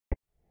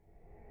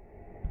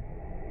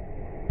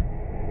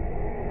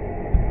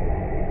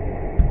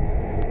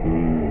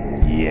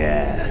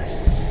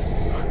Yes.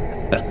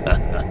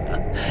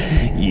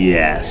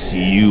 Yes,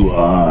 you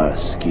are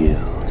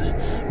skilled.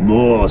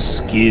 More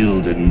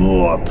skilled and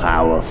more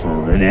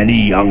powerful than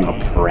any young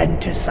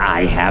apprentice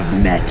I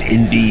have met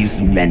in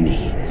these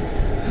many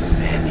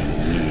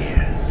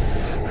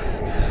years.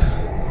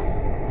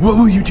 What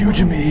will you do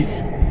to me?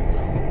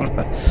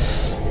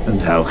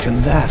 And how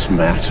can that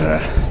matter?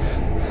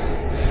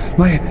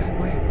 My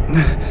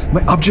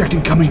object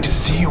in coming to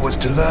see you was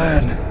to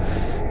learn.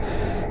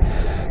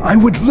 I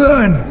would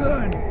learn,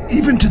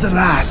 even to the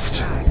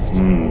last.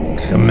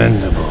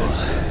 Commendable.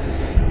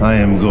 I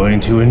am going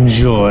to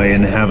enjoy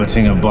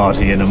inhabiting a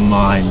body and a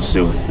mind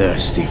so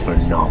thirsty for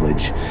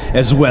knowledge,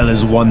 as well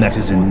as one that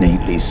is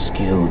innately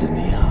skilled in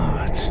the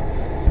art.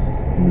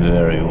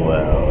 Very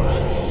well.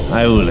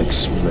 I will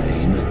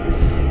explain.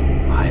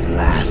 My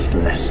last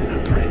lesson,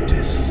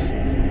 apprentice.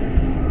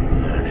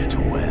 Learn it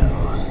well.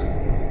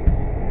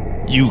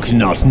 You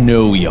cannot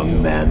know,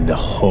 young man, the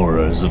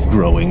horrors of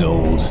growing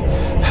old.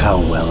 How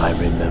well I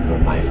remember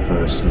my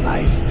first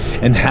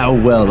life, and how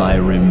well I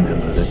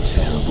remember the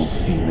terrible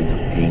feeling of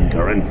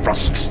anger and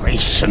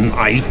frustration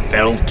I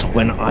felt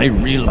when I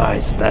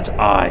realized that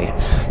I,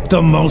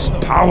 the most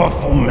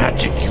powerful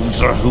magic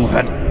user who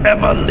had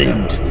ever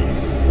lived,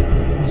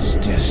 was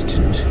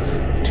destined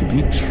to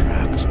be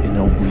trapped in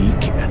a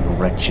weak and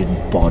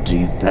wretched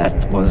body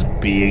that was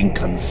being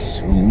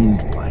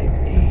consumed by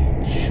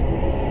age.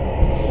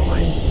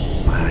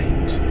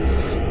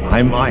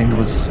 My mind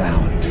was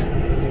sound.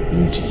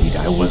 Indeed,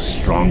 I was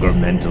stronger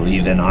mentally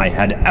than I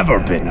had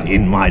ever been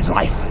in my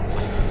life.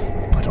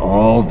 But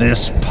all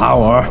this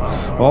power,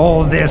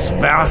 all this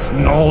vast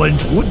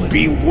knowledge would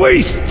be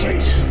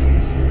wasted.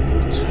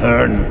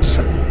 Turned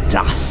to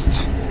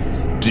dust.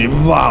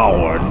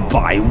 Devoured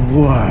by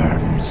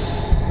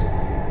worms.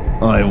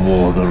 I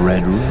wore the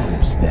red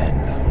robes then.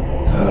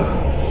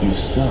 You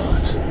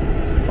start.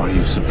 Are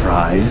you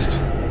surprised?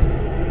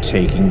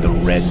 Taking the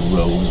red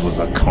robes was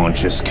a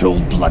conscious,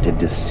 cold-blooded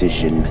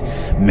decision,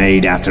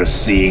 made after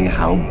seeing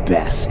how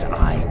best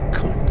I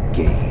could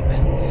gain.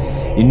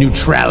 In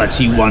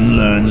neutrality, one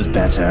learns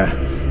better,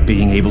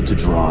 being able to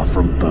draw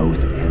from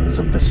both ends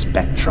of the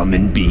spectrum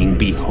and being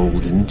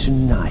beholden to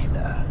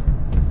neither.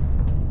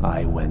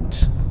 I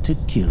went to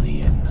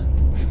Gillian,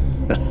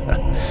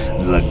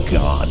 the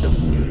god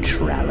of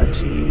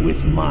neutrality,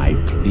 with my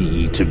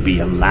plea to be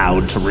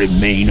allowed to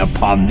remain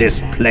upon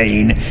this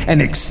plane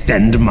and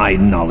extend my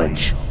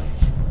knowledge.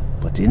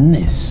 But in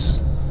this,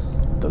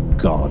 the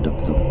god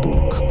of the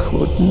book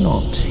could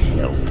not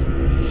help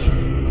me.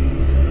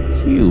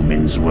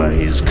 Humans were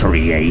his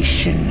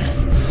creation,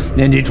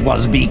 and it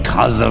was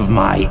because of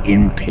my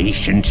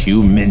impatient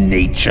human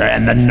nature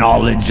and the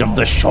knowledge of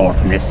the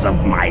shortness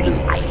of my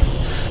life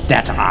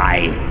that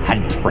I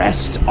had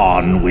pressed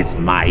on with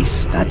my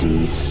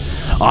studies.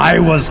 I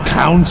was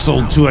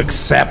counseled to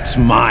accept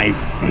my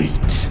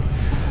fate.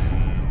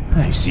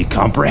 I see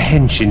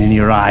comprehension in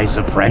your eyes,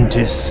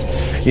 apprentice.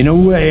 In a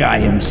way, I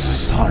am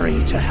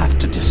sorry to have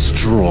to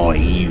destroy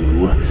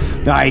you.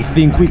 I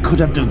think we could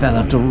have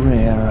developed a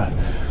rare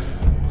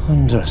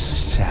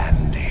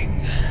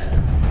understanding.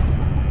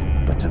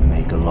 But to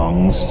make a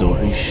long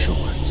story short,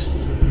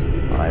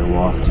 I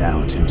walked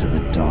out into the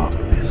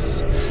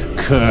darkness,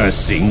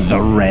 cursing the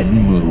red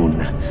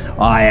moon.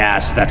 I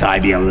asked that I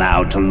be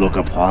allowed to look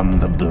upon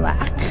the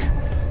black.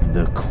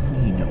 The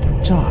Queen of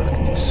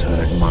Darkness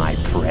heard my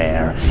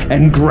prayer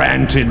and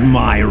granted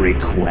my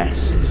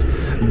request.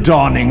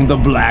 Donning the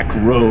black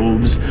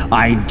robes,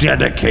 I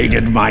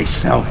dedicated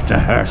myself to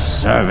her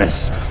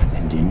service,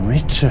 and in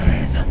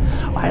return,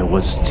 I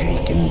was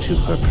taken to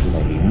her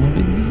plane of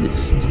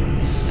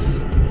existence.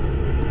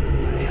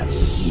 I have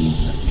seen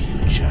the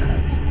future.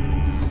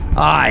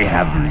 I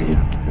have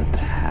lived the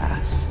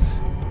past.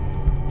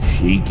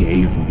 She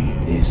gave me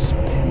this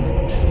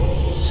pendant,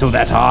 so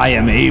that I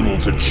am able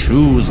to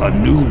choose a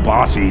new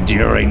body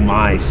during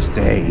my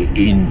stay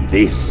in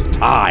this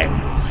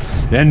time.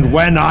 And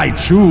when I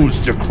choose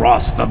to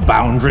cross the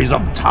boundaries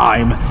of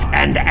time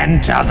and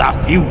enter the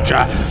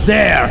future,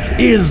 there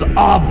is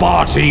a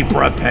body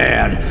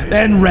prepared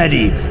and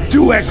ready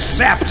to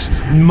accept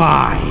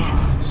my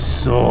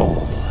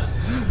soul.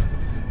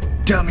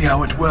 Tell me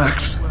how it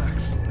works.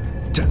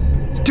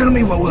 Tell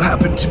me what will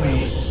happen to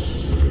me.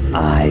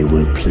 I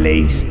will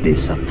place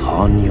this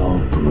upon your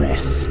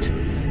breast,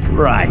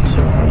 right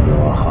over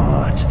your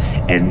heart,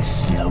 and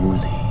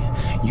slowly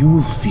you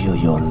will feel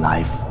your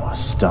life force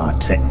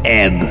start to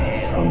ebb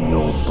from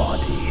your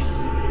body.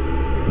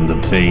 The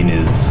pain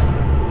is,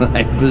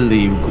 I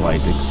believe,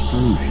 quite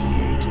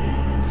excruciating.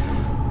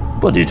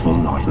 But it will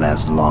not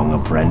last long,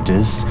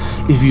 apprentice,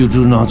 if you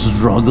do not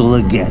struggle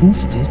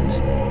against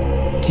it.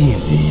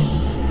 Give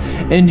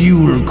in, and you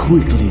will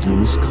quickly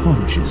lose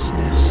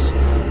consciousness.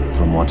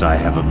 From what I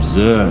have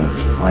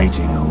observed,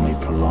 fighting only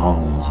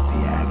prolongs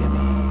the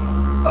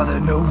agony. Are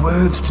there no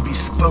words to be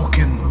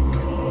spoken?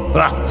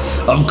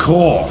 Of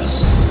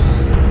course.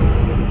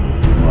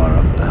 You are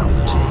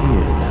about to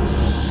hear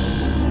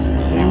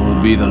them. They will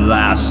be the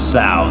last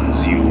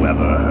sounds you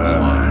ever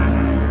heard.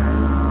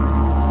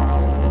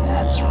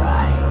 That That's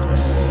right.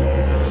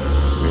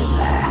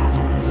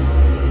 Relax.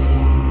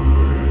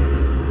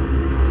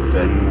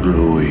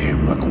 Fenglui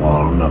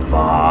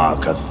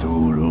Magwalnafa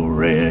Cthulhu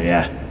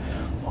Relia.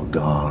 We're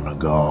gonna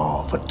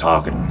go for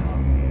talking.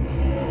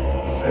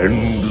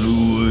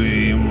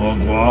 Fenglui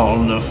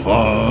Magwalnafa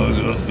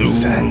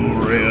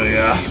Cthulhu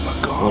Relia.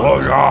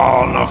 We're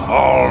gonna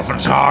fall for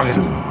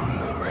talking.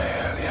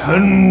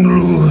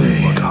 Fenglui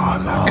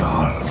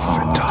Magwalnafa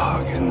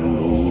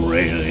Cthulhu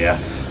Relia.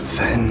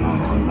 Fenglui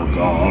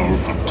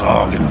for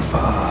talking.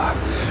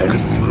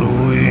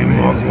 Fenglui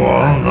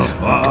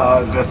Magwalnafa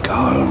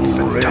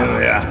Cthulhu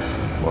Relia.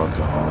 We're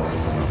gonna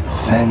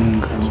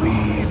Fenglui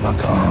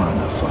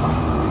Magwalnafa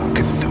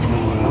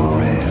Cthulhu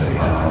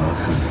Relia.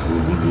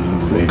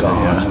 We're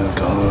gonna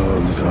go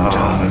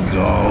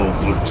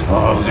for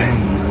talking.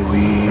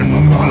 Fenglui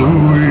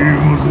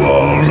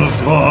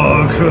Magwalnafa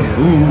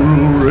Cthulhu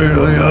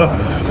Relia.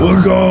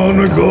 We're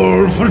gonna go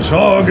for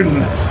talking.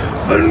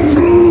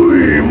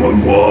 Fenglui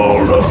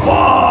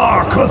Magwalnafa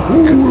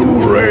Cthulhu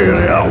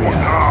Relia.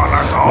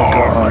 We're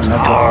gonna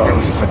go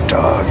for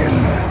talking.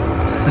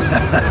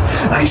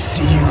 I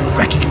see you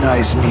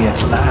recognize me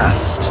at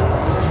last.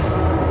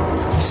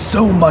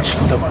 So much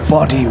for the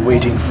body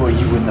waiting for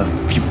you in the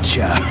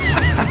future.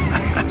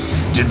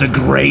 Did the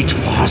great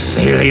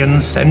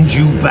Parsalian send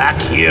you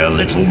back here,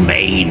 little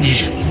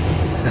mage?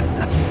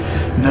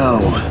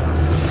 No,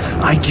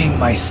 I came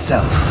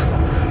myself.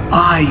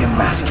 I am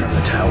master of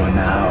the tower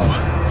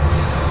now.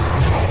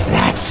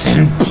 That's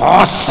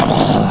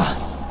impossible.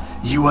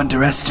 You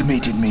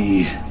underestimated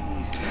me.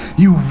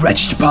 You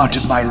wrenched part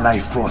of my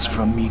life force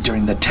from me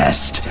during the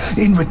test,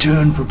 in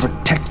return for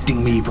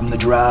protecting me from the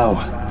drow.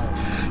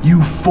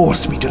 You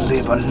forced me to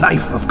live a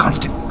life of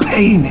constant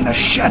pain in a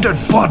shattered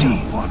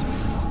body,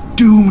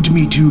 doomed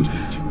me to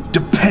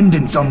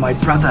dependence on my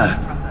brother.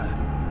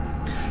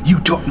 You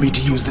taught me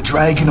to use the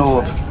dragon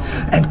orb,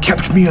 and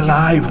kept me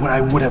alive when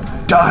I would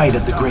have died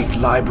at the great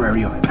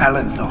library of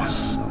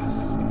Palanthos.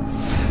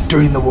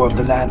 During the War of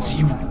the Lance,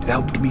 you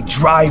helped me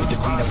drive the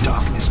Queen of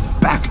Darkness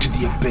back to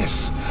the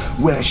Abyss,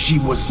 where she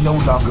was no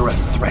longer a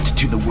threat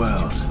to the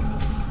world,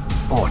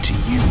 or to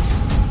you.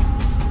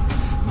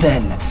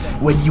 Then,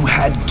 when you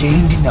had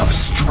gained enough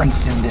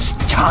strength in this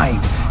time,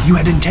 you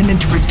had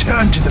intended to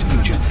return to the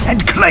future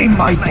and claim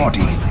my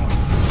body.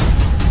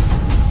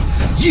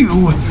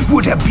 You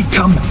would have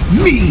become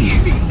me!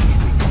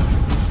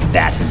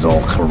 That is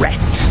all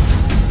correct.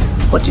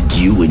 What did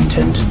you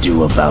intend to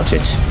do about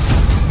it?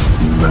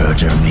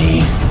 Murder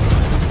me?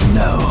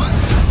 No.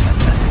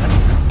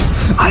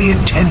 I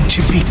intend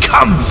to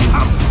become you!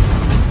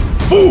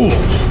 Fool!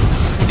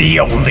 The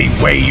only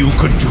way you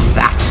could do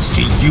that is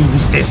to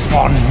use this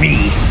on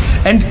me,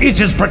 and it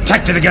is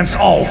protected against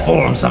all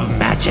forms of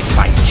magic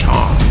by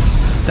charms,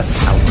 the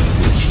power of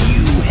which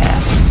you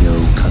have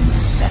no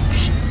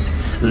conception,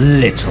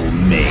 little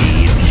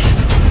mage.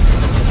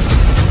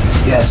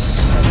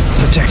 Yes,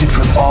 protected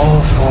from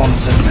all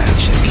forms of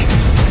magic,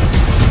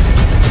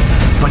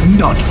 but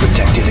not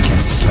protected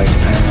against sleight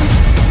of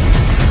hand.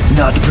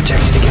 Not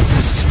protected against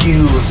the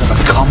skills of a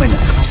common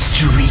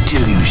street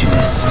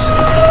illusionist.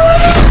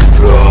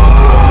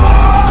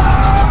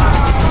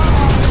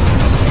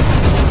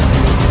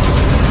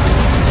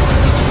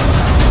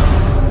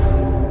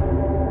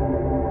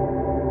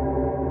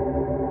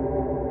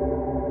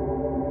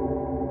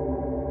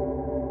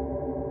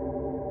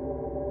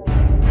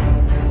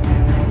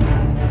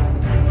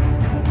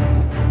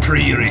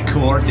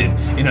 Pre-recorded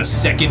in a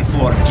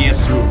second-floor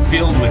guest room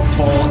filled with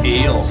tall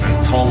ales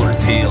and taller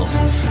tales.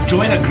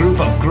 Join a group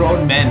of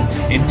grown men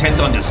intent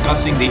on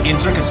discussing the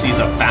intricacies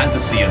of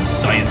fantasy and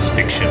science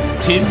fiction.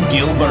 Tim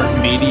Gilbert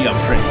Media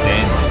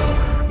presents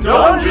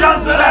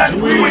Dungeons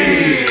and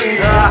Dweebs!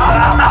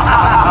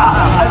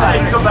 I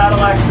like the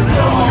battle axe.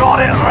 Got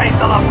it right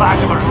to the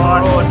back of her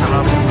heart.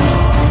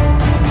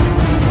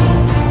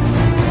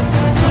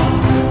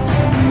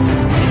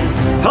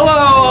 Hello,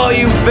 all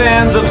you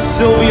fans of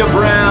Sylvia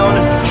Brown,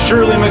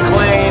 Shirley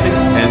MacLaine,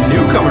 and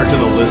newcomer to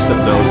the list of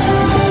those who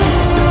can compete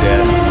with the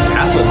dead,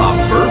 Hasselhoff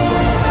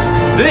Burfoot.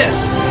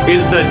 This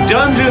is the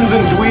Dungeons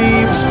and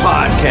Dweebs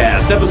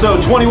podcast,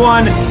 episode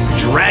 21,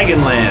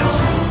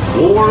 Dragonlance,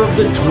 War of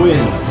the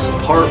Twins,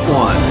 part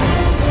 1.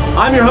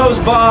 I'm your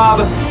host,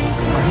 Bob.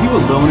 Are you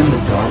alone in the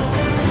dark,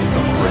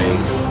 afraid,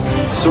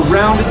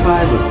 surrounded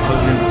by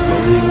repugnant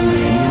floating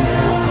minion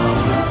heads?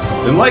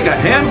 And like a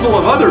handful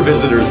of other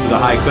visitors to the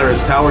High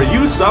Clerist's Tower,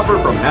 you suffer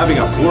from having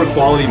a poor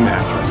quality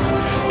mattress.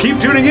 Keep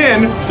tuning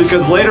in,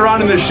 because later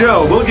on in the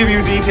show, we'll give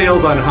you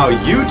details on how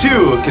you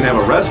too can have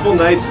a restful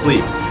night's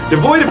sleep,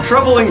 devoid of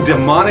troubling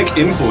demonic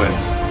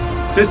influence.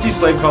 Fisty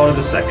Slavecaller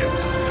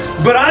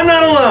II. But I'm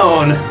not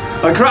alone.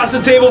 Across the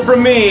table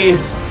from me,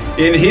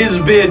 in his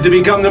bid to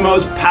become the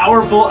most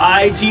powerful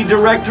IT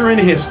director in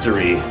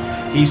history,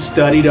 he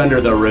studied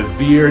under the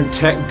revered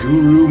tech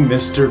guru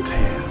Mr.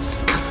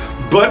 Pants.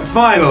 But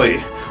finally,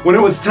 when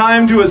it was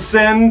time to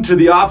ascend to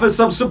the office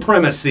of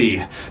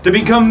supremacy, to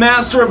become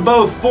master of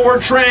both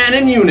Fortran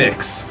and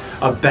Unix,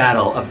 a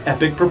battle of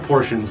epic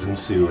proportions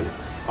ensued.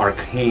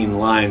 Arcane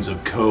lines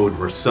of code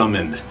were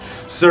summoned.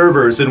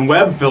 Servers and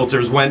web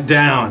filters went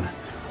down.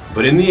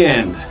 But in the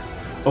end,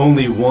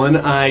 only one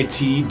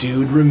IT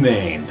dude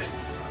remained.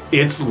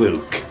 It's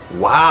Luke.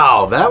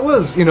 Wow, that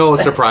was,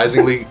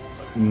 surprisingly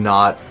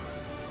not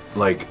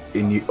like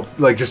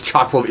just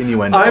chock full of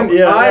innuendo.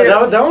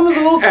 That one was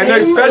a little tame. And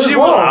especially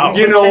when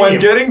tame.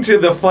 getting to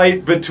the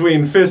fight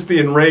between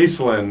Fisty and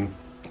Raceland.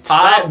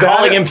 Stop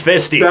calling him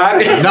Fisty.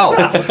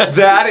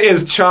 That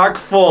is chock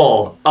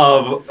full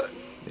of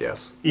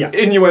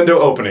innuendo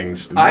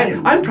openings.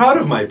 I'm proud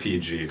of my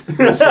PG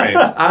restraints.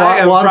 I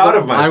am proud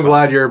of myself. I'm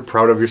glad you're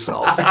proud of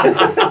yourself.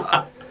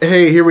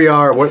 Hey, here we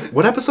are.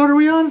 What episode are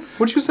we on?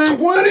 What'd you say?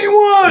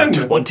 21!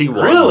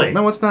 21. Really?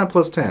 No, what's 9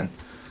 plus 10?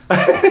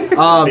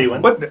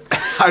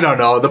 I don't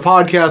know. The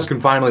podcast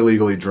can finally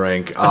legally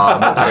drink. It's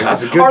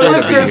a good Our day to be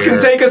listeners can here.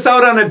 take us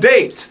out on a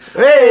date.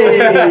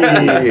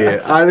 Hey!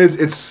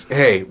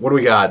 Hey, what do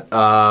we got?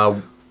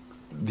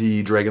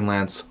 The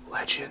Dragonlance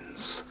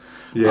Legends.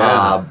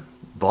 Yeah.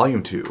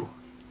 Volume 2.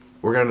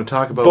 We're going to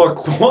talk about...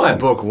 Book 1.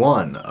 Book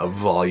 1 of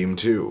Volume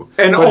 2.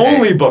 And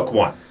only Book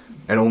 1.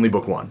 And only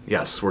Book 1.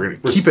 Yes, we're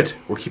going to keep it.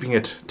 We're keeping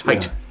it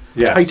tight.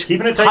 Yeah. Tight.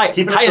 Keeping it tight.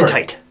 Keeping it High and short.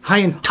 tight. High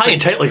and High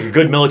and tight like a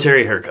good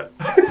military haircut.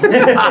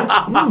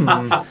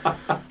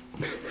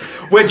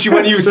 Which,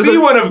 when you see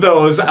one of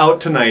those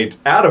out tonight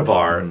at a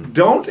bar,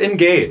 don't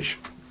engage.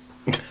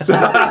 People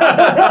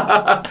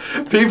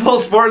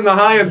sporting the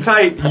high and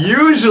tight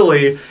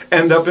usually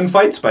end up in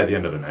fights by the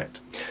end of the night.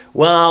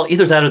 Well,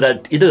 either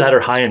that or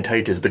high and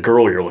tight is the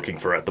girl you're looking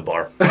for at the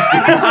bar.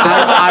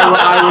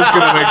 I was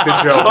going to make the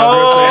joke.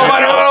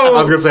 I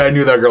was going to say I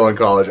knew that girl in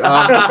college.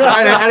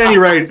 At any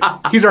rate,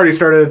 he's already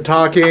started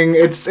talking.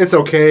 It's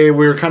okay.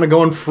 We're kind of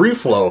going free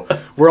flow.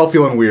 We're all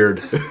feeling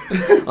weird.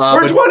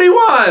 We're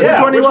 21! Yeah,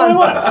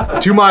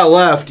 21. 2 mile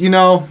left.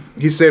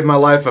 He saved my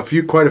life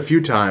quite a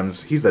few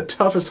times. He's the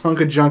toughest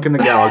hunk of junk in the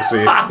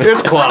galaxy.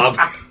 It's Club.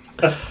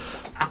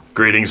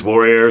 Greetings,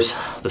 warriors.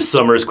 The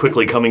summer is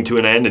quickly coming to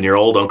an end, and your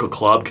old Uncle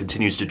Club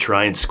continues to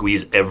try and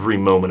squeeze every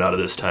moment out of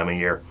this time of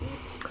year.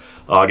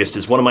 August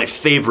is one of my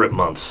favorite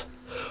months.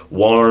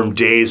 Warm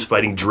days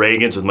fighting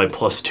dragons with my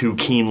 +2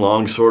 keen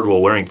longsword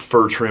while wearing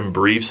fur-trimmed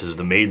briefs as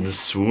the maidens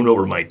swoon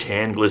over my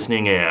tan,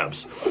 glistening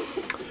abs.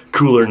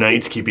 Cooler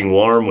nights keeping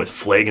warm with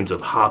flagons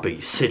of hoppy,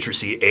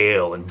 citrusy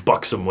ale and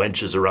buxom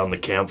wenches around the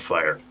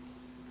campfire.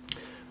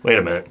 Wait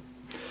a minute.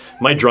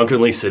 Am I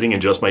drunkenly sitting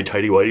in just my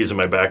tighty-whities in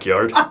my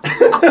backyard?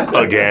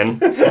 Again?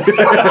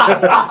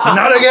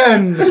 Not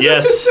again.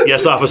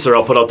 Yes, officer,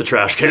 I'll put out the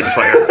trash can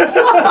fire.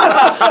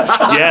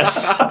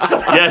 Yes,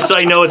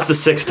 I know it's the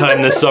 6th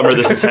time this summer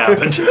this has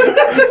happened.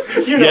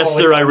 Yes,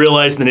 sir, I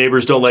realize the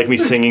neighbors don't like me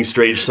singing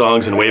strange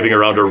songs and waving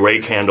around a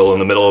rake handle in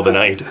the middle of the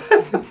night.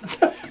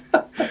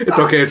 It's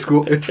okay.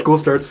 School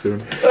starts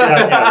soon.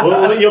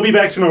 Yeah. You'll be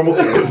back to normal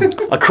soon.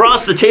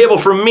 Across the table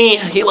from me,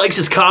 he likes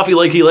his coffee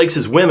like he likes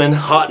his women,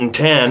 hot and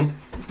tan.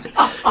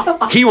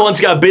 He once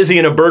got busy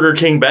in a Burger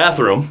King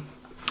bathroom.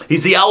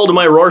 He's the owl to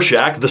my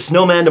Rorschach, the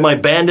snowman to my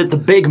bandit, the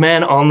big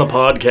man on the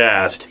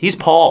podcast. He's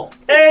Paul.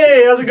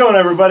 Hey, how's it going,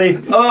 everybody?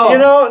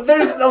 Oh.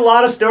 There's a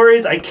lot of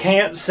stories I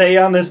can't say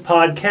on this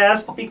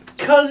podcast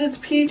because it's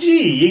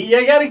PG.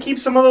 You gotta keep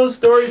some of those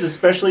stories,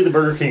 especially the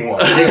Burger King one.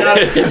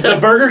 The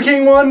Burger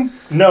King one?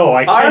 No,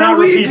 I cannot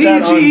repeat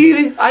that. Are we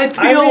PG? I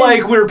feel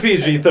like we're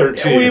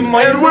PG-13. We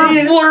might and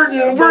we're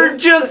flirting. We're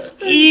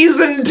just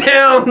easing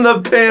down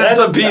the pants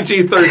of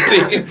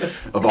PG-13.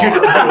 Of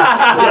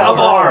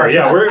R.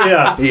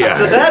 Yeah.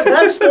 So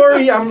that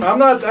story, I'm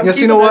not. I'm Yes,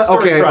 you know keeping what? that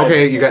story private.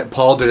 Okay. You got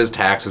Paul did his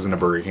taxes in a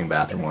Burger King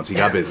bathroom once. He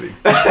got busy.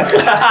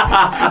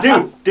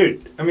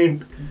 Dude. I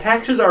mean,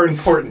 taxes are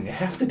important. You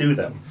have to do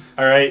them.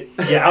 All right.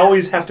 You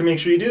always have to make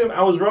sure you do them.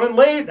 I was running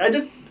late.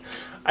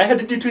 I had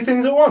to do 2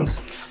 things at once.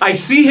 I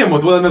see him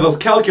with one of those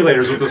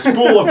calculators with a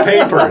spool of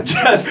paper.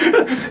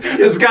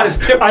 He's got his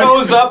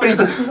tiptoes up and he's.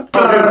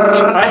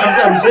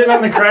 I'm sitting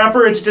on the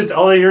crapper. It's just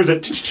all I hear is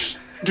a.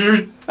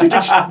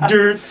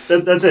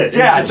 That's it.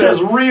 Yeah,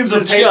 just reams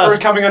of paper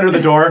coming under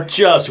the door.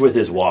 Just with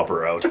his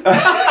whopper out.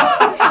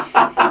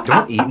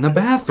 Don't eat in the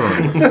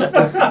bathroom.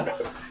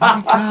 Oh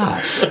my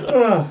gosh.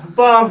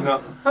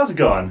 Bob, how's it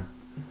going?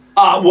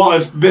 Well,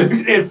 it's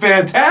been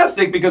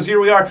fantastic because here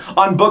we are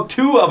on book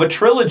 2 of a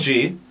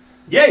trilogy.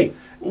 Yay!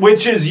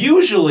 Which is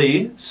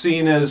usually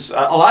seen as a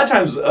lot of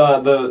times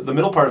the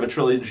middle part of a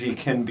trilogy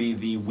can be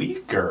the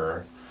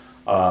weaker.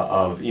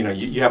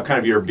 You have kind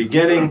of your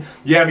beginning,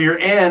 you have your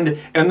end,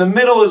 and the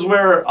middle is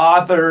where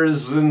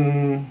authors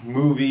and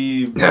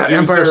movie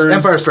producers...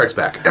 Empire Strikes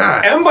Back.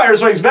 Empire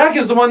Strikes Back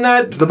is the one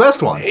that... The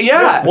best one.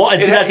 Yeah. Well,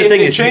 and see, that's the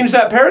thing. It changed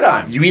that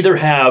paradigm. You either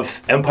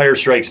have Empire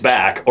Strikes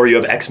Back or you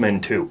have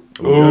X-Men 2.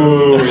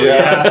 Ooh,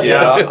 yeah.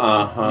 Yeah,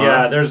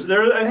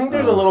 I think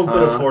there's a little bit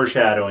of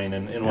foreshadowing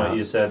in what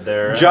you said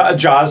there.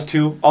 Jaws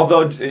 2,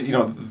 although,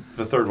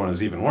 the third one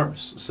is even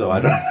worse, so I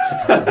don't...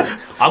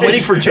 I'm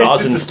waiting for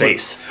Jaws in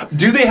space.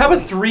 Do they have a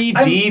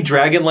 3D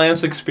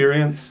Dragonlance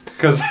experience?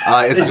 Because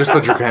it's just the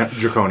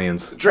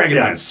Draconians.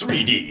 Dragonlance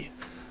 3D.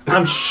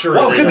 I'm sure.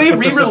 Well, could they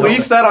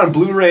re-release that on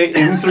Blu-ray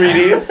in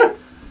 3D?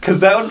 Because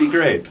that would be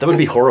great. That would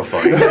be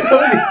horrifying. That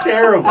would be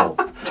terrible.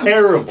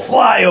 Terrible.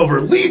 Fly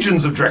over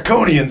legions of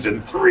draconians in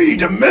 3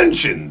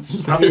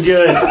 dimensions. I'm good.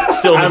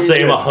 Still the I'm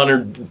same good.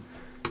 100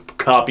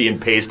 copy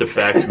and paste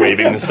effects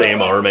waving the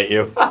same arm at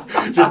you.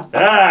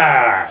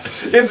 Ah!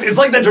 It's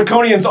like the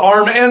Draconian's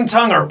arm and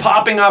tongue are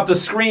popping off the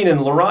screen, and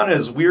Lorana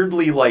is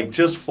weirdly like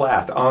just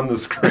flat on the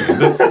screen.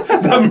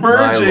 The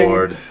merging, My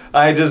lord.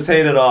 I just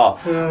hate it all.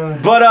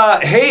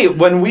 But hey,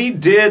 when we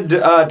did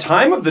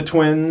Time of the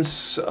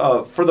Twins,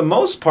 for the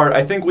most part,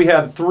 I think we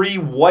had 3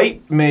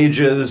 white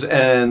mages,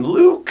 and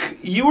Luke,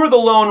 you were the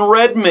lone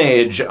red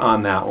mage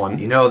on that one.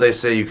 You know, they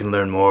say you can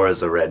learn more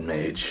as a red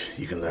mage.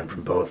 You can learn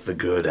from both the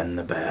good and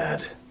the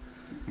bad.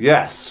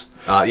 Yes.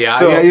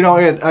 Yeah, you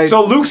know,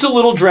 So Luke's a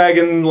little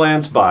dragon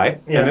lance by,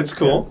 Yeah, and it's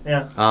cool.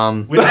 Yeah.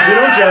 Um, We don't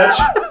judge.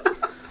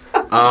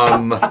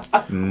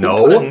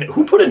 no.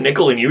 Who put a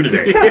nickel in you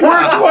today?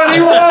 We're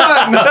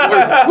 21!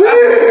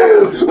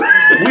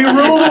 We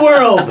rule the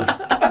world.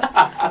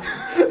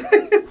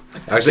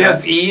 Actually,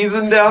 Just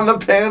easing down the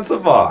pants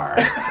of bar.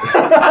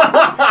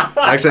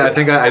 Actually, I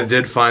think I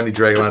did find the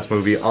Dragonlance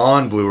movie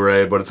on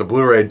Blu-ray, but it's a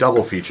Blu-ray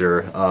double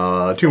feature.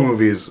 2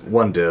 movies,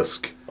 1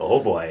 disc. Oh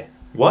boy.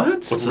 What?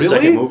 What's the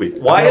second movie?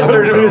 Why is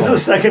there? This is the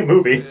second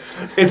movie.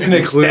 It's an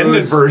extended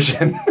includes-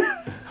 version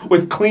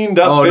with cleaned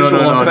up Oh, visual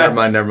no,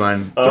 effects. never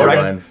mind.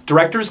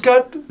 Director's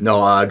cut?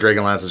 No,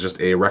 Dragonlance is just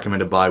a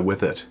recommended buy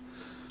with it.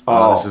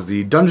 Oh. This is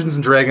the Dungeons &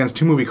 Dragons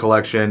 2-movie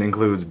collection,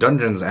 includes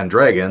Dungeons &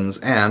 Dragons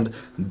and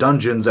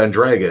Dungeons &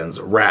 Dragons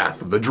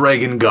Wrath of the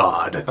Dragon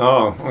God.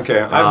 Oh,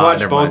 okay. I've watched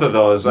Never both mind. of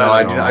those. No,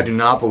 I don't know. I do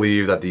not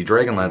believe that the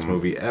Dragonlance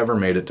movie ever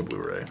made it to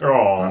Blu-ray.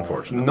 Oh.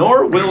 Unfortunately.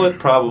 Nor will it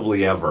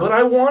probably ever. But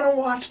I want to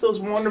watch those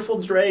wonderful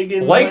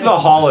dragons. Like the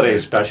holiday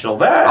special.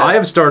 That I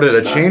have started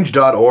a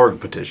change.org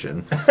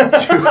petition. I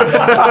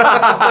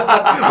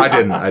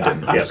didn't.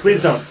 Yeah,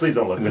 please don't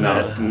look at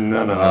that.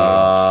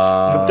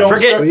 no. Don't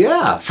Forget- So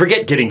yeah.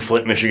 Forget getting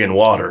Flint, Michigan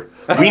water.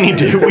 We need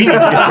to get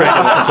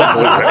Dragonlance on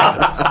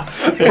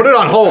Blu-ray. Put it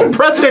on hold.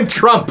 President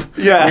Trump.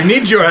 Yeah. We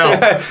need your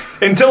help.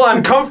 Until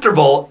I'm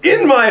comfortable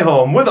in my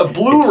home with a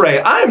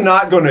Blu-ray, I'm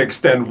not going to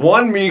extend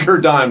 1 meager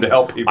dime to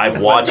help people. I've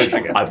in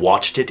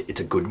watched it. It's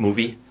a good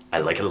movie. I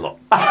like it a lot.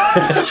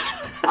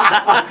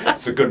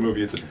 It's a good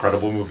movie. It's an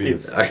incredible movie.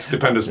 It's a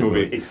stupendous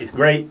movie. It's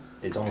great.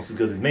 It's almost as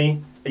good as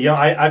me. You know,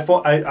 I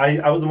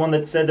was the one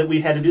that said that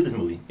we had to do this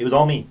movie. It was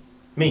all me.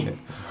 Me.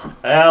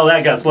 Well,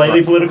 that got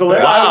slightly political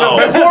there. Wow.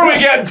 Before we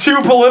get too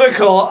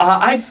political,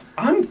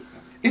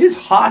 it is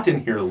hot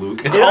in here,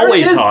 Luke. It's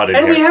always hot in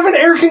and here. we have an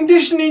air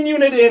conditioning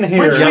unit in here.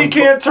 Which we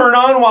can't turn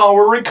on while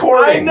we're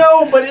recording. I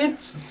know, but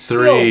it's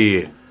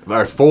 3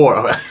 or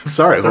 4.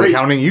 Sorry, I was only 3.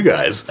 counting you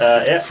guys.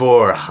 Yeah.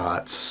 4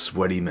 hot,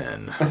 sweaty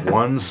men.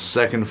 1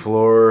 second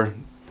floor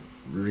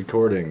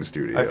recording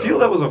studio. I feel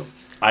that was a.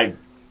 I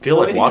feel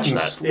like watching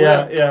that. Still,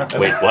 yeah.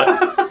 Wait,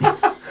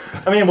 what?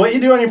 I mean, what you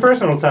do on your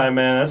personal time,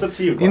 man, that's up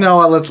to you. You know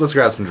what? Let's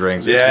grab some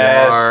drinks.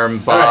 Yes.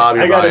 It's warm. Bob, All right,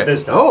 you're I got by it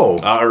this time. Oh.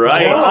 All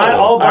right.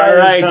 I'll buy All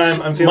this right.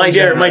 time. I'm feeling my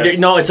dear. generous.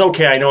 No, it's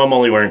okay. I know I'm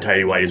only wearing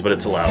tidy whities, but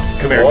it's allowed.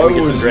 Come here. Can we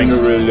get some drinks?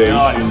 No,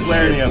 I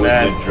swear to you,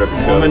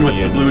 man. Woman with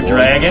the blue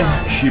dragon.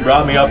 She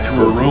brought me up to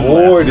her room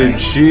last night.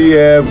 did she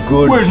have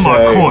good Where's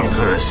my time? corn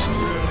purse?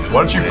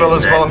 Why don't you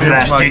fellas follow me to my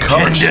plastic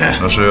cupboard? tender.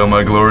 I'll show you how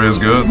my glory is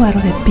good.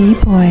 What'll it be,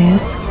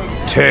 boys?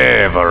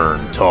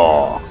 Tavern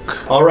talk.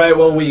 All right,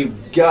 well,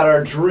 we've got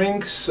our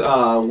drinks.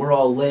 We're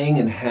all laying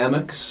in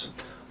hammocks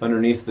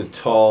underneath the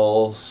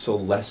tall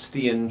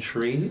Celestian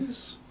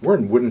trees. We're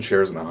in wooden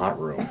chairs in a hot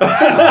room.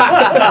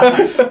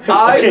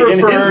 I Okay, in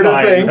prefer his to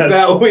mind, think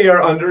that's- that we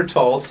are under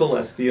tall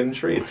Celestian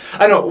trees.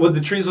 I know, would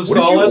the trees of What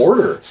did you Solace,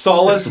 order?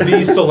 Solace be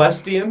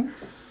Celestian?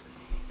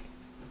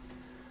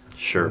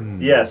 Sure.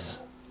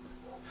 Yes.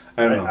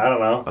 I don't know. I don't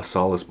know. A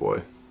solace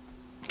boy.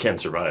 Can't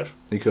survive.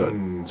 He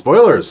could.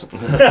 Spoilers.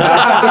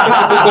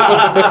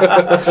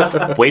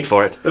 Wait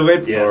for it.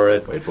 Wait Yes. for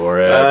it. Wait for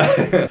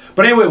it.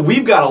 But anyway,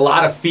 we've got a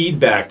lot of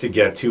feedback to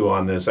get to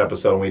on this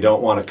episode, and we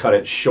don't want to cut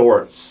it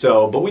short.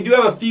 But we do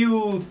have a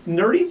few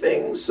nerdy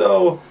things.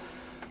 So,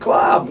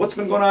 Klob, what's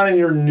been going on in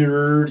your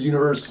nerd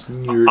universe?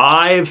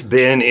 I've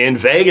been in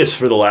Vegas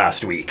for the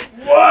last week.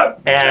 What?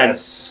 And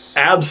Yes.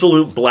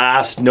 absolute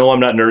blast. No,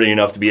 I'm not nerdy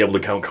enough to be able to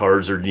count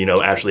cards or,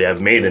 actually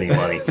have made any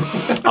money.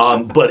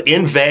 But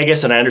in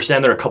Vegas, and I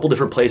understand there are a couple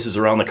different places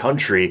around the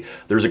country,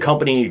 there's a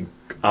company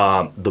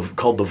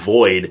called The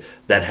Void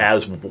that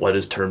has what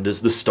is termed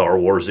as the Star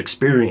Wars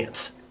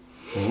experience.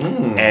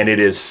 And it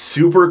is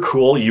super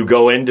cool. You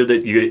go into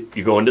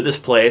you go into this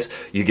place.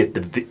 You get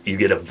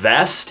a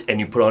vest, and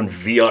you put on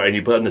VR, and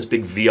you put on this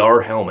big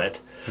VR helmet.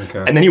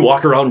 Okay. And then you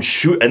walk around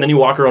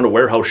a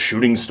warehouse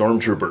shooting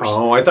stormtroopers.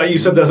 Oh, I thought you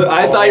said that.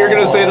 I thought you were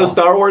going to say the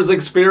Star Wars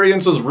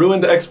experience was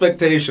ruined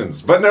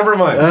expectations, but never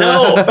mind.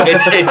 No,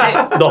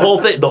 the whole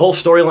thing. The whole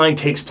storyline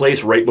takes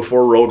place right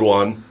before Rogue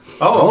One.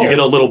 Oh, You get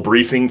a little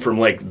briefing from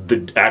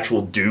the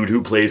actual dude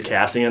who plays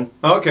Cassian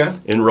okay.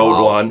 in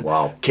Rogue One.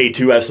 Wow.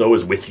 K2SO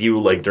is with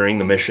you during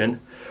the mission.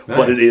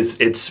 But Nice.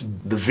 it's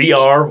the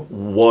VR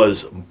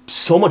was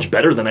so much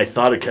better than I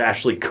thought it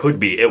actually could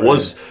be. It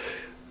was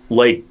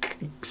like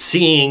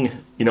seeing,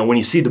 you know, when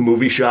you see the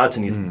movie shots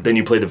and then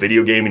you play the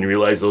video game and you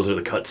realize those are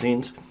the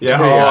cutscenes. Yeah.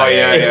 Oh,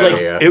 yeah. It's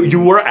like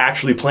you were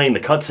actually playing the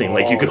cutscene.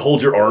 Like you could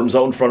hold your arms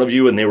out in front of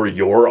you and they were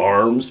your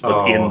arms,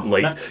 but in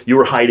like you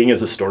were hiding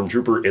as a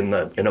stormtrooper in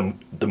the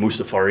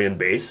Mustafarian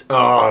base.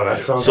 Oh,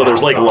 that sounds So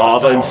there's like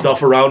lava and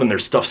stuff around, and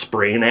there's stuff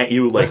spraying at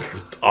you like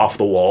off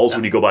the walls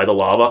when you go by the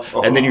lava,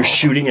 and then you're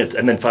shooting it,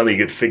 and then finally you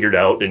get figured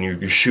out and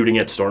you're shooting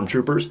at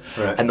stormtroopers.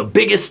 Right. And the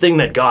biggest thing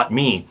that got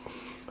me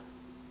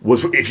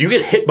was if you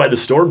get hit by the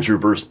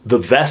stormtroopers, the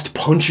vest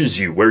punches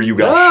you where you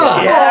got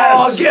shot.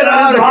 Yes! Oh, get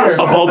out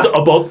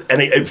of here!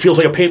 And it feels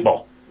like a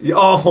paintball.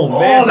 Oh,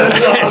 man,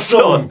 that's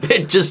awesome. So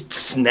it just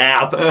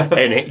snap,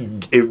 and it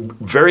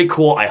very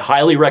cool. I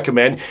highly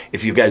recommend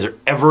if you guys are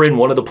ever in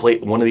one of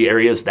the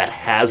areas that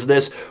has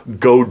this,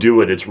 go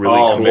do it. It's really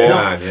cool.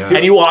 Man, yeah.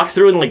 And you walk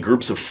through in like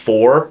groups of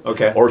 4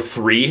 Okay. or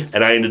 3,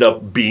 and I ended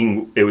up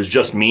being, it was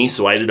just me,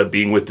 so I ended up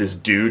being with this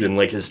dude and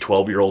like his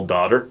 12-year-old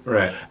daughter.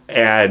 Right.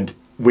 And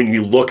when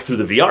you look through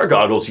the VR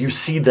goggles, you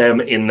see them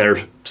in their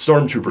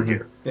stormtrooper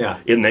gear. Yeah.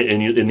 In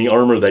the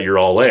armor that you're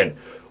all in.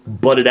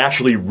 But it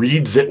actually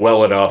reads it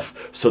well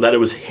enough so that it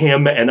was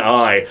him and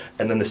I,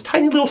 and then this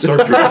tiny little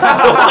stormtrooper.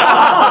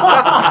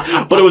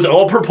 But it was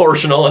all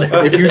proportional. And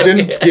If you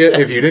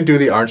didn't do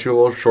the "Aren't you a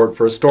little short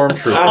for a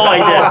stormtrooper"? oh,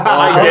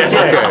 I did.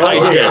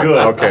 I did.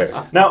 Good.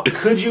 Okay. Now,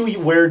 could you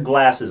wear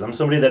glasses? I'm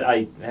somebody that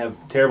I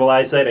have terrible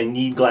eyesight. I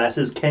need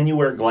glasses. Can you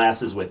wear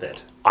glasses with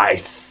it? I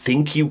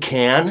think you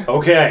can,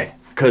 Okay.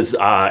 because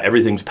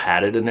everything's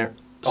padded in there.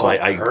 So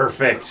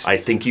perfect. I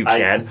think you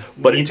can.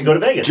 But need to go to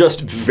Vegas. Just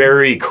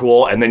very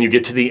cool. And then you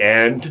get to the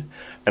end,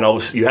 and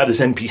you have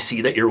this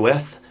NPC that you're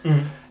with,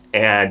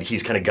 and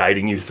he's kind of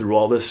guiding you through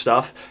all this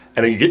stuff.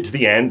 And then you get to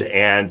the end,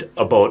 and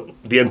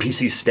the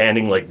NPC's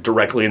standing like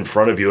directly in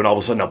front of you, and all of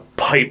a sudden a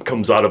pipe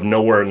comes out of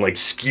nowhere and like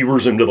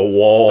skewers him to the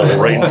wall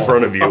right in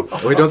front of you.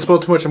 Wait, don't spoil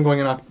too much. I'm going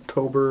in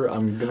October.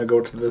 I'm gonna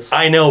go to this.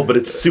 I know, but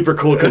it's super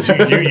cool because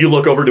you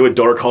look over to a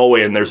dark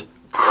hallway and there's.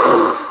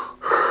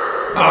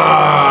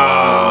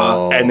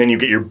 And then you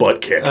get your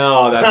butt kicked.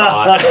 Oh, that's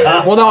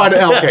awesome. Well,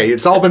 no, okay.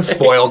 It's all been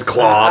spoiled,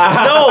 Claude.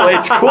 No,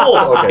 it's cool.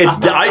 Okay.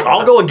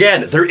 I'll go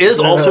again. There is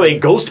also a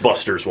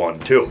Ghostbusters one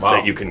too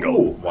that you can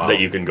go that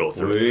you can go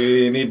through.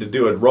 We need to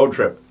do a road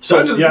trip. So,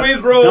 Dungeons and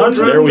Dweebs road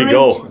trip. There we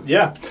go.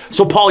 Yeah.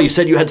 So Paul, you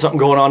said you had something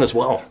going on as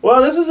well. Well,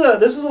 this is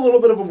a little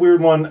bit of a weird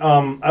one.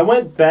 I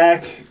went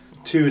back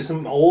to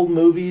some old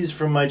movies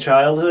from my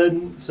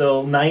childhood,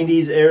 so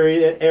 90s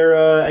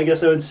era, I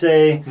guess I would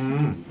say.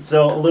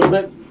 So a little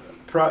bit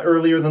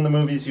earlier than the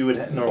movies you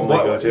would normally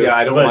go to. Yeah,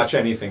 I don't watch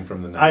anything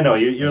from the 90s. I know,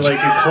 you're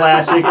like your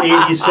classic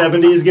 80s,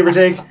 70s, give or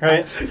take,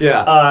 right?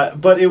 Yeah.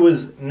 But it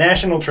was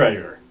National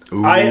Treasure.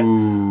 Ooh.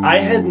 I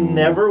had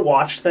never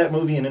watched that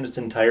movie in its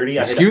entirety.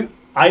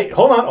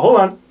 Hold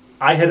on.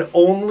 I had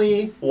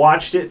only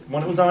watched it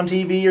when it was on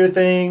TV or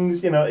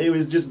things. You know, it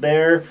was just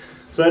there.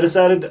 So I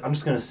decided I'm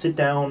just going to sit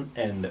down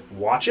and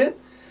watch it.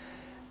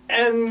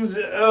 And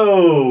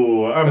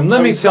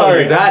let me tell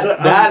you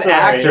that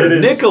actor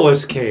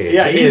Nicolas Cage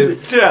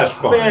is just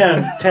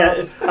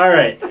fantastic. All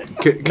right,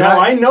 Now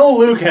I know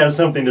Luke has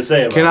something to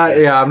say about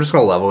this. Yeah, I'm just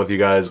gonna level with you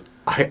guys.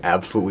 I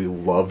absolutely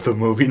love the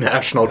movie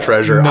National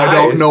Treasure. Nice. I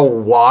don't know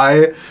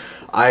why.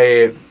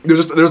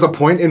 There's a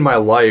point in my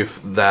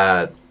life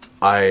that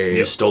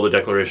You stole the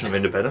Declaration of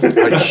Independence.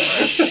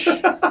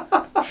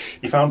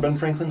 You found Ben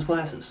Franklin's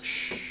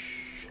glasses.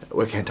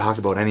 I can't talk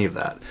about any of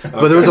that.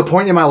 But there was a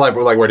point in my life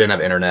where I didn't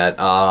have internet,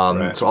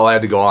 so all I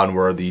had to go on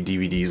were the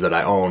DVDs that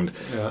I owned.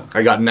 Yeah.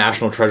 I got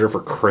National Treasure for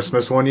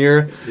Christmas one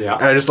year, Yeah.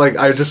 and it's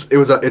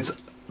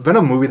been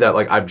a movie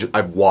that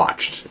I've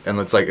watched, and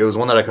it was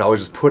one that I could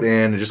always just put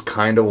in and just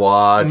kind of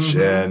watch,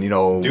 and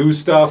do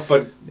stuff,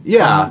 but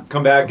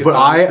come back. But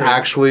I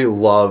actually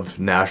love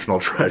National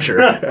Treasure.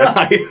 And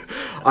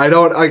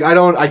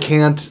I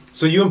can't.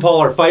 So you and Paul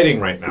are fighting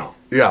right now.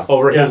 Yeah.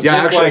 Over his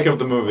dislike actually, of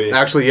the movie.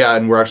 Actually, yeah,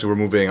 and we're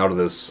moving out of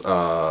this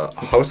house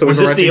that Was we were this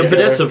the renting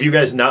impetus together. of you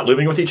guys not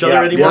living with each other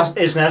anymore? Yes,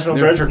 it's National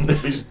Treasure. We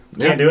just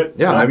can't do it.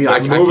 Yeah, I mean,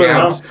 I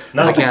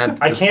can't.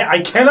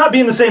 I cannot be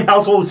in the same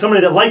household as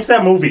somebody that likes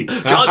that movie.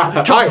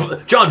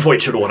 John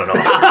Voight should have won an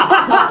Oscar.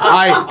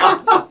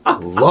 I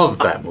love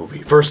that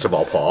movie. First of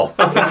all, Paul.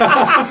 All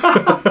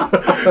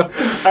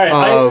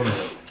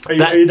right. Are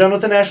you done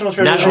with the National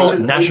Treasure?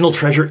 National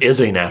Treasure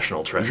is a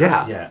national treasure.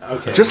 Yeah. Yeah,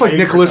 okay. Just like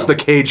Maybe Nicholas so. the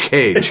Cage.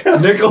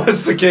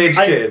 Nicholas the Cage.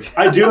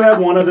 I do have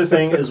one other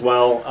thing as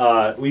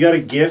well. We got a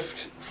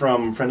gift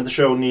from friend of the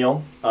show,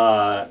 Neil.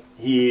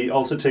 He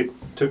also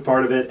took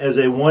part of it as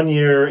a 1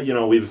 year.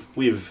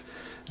 We've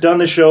done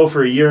the show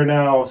for a year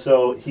now,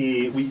 so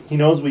he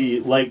knows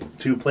we like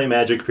to play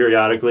Magic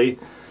periodically.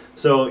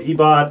 So he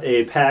bought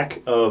a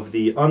pack of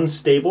the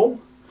Unstable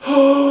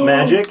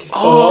magic.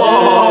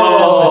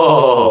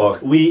 Oh.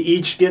 We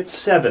each get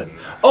 7.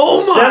 Oh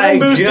my 7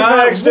 booster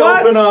God, packs to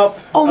what? open up.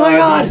 Oh my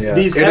God!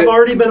 These have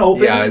already been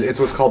opened. Yeah, it's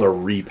what's called a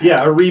repack.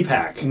 Yeah, a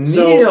repack. Neil,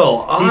 So he did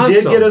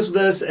awesome. get us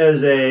this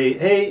as a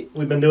hey.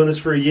 We've been doing this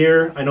for a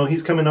year. I know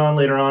he's coming on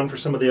later on for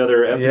some of the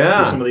other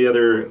Yeah. for some of the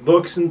other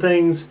books and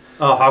things.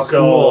 Oh, how so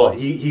cool.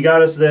 He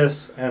got us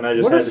this, and I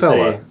just What a had to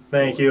fella. say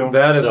thank you.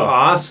 That is So,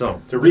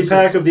 awesome. It's a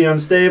repack of the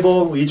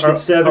Unstable. We each get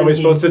 7. Are we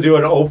supposed to do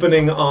an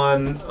opening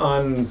on?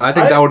 I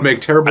think that would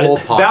make terrible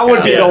podcast. That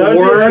would be Yeah, the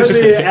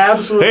worst.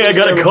 Absolutely. Hey, I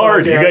got a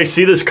card. You guys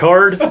see this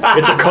card?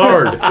 It's a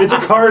card. It's a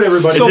card,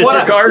 everybody. So So this what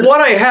your card? what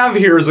I have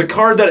here is a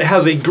card that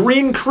has a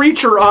green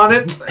creature on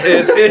it.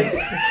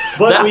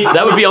 But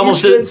that would be we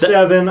almost each a- get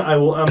 7.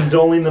 I'm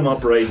doling them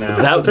up right now.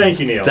 So thank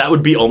you, Neil. That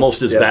would be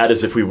almost as bad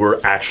as if we were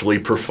actually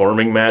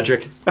performing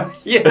magic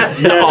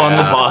Yes. on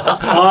the pod.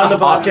 on the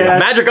podcast.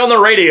 Magic on the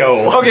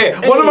radio. Okay,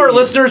 one of our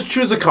listeners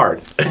choose a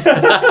card.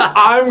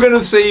 I'm gonna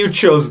say you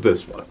chose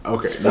this one.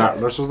 Okay,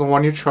 this is the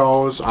one you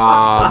chose.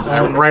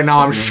 Right now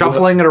I'm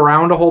shuffling it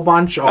around a whole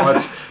bunch.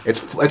 Oh,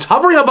 it's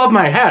hovering above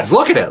my head.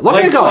 Look at it. Look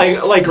at it go.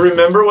 Like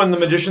remember when the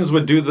magicians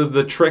would do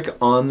the trick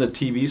on the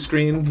TV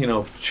screen? You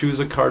know, choose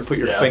a card, put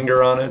your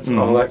finger on it,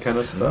 all that kind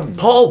of stuff.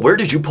 Paul, where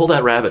did you pull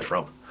that rabbit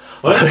from?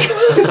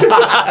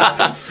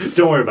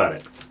 Don't worry about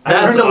it. I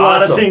That's learned a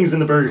lot awesome. of things in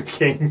the Burger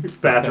King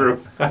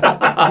bathroom.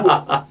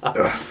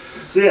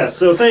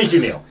 So thank you,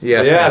 Neil.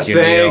 Yes,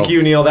 thank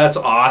you, Neil. That's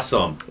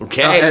awesome.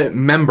 Okay.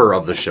 Member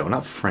of the show,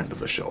 not friend of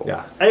the show.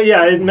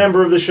 Yeah.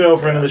 Member of the show,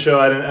 friend of the show.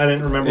 I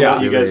didn't remember Yeah.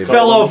 what you guys called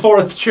Fellow them.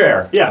 fourth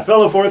chair. Yeah,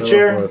 fellow fourth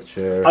chair. I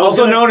was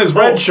Also gonna- known as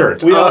red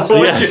shirt. We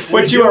also yes.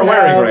 Which we you do are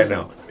wearing have- right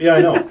now. Yeah,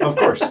 I know. Of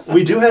course,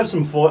 we do have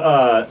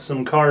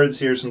some cards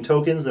here, some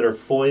tokens that are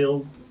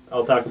foiled.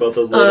 I'll talk about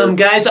those later.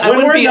 Guys, I When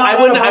wouldn't we're be. not I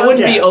on wouldn't. a I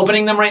wouldn't be podcast.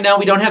 opening them right now.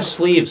 We don't have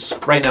sleeves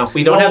right now.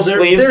 We don't have they're-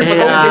 sleeves. they're-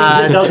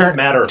 It doesn't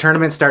matter.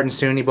 Tournament starting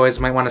soon. You boys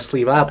might want to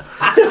sleeve up.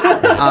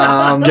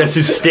 Guess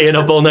who's staying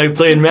up all night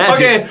playing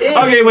magic?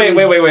 Okay,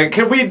 wait.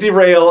 Can we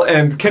derail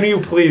and can you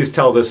please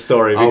tell this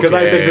story? Because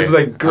I think this is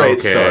a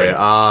great story.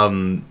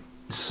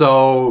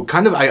 So,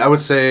 kind of, I would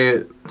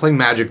say playing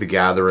Magic the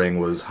Gathering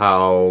was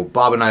how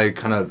Bob and I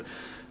kind of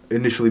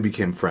initially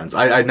became friends.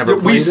 I'd never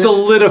played We it.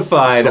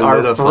 solidified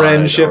our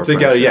friendship our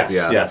together. friendship,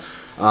 Yes, yeah. yes.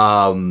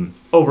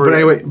 Over but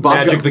anyway,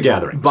 Magic the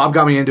Gathering. Bob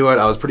got me into it.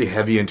 I was pretty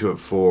heavy into it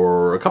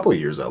for a couple of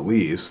years at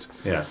least.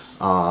 Yes.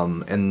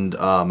 And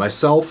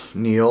myself,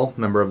 Neil,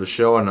 member of the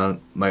show, and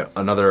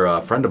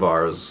another friend of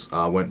ours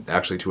went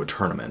actually to a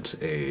tournament.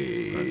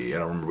 I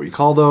don't remember what you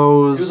call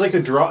those. It was like a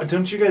draw.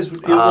 Don't you guys?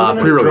 It wasn't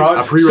pre-release. a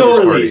draw. A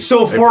pre-release party.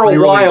 So for a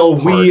pre-release while,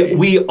 party.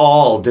 we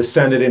all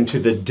descended into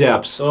the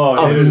depths it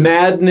of is-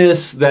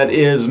 madness that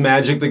is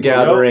Magic the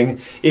Gathering.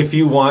 If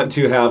you want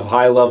to have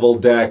high level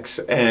decks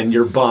and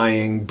you're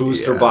buying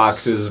booster Yes.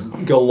 boxes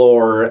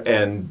galore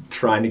and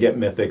trying to get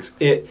mythics,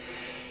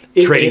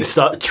 Trading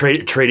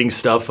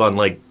stuff on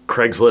like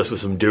Craigslist with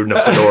some dude in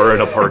a fedora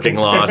in a parking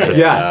lot.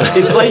 Yeah,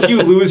 it's like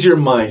you lose your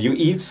mind. You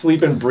eat,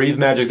 sleep, and breathe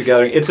Magic the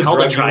Gathering. It's a Called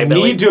a drug you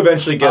tri-belly. need to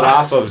eventually get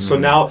off of. So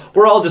now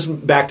we're all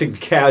just back to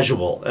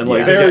casual and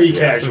like Very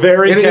casual.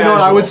 very And casual. you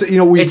know, I would say,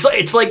 we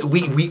It's like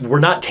we're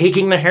not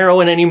taking the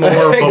heroin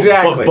anymore,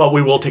 Exactly. but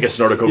we will take a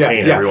snort of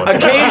cocaine every once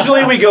in a while.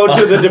 Occasionally we go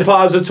to the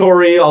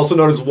depository, also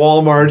known as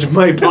Walmart,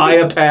 might buy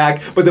a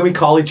pack, but then we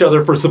call each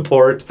other for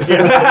support. We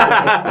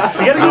got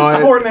a good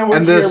support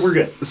network here. We're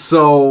good.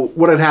 So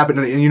what had happened,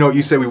 and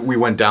you say we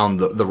went down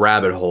the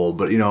rabbit hole,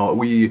 but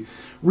we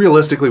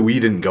realistically we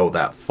didn't go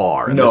that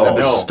far. And No.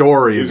 this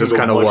story We is can just go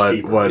kind of much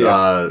deeper.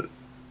 what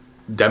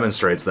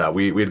demonstrates that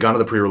we had gone to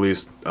the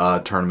pre-release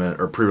tournament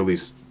or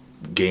pre-release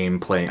game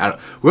playing.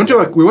 We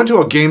went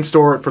to a game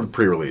store for the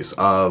pre-release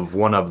of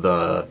one of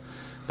the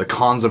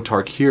Cons of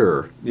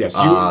Tarkir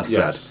set.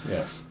 Yes.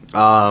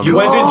 You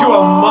went into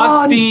a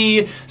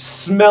musty,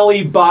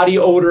 smelly, body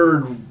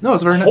odor No, it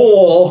was very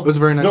hole It was a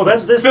very nice. No,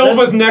 place. that's this. filled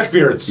with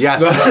neckbeards.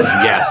 Yes,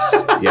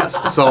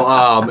 yes. So,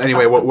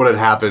 anyway, what had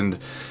happened?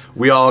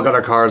 We all got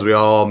our cards. We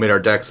all made our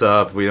decks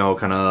up. We all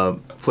kind of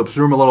flipped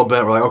through them a little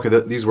bit. We're like, okay,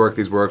 these work.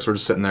 So we're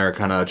just sitting there,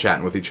 kind of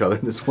chatting with each other.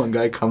 This one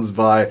guy comes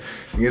by,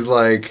 and he's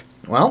like,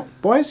 "Well,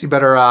 boys, you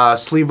better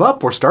sleeve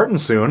up. We're starting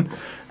soon."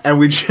 And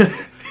we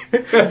just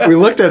we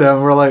looked at him.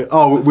 And we're like,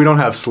 "Oh, we don't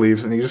have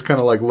sleeves." And he just kind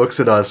of like looks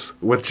at us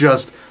with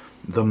just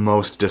the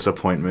most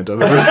disappointment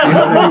I've ever seen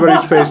on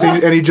anybody's face.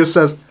 And he just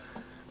says,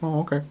 "Oh,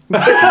 okay,"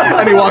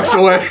 and he walks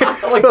away.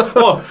 Like,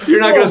 oh, you're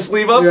not going to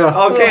sleeve up?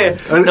 Yeah. Okay.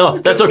 No,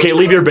 that's okay.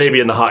 Leave your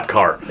baby in the hot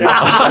car. We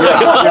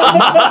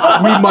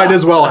might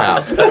as well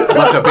have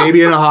left a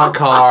baby in a hot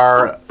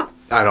car.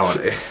 I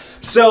don't.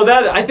 So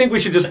that I think we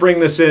should just bring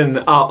this in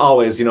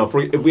always. If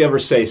we ever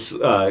say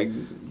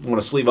want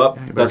to sleeve up,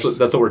 that's what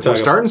we're We're talking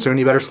starting soon.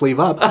 You better sleeve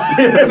up.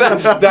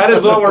 about. That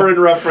is what we're in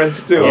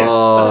reference to.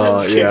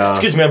 Yeah.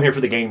 Excuse me, I'm here for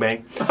the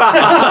gangbang.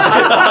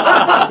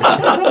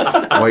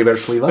 Well, you better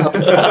sleeve up.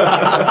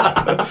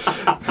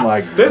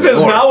 My This is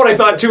not what I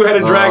thought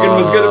Two-Headed Dragon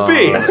was going to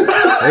be.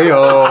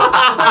 Heyo.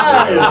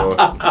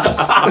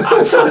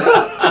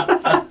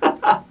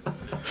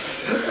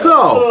 So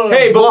So,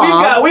 Hey,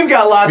 but we've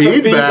got lots of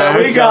feedback.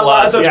 We've got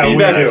lots of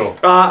feedback. We do.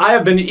 I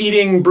have been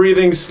eating,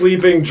 breathing,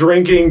 sleeping,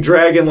 drinking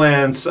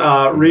Dragonlance,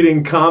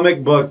 reading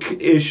comic book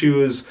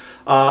issues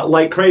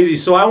like crazy.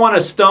 So I want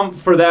to stump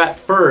for that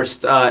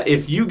first.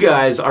 If you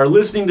guys are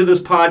listening to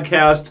this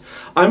podcast,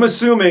 I'm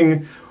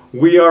assuming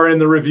we are in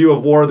the review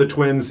of War of the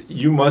Twins.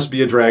 You must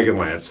be a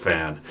Dragonlance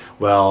fan.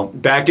 Well,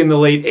 back in the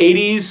late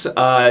 80s,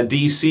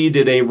 DC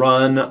did a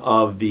run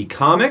of the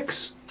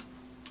comics.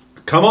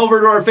 Come over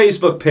to our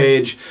Facebook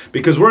page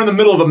because we're in the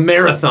middle of a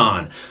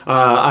marathon.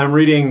 I'm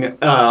reading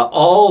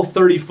all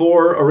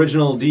 34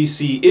 original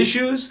DC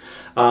issues.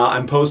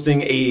 I'm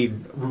posting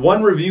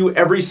one review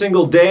every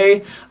single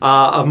day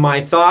of my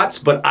thoughts,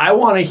 but I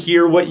want to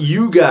hear what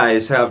you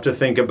guys have to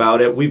think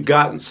about it. We've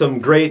gotten some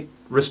great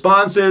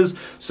responses,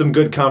 some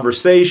good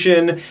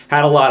conversation,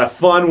 had a lot of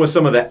fun with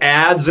some of the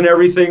ads and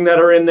everything that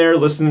are in there,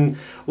 listening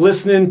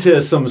to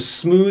some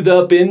Smooth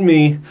Up In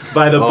Me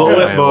by the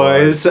Bullet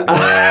Boys.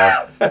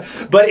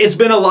 But it's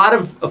been a lot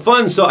of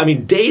fun. So, I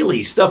mean,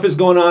 daily stuff is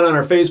going on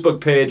our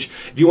Facebook page.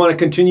 If you want to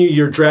continue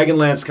your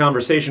Dragonlance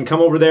conversation, come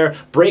over there,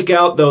 break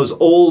out those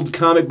old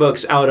comic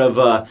books out of,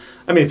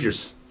 I mean, if you're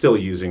still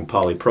using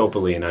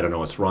polypropylene, I don't know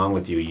what's wrong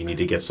with you. You need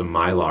to get some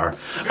Mylar.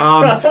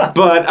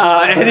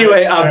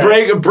 Anyway,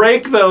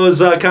 break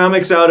those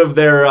comics out of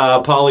their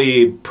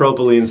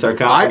polypropylene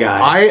sarcophagi.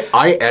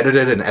 I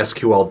edited an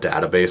SQL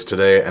database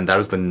today, and that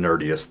is the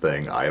nerdiest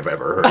thing I have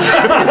ever heard.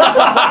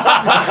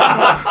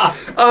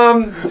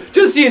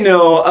 Just so you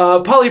know,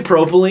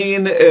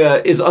 polypropylene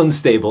is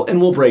unstable and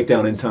will break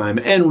down in time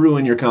and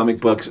ruin your comic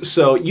books.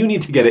 So you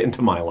need to get it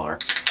into Mylar.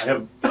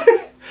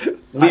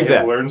 I have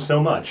that. Learned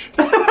so much.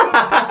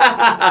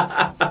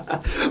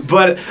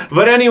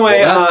 But anyway,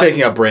 that's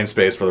taking up brain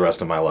space for the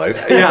rest of my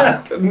life.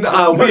 Yeah,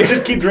 we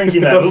just keep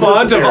drinking that. The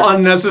font of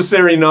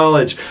unnecessary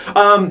knowledge.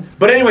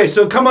 But anyway,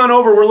 so come on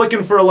over. We're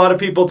looking for a lot of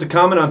people to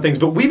comment on things,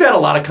 but we've had a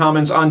lot of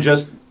comments on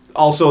just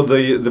also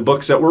the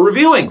books that we're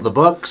reviewing. The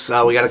books,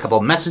 we got a couple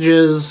of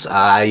messages.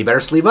 You better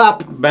sleeve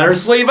up. Better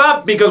sleeve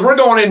up because we're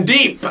going in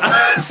deep.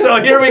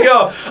 So here we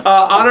go.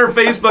 On our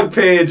Facebook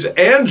page,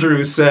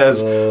 Andrew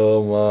says,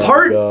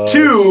 Part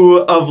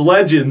 2 of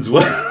Legends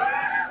was...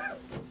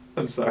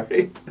 I'm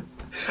sorry.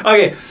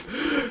 Okay.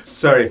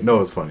 Sorry. No, it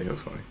was funny. It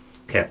was funny.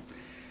 Okay.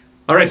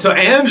 All right, so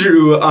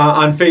Andrew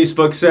on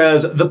Facebook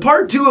says, the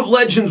Part 2 of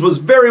Legends was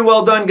very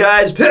well done,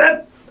 guys.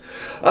 The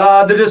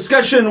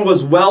discussion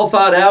was well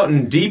thought out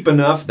and deep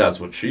enough. That's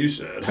what she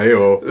said.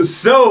 Hey-o.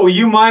 So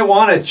you might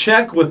want to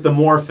check with the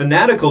more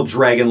fanatical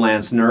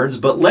Dragonlance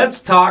nerds, but let's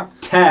talk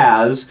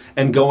Taz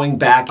and going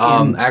back in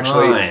time.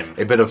 Actually,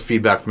 a bit of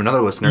feedback from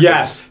another listener.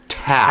 Yes.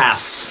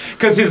 Tass.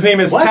 Because his name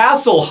is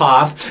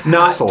Tasselhoff,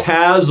 not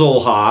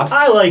Tazelhoff.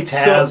 I like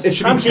Taz. So it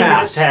should I'm be keeping it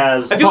Taz.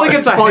 Taz. I feel like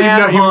it's a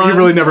you've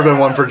really never been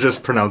one for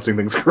just pronouncing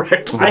things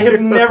correctly. I have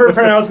never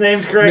pronounced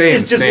names correctly.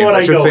 It's just what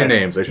I go with.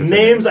 Names. I should say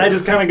names. I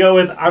just kind of go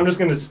with. I'm just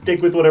going to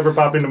stick with whatever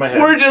popped into my head.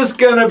 We're just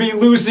gonna be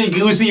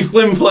loosey-goosey,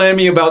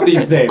 flim-flammy about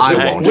these names. I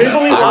won't.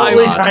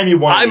 Wibbly,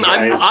 timey-wimey,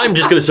 guys. I'm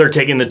just gonna start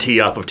taking the T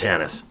off of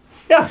Tanis.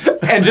 Yeah.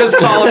 And just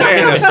call him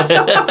Tanis.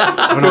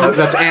 No,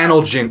 that's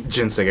anal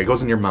ginseng. It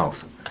goes in your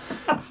mouth.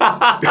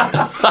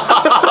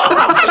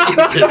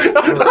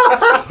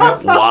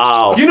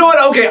 Wow. You know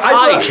what? Okay,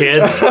 Hi,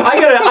 kids. I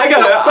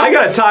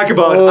gotta talk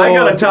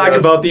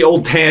about the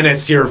old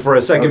Tanis here for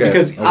a second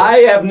because I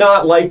have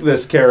not liked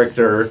this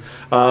character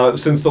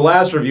since the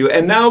last review,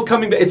 and now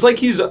coming back, it's like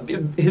he's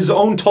his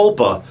own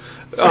Tulpa.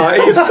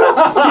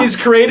 He's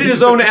created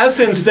his own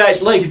essence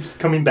that like keeps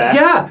coming back.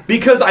 Yeah,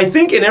 because I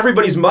think in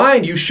everybody's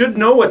mind you should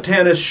know what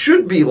Tanis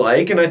should be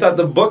like, and I thought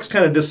the books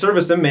kind of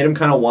disserviced him, made him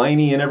kind of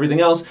whiny and everything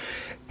else.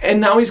 And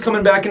now he's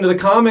coming back into the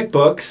comic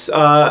books.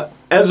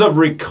 As of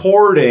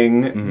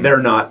recording,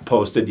 they're not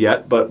posted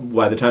yet, but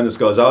by the time this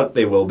goes out,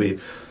 they will be.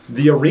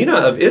 The Arena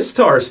of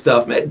Istar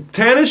stuff, man,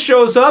 Tanis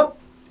shows up,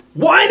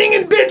 whining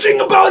and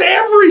bitching about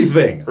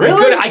everything.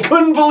 Really? I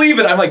couldn't believe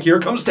it. I'm like, here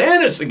comes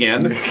Tanis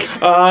again.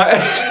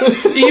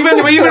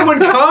 Even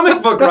when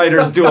comic book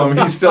writers do him,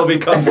 he still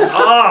becomes,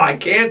 I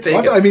can't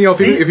take it. I mean,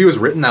 if he was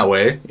written that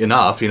way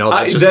enough,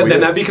 that's just then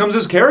that becomes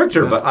his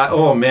character. Yeah. But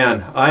oh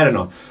man, I don't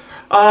know.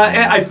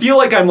 And I feel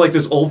like I'm like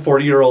this old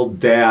 40-year-old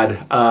dad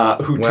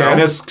who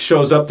Tanis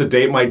shows up to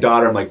date my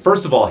daughter. I'm like,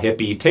 first of all,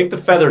 hippie, take the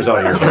feathers out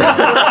of your hair.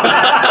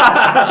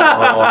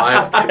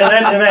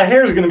 And that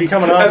hair is going to be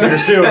coming off here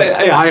soon.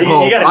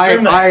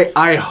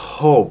 I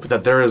hope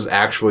that there is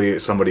actually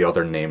somebody out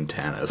there named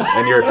Tanis,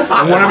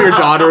 and one of your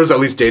daughters at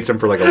least dates him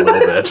for like a little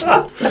bit.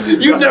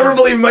 You'd never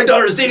believe my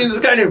daughter's dating this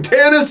guy named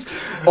Tanis.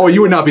 Oh,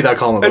 you would not be that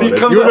calm about it.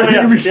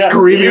 You'd be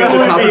screaming at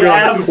the top of your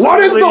lungs. What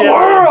is the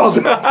world?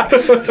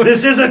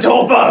 This is a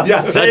tulpa.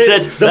 Yeah, that's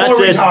it. The more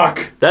we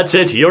talk. That's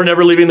it. You're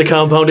never leaving the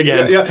compound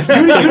again. Yeah.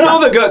 You know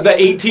the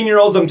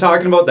 18-year-olds I'm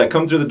talking about that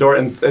come through the door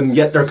and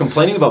yet they're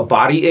complaining about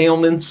body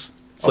ailments.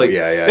 It's like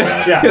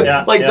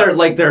Yeah.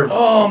 they're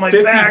Oh, my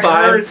 55. back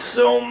hurts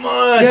so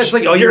much. Yeah, it's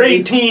like, oh, you're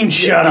 18.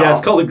 Shut up. Yeah,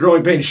 it's called a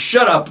growing pain.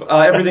 Shut up.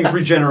 Everything's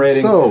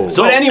regenerating. So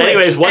but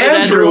anyways, what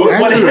did Andrew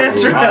on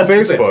has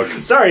to say. Facebook.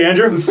 Sorry,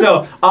 Andrew.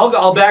 So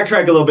I'll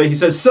backtrack a little bit. He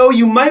says, so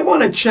you might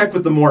want to check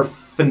with the more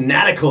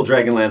fanatical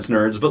Dragonlance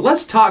nerds, but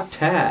let's talk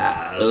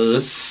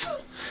TAS.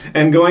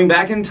 And going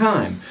back in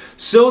time.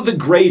 So the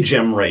Grey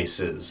Gem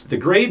races. The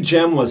Grey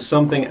Gem was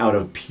something out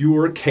of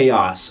pure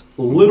chaos.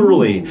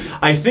 Literally.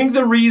 I think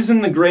the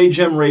reason the Grey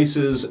Gem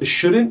races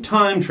shouldn't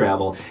time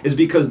travel is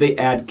because they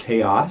add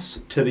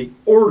chaos to the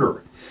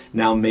order.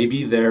 Now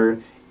maybe there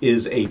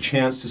is a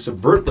chance to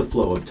subvert the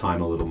flow of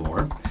time a little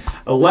more.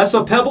 Less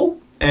a pebble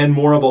and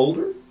more a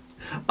boulder.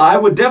 I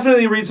would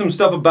definitely read some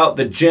stuff about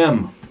the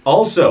gem.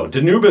 Also,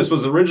 Danubis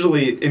was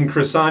originally in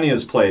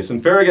Chrysania's place,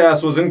 and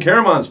Farragas was in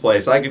Caramon's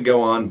place. I could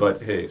go on,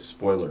 but hey,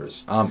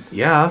 spoilers.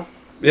 Yeah.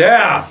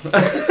 Yeah.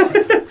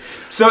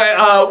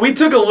 So we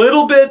took a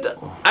little bit,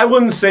 I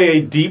wouldn't say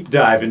a deep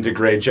dive into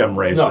Grey Gem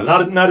races.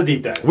 No, not a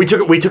deep dive. We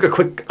took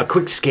a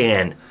quick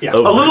scan. Yeah. A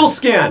little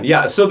scan,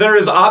 yeah. So there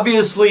is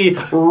obviously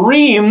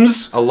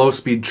Reams, A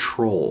low-speed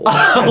troll.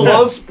 a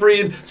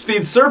low-speed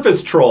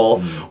surface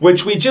troll,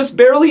 which we just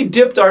barely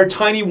dipped our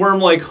tiny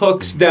worm-like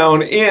hooks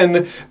down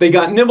in. They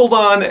got nibbled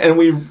on, and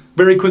we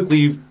very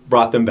quickly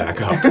brought them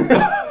back up.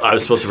 I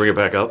was supposed to bring it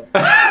back up.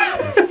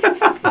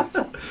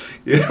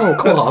 Oh,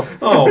 club.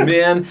 Oh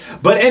man!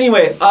 But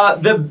anyway,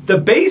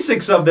 the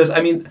basics of this. I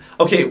mean,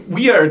 okay,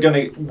 we are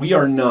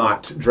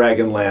not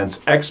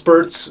Dragonlance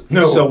experts,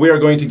 No. So we are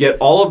going to get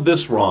all of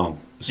this wrong.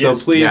 So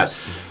Yes. please,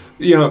 Yes.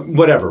 you know,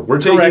 whatever. We're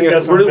taking Correct it.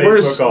 us on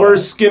Facebook, all We're that.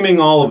 skimming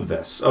all of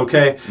this,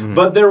 okay?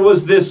 But there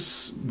was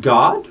this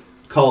god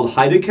called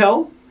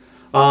Heidekel.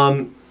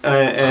 And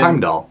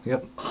Heimdall.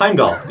 Yep.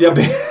 Heimdall. Yeah.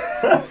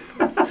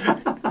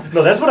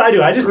 No, that's what I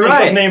do. I just make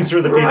Right. up names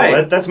for the people.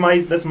 Right. That's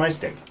my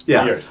stick.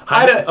 Yeah. Yours.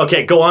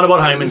 Okay, go on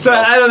about Hyman. So,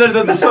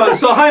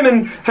 so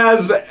Hyman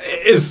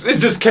is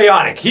just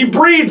chaotic. He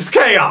breeds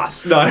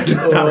chaos. No,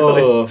 not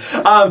really.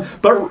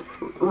 But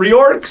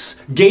Reorx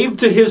gave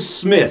to his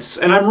smiths,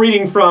 and I'm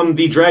reading from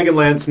the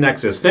Dragonlance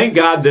Nexus. Thank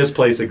God this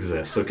place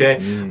exists,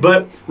 okay?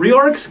 But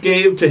Reorx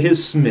gave to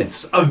his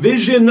smiths a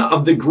vision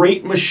of the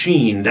great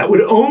machine that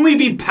would only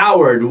be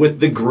powered with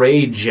the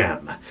Grey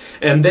Gem,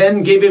 and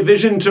then gave a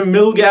vision to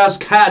Milgas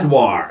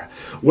Cadwar,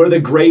 where the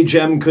Grey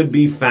Gem could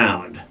be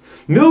found.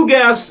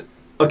 Milgas,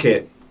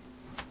 okay,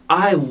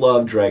 I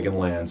love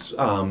Dragonlance,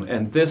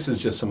 and this is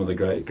just some of the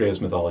greatest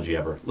mythology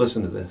ever.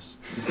 Listen to this.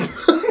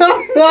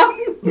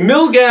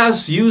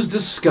 Milgas used a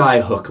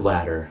skyhook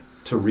ladder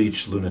to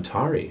reach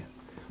Lunatari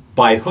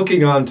by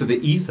hooking onto the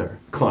ether,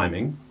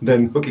 climbing,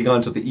 then hooking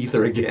onto the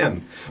ether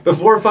again,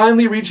 before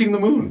finally reaching the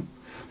moon.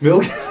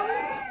 You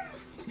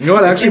know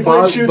what? Actually, People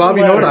Bob, shoot Bob some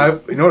you know what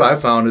ladders.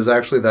 I found is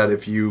actually that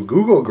if you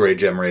Google Grey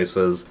Gem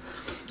races,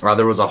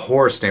 there was a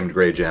horse named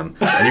Grey Gem,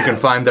 and you can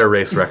find their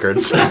race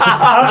records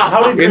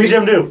How did Grey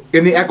Gem do?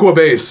 in the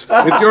Equibase.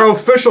 It's your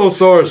official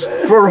source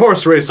for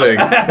horse racing.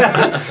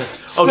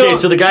 Okay,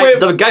 so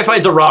the guy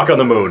finds a rock on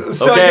the moon.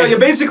 So Okay. yeah,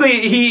 basically,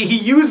 he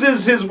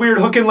uses his weird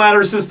hook and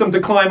ladder system to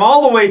climb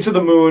all the way to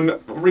the moon,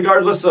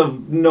 regardless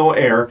of no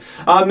air.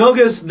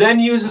 Milgas then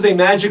uses a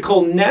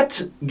magical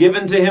net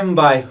given to him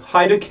by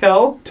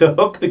Heidekel to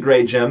hook the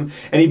Grey Gem,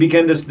 and he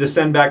began to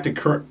descend back to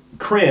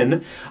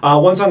Krynn.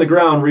 Once on the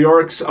ground,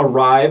 Reorx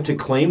arrived to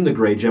claim the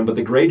Grey Gem, but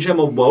the Grey Gem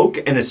awoke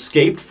and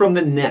escaped from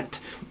the net.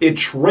 It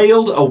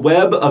trailed a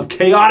web of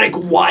chaotic,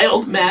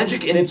 wild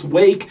magic in its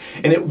wake,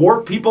 and it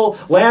warped people,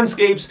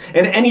 landscapes,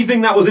 and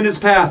anything that was in its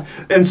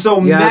path. And so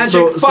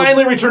magic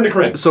finally returned to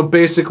Krynn. So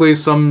basically,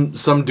 some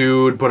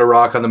dude put a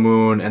rock on the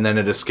moon, and then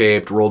it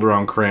escaped, rolled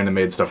around Krynn, and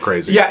made stuff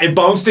crazy. Yeah, it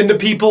bounced into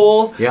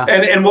people. Yeah.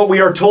 And what we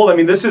are told,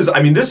 this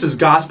is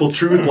gospel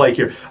truth like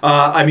here.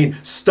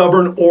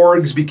 Stubborn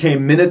orgs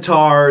became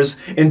minotaurs,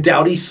 and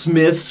dowdy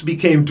smiths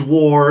became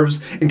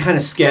dwarves, and kind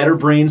of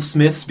scatterbrained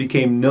smiths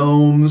became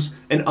gnomes,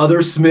 and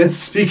other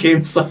smiths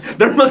became...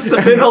 There must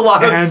have been a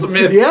lot of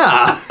smiths.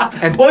 Yeah.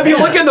 And Well, if you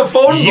look in the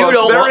phone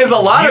book, there is a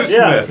lot of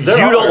Yeah, smiths.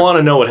 there You don't are. want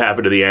to know what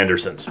happened to the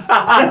Andersons.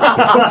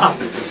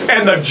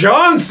 And the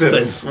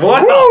Johnsons.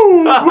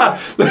 Wow.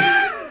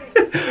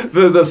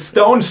 The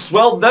stone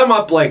swelled them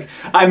up like,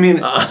 I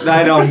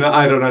don't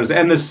understand.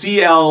 And the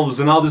sea elves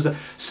and all this.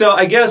 So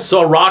I guess...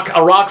 So a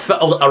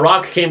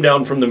rock came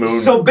down from the moon.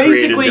 So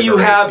basically, created you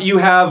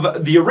different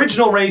have the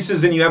original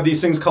races, and you have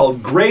these things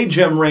called Grey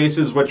Gem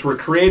races, which were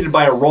created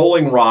by a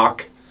rolling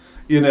rock.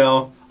 You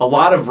know, a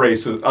lot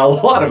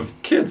of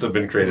kids have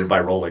been created by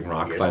rolling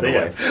rock. Yes, by the they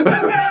way,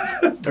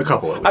 a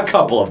couple of them. a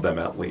couple of them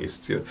at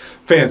least. You know,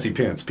 fancy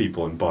pants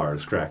people in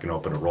bars cracking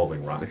open a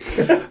rolling rock.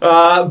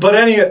 But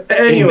in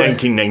anyway,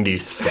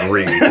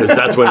 1993, because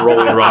that's when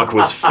Rolling Rock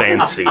was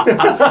fancy.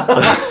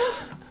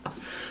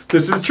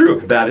 this is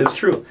true. That is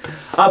true.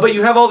 But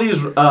you have all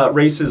these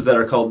races that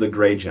are called the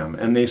Grey Gem,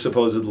 and they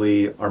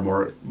supposedly are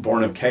more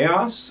born of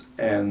chaos,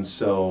 and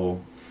so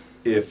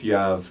if you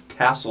have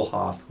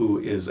Tasselhoff, who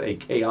is a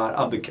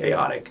of the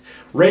chaotic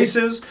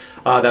races.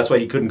 That's why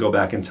he couldn't go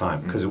back in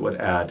time, because it would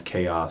add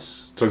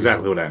chaos. So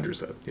exactly what Andrew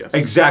said. Yes.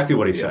 Exactly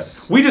what he said.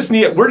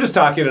 We're just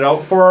talking it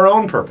out for our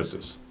own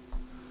purposes.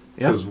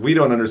 Because we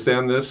don't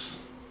understand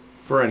this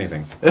for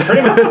anything.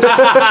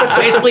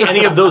 Basically,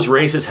 any of those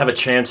races have a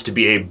chance to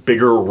be a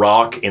bigger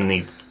rock in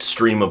the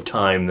stream of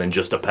time than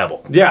just a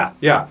pebble. Yeah.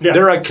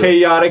 They're a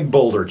chaotic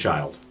boulder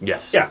child.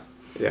 Yes. Yeah.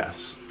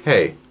 Yes.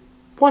 Hey,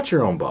 watch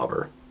your own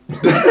bobber.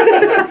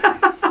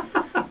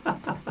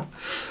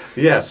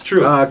 Yes,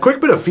 true.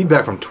 Quick bit of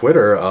feedback from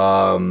Twitter.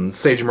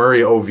 Sage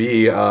Murray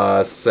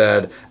OV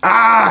said,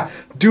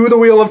 do the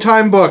Wheel of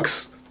Time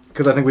books.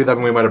 Because I think we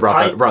might have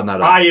brought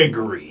that up. I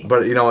agree.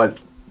 But you know what?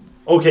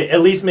 Okay, at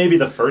least maybe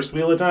the first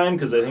Wheel of Time,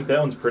 because I think that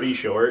one's pretty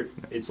short.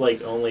 It's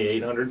like only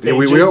 800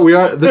 pages. Yeah, we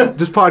are.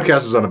 This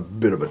podcast is on a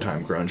bit of a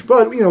time crunch,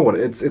 but you know what?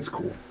 It's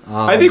cool.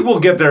 I think we'll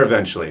get there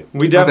eventually.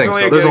 We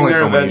definitely There's only there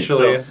so many.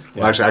 eventually.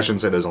 Well, actually, I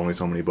shouldn't say there's only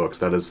so many books.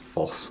 That is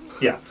false.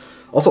 Yeah.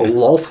 Also,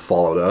 Lolth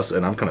followed us,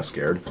 and I'm kind of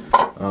scared.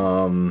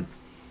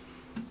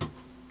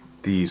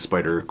 The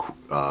spider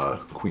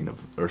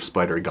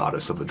spider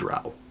goddess of the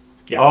Drow.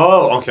 Yeah.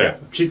 Oh, okay.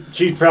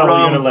 She's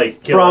probably gonna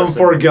kill from us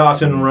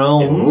Forgotten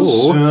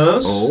Realms.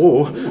 Yes.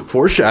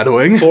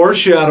 Foreshadowing.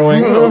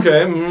 Foreshadowing.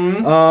 Okay.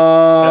 You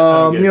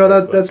know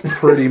that's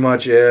pretty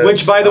much it.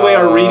 Which, by the way,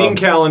 our reading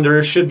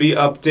calendar should be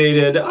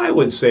updated. I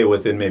would say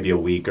within maybe a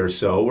week or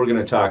so. We're going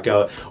to talk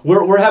out.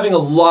 We're having a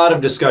lot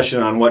of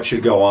discussion on what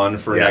should go on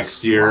for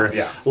next year.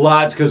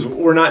 Lots, because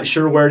we're not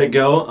sure where to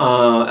go.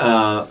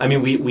 I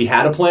mean, we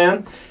had a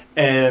plan.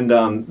 And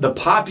the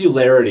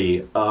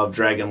popularity of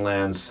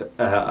Dragonlance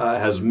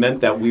has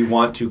meant that we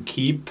want to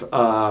keep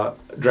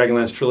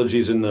Dragonlance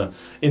trilogies in the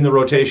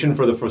rotation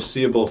for the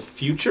foreseeable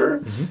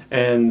future,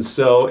 and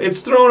so it's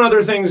thrown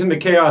other things into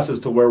chaos as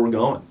to where we're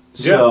going.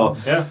 So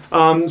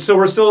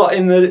we're still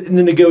in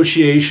the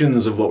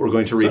negotiations of what we're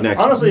going to read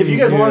next. Honestly, if you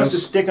guys want us to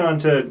stick on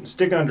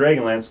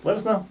Dragonlance, let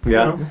us know.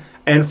 Yeah,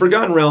 and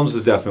Forgotten Realms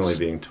is definitely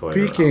being toyed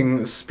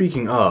around.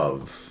 Speaking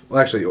of. Well,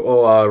 actually,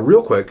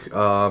 real quick,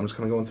 I'm just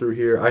kind of going through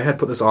here. I had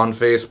put this on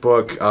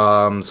Facebook,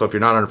 so if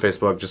you're not on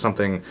Facebook, just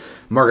something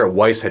Margaret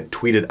Weiss had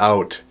tweeted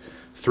out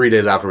 3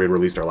 days after we had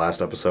released our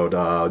last episode.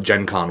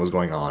 Gen Con was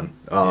going on.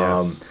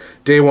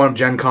 Day one of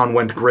Gen Con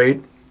went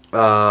great.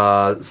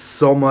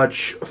 So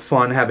much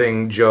fun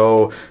having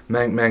Joe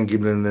that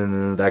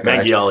guy.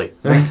 Mangiali.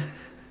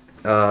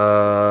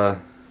 That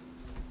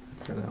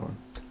one.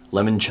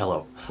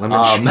 Limoncello.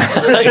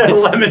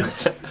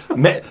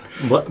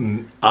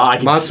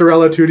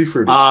 Mozzarella Tutti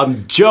Frutti.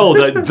 Joe,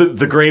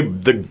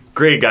 the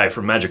gray guy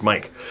from Magic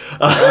Mike.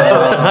 She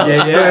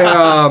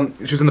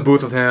was in the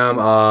booth with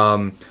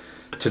him.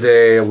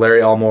 Today,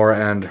 Larry Elmore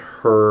and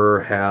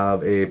her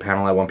have a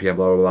panel at 1 p.m.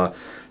 blah blah blah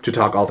to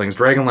talk all things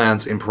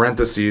Dragonlance. In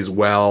parentheses,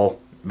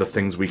 the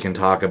things we can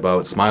talk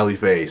about. Smiley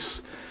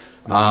face.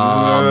 So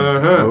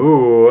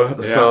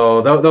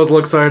that was a little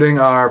exciting.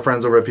 Our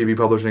friends over at PB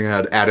Publishing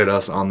had added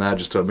us on that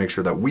just to make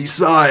sure that we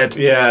saw it.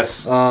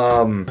 Yes.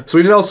 So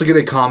we did also get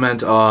a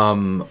comment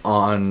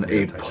on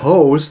a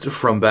post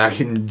from back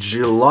in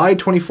July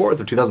 24th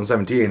of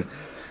 2017.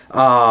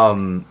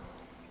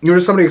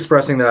 Just somebody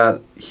expressing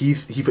that he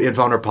had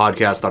found our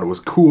podcast, thought it was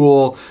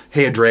cool.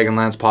 Hey, a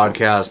Dragonlance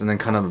podcast, and then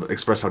kind of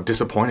expressed how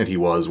disappointed he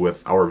was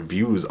with our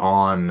views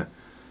on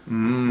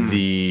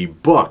the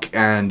book.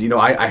 And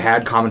I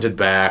had commented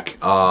back,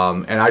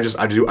 and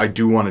I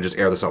do want to just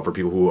air this out for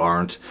people who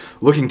aren't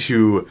looking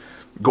to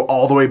go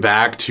all the way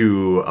back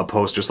to a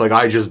post just like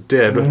I just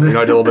did. I did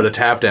a little bit of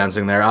tap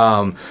dancing there.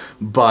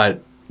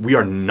 But we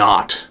are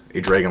not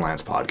a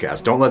Dragonlance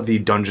podcast. Don't let the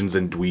Dungeons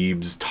and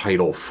Dweebs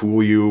title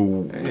fool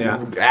you.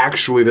 Yeah.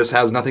 Actually, this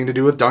has nothing to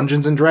do with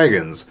Dungeons and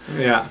Dragons.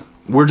 Yeah.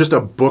 We're just a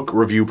book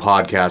review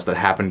podcast that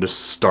happened to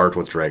start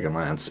with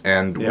Dragonlance,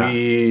 and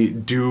we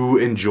do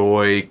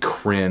enjoy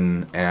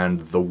Krynn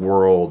and the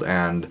world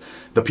and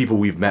the people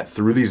we've met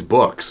through these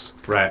books.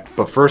 Right.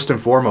 But first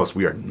and foremost,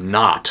 we are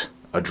not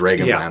a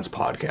Dragonlance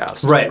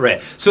podcast.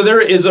 Right. So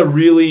there is a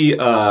really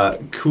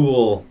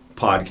cool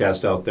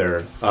podcast out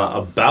there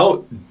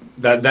about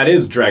that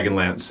is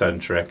Dragonlance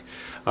centric,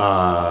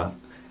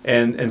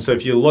 and so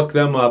if you look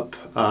them up,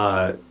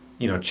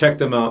 check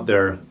them out.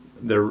 They're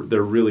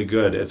really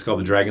good. It's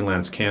called the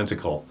Dragonlance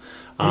Canticle.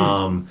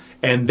 And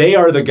they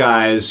are the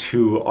guys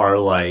who are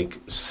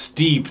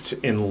steeped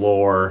in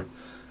lore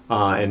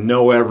and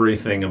know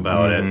everything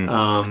about it.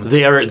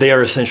 They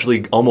are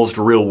essentially almost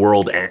real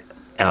world.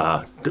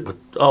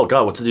 Oh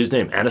God, what's the dude's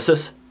name?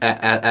 Anasis?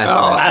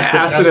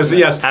 Astonus,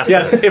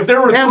 yes. If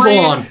there were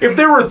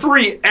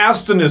three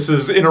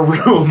Astonuses in a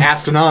room,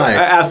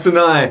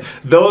 Astonai,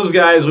 those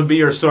guys would be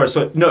your source.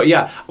 So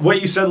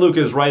what you said, Luke,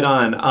 is right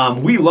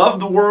on. We love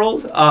the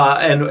world,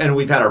 and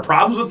we've had our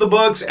problems with the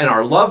books and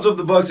our loves of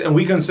the books, and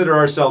we consider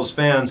ourselves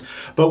fans.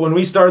 But when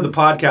we started the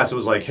podcast, it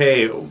was like,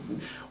 hey,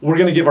 we're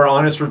going to give our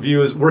honest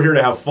reviews. We're here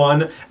to have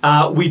fun.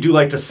 We do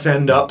like to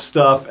send up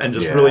stuff and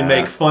just really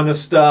make fun of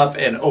stuff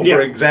and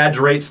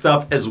over-exaggerate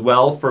stuff as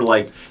well for,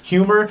 like,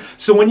 humor.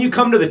 So when you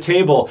come to the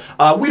table,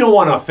 we don't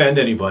want to offend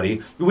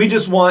anybody. We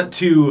just want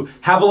to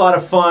have a lot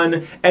of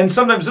fun. And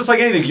sometimes, just like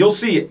anything, you'll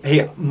see,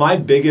 hey, my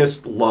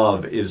biggest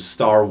love is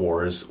Star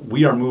Wars.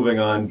 We are moving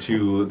on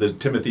to the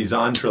Timothy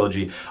Zahn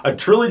trilogy, a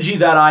trilogy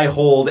that I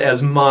hold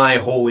as my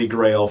holy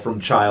grail from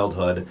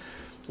childhood.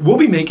 We'll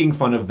be making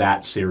fun of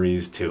that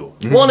series too.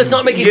 Well, and it's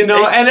not making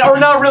or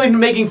not really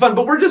making fun,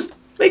 but we're just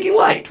making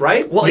light,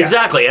 right? Well,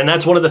 exactly, and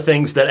that's one of the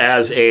things that,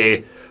 as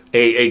a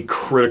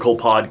critical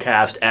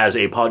podcast, as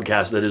a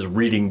podcast that is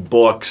reading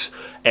books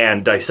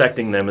and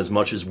dissecting them as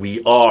much as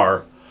we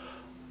are,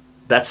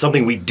 that's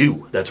something we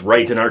do. That's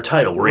right in our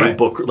title. We're a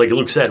book, like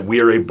Luke said, we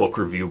are a book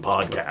review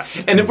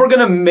podcast. And if we're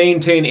going to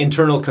maintain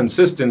internal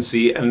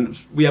consistency, and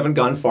we haven't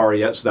gone far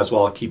yet, so that's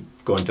why I'll keep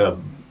going to,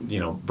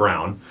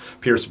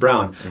 Pierce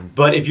Brown.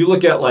 But if you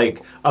look at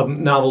like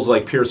novels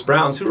like Pierce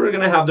Brown's, who are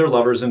going to have their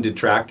lovers and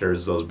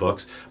detractors, those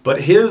books,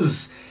 but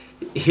his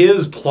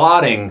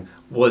plotting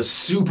was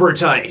super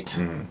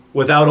tight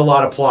without a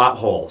lot of plot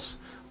holes.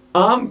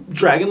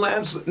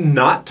 Dragonlance,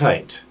 not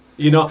tight.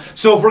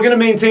 So if we're going to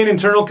maintain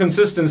internal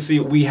consistency,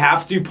 we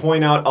have to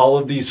point out all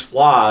of these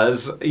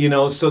flaws,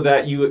 so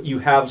that you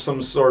have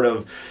some sort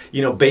of,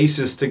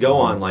 basis to go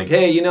on. Like,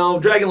 hey,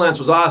 Dragonlance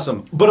was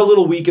awesome, but a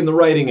little weak in the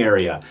writing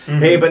area.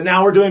 Hey, but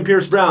now we're doing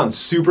Pierce Brown,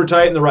 super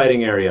tight in the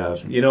writing area.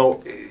 You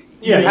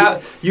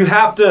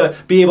have to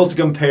be able to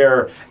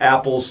compare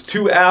apples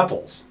to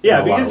apples.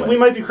 Yeah, because we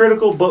might be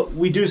critical, but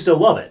we do still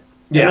love it.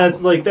 Yeah,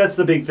 and that's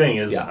the big thing.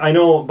 Is I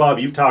know, Bob,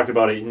 you've talked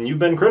about it, and you've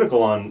been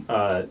critical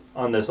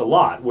on this a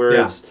lot. Where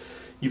it's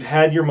you've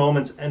had your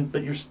moments,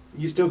 but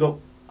you still go,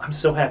 I'm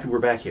so happy we're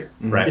back here.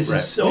 Right, this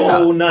is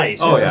so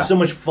nice. This is so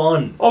much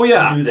fun. Oh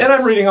yeah, and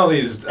I'm reading all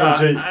these.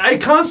 I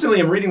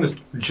constantly am reading this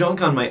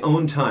junk on my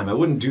own time. I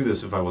wouldn't do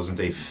this if I wasn't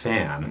a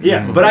fan.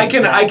 Yeah, but I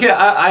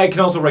can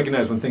also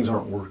recognize when things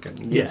aren't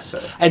working. Yes.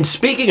 And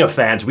speaking of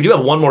fans, we do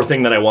have one more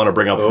thing that I want to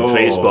bring up from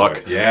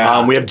Facebook.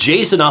 Yeah. We have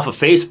Jason off of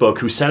Facebook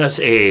who sent us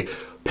a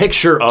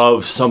picture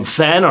of some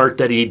fan art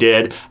that he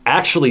did,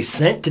 actually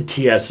sent to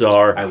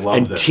TSR. I love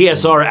and this.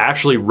 TSR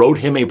actually wrote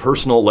him a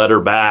personal letter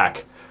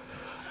back.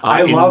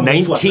 I love in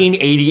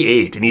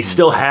 1988, and he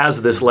still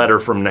has this letter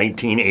from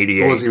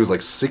 1988. He was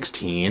like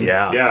 16.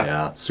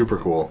 Yeah. Super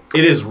cool.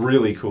 It is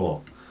really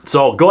cool.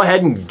 So go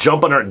ahead and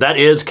jump on our. That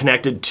is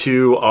connected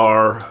to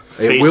our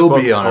Facebook. It will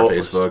be on our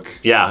Facebook.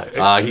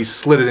 Yeah. He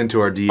slid it into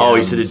our DMs. Oh,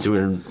 he slid it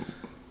into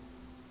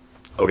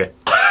Okay.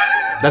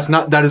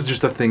 That is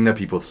just a thing that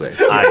people say.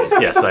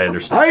 Yes, I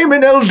understand. I'm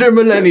an elder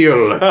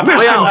millennial.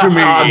 Listen to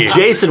me.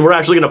 Jason, we're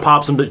actually going to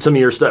pop some of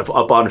your stuff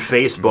up on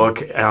Facebook.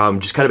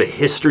 Just kind of a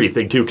history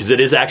thing, too, because it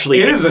is actually...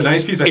 It is a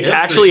nice piece of history.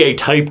 It's actually a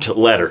typed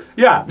letter.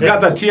 Yeah,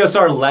 got the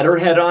TSR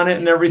letterhead on it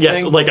and everything.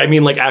 Yes,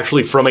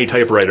 actually from a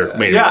typypewriter.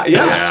 Made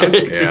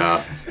it.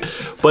 Yeah.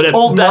 But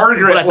old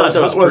Margaret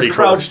was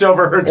crouched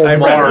over her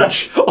typewriter.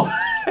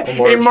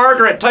 Hey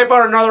Margaret, type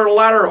out another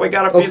letter. We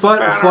got a piece of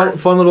paper.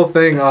 Fun little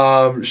thing.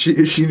 She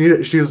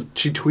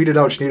tweeted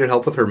out she needed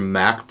help with her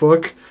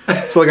MacBook.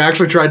 So I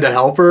actually tried to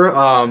help her,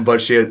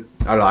 but she had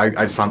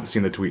I just haven't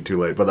seen the tweet too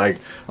late. But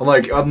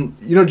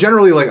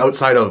generally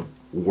outside of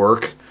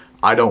work,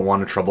 I don't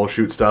want to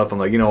troubleshoot stuff. I'm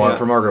like, what,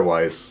 for Margaret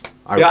Weiss,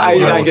 I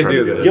can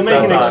do this. You'll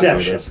make an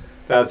exception.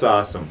 That's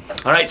awesome.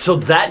 All right, so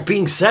that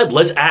being said,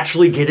 let's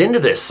actually get into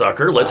this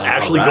sucker. Let's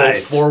actually go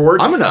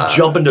forward. I'm going to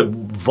jump into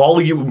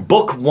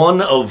book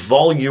 1 of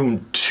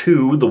volume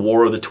 2, The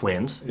War of the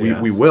Twins.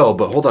 We will,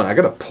 but hold on. I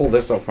got to pull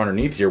this up from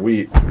underneath here.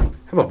 We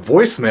have a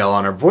voicemail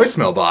on our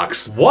voicemail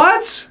box.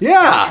 What? Yeah.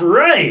 That's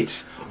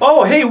right.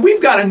 Oh, hey,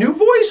 we've got a new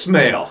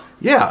voicemail.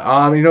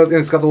 Yeah, and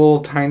it's got the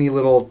little tiny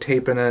little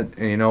tape in it.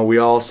 And, we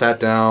all sat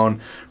down,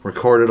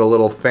 recorded a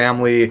little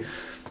family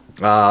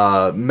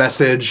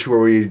message where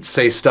we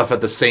say stuff at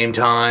the same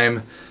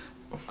time.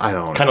 I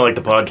don't know. Kind of like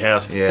the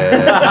podcast. Yeah.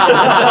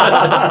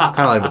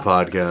 Kind of like the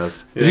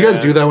podcast. Did you guys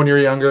do that when you were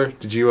younger?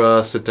 Did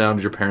you sit down?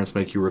 Did your parents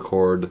make you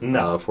record?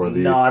 No,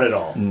 not at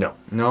all.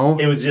 No?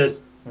 It was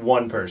just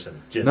one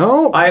person.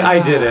 No? I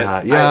did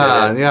it.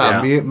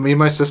 Yeah. Me and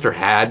my sister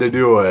had to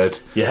do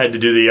it. You had to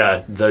do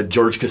the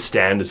George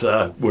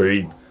Costanza where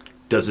he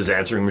does his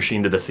answering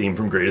machine to the theme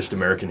from Greatest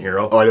American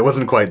Hero. Oh, it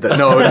wasn't quite that.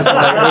 No,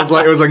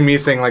 it was like me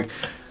saying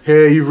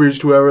hey, you've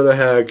reached whoever the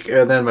heck,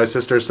 and then my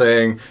sister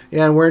saying,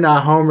 yeah, we're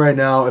not home right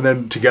now, and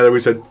then together we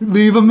said,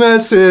 leave a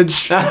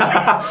message.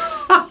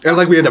 And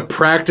we had to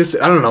practice.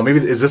 I don't know, maybe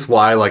is this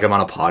why I'm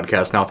on a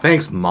podcast now?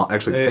 Thanks, Mom.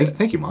 Actually,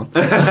 thank you, Mom.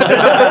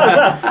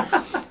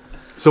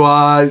 So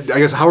I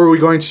guess how are we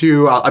going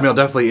to? I'll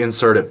definitely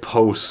insert it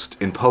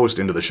in post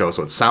into the show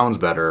so it sounds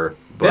better.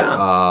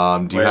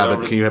 But do you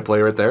have it? Can you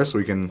play right there so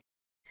we can?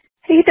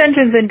 Hey,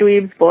 Dungeons and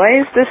Dweebs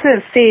boys. This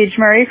is Sage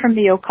Murray from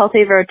the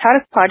Occulte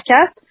Veritatis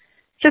podcast.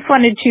 Just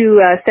wanted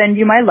to send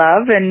you my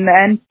love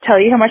and tell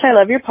you how much I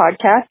love your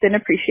podcast and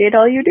appreciate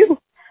all you do.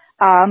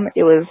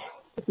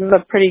 This is a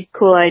pretty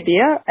cool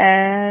idea,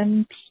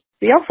 and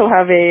we also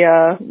have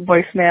a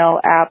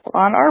voicemail app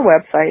on our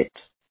website,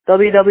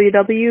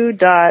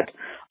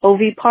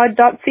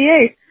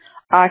 www.ovpod.ca.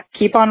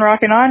 Keep on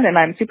rocking on, and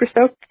I'm super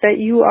stoked that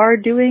you are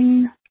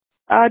doing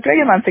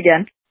Dragonlance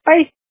again.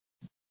 Bye.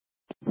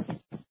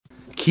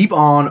 Keep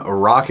on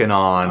rocking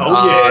on.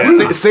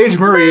 Oh, yeah. Sage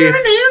Murray.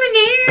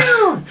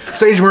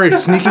 Sage Murray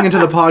sneaking into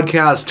the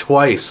podcast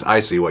twice. I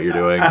see what you're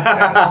doing.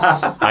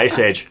 Hi,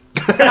 Sage.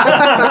 And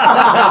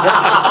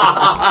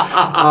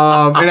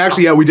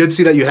actually, yeah, we did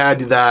see that you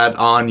had that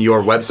on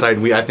your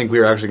website. I think we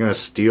were actually going to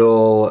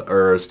steal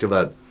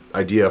that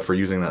idea for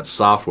using that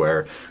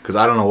software, because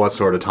I don't know what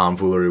sort of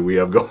tomfoolery we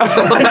have going on.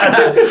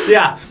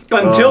 Yeah,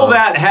 until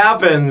that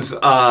happens,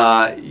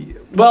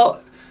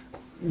 well,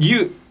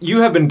 you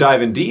have been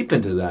diving deep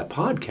into that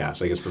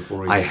podcast, I guess,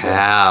 before we I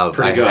have.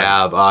 Pretty good.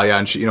 Yeah,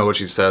 and you know what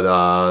she said,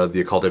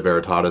 the Occulte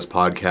Veritatis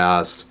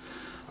podcast.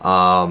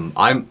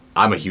 I'm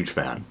a huge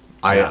fan.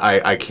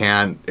 Yeah. I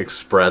can't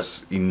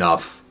express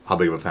enough how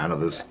big of a fan of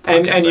this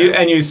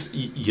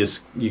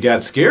podcast you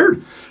got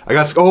scared. I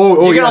got you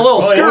got a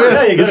little scared.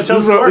 Yeah, you gotta tell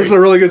the story. This is a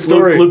really good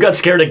story. Luke got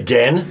scared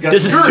again.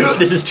 This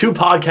is two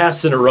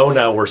podcasts in a row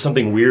now where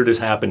something weird has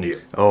happened to you.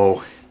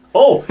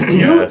 Oh,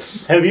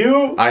 Yes. Have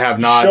you? I have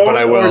not, shown but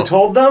I will. Or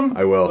told them?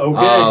 I will.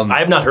 Okay. I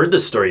have not heard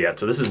this story yet,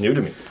 so this is new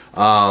to me.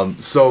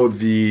 So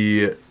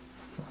the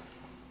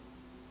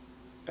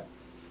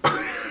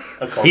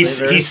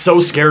He's so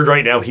scared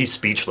right now. He's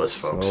speechless,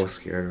 folks. so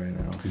scared right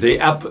now. The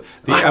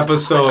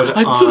episode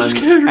I'm on so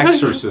scared right now.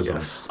 exorcism.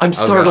 Yes. I'm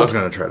startled. I was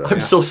gonna try that. I'm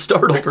so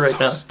startled right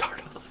now.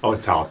 Oh,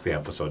 tell the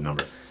episode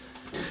number.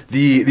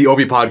 The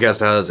OV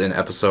podcast has an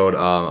episode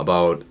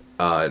about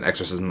an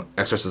exorcism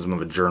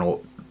of a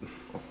journal.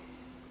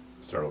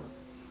 Start over.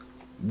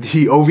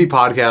 The OV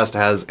podcast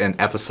has an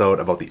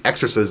episode about the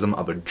exorcism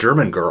of a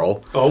German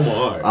girl. Oh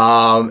my!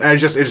 And it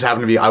just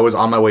happened to be, I was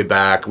on my way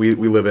back. We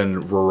live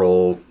in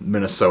rural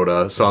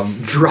Minnesota, so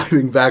I'm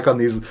driving back on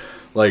these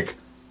like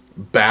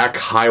back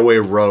highway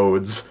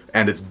roads,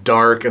 and it's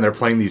dark, and they're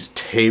playing these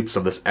tapes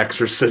of this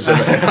exorcism,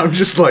 and I'm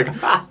just like,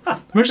 I'm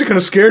actually kind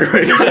of scared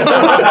right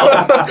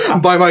now.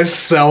 By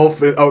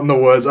myself out in the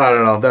woods. I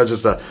don't know. That's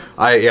just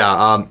I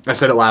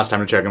said it last time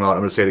to check them out. I'm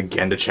gonna say it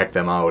again to check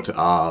them out.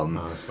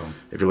 Awesome.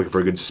 If you're looking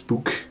for a good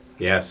spook.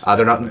 Yes.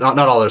 They're not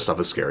all their stuff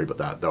is scary, but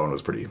that one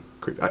was pretty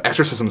creepy.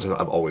 Exorcisms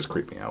have always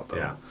creeped me out, though.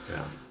 Yeah.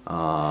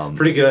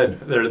 Pretty good.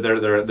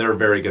 They're a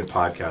very good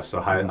podcast,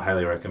 so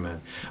highly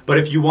recommend. But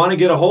if you want to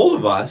get a hold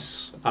of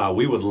us,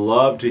 we would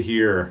love to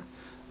hear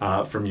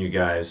from you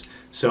guys.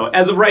 So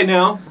as of right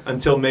now,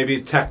 until maybe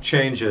tech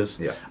changes,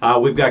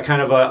 we've got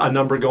kind of a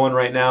number going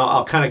right now.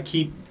 I'll kind of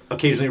keep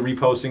occasionally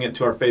reposting it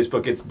to our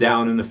Facebook. It's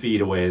down in the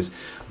feed a ways.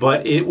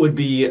 But it would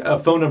be a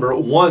phone number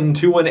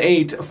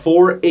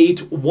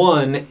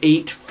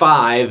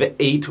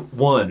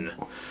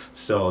 1-218-481-8581.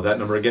 So that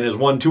number again is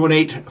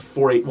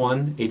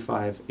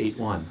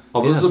 1-218-481-8581.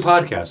 Although this is a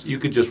podcast, you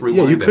could just rewind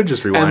it. Yeah, you could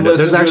just rewind it.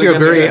 There's actually a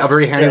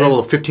very handy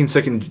little 15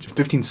 second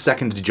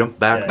to jump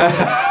back.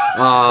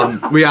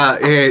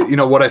 Hey, you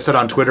know what I said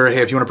on Twitter?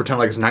 Hey, if you want to pretend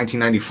like it's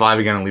 1995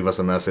 again and leave us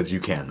a message, you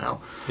can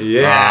now.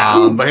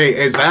 Yeah. But hey,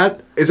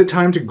 is it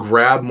time to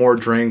grab more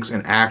drinks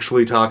and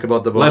actually talk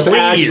about the book? Let's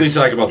actually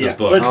talk about this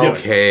book. Let's do it.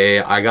 Okay,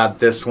 I got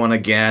this one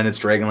again. It's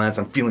Dragonlance.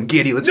 I'm feeling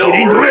giddy. Let's get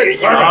into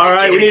it. All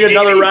right, we need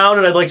another round,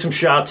 and I'd like some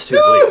shots too,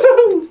 please.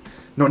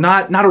 No,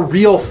 not a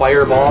real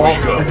fireball.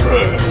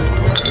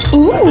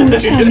 Ooh,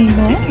 tell me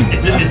more.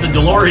 It's a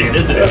DeLorean,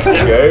 isn't it?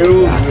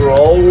 Scales were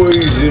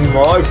always in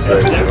my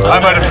favor. I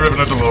might have driven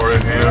a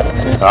DeLorean here.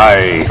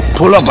 Aye,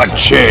 pull up a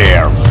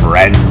chair,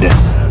 friend.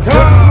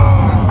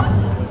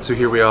 So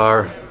here we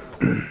are.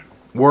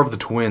 War of the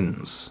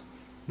Twins.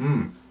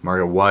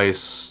 Mario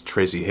Weiss,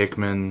 Tracy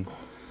Hickman,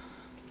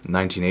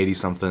 1980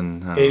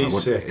 something.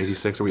 86.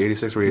 86? Are we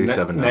 86 or are we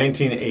 87 now?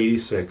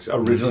 1986.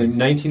 Originally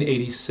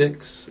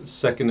 1986.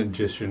 Second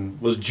edition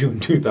was June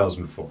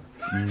 2004.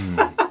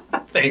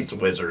 Thanks,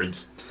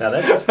 Wizards. Now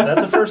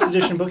that's a first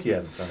edition book you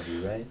have in front of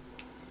you, right?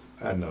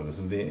 No, this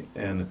is the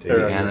annotated.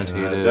 The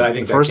annotated. I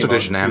think the first that came out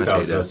edition in 2000.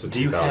 annotated. That's the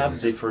Do you have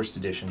 2000s. the first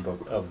edition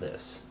book of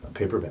this? A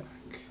paperback?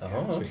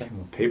 Oh, So it okay. came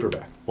with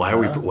paperback. Why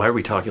are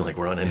we talking like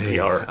we're on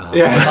NPR?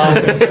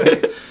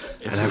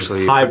 And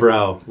actually,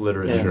 Highbrow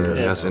literature.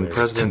 yes, and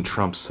President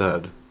Trump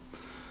said,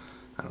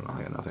 I don't know,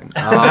 I got nothing.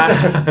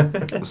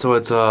 So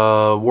it's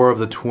War of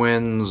the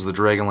Twins, the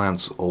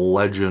Dragonlance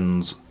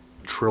Legends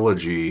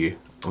Trilogy,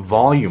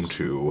 Volume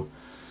 2.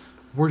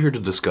 We're here to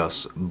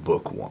discuss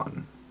Book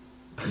 1.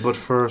 But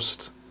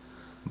first,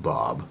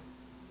 Bob.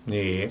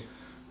 Yeah.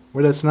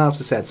 Where that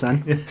synopsis at,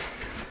 son?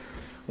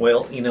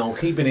 Well,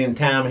 keeping in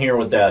time here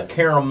with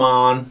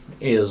Caramon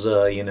is,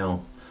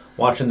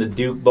 watching the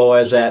Duke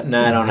boys that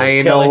night on Hey,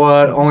 his you know telly.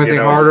 what? Only thing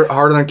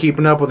harder than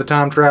keeping up with the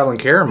time traveling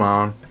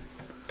Caramon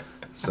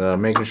is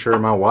making sure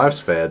my wife's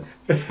fed.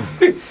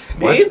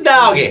 Hey,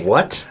 doggy.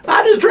 What?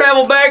 I just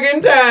traveled back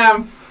in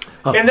time,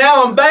 and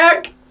now I'm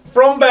back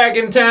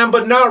in time,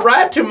 but not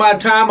right to my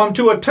time. I'm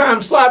to a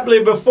time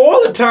slightly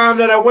before the time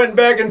that I went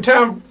back in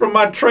time from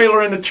my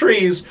trailer in the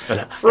trees.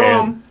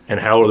 And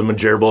how are the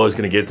Majere boys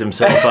going to get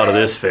themselves out of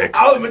this fix?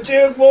 How are the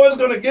Majere boys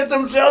going to get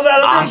themselves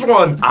out of this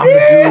one?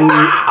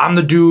 I'm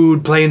the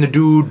dude playing the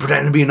dude,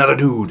 pretending to be another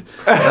dude.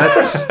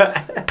 That's...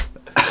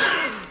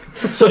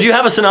 So do you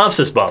have a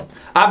synopsis, Bob?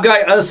 I've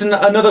got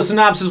another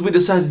synopsis. We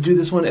decided to do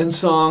this one in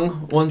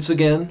song once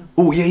again.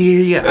 Oh,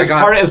 yeah. As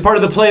part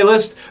of the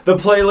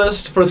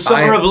playlist for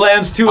Summer of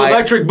Lance 2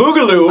 Electric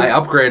Boogaloo. I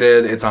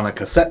upgraded. It's on a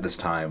cassette this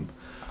time.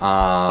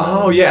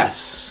 Oh,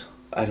 yes.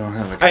 I don't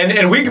have a cassette.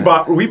 And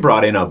we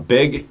brought in a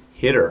big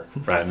hitter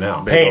right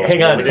now.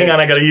 Hang on.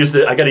 I gotta use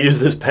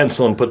this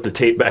pencil and put the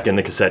tape back in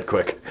the cassette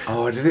quick.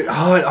 Oh, did it?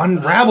 Oh, it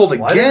unraveled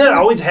again. Why does that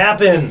always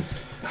happen?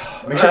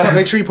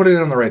 Make sure you put it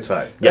on the right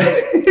side. Yeah,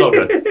 it's all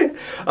good.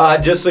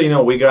 Just so you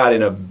know, we got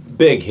in a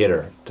big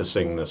hitter to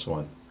sing this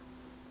one.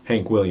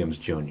 Hank Williams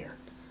Jr.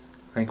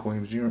 Hank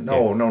Williams Jr.?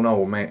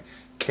 No, man.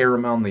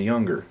 Caramel the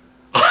Younger.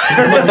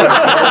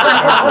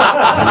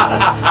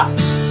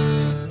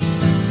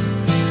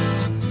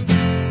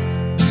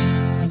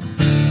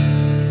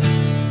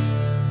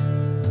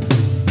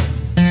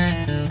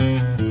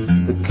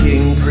 The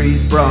king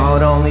priest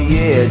brought on the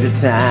edge of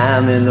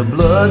time, and the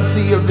blood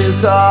sea of his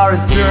star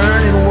is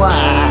turning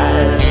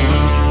wide.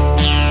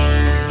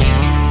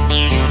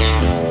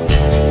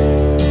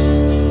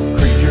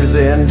 Creatures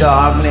in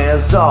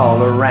darkness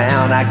all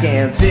around, I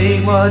can't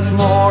take much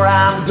more,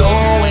 I'm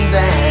going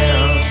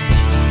down.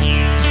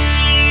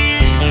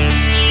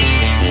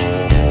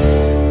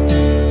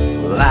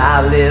 Well,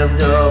 I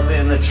lived up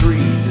in the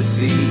trees, you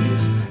see,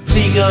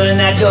 Tika and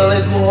that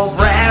gully dwarf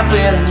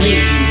rapping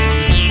me.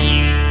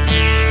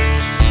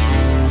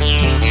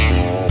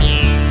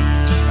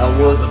 I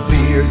was a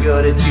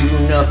beer-gutted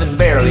do-nothing,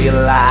 barely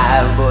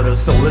alive, but a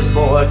soulless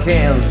boy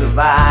can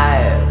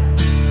survive.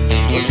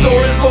 A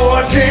soulless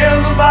boy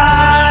can survive.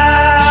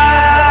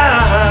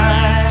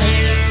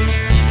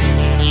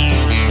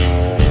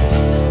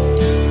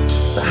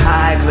 The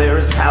High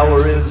Clerist's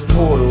power is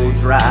portal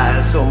dry,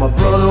 so my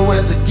brother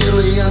went to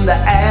Gillian to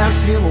ask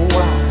him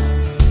why.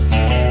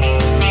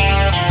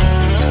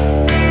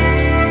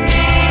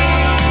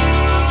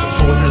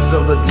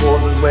 Of the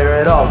dwarves is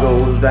where it all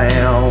goes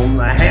down.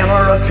 The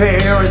hammer of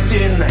Karis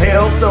didn't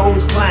help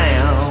those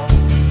clowns.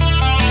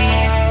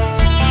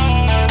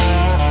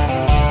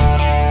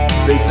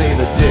 They say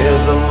the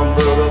death of my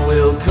brother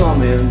will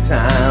come in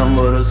time,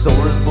 but a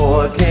soulless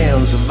boy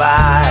can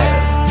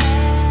survive.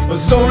 A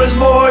soulless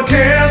boy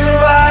can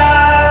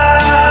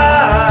survive.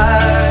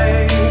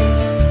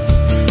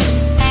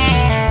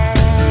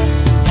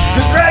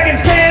 The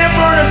dragons can't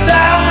burn us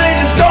out, they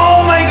just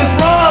don't make us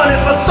run. If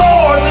my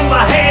sword's in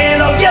my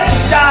hand, I'll get the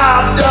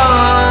job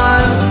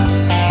done.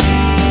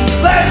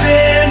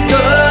 Slashing,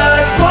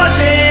 cut,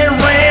 punching,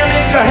 ram.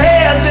 If your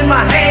head's in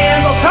my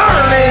hands, I'll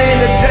turn it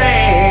into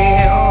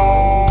jam.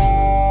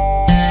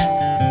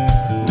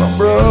 My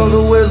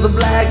brother wears the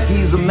black,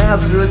 he's a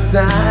master of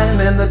time,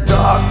 and the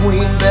Dark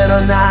Queen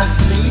better not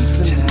sleep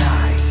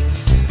tonight.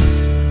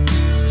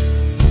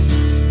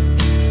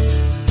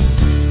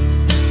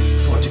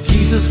 For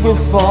Cataclysm will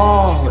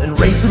fall, and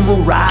racing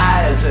will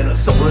rise, and a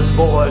soulless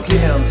boy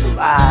can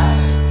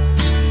survive.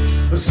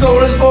 A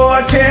soulless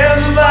boy can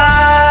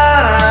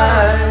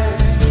survive.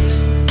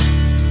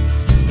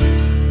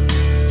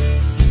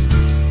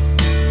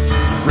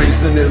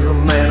 Racing is a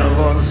man of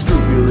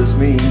unscrupulous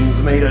means,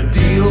 made a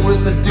deal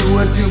with the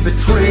doer to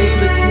betray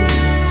the king.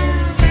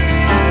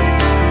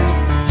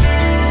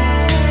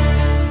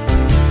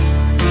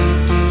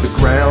 The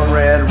ground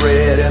ran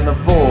red and the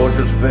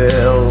fortress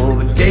fell.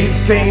 The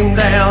gates came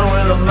down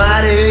with a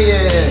mighty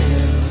yell.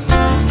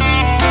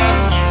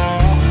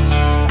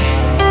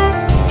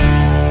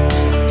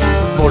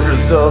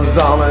 Fortress of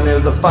Zaman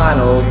is the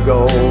final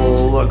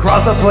goal.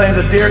 Across the plains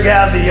of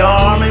Deergath the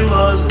army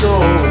must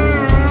go.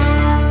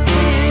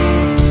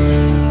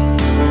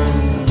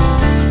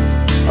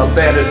 A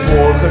bandit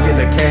dwarves took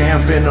into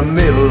camp in the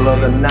middle of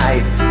the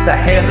night. The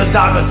hands of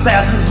dark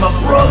assassins, my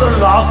brother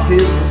lost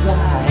his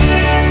wife.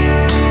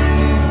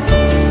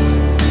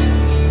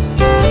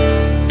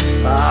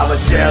 But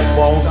death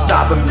won't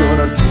stop him,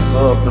 gonna keep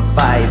up the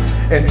fight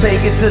and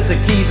take it to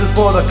Cataclysm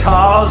for the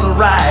cause of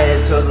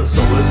right. Cause a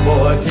soulless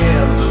boy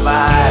can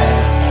survive.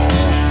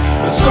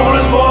 A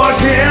soulless boy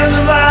can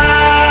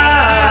survive.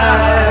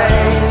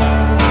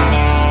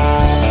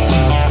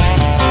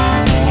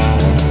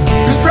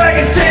 Cause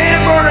dragons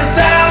can't burn us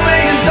out,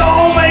 make us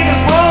don't make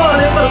us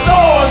run. If my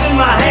sword's in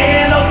my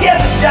hand, I'll get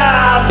the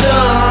job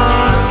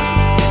done.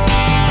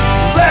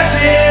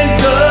 Slashing,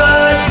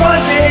 good,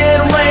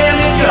 punching, ram.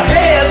 If your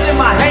head's in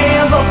my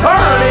hands, I'll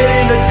turn it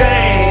into jam.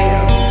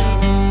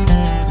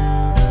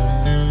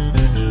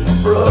 My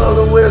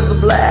brother wears the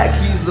black,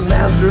 he's the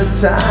master of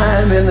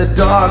time, and the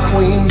Dark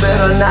Queen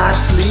better not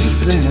sleep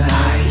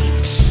tonight.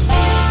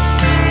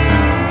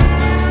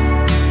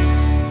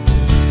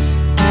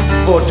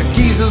 For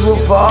Cataclysm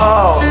will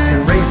fall,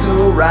 and racing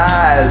will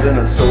rise, and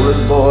a soulless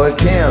boy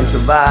can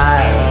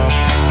survive.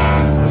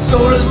 A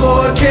soulless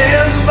boy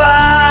can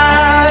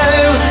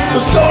survive. A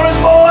soulless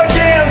boy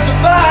can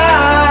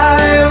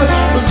survive.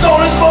 A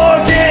soulless boy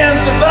can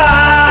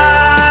survive.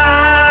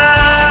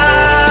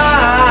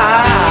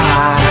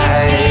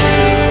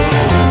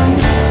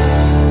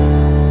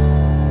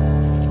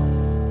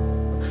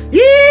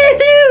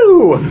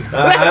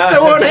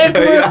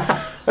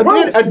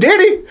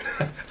 Did he?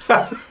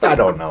 I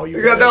don't know.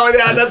 You guys. No,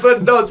 yeah, that's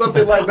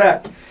something like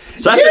that.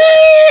 So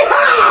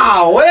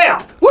Yeehaw!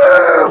 Well,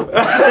 woo!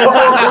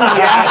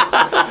 Yes.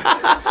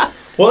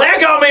 well, that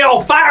got me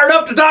all fired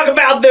up to talk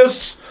about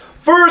this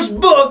first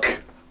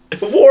book,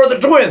 War of the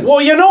Twins.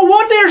 Well, you know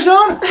what there,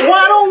 son?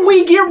 Why don't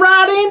we get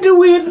right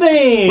into it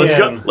then?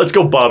 Let's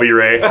go, Bobby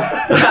Ray. All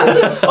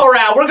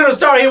right, we're gonna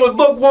start here with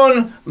book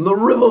 1. The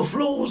river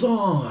flows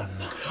on.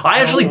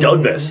 I actually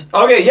dug this.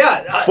 Okay,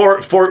 yeah.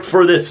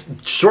 For this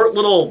short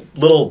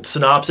little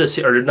synopsis,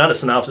 or not a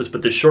synopsis,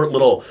 but this short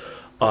little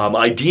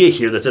idea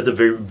here that's at the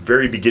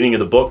very beginning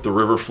of the book, the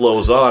river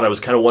flows on. I was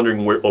kind of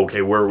wondering where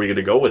are we going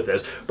to go with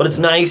this? But it's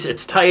nice,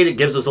 it's tight, it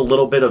gives us a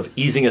little bit of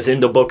easing us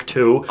into book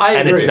 2,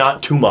 and it's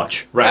not too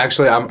much. Right.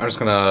 Actually, I'm just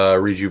gonna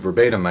read you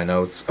verbatim my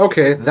notes.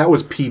 Okay, that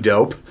was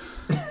dope.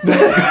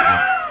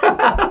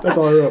 That's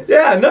all I wrote.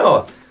 Yeah,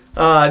 no.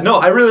 No,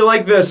 I really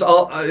like this.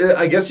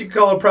 I guess you could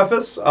call it a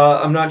preface.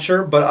 I'm not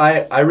sure, but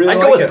I really like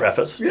it. I'd go with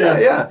preface.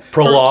 Yeah.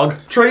 Prologue.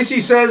 Tracy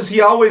says he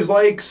always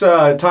likes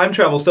time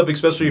travel stuff,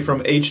 especially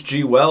from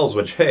H.G. Wells,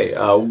 which, hey,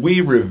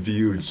 we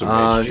reviewed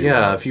some H.G. Yeah,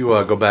 Wells. if you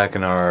go back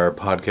in our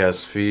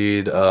podcast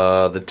feed,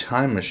 The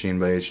Time Machine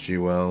by H.G.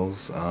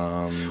 Wells.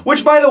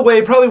 Which, by the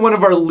way, probably one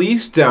of our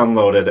least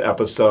downloaded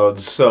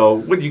episodes. So,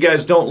 what, you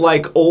guys don't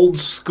like old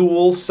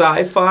school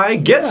sci-fi?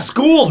 Get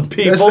schooled,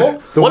 people!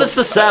 What does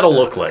the saddle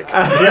look like?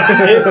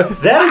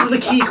 That is the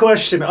key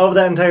question of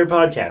that entire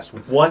podcast.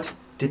 What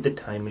did the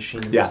Time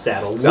Machine and the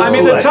saddle look like? I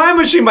mean, the Time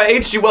Machine by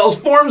H.G.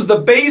 Wells forms the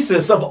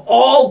basis of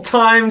all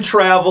time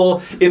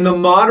travel in the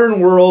modern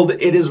world.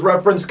 It is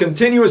referenced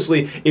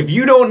continuously. If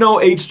you don't know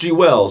H.G.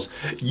 Wells,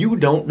 you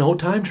don't know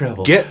time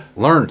travel.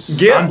 Learn,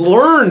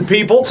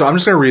 people. So I'm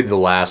just going to read the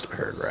last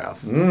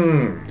paragraph.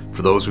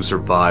 For those who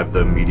survived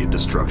the immediate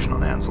destruction on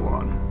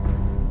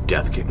Anzalon,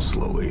 death came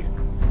slowly,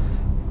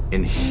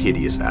 in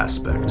hideous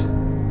aspect.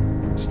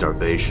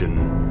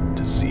 Starvation,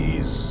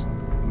 disease,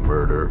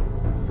 murder,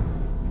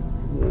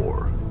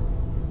 war.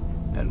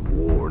 And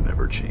war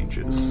never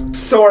changes.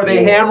 So are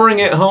they hammering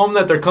it home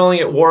that they're calling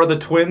it War of the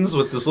Twins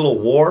with this little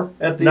war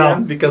at the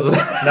end? Because of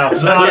that? No.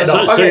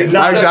 Actually,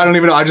 I don't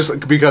even know. I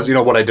just, because, you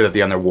know, what I did at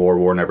the end there,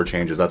 war never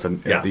changes. That's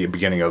at the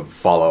beginning of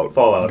Fallout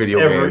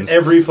video games.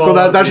 Every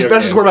Fallout that's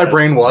just where my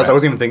brain was. I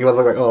wasn't even thinking about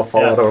it. Like, oh,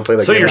 Fallout, I don't play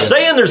that So game you're again.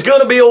 saying there's going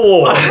to be a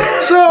war?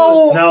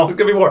 No. It's going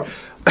to be war.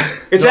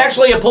 It's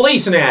actually a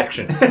police in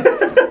action.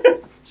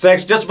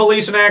 It's just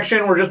police in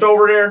action. We're just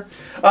over there.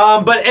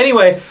 But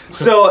anyway,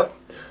 so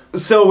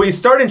we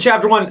start in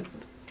chapter 1.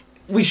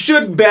 We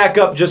should back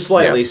up just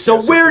slightly.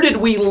 Where did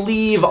we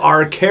leave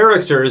our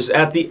characters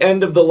at the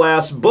end of the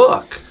last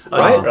book?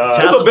 Right?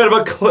 It's a bit of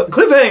a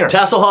cliffhanger.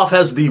 Tasselhoff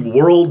has the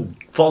world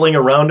falling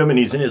around him, and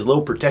he's in his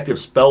low protective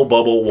spell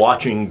bubble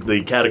watching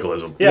the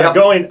Cataclysm. Yeah,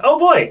 going, oh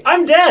boy,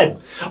 I'm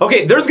dead.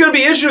 Okay, there's going to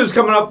be issues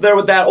coming up there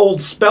with that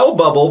old spell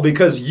bubble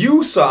because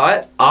you saw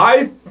it.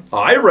 I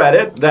read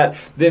it, that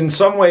in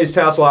some ways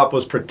Tasselhoff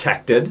was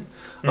protected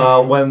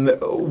when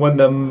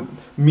the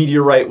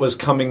meteorite was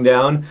coming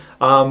down.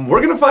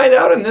 We're going to find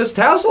out in this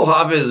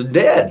Tasselhoff is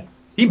dead.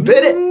 He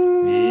bit it.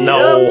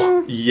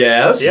 No.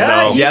 Yes. Yeah,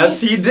 no.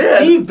 Yes, he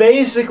did. He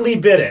basically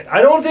bit it.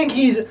 I don't think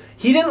he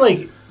didn't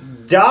like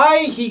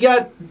die. He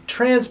got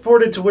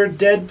transported to where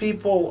dead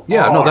people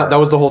are. No, that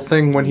was the whole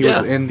thing when he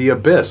was in the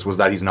abyss, was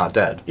that he's not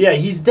dead. Yeah,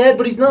 he's dead,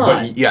 but he's not.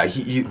 But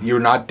you're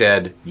not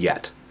dead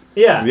yet.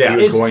 Yeah. Yeah.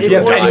 He is going to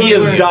die. And he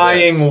is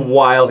dying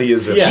while he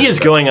is in He is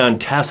going on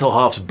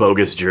Tasselhoff's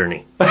bogus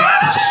journey.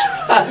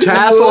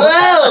 Tassel.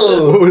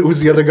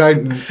 Who's the other guy?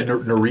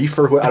 Narif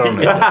or who? I don't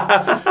know.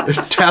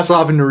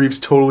 Tasselhoff and Narif's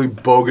totally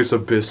bogus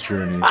abyss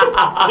journey.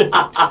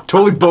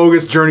 Totally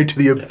bogus journey to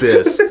the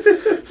abyss.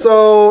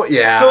 So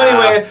yeah. So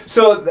anyway,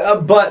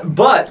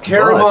 but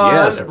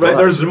Caramon, right?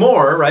 There's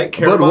more, right?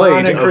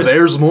 Caramon and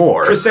there's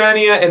more.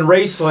 Krysania and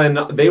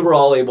Raistlin, they were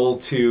all able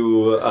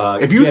to.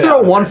 If you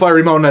throw one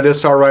fiery mountain at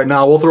Istar right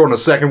now, we'll throw in a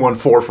second one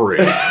for free.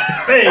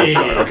 Hey.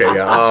 Okay,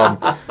 yeah.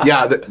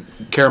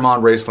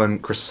 Caramon, Raistlin,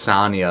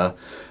 Krysania.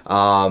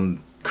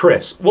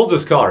 Chris. We'll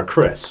just call her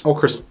Chris. Oh,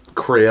 Chris.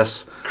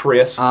 Chris.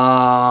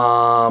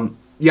 Or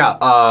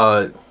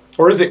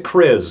is it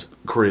Chris?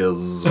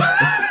 Chris.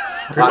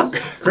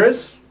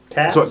 Chris?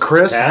 So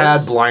Chris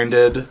had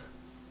blinded,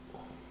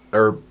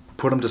 or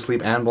put him to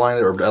sleep and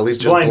blinded, or at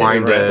least just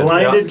blinded. Right.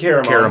 Blinded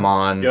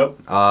Caramon. Yep.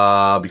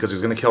 Because he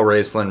was going to kill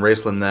Raistlin.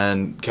 Raistlin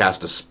then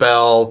cast a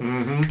spell,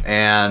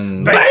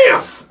 and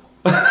BAM!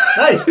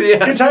 Nice.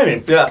 Good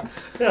timing. Yeah.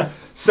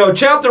 So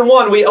chapter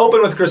 1, we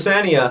open with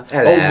Krysania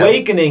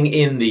awakening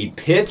in the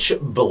pitch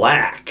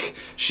black.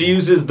 She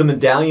uses the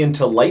medallion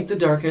to light the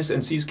darkness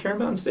and sees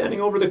Caramon standing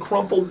over the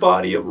crumpled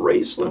body of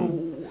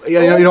Raistlin.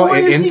 Yeah,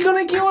 is he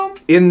gonna kill him?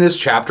 In this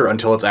chapter,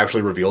 until it's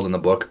actually revealed in the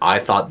book, I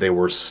thought they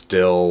were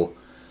still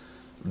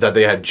that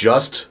they had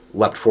just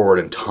leapt forward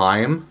in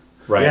time,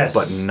 right? Yes.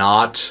 But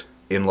not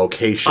in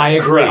location. I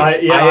agree.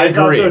 I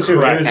thought so too.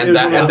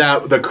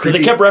 Because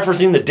it kept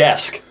referencing the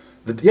desk.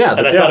 And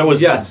I thought it was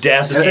the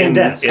desk in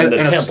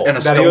the temple. And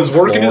a that he was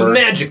working his floor.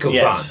 magicals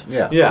Yes.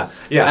 on. Yeah.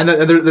 And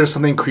then there's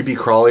something creepy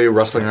crawly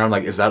rustling around.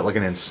 Like, is that like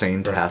an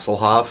insane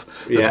Tasselhoff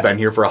that's been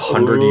here for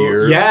 100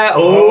 years? Yeah.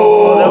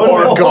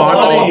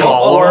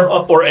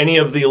 Or any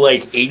of the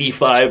like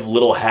 85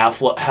 little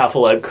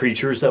half-alive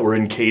creatures that were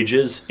in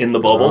cages in the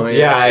bubble.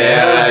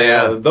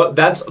 Yeah.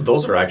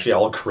 Those are actually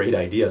all great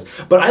ideas.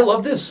 But I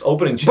love this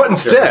opening chapter.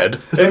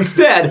 But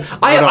instead,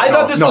 I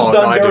thought this was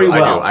done very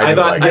well. I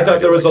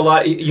thought there was a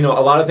lot. A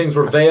lot of things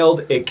were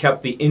veiled. It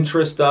kept the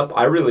interest up.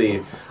 I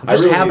really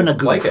having a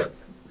goof. like it.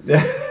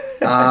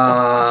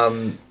 I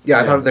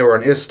thought they were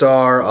on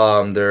Istar.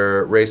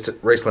 They're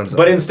Racelands.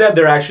 But instead,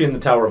 they're actually in the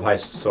Tower of High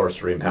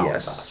Sorcery in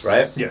Palanthas,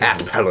 right? Yes. At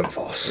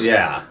Palanthas.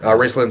 Yeah.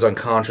 Raceland's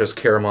unconscious.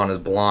 Caramon is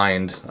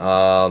blind.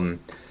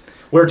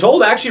 We're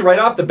told actually right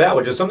off the bat,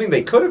 which is something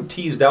they could have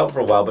teased out for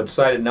a while, but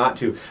decided not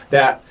to,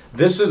 that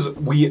this is,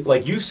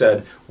 like you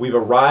said, we've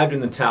arrived in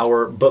the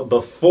tower, but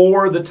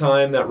before the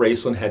time that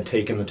Raceland had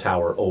taken the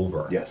tower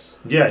over. Yes.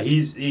 Yeah,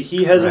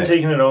 he hasn't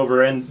taken it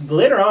over, and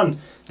later on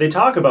they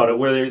talk about it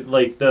where they're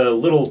like the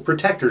little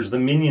protectors, the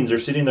minions are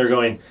sitting there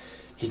going,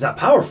 he's not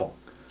powerful.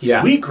 He's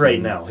weak right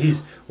now.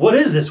 What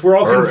is this? We're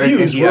all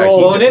confused.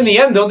 And in the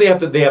end, though, he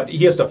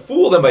has to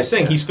fool them by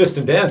saying he's Fist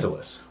and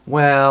Dantilus.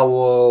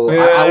 Well,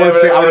 I want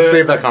to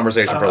save that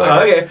conversation for later.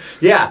 Okay,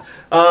 yeah.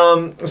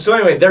 So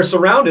anyway, they're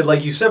surrounded,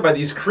 like you said, by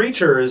these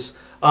creatures.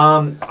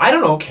 I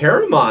don't know.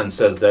 Caramon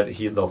says that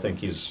they'll think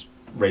he's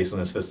Raceland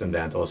is Fist and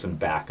Dantilus and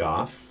back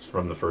off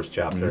from the first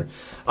chapter.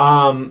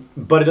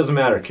 But it doesn't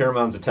matter.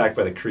 Caramon's attacked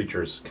by the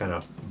creatures kind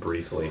of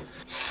briefly.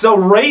 So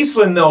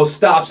Raceland, though,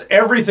 stops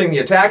everything, the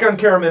attack on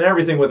Caramon,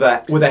 everything with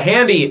a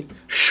handy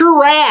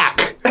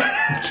Shirak.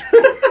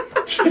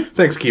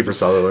 Thanks, Kiefer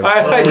Sutherland.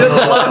 I just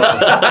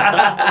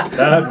love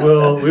that.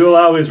 We will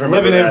always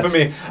remember live in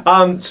that.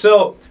 infamy.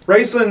 So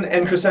Raceland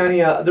and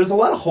Chrysania, there's a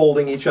lot of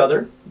holding each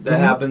other that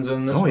happens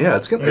in this. Oh yeah,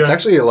 it's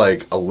actually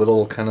like a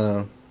little kind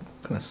of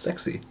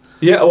sexy.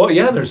 Yeah, well,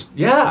 yeah, there's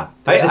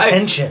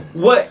attention.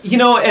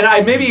 And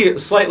I maybe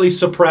slightly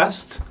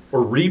suppressed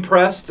or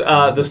repressed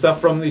the stuff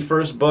from the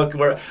first book,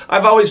 where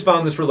I've always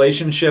found this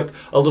relationship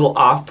a little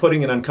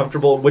off-putting and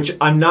uncomfortable, which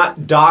I'm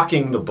not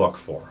docking the book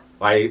for.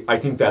 I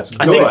think that's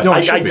good.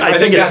 I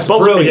think it's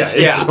brilliant.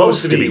 It's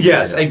supposed to be.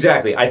 Yes,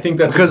 exactly. I think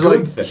that's because a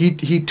good thing.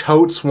 he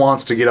totes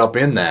wants to get up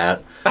in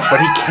that, but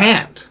he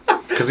can't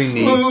because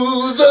he needs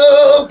smooth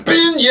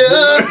opinion.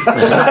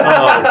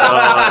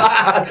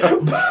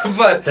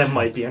 But that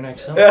might be our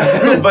next song.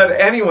 But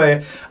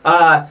anyway,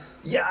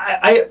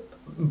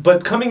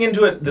 But coming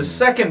into it, the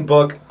second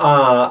book,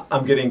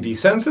 I'm getting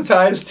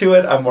desensitized to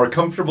it. I'm more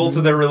comfortable to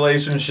their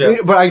relationship.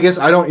 But I guess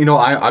I don't.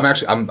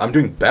 I'm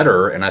doing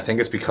better, and I think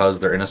it's because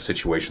they're in a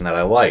situation that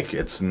I like.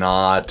 It's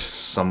not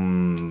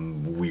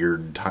some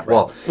weird time.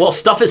 Well,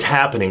 stuff is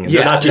happening.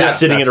 They're not just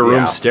sitting in a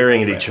room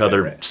staring at each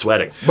other,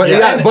 sweating. But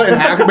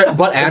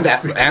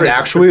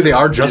actually, they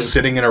are just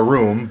sitting in a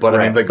room. But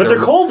I mean, like, but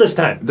they're cold this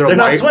time. They're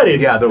not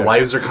sweating. Yeah, their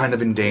lives are kind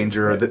of in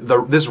danger.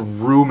 This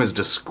room is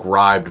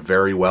described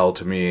very well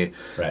to me.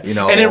 Right.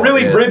 And it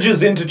really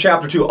bridges into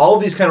chapter 2. All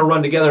of these kind of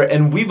run together,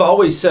 and we've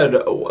always said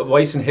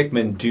Weiss and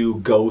Hickman do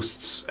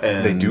ghosts,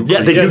 and they do.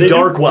 Yeah, they do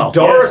dark well.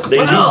 They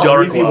do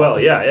dark well.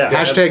 Yeah.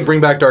 Hashtag bring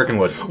back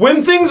Darkenwood.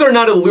 When things are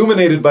not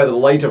illuminated by the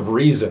light of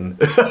reason,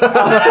 things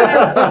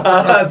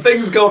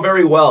go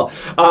very well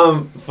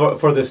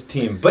for this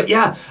team. But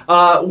yeah,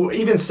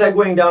 even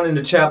segueing down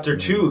into chapter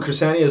 2,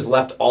 Chrysania is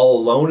left all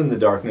alone in the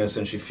darkness,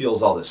 and she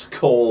feels all this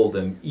cold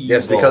and evil.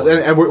 Yes, because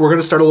and we're going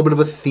to start a little bit of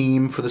a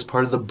theme for this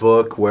part of the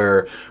book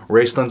where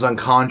Raceland's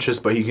unconscious,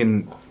 but he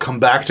can come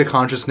back to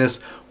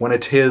consciousness when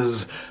it's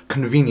his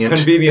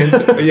convenient.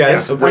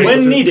 Yes.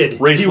 When needed.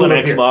 Raceland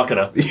ex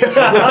machina.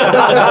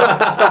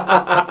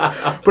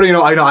 But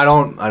I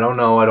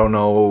don't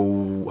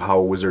know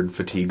how wizard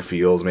fatigue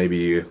feels.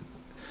 Maybe.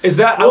 Is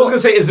that? I was going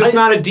to say, is this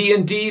not a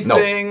D&D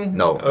thing?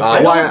 No. Okay.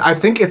 I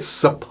think it's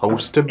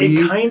supposed to be.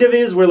 It kind of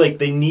is, where like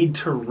they need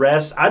to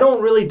rest. I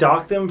don't really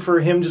dock them for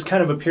him just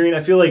kind of appearing. I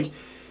feel like,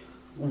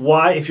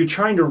 why, if you're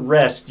trying to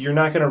rest, you're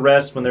not going to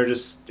rest when they're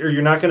just, or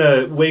you're not going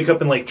to wake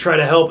up and like try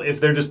to help if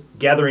they're just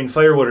gathering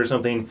firewood or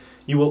something.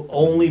 You will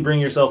only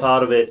bring yourself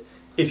out of it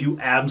if you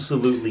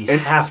absolutely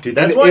have to.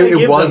 That's why I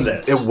give them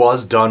this. It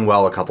was done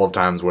well a couple of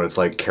times when it's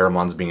like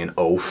Caramon's being an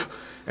oaf.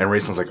 And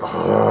Raceland's like,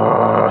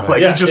 ugh.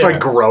 Like, he's just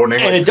like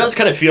groaning. And it does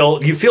kind of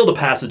feel, you feel the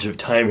passage of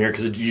time here,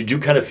 because you do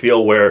kind of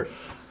feel where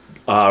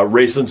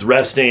Raceland's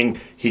resting,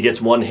 he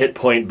gets one hit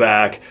point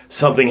back,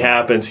 something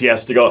happens, he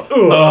has to go,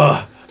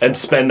 ugh, and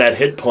spend that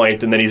hit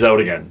point, and then he's out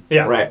again.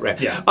 Yeah, right.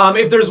 Yeah.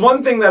 If there's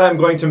one thing that I'm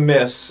going to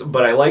miss,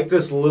 but I like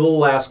this little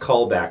last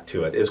callback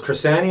to it, is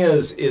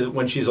Chrysania is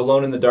when she's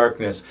alone in the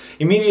darkness.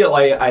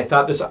 Immediately, I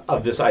thought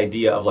of this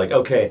idea of like,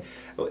 okay,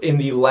 in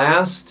the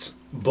last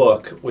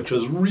book, which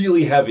was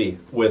really heavy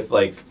with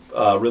like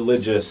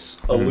religious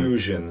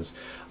allusions,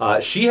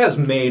 she has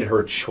made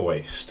her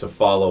choice to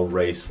follow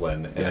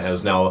Raceland and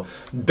has now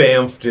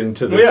bamfed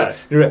into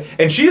this.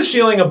 And she is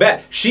feeling a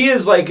bit. She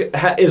is like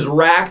is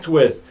racked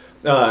with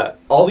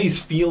all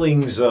these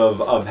feelings of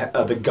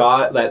the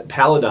god that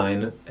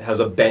Paladine has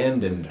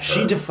abandoned her.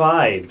 She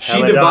defied.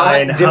 She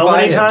Paladine. How defied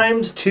many him.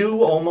 times?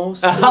 2,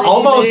 almost 3,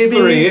 almost maybe?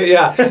 3,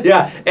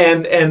 yeah,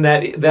 and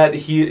that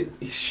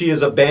she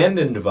is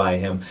abandoned by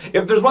him.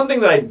 If there's one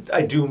thing that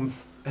I do,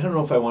 I don't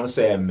know if I want to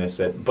say I miss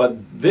it, but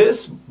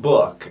this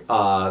book,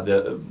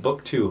 the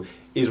book 2,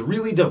 is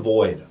really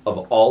devoid of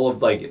all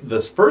of, like,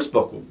 this first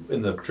book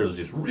in the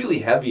trilogy is really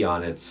heavy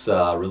on its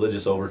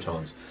religious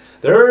overtones.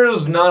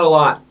 There's not a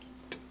lot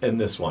in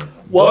this one.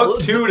 Well,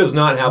 book 2 does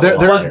not have there, a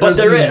lot. but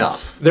there is.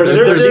 Enough. There's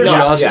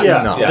enough. just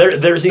Yes. enough.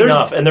 Yes. There's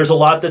enough, and there's a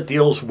lot that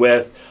deals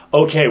with,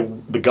 okay,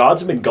 the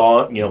gods have been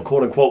gone,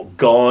 quote unquote,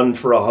 gone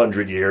for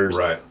 100 years.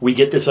 Right. We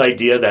get this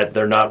idea that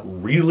they're not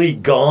really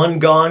gone,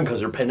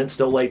 because her pendant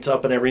still lights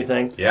up and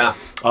everything. Yeah.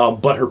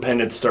 But her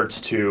pendant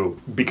starts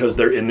to, because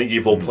they're in the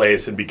evil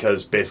place, and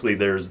because basically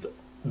there's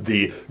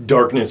the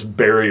darkness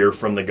barrier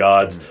from the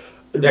gods.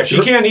 Yeah,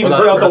 she can't even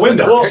see out the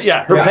window. Well,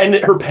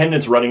 her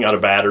pendant's running out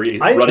of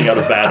batteries,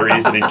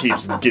 and it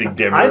keeps getting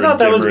dimmer. I thought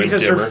that was and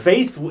because dimmer. her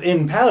faith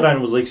in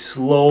Paladine was like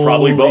slowly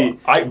Probably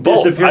both.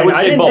 disappearing. I would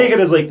say didn't both. take it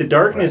as like the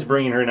darkness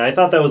bringing her in. I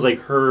thought that was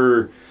like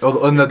her.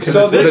 Oh, and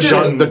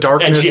the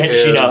darkness. And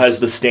she now has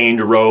the stained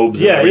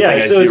robes. Yeah, and everything.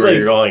 yeah. I So see it's where like,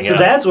 you're going. so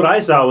that's what I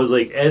saw was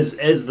like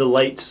as the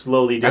light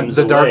slowly dims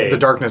away. The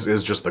darkness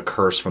is just the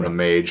curse from the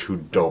mage who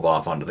dove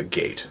off onto the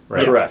gate.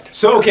 Right. Correct.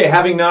 So, okay,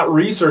 having not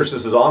researched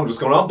this at all, I'm just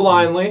going out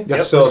blindly.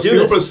 Yep. So, Let's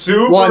do this.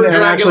 super Well, and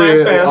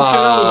Dragonlance fans can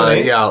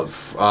illuminate.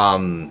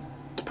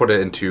 To put it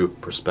into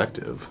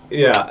perspective.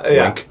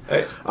 Yeah.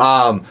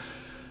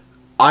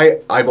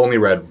 I've only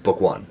read book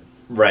 1.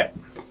 Right.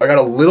 I got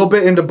a little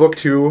bit into book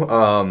 2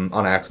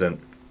 on accident.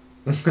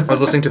 I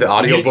was listening to the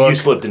audiobook. You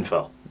slipped and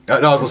fell. No,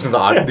 I was listening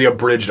to the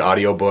abridged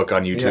audiobook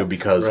on YouTube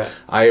because right.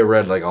 I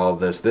read like all of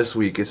this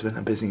week. It's been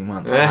a busy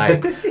month.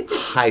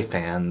 Hi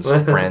fans,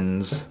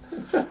 friends.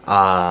 What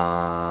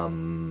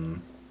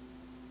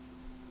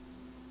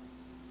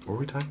were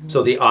we talking about?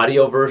 So the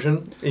audio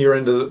version, you're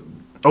into...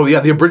 Oh yeah,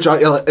 the abridged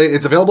audio.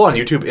 It's available on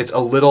YouTube. It's a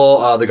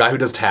little... the guy who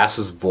does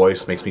Tass's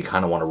voice makes me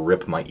kind of want to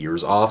rip my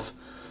ears off.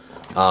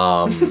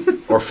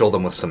 Or fill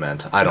them with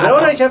cement. I don't know. Is that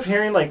what I kept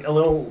hearing? Like a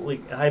little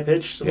like high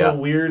pitched, a little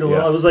weird.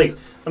 I was like,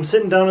 I'm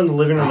sitting down in the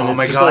living room. And Oh it's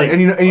my just god! like,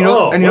 And you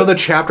know the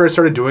chapter I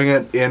started doing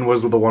it in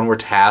was the one where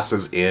Tass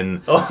is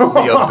in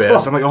the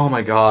abyss. I'm like, oh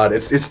my god,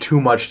 it's too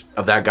much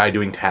of that guy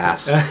doing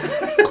Tass.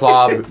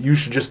 Klob, you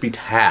should just be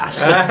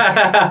Tass.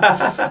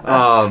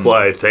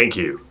 Why? Thank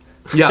you.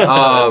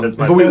 Yeah,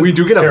 but we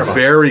do get a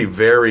very,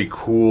 very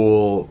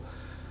cool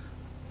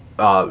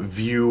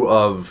view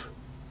of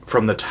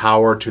from the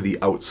tower to the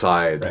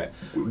outside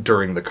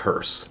during the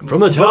curse. From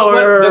the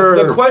tower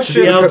the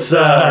question, to the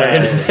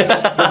outside.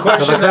 The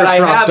question the that curse I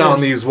drops have down is,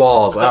 these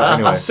walls.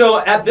 Anyway.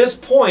 So at this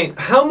point,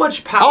 how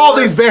much power... All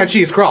these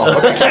banshees crawl.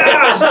 Okay.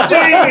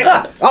 dang it!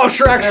 Oh,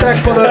 Shrek.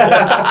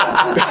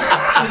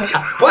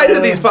 Why do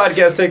these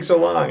podcasts take so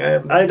long?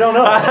 I don't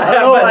know. I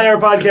don't know why our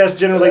podcast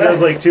generally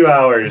goes like 2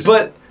 hours.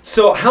 But,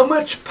 so how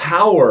much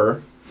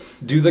power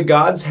do the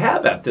gods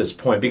have at this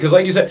point? Because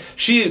like you said,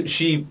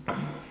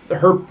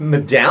 her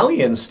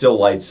medallion still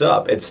lights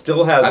up. It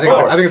still has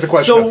power. I think it's a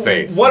question of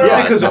faith. What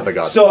are because not the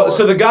gods' so power.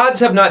 so the gods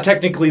have not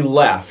technically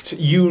left.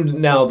 You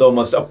now though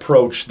must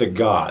approach the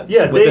gods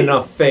with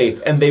enough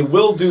faith, and they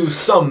will do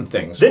some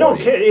things. They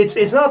don't care.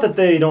 It's not that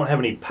they don't have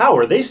any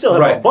power. They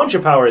still have a bunch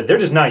of power. They're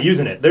just not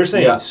using it. They're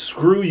saying,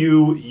 "Screw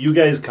you! You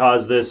guys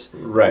caused this.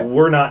 Right.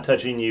 We're not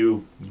touching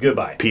you.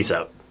 Goodbye. Peace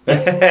out."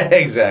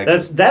 Exactly.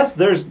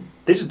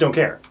 They just don't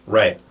care.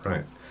 Right.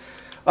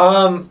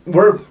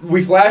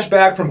 We flash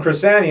back from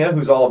Chrysania,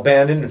 who's all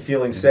abandoned and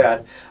feeling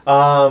sad.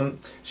 Back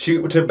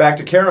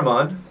to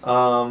Caramon,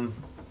 and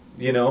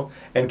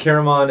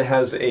Caramon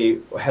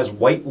has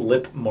white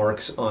lip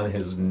marks on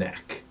his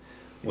neck,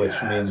 which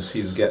means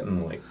he's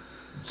getting like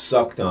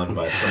sucked on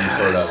by some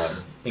sort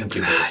of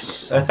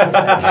incubus.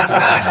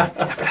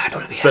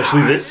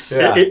 Especially this.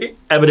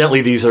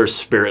 Evidently, these are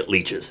spirit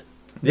leeches.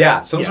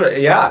 Yeah,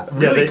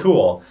 really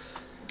cool.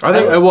 I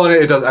think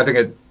it does. I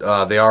think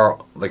they are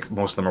like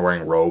most of them are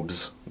wearing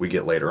robes. We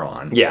get later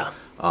on. Yeah.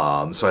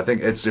 So I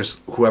think it's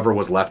just whoever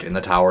was left in the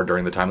tower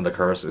during the time of the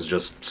curse is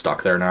just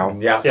stuck there now.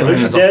 Yeah. They're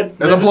just dead.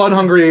 There's a blood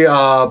hungry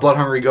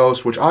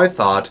ghost, which I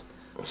thought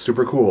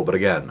super cool, but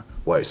again,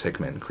 Weiss,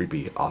 Hickman,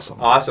 creepy, awesome.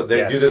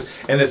 They do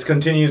this, and this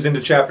continues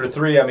into chapter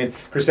 3. I mean,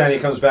 Chrysania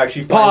comes back.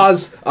 She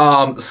finds...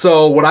 Pause.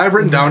 So what I've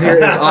written down here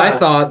is I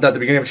thought that the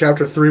beginning of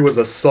chapter 3 was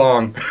a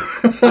song.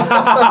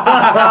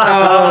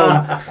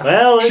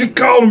 She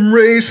called him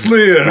Raist.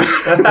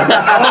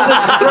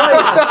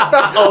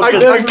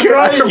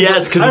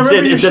 Yes, because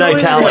it's in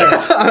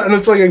italics. And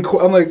it's like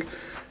I'm like,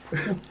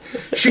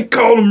 she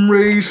called him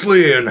Raist.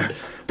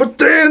 But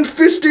then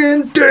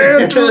fisting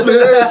down to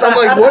this. I'm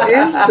like, what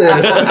is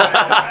this?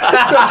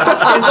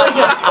 It's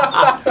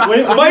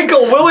like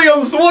Michael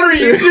Williams, what are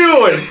you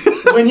doing?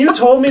 When you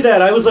told me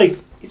that, I was like,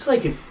 it's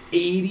like an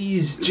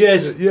 80s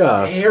just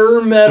hair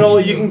metal.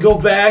 You can go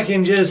back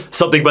and just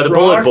something by the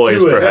Bullet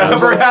Boys, perhaps.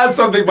 Never had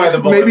something by the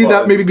Bullet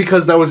Boys. Maybe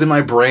because that was in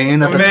my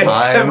brain at the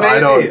time. Maybe. I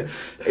don't.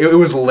 It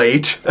was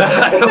late.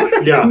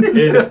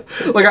 Yeah.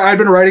 Like, I'd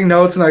been writing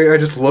notes, and I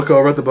just look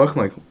over at the book.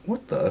 I'm like,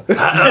 what the?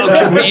 How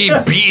can we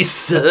be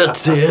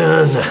certain?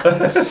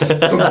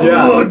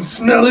 Blood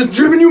smell is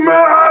driving you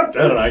mad! I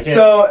don't know, I can't.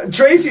 So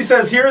Tracy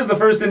says, here is the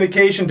first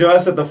indication to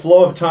us that the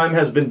flow of time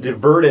has been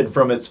diverted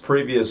from its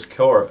previous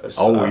course.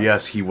 Oh,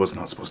 yes, he was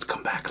not supposed to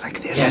come back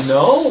like this. Yes.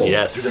 No.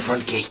 Yes. Through the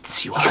front gates,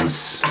 he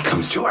was. He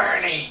comes too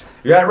early.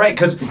 Yeah, right,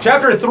 because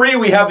chapter 3,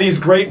 we have these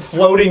great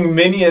floating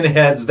minion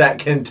heads that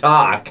can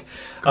talk.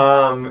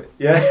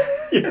 Yeah.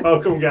 You're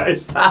welcome,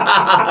 guys.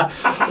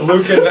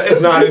 Luke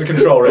is not in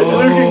control right now.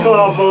 Luke and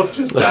Claw both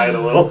just died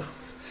a little.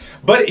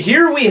 But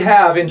here we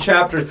have in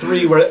chapter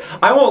 3 where,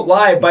 I won't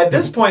lie, by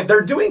this point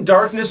they're doing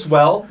darkness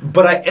well,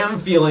 but I am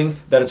feeling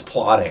that it's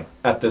plotting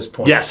at this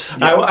point. Yes.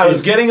 I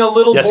was getting a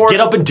little Yes, bored. get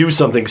up and do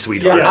something,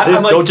 sweetheart. Yeah,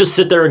 I'm like- Don't just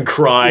sit there and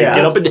cry. Yeah.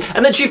 Get up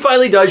and then she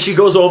finally does. She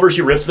goes over,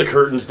 she rips the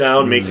curtains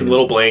down, makes some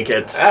little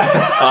blankets.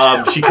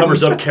 She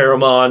covers up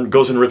Caramon,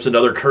 goes and rips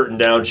another curtain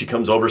down. She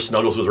comes over,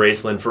 snuggles with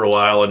Raistlin for a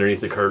while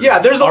underneath the curtain. Yeah,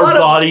 there's a Our lot of-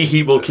 body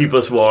heat will keep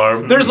us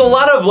warm. There's a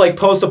lot of like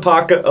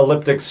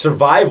post-apocalyptic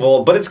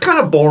survival, but it's kind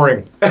of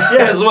boring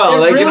as well.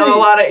 it Like you know, really- a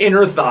lot of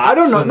inner thoughts. I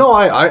don't know. and- No,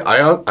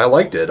 I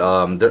liked it.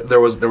 There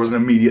was an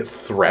immediate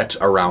threat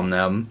around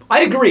them.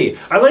 I agree.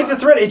 I like the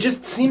thread. It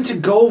just seemed to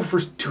go for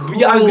too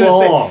Yeah, I was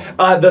long.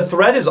 gonna say the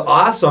thread is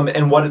awesome,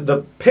 and what the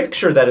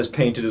picture that is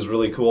painted is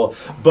really cool.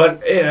 But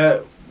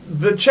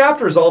the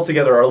chapters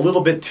altogether are a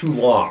little bit too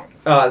long.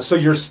 So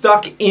you're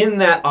stuck in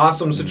that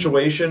awesome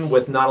situation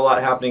with not a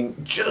lot happening.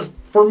 Just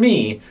for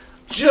me,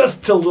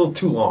 just a little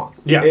too long.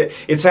 Yeah.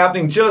 It's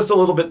happening just a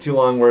little bit too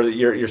long, where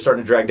you're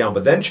starting to drag down.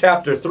 But then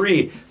chapter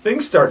 3,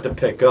 things start to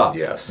pick up.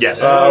 Yes.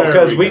 Yes.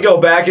 Because There we we go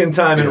back in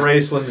time in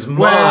Raistlin's mind.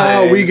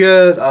 Well, we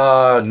get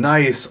a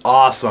nice,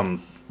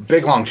 awesome,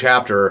 big long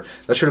chapter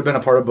that should have been a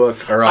part of book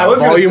or I was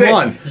gonna volume say,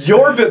 1.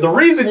 the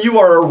reason you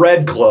are a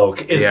red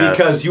cloak is Yes.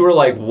 because you were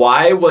like,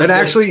 why was And this?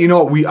 actually, you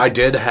know, I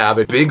did have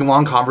a big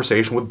long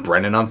conversation with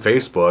Brendan on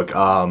Facebook.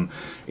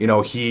 You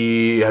know,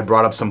 he had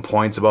brought up some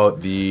points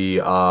about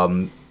the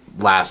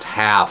last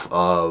half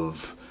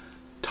of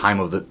Time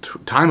of the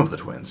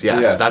Twins.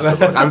 Yes, Yes. that's the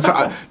book. I'm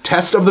sorry.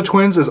 Test of the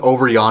Twins is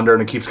over yonder,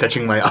 and it keeps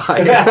catching my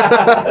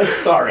eye.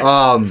 Sorry.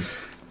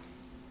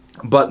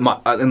 But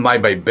my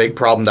big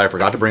problem that I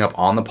forgot to bring up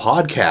on the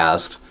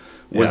podcast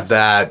was Yes.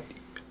 that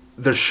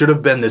there should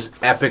have been this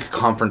epic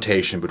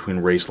confrontation between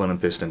Raistlin and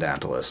Fist and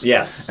Dantalus.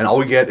 Yes. And all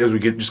we get is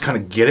just kind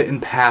of get it in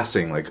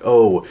passing, like,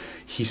 oh,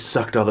 he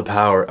sucked all the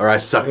power, or I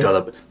sucked all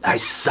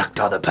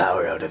the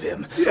power out of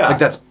him. Yeah. Like,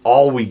 that's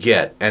all we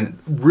get. And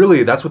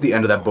really, that's what the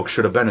end of that book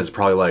should have been, is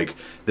probably like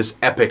this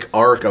epic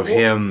arc of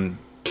him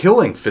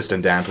killing Fist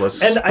and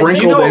Dantalus, And I think,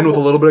 sprinkled in with a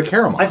little bit of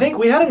Caramon. I think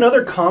we had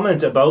another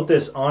comment about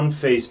this on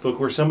Facebook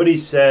where somebody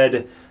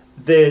said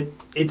that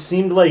it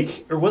seemed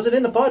like, or was it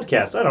in the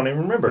podcast? I don't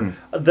even remember.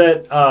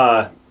 That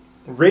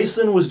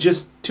Raistlin was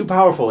just too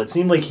powerful. It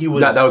seemed like he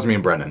was... That was me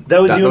and Brendan.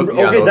 That was you. And,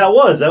 yeah, okay, that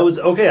was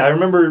okay. I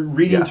remember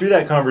reading Yeah. through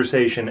that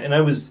conversation, and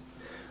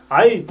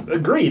I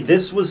agree.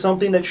 This was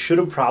something that should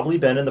have probably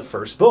been in the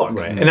first book.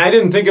 Right. And I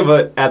didn't think of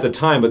it at the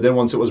time, but then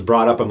once it was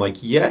brought up, I'm like,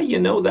 yeah, you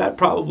know, that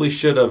probably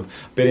should have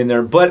been in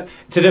there. But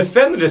to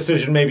defend the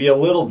decision maybe a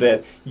little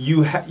bit,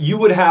 you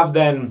would have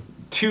then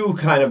two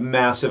kind of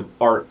massive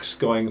arcs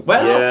going,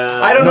 well,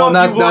 Yeah. I don't know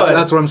if you would.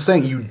 That's what I'm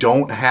saying. You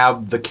don't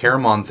have the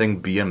Caramon thing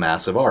be a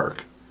massive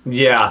arc.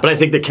 Yeah. But I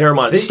think that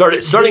Caramon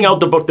starting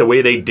out the book the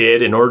way they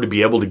did, in order to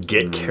be able to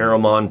get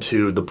Caramon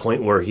to the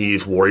point where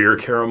he's Warrior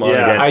Caramon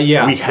Yeah.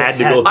 again, we had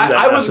to go through that.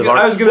 I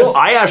was gonna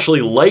I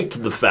actually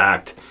liked the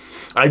fact.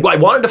 I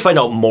wanted to find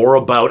out more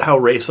about how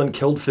Raistlin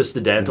killed Fist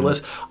of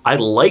Dantalus. I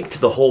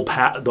liked the whole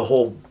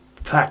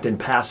fact in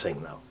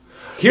passing, though.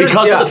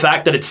 Because of the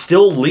fact that it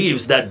still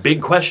leaves that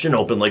big question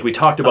open, like we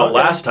talked about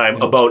last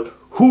time, about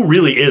who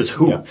really is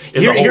who in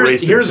the whole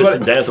Raistlin, Fist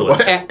and Dantalus.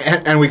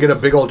 And we get a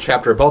big old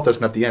chapter about this,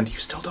 and at the end, you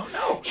still don't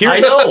know. I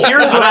know.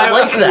 Here's what I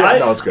like that.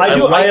 No, it's good. I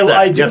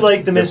do Yes,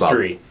 like the yes, Bob.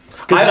 mystery.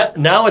 Because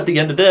now at the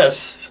end of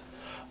this,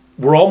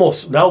 we're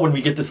almost, now when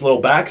we get this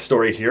little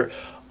backstory here,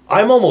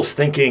 I'm almost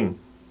thinking,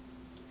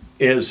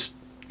 is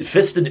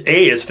Fist of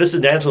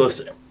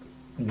Dantalus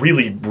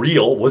really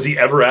real? Was he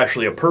ever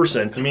actually a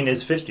person? You mean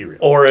is Fisty real?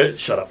 Or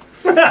shut up.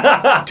 Do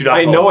not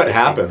I call know him it Fisty.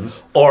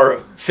 happens.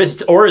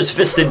 Or is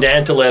Fist and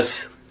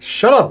Dantalus,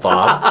 Shut up,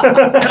 Bob.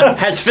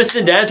 has Fist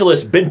and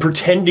Dantalus been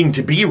pretending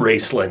to be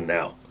Raistlin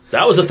now?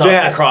 That was a thought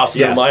that crossed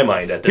through my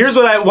mind at this. Here's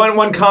what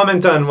one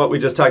comment on what we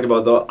just talked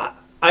about, though.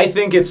 I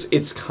think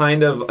it's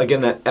kind of, again,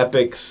 that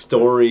epic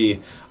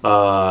story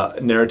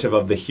narrative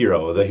of the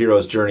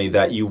hero's journey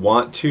that you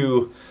want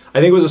to... I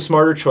think it was a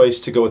smarter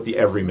choice to go with the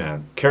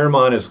everyman.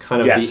 Caramon is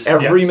kind of the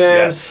everyman.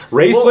 Yes.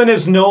 Raistlin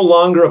is no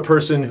longer a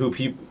person who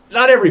people...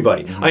 Not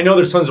everybody. I know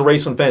there's tons of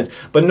Raistlin fans,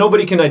 but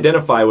nobody can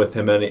identify with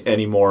him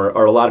anymore,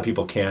 or a lot of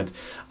people can't.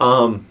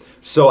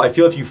 So I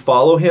feel if you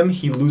follow him,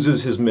 he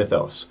loses his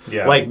mythos.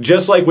 Yeah. Like,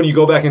 just like when you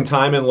go back in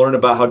time and learn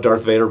about how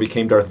Darth Vader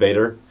became Darth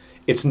Vader,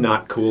 it's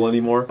not cool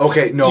anymore.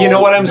 Okay, no. You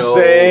know what I'm no,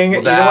 saying?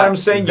 You know what I'm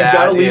saying? You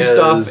got to leave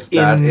stuff in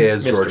That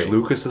is mystery. George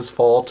Lucas's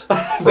fault.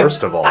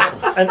 First of all,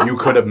 you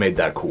could have made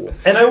that cool.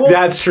 And I will.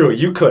 That's true.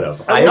 You could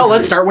have. No,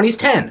 let's start when he's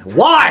 10.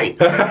 Why?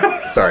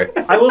 Sorry.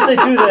 I will say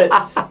too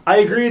that I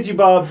agree with you,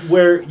 Bob,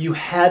 where you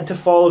had to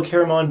follow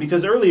Caramon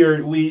because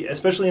earlier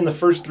especially in the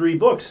first 3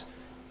 books,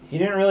 he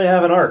didn't really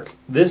have an arc.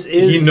 This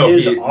is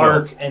his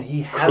arc, and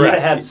he has to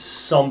have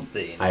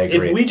something. I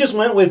agree. If we just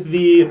went with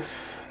the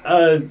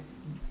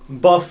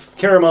buff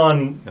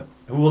Caramon,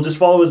 who will just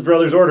follow his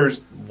brother's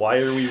orders, why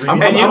are we reading?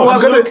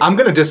 I'm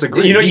going to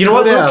disagree. You know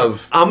what, Luke?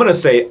 I'm going to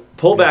say,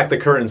 pull back the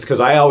curtains, because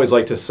I always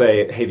like to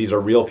say, hey, these are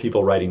real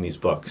people writing these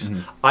books.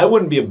 I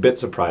wouldn't be a bit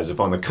surprised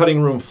if on the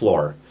cutting room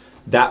floor,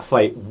 that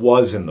fight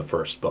was in the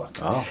first book.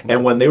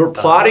 And when they were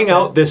plotting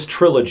out this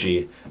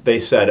trilogy, they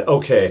said,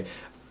 okay,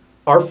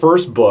 our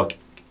first book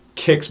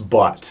kicks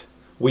butt.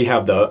 We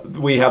have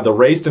the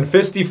Raist and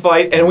Fisty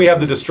fight, and we have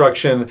the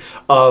destruction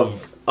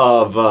of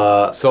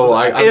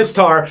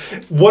Istar.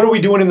 What are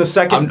we doing in the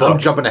second book? I'm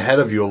jumping ahead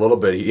of you a little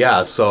bit.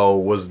 Yeah, so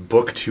was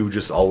book 2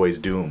 just always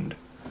doomed?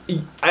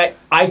 I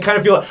kind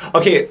of feel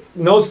okay.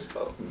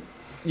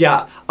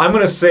 Yeah, I'm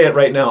going to say it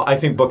right now. I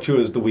think book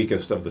 2 is the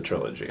weakest of the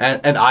trilogy.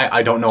 And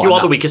I don't know. You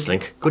are the weakest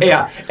link. Good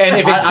yeah, and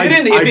if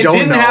it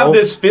didn't have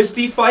this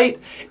Fisty fight,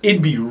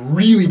 it'd be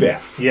really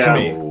bad to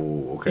me.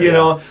 Okay. You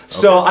know,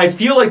 so I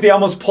feel like they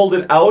almost pulled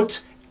it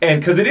out. And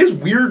because it is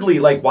weirdly,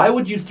 like, why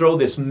would you throw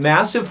this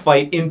massive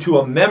fight into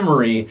a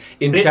memory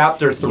in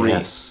chapter 3?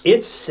 Yes.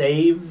 It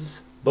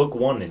saves book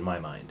 1 in my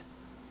mind.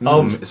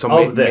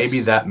 Maybe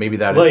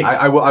that. Like,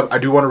 I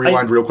do want to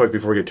rewind real quick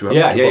before we get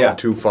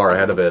too far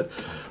ahead of it.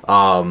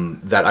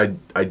 That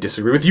I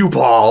disagree with you,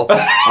 Paul.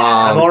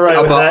 I'm all right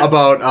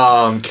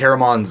about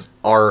Caramon's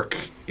arc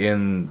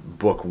in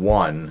book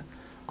 1.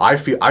 I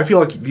feel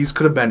like these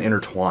could have been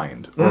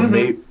intertwined, or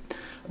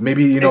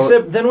maybe you know.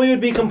 Except then we would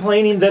be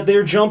complaining that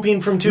they're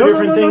jumping from two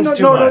different things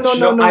too much.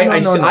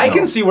 I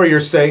can see where you're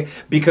saying,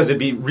 because it'd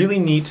be really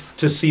neat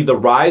to see the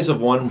rise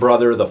of one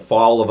brother, the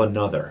fall of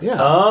another.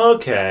 Yeah.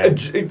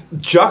 Okay.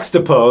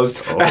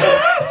 Juxtaposed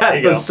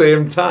at the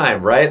same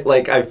time, right?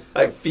 Like I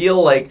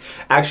feel like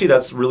actually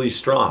that's really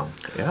strong.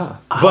 Yeah.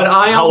 But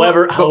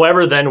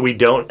however, then we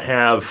don't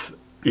have.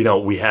 You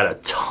know, we had a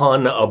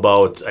ton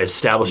about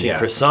establishing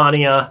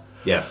Chrysania.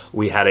 Yes,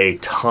 we had a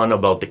ton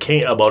about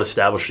about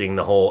establishing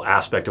the whole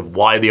aspect of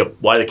why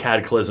the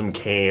Cataclysm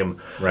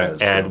came,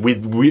 right? And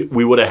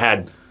we would have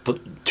had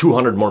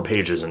 200 more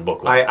pages in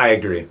book 1. I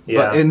agree.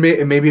 Yeah, but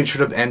maybe it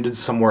should have ended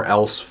somewhere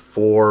else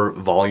for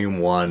volume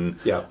 1.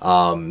 Yeah,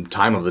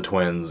 Time of the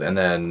Twins, and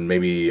then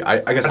maybe I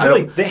guess I feel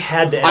like they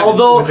had to.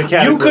 Although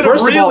you could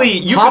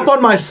really hop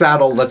on my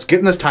saddle. Let's get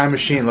in this time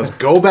machine. Let's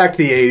go back to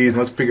the 80s and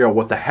let's figure out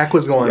what the heck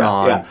was going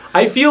on. Yeah.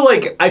 I feel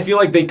like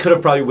they could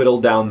have probably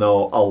whittled down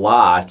though a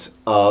lot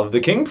of the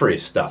King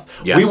Priest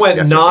stuff. Yes, we went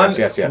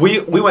yes.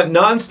 We went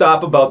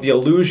nonstop about the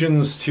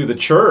allusions to the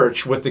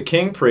church with the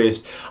King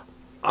Priest.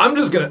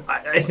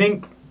 I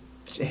think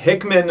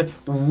Hickman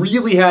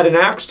really had an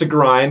axe to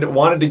grind,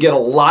 wanted to get a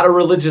lot of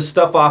religious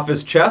stuff off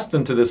his chest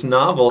into this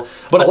novel,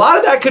 but a lot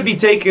of that could be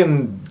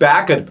taken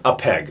back a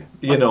peg,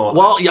 you know.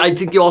 Well, I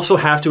think you also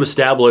have to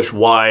establish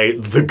why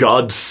the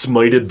gods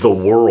smited the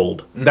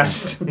world.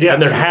 That's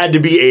and there had to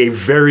be a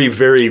very,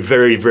 very,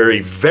 very, very,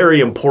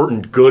 very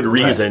important good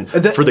reason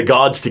for the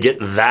gods to get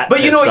that.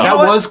 But you know,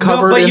 was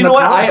covered in the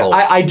Chronicles.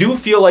 I do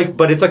feel like,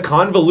 but it's a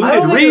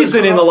convoluted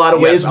reason in a lot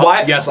of ways.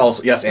 Why?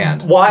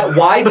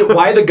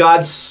 Why the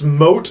gods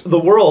smote the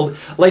world?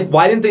 Like,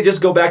 why didn't they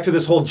just go back to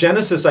this whole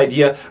Genesis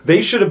idea?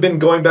 They should have been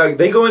going back.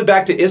 They going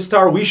back to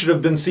Istar. We should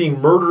have been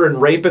seeing murder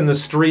and rape in the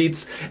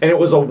streets, and it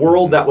was a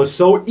world that was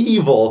so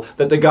evil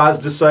that the gods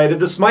decided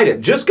to smite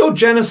it. Just go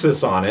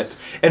Genesis on it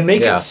and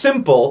make it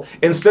simple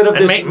instead of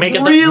this make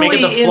it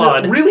the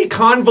flood. Really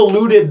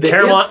convoluted.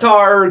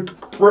 Istar,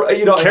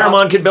 you know,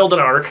 Caramon could build an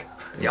ark.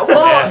 Yeah,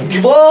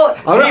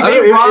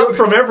 they rob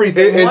from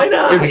everything. Why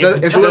not?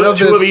 Instead of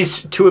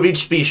two of each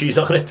species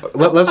on it.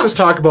 Let's just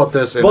talk about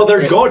this.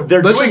 They're doing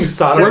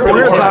Sodom. We're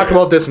going to talk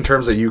about this in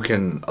terms that you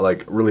can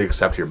like really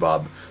accept here,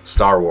 Bob.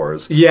 Star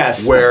Wars.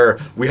 Yes. Where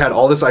we had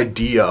all this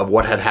idea of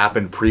what had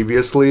happened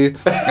previously,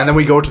 and then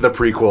we go to the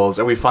prequels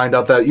and we find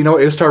out that, you know,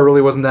 Istar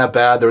really wasn't that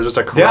bad. There was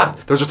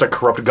just a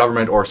corrupt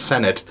government or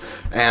senate,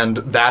 and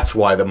that's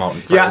why the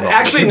mountain fell. Yeah,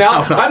 actually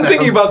now I'm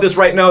thinking about this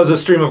right now as a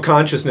stream of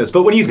consciousness.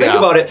 But when you think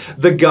about it,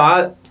 the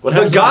gods throw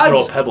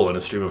a pebble in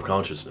a stream of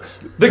consciousness?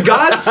 The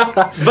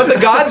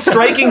gods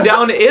striking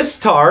down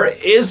Istar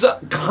is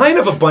kind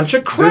of a bunch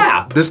of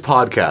crap. This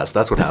podcast,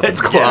 that's what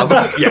happens,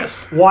 Club.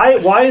 Yes. Why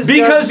is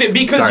because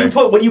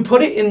when you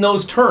put it in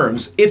those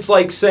terms, it's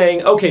like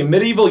saying, okay,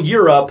 medieval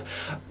Europe,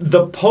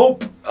 the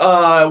Pope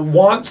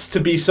wants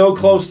to be so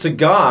close to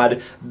God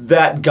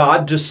that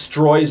God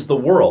destroys the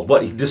world.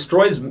 What, he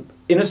destroys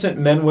innocent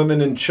men,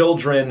 women, and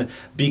children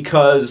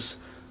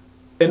because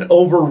an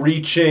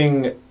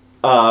overreaching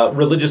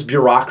religious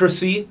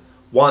bureaucracy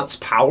wants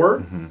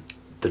power?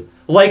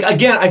 Like,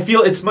 again, I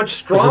feel it's much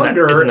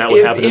stronger isn't that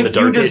what happened in the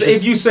Dark Ages?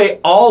 if you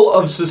say all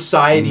of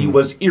society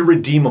was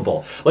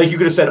irredeemable. Like, you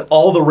could have said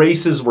all the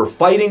races were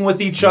fighting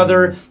with each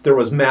other, there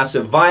was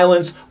massive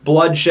violence,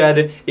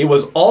 bloodshed, it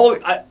was all...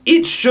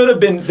 it should have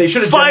been... They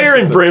should have... Fire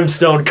and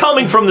brimstone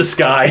coming from the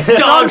sky,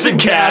 dogs and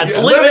cats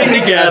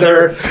living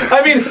together.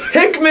 I mean,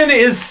 Hickman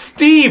is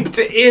steeped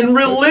in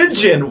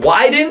religion.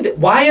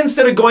 Why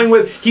instead of going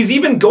with... He's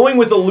even going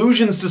with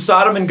allusions to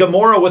Sodom and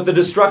Gomorrah with the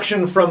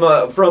destruction from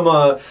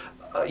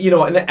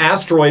an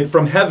asteroid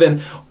from heaven.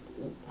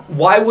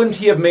 Why wouldn't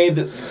he have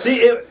made...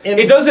 See,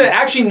 it doesn't...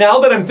 Actually, now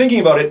that I'm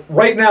thinking about it,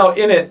 right now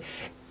in it,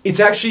 it's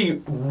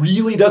actually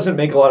really doesn't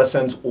make a lot of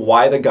sense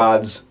why the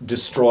gods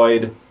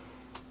destroyed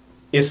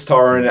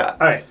Istar. And all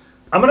right,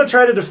 I'm going to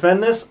try to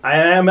defend this.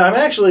 I'm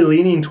actually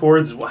leaning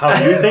towards how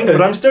you think,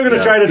 but I'm still going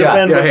to try to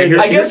defend.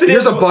 I guess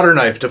here's a butter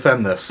knife.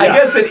 Defend this. I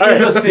guess it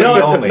is a city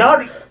only.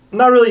 Not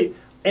really.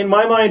 In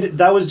my mind,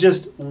 that was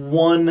just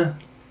one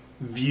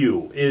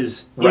view.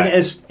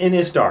 In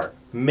Istar.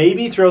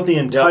 Maybe throughout the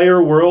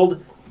entire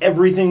world,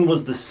 everything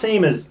was the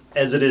same as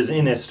it is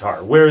in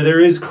Istar, where there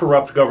is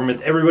corrupt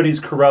government. Everybody's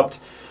corrupt.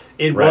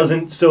 It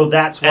wasn't, so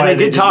that's why... And they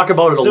did talk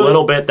about it a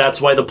little bit. That's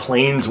why the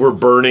plains were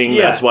burning.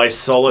 Yeah. That's why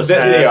Sullus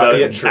had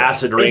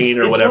acid rain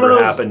or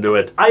whatever happened to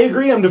it. I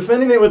agree. I'm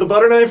defending it with a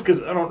butter knife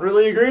because I don't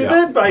really agree with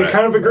it, but I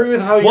kind of agree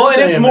with how you're saying. Well,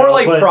 and it's more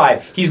like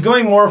pride. He's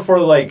going more for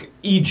like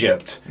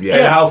Egypt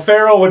and how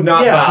Pharaoh would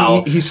not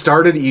bow. He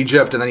started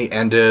Egypt and then he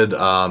ended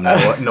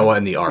Noah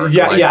and the Ark.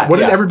 What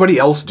did everybody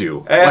else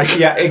do?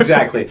 Yeah,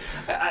 exactly.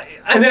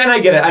 And I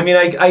get it. I mean,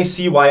 I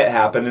see why it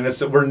happened, and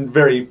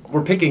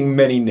we're picking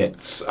many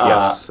nits.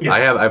 Yes. I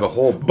have a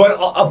whole. But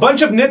a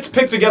bunch of nits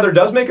picked together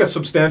does make a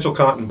substantial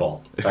cotton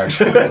ball.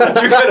 Actually,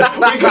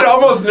 we could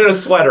almost knit a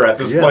swetter at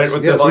this point.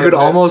 With we could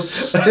almost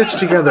stitch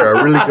together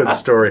a really good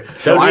story.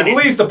 At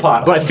least a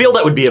pot. But I feel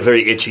that would be a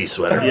very itchy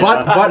sweater.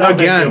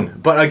 Yeah.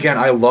 But again,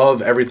 I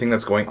love everything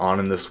that's going on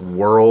in this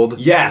world.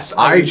 Yes,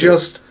 I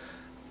just,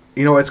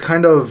 it's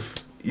kind of,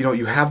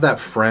 you have that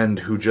friend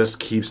who just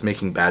keeps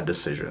making bad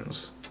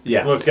decisions.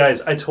 Yes. Look,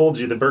 guys, I told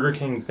you the Burger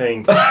King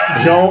thing.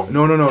 Don't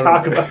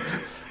talk about.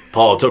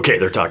 Paul, it's okay.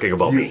 They're talking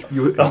about me.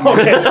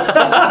 Okay.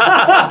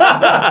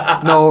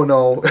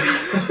 No.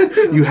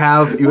 You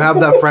have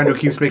that friend who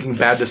keeps making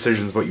bad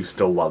decisions, but you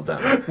still love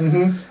them.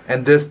 Mm-hmm.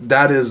 And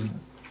that is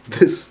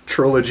this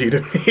trilogy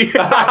to me.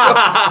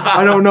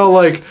 I don't know.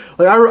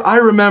 I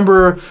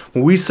remember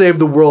when we saved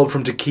the world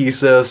from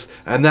Takhisis,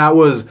 and that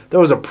was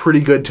a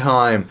pretty good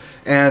time.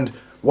 And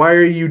why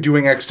are you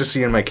doing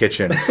ecstasy in my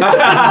kitchen? I'm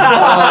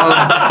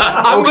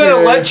going to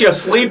let you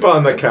sleep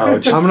on the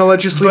couch. I'm going to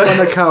let you sleep on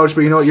the couch, but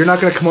you know what? You're not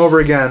going to come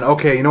over again.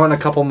 Okay, you know what? In a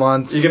couple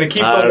months. You're going to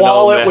keep the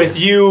wallet with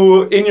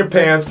you in your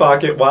pants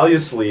pocket while you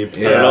sleep.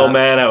 Yeah. I don't know,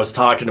 man. I was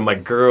talking to my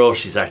girl.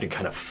 She's acting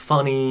kind of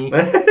funny.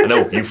 I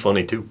know, you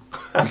funny too.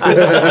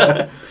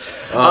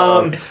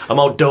 I'm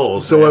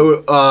outdoors.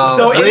 So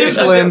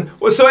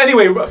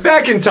anyway,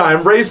 back in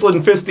time,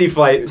 Raceland Fisty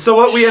fight. So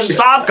what we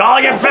stop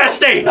calling it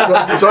Fisty.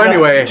 So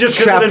anyway, just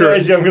because it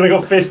annoys you, I'm gonna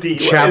go Fisty.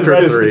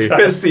 Chapter 3,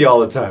 Fisty all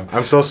the time.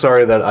 I'm so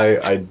sorry that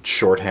I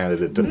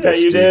shorthanded it to Fisty. Yeah,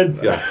 you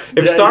did. Yeah.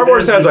 If Star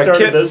Wars has a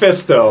Kit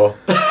Fisto,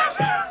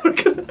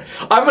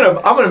 I'm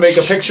gonna make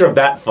a picture of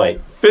that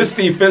fight.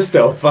 Fisty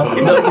Fisto fight.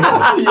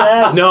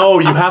 Yes. No,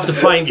 you have to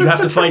find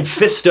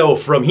Fisto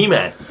from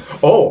He-Man.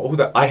 Oh,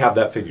 I have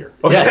that figure.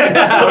 Okay.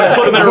 Yeah.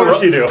 Put him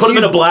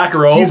in a black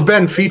robe. He's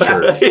been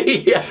featured.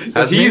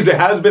 Yes. He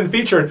has been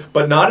featured,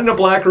 but not in a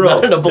black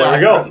robe. Not in a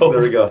black robe.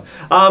 There we go.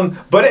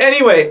 But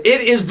anyway,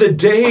 it is the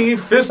day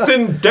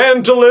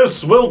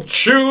Fistindantilus will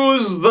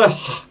choose the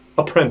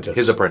apprentice.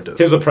 His apprentice.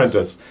 His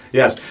apprentice.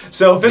 Yes.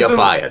 So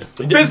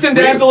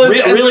Fistindantilus.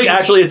 Really,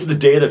 actually, it's the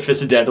day that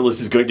Fistindantilus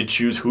is going to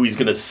choose who he's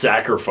going to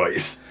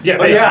sacrifice. Yeah.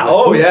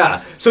 Oh,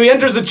 yeah. So he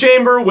enters the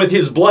chamber with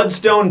his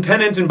bloodstone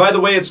pennant, and by the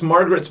way, it's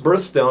Margaret's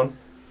birthstone.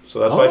 So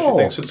that's why she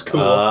thinks it's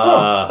cool.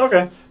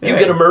 Okay. You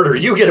get a murder.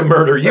 You get a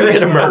murder. You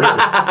get a murder.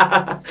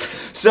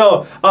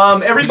 So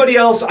everybody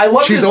else, I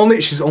love. She's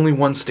only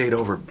one state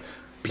over.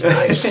 Be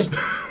nice.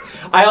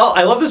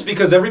 I love this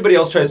because everybody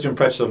else tries to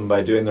impress them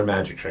by doing their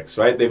magic tricks,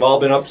 right? They've all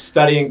been up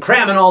studying,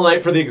 cramming all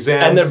night for the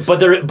exam. And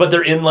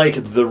they're in like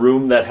the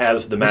room that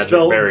has the magic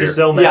barrier.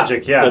 Dispel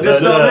magic,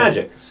 Dispel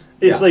magic.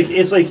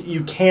 It's like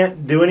you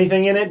can't do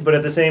anything in it, but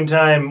at the same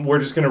time, we're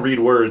just going to read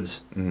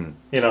words. Mm-hmm.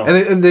 You know.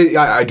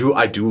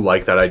 I do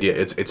like that idea.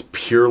 It's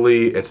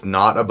purely, it's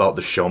not about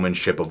the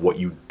showmanship of what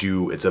you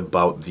do. It's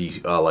about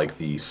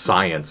the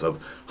science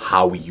of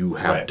how you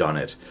have done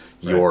it.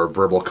 Your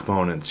verbal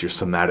components, your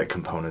somatic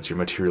components, your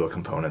material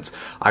components.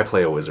 I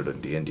play a wizard in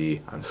D&D.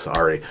 I'm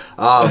sorry.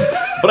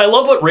 But I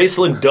love what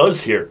Raceland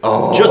does here.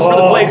 Just for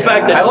the plain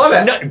fact that I love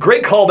it.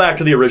 Great callback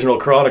to the original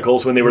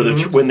Chronicles when they were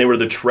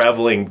the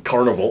traveling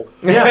carnival.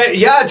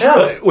 Yeah,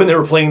 true. When they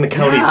were playing the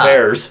county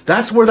fairs.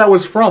 That's where that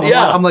was from.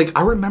 Yeah. I'm like,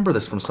 I remember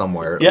this from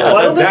somewhere.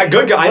 Yeah, that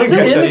good guy. Was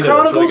it in the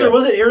Chronicles or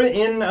was it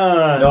in?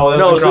 No, it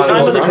was the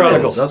Times of the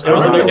Chronicles. I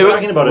was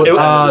talking about it.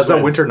 Is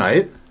that Winter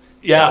Night?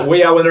 Yeah. Well,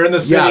 yeah, when they're in the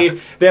city, Yeah.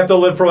 they have to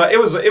live from it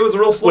was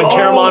real slow. When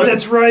Caramon,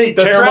 that's right.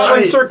 the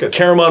traveling circus.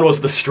 Caramon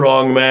was the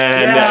strong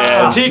man.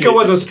 Yeah. And Tika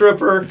was a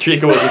stripper.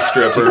 Tika was a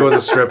stripper. Tika was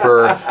a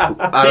stripper.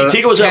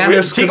 Tika was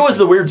Candace Tika was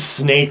the weird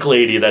snake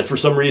lady that for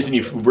some reason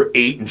you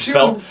ate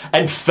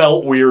and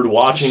felt weird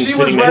watching. She was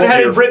sitting next to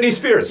redheaded your, Britney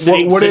Spears.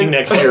 sitting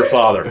next to your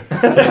father.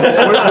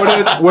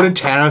 what did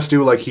Tanis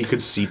do? Like he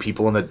could see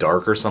people in the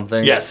dark or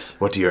something? Yes.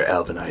 What do your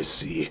elven eyes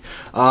see?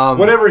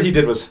 Whatever he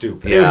did was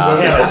stupid. Yeah.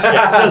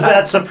 Does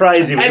that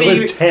surprise you? And It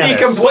was he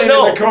Tannis. complained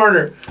in the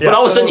corner. But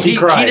all of a sudden he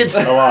cried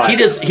a lot.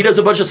 does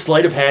a bunch of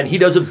sleight of hand. He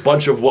does a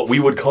bunch of what we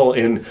would call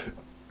in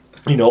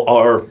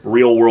our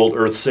real world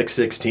Earth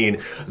 616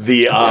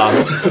 the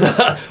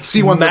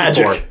C-134.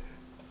 magic.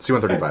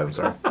 C-135, I'm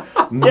sorry.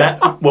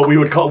 What we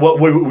would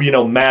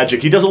call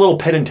magic. He does a little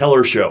Penn and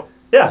Teller show.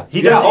 Yeah,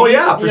 he does. Yeah, oh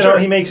yeah, for sure.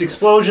 He makes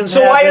explosions.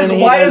 So why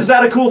happen, is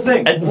that a cool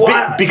thing? And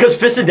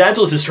because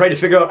Fistandantilus is trying to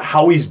figure out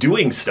how he's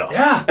doing stuff.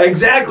 Yeah,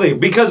 exactly.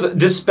 Because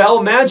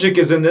dispel magic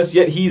is in this,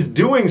 yet he's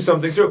doing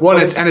something through it. Well,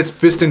 it's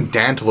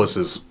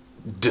Fistandantilus's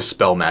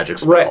dispel magic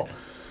spell. Right.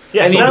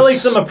 Yeah, it's not like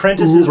some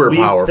apprentice's uber weak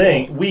powerful.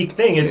 thing.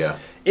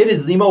 It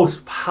is the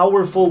most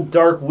powerful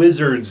dark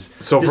wizard's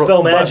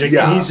dispel magic,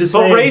 yeah. and he's just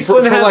But saying...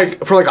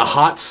 Raistland for like a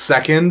hot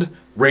second,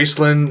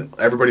 Raistland,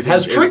 everybody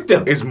thinks has tricked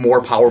him. Is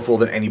more powerful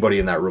than anybody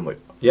in that room. Like,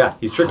 yeah,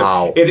 he's tricked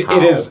How? him.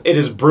 It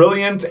is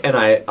brilliant, and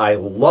I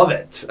love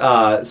it.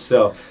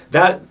 So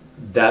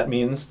that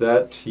means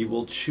that he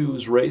will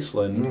choose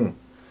Raistland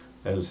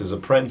as his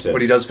apprentice. but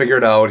he does figure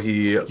it out.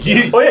 You've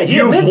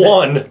admits it.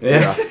 won.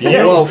 Yeah.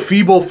 Well,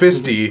 feeble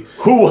fisty.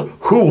 Who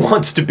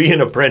wants to be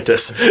an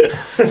apprentice?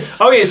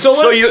 Okay,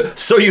 so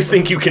you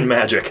think you can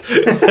magic?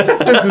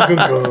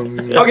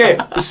 Okay,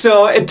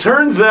 so it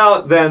turns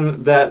out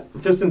then that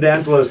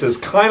Fistandantilus is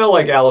kind of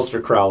like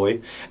Aleister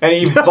Crowley, and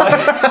he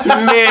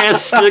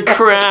Mr.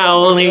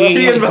 Crowley.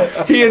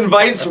 he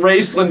invites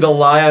Raistland to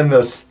lie on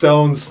the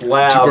stone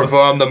slab. To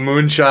perform the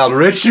Moonchild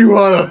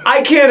ritual.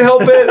 I can't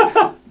help it.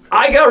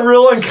 I got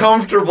real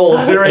uncomfortable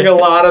during a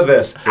lot of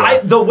this.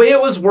 The way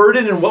it was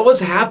worded and what was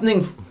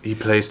happening. He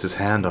placed his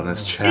hand on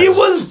his chest. It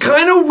was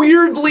kind of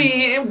weirdly,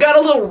 it got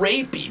a little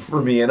rapey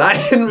for me, and I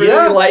didn't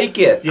really like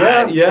it.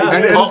 Yeah.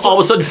 Yeah. All of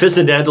a sudden,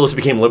 Fistandantilus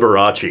became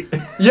Liberace.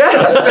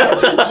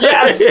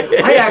 Yes.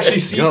 I actually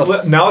see.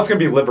 Now it's going to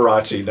be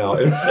Liberace now.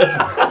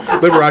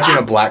 Liberace in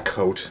a black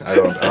coat. I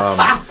don't.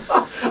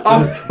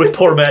 With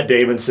poor Matt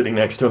Damon sitting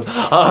next to him.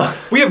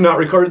 We have not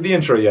recorded the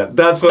intro yet.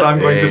 That's what I'm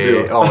going to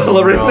do. Oh,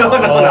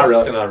 no,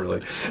 not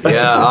really.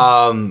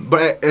 Yeah,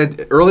 but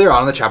earlier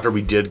on in the chapter,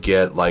 we did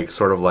get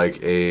sort of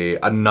like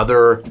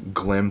another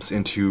glimpse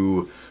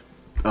into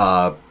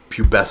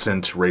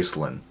pubescent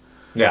Raistland.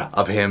 Yeah.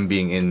 Of him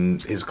being in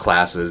his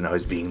classes, now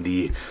he's being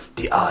the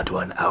odd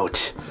one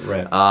out.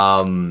 Right.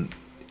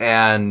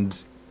 And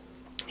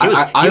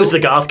He was the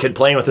goth kid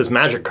playing with his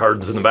magic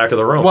cards in the back of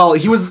the room. Well,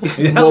 he was.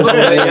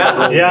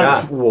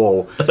 Yeah.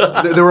 Whoa.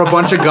 There were a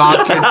bunch of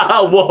goth kids.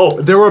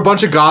 Whoa. There were a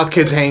bunch of goth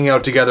kids hanging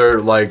out together,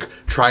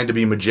 trying to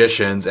be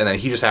magicians, and then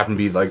he just happened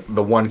to be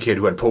the one kid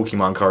who had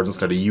Pokemon cards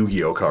instead of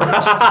Yu-Gi-Oh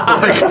cards.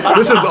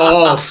 This is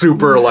all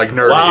super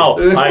nerdy. Wow.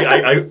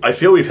 I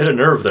feel we've hit a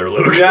nerve there,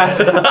 Luke.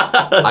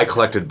 I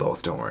collected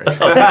both. Don't worry.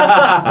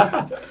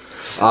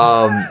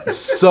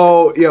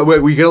 So yeah,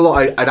 we get a little.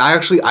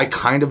 I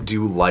kind of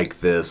do like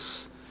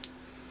these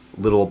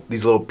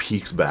little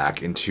peeks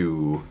back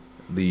into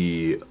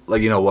the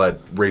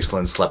what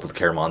Raistland slept with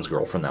Caramon's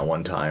girlfriend that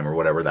one time or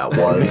whatever that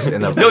was.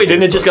 No, he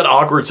didn't. It just got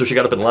awkward, so she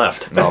got up and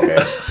left.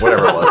 Okay,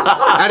 whatever it was.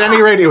 At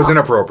any rate, it was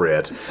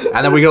inappropriate.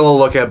 And then we get a little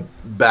look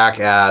back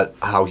at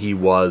how he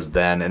was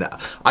then, and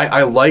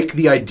I like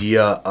the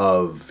idea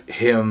of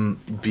him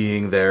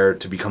being there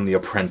to become the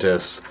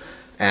apprentice.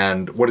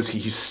 And what is he?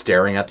 He's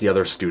staring at the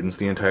other students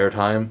the entire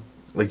time.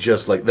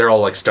 They're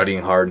all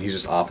studying hard, and he's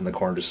just off in the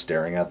corner just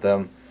staring at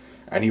them.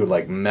 And he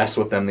would mess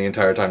with them the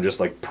entire time,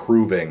 just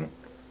proving.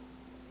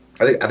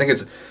 I think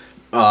it's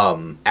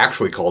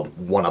actually called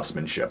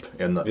one-upsmanship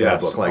in the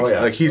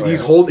book.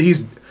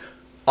 He's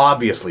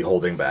obviously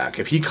holding back.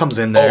 If he comes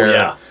in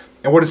there,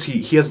 and what is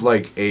he? He has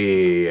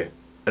an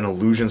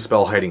illusion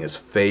spell hiding his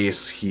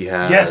face. He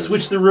has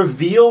which the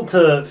reveal to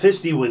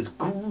Fisty was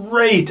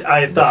great.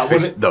 I thought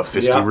the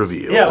Fisty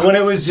reveal. Yeah, when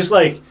it was just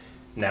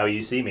now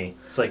you see me.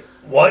 It's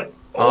what?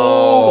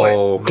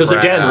 Oh, because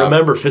again,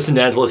 remember,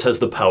 Fistandantilus has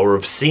the power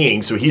of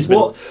seeing, so he's been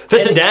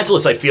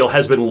Fistandantilus. I feel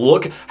has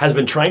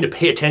been trying to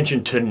pay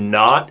attention to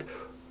not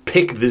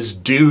pick this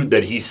dude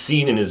that he's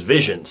seen in his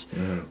visions.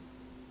 Mm-hmm.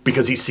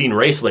 Because he's seen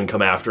Raistland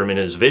come after him in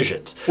his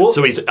visions.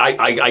 So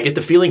I get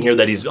the feeling here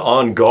that he's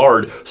on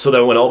guard, so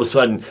that when all of a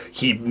sudden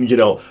he, when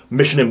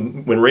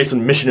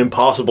Raistland Mission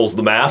Impossible's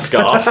the mask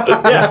off.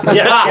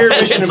 You're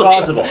Mission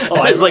Impossible.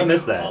 I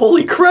missed that.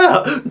 Holy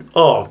crap.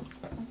 Oh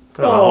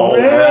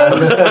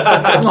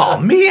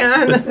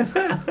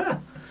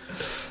man.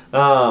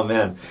 Oh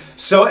man.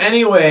 So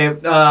anyway,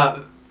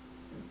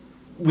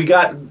 we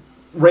got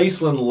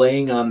Raceland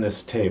laying on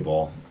this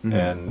table,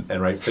 and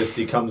right,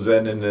 Fisty comes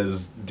in and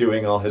is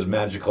doing all his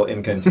magical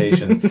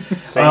incantations,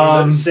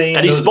 saying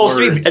and he's supposed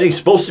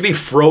words. to be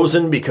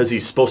frozen because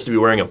he's supposed to be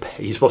wearing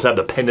he's supposed to have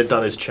the pendant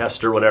on his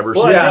chest or whatever.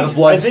 Well, so yeah, the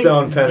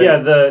bloodstone pendant. Yeah,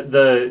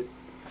 the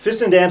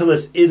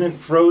Fistandantalus isn't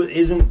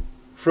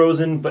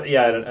frozen, but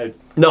yeah,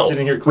 I'm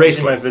sitting here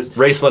clenching my fist.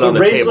 Raceland on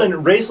the table.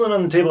 Raceland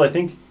on the table, I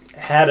think,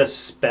 had a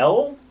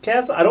spell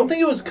cast. I don't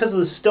think it was because of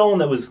the stone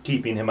that was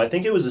keeping him. I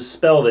think it was a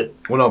spell that...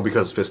 Well, no,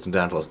 because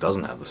Fistandantalus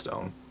doesn't have the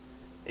stone.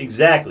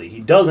 Exactly. He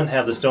doesn't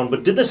have the stone.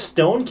 But did the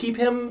stone keep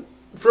him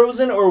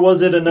frozen, or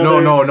was it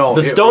another... No.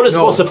 The stone is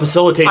supposed to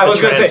facilitate the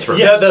transfer.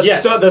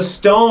 The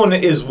stone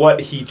is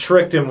what he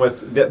tricked him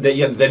with,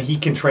 that he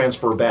can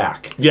transfer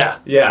back. Yeah.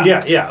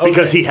 Okay.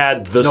 Because he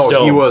had the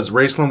stone.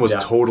 Raceland was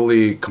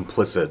totally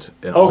complicit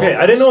in all of Okay,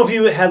 this. I didn't know if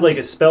you had like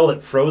a spell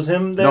that froze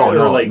him there,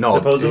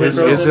 supposedly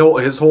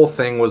froze his whole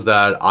thing was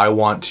that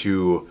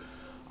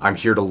I'm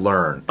here to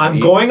learn. I'm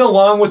going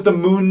along with the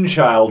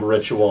Moonchild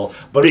ritual,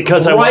 but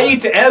because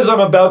as I'm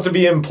about to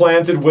be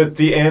implanted with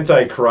the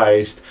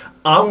Antichrist,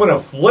 I'm going to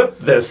flip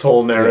this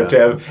whole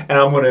narrative, and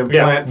I'm going to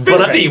implant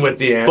Fisty with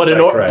the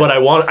Antichrist.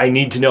 But I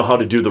need to know how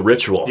to do the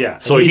ritual. Yeah.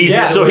 So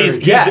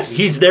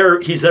he's there.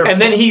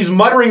 And then he's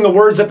muttering the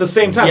words at the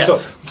same time.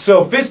 Yes.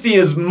 So Fisty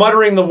is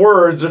muttering the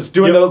words. It's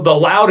doing the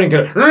loud and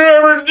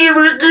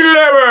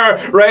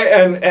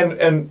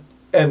right,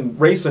 and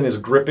Rayson is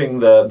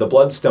gripping the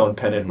bloodstone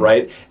pendant,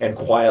 right, and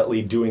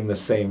quietly doing the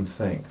same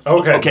thing.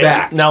 Okay.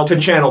 Back now to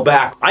channel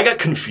back. I got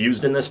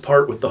confused in this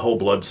part with the whole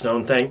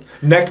bloodstone thing.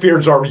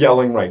 Neckbeards are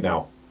yelling right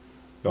now.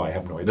 No, I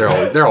have no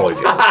idea. They're always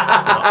yelling.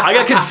 I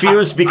got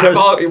confused because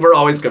we're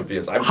always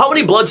confused. How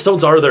many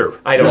bloodstones are there?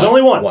 There's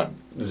only one.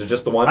 Is it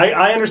just the one?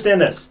 I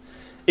understand this.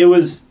 It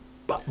was,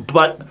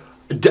 but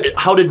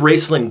how did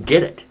Raceland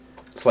get it?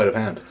 Sleight of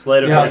hand.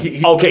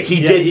 He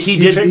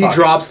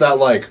drops that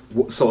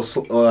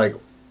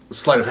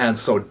sleight of hand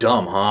so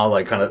dumb, huh?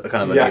 Like kind of.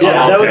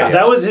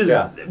 That was his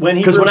when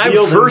he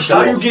revealed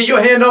himself. You get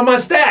your hand on my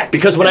stack.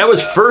 Because when I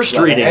was first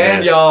reading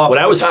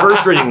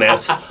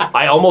this,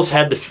 I almost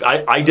had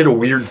I did a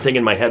weird thing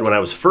in my head when I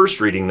was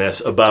first reading this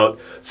about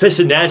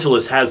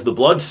Fistandantalus has the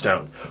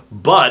bloodstone,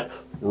 but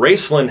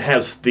Raceland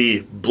has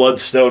the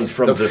bloodstone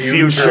from the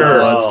future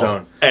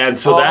bloodstone. And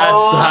so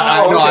that's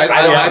I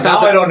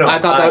don't know. I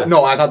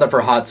thought that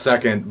for a hot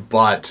second,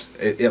 but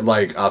it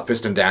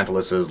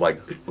Fistandantalus's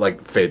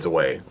like fades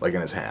away like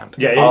in his hand.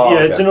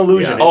 It's an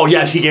illusion. Oh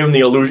yes, he gave him the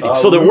illusion.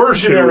 So there were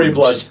two.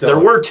 Bloodstone. There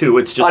were two.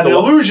 It's just the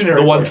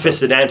illusionary. The one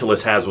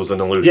Fistandantalus has was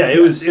an illusion. Yeah,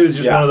 it was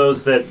just one of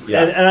those that.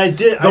 Yeah. And I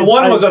did. The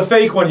one was a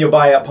fake one you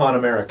buy at Pawn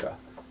America.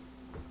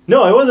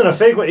 No, it wasn't a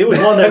fake one. It was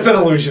one that's an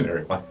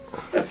illusionary one.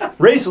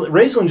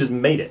 Raceland just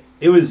made it.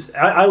 It was.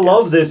 I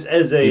love this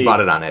as a. He bought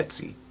it on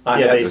Etsy.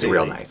 It's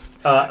real nice.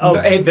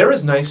 Hey, there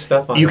is nice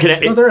stuff on. You can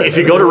if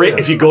you go to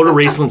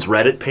Raceland's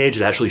Reddit page,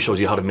 it actually shows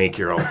you how to make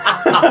your own.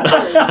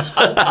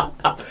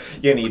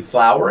 You need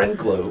flour and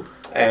glue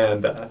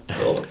and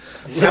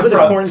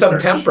some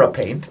tempera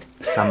paint,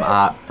 some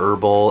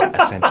herbal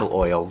essential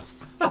oils.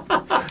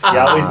 You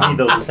always need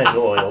those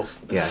essential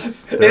oils.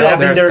 Yes,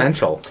 they're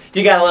essential.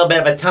 You got a little bit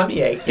of a tummy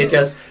ache. You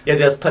just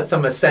put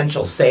some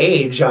essential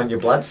sage on your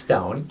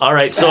bloodstone. All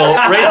right, so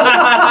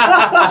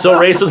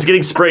Raceland's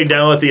getting sprayed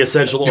down with the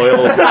essential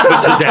oil.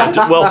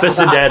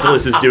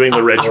 Fistandantalus is doing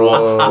the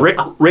ritual.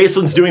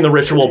 Raceland's doing the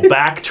ritual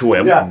back to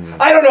him. Yeah,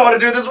 I don't know how to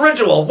do this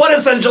ritual. What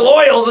essential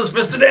oils is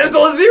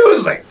Fistandantalus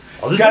using?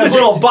 He's got his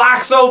little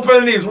box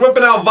open. He's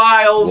whipping out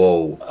vials.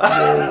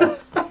 Whoa.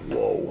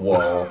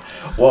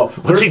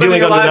 What's he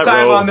doing a lot of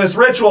time road? on this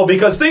ritual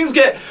because things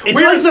get... It's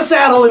like the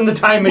saddle in the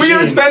time machine. We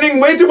are spending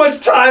way too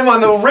much time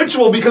on the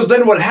ritual because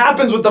then what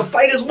happens with the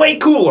fight is way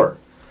cooler.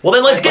 Well,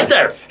 then let's get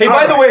there. Hey,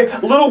 by the way, a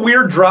little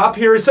weird drop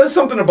here. It says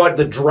something about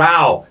the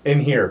drow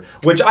in here,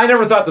 which I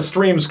never thought the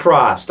streams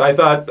crossed. I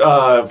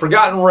thought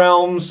Forgotten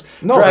Realms,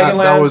 Dragonlance,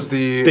 that was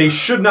the... they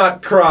should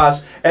not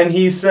cross. And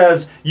he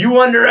says,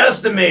 you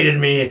underestimated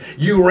me.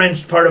 You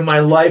wrenched part of my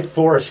life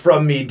force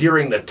from me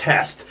during the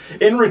test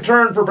in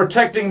return for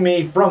protecting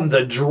me from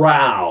the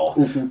drow.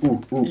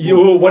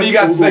 What do you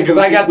got to say? Because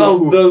I got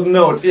the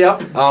notes.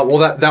 Yep.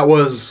 Well, that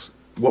was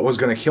what was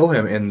going to kill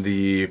him in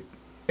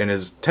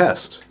his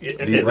test,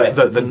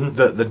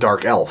 the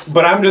dark elf.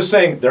 But I'm just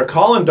saying, they're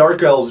calling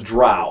dark elves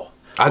drow,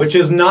 which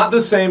is not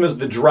the same as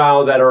the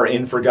drow that are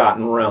in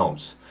Forgotten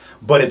Realms.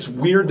 But it's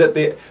weird that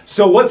they...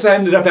 So what's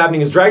ended up happening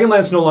is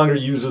Dragonlance no longer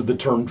uses the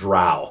term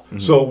drow.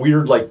 So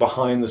weird, like,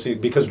 behind the scenes.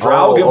 Because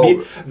drow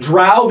became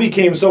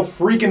so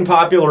freaking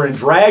popular in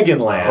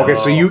Dragonlance. Okay,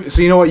 so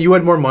you know what? You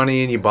had more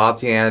money and you bought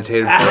the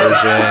annotated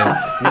version.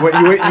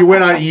 you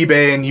went on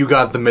eBay and you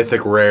got the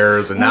mythic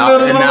rares, and now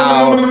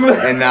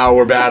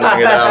we're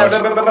battling it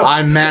out.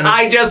 I'm mana.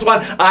 I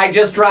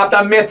just dropped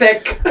a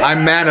mythic.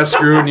 I'm mana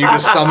screwed, and you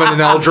just summoned an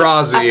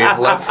Eldrazi.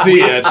 Let's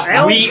see it.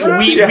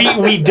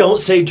 We don't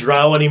say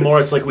drow anymore.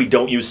 anymore. It's like we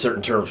don't use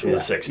certain terms from the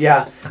 60s.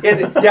 Yeah,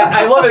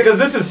 I love it because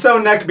this is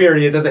so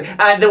neckbeardy. It doesn't.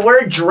 The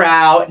word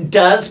drow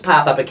does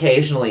pop up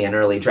occasionally in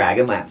early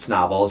Dragonlance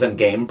novels and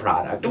game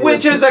product,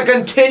 which is a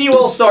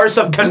continual source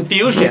of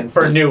confusion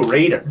for new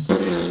readers.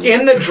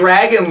 In the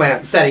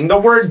Dragonlance setting, the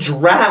word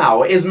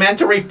drow is meant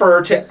to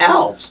refer to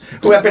elves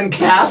who have been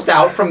cast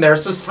out from their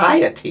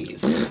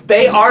societies.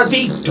 They are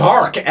the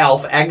dark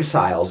elf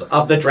exiles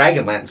of the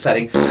Dragonlance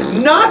setting,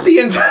 not the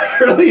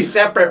entirely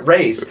separate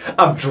race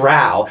of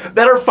drow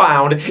that are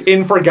found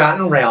in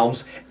Forgotten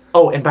Realms.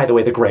 Oh, and by the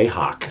way, the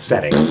Greyhawk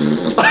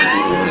settings.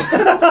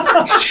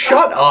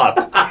 Shut up.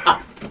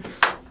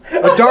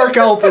 A dark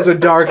elf is a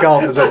dark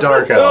elf is a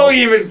dark elf. Who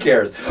even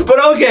cares?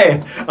 But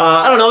okay.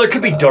 I don't know. There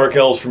could be dark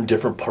elves from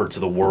different parts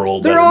of the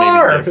world There that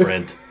are are. maybe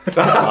different.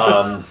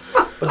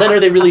 But then are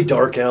they really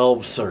dark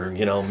elves, or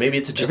maybe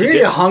it's just If you're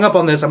gonna get hung up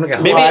on this, I'm gonna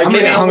get Maybe- I'm gonna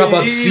get hung up on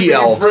maybe sea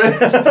elves.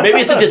 maybe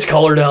it's a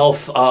discolored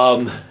elf.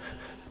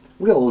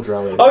 We got a little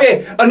drow.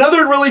 Okay,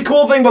 another really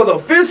cool thing about the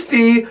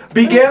Fisty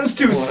begins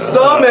to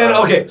summon.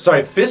 Okay,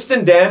 sorry, Fist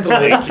and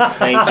Dantalus.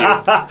 Thank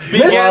you.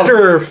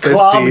 Mr.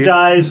 Clob Fisty.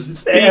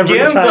 dies every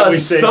Begins time a we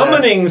say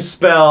summoning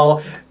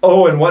spell.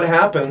 Oh, and what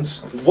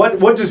happens?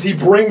 What does he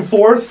bring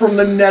forth from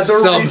the nether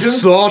Some regions?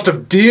 sort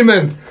of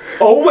demon.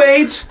 Oh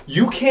wait,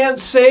 you can't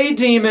say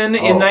demon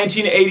in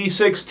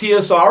 1986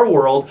 TSR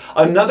world.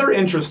 Another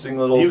interesting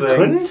little You thing.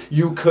 couldn't?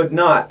 You could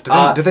not.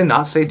 Did they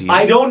not say demon?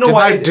 I don't know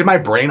why. Did my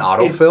brain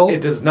autofill?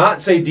 It does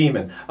not say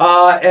demon.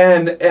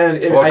 And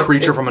a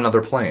creature from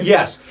another plane.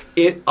 Yes,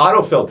 it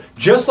autofilled.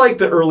 Just like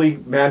the early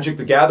Magic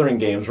the Gathering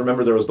games.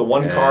 Remember, there was the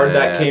one card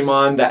that came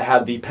on that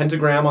had the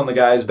pentagram on the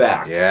guy's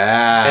back.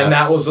 Yeah. And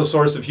that was a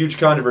source of huge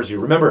controversy.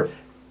 Remember,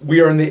 we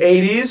are in the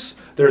 80s.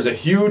 There's a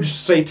huge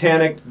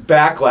satanic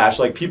backlash.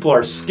 Like, people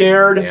are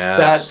scared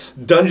that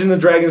Dungeons and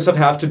Dragons stuff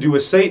have to do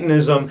with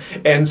Satanism.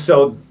 And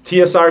so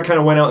TSR kind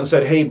of went out and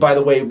said, hey, by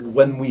the way,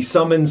 when we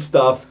summon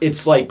stuff,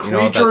 it's like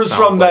creatures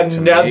from the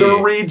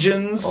nether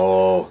regions.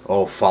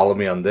 Oh, follow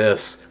me on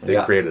this. They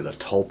Yeah. created a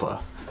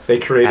tulpa. They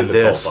created And a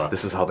this tulpa.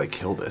 is how they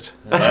killed it.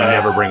 You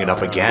never bring it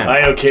up again. I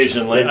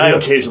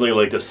occasionally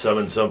like to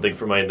summon something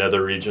from my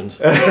nether regions.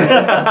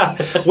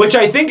 Which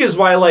I think is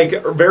why,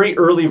 like, very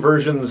early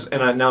versions,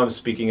 and now I'm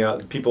speaking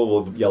out, people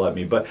will yell at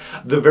me, but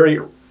the very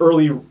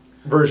early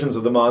versions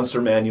of the monster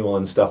manual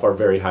and stuff are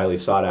very highly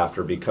sought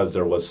after because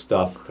there was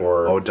stuff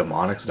for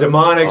demonic stuff.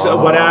 demonics,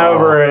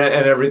 whatever,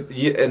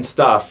 and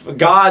stuff.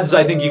 Gods,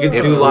 I think you could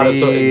do a lot of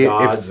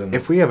gods.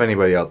 If we have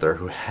anybody out there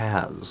who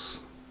has.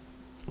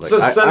 So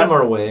send them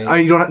our way.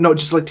 You don't know.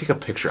 Just like take a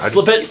picture.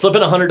 Slip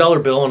in a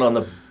 $100 bill and on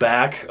the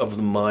back of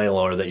the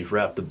mylar that you've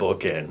wrapped the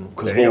book in,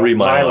 because we'll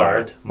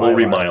re-mylar it. We'll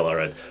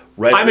re-mylar it.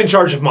 Right. I'm in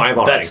charge of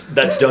mylar.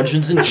 That's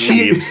Dungeons and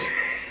Dweebs.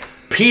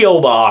 P.O.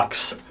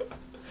 Box.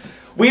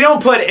 We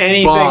don't put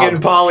anything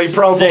in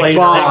polypropylene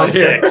around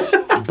here.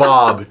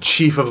 Bob,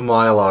 Chief of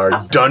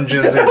Mylar,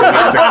 Dungeons and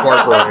Dweebs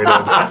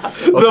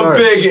Incorporated. The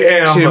Big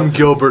M. Tim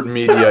Gilbert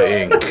Media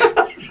Inc.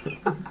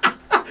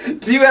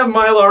 Do you have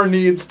Mylar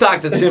needs?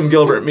 Talk to Tim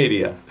Gilbert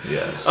Media.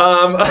 Yes.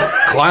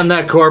 Climb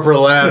that corporate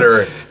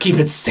ladder. Keep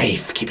it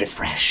safe. Keep it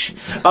fresh.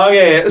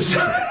 Okay. So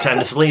Time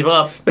to sleeve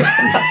up.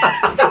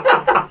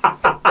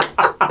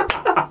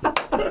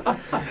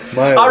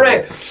 all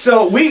right.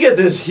 So we get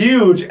this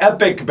huge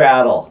epic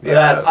battle.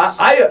 Yes.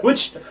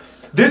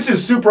 This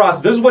is super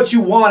awesome. This is what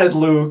you wanted,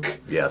 Luke.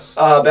 Yes.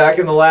 Back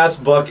in the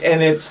last book,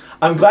 and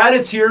I'm glad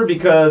it's here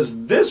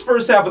because this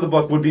first half of the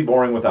book would be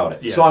boring without it.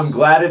 Yes. So I'm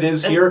glad it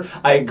is here.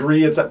 I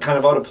agree, it's kind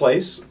of out of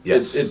place.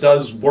 Yes. It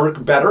does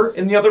work better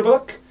in the other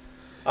book.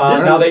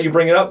 Now that you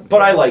bring it up,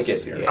 but I like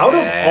it here. Out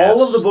of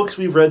all of the books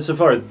we've read so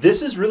far,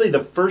 this is really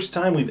the first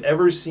time we've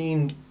ever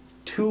seen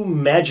two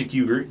magic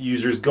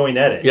users going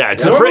at it. Yeah,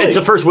 it's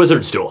the first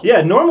wizard's duel.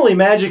 Yeah, normally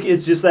magic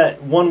is just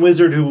that one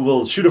wizard who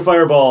will shoot a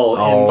fireball.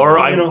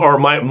 Or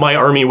my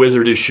army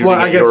wizard is shooting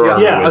I at guess, your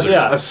army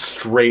wizard. a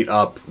straight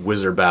up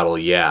wizard battle,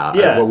 Yeah.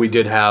 But we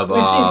did have.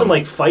 We've seen some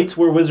like fights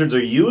where wizards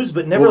are used,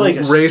 but never like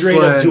a straight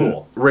up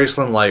duel.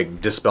 Raistland like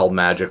dispelled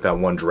magic, that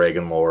one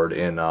dragon lord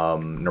in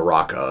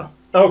Naraka.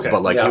 Okay.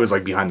 But he was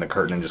like behind the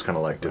curtain and just kind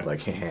of like did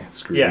like, hey,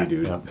 screw you,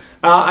 dude. Yeah.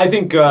 I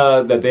think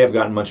that they have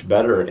gotten much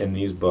better in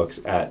these books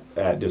at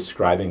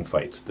describing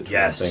fights between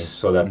things,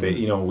 so that they,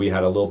 we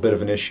had a little bit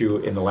of an issue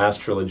in the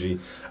last trilogy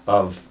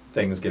of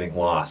things getting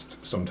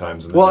lost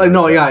sometimes. In the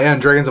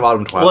and Dragons of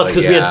Autumn Twilight. Well,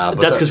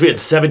 that's because we had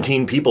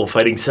 17 people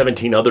fighting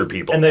 17 other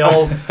people, and they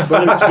all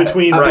flipped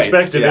between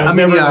perspective. Yeah. It was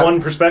never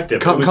one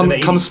perspective.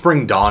 Come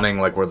Spring Dawning,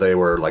 like where they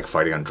were like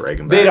fighting on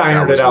Dragonback. They'd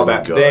ironed it out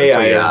back. They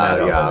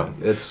ironed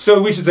that out.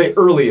 So we should say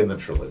early in the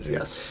trilogy.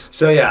 Yes.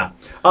 So yeah,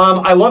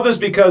 I love this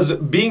because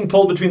being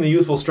pulled between the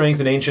youthful strength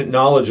and ancient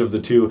knowledge of the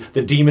two,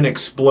 the demon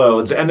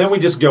explodes, and then we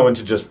just go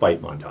into just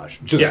fight montage.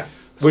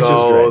 Which is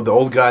great. The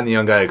old guy and the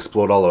young guy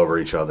explode all over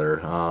each other.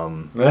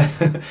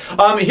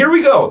 Here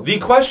we go. The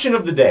question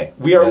of the day.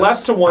 We are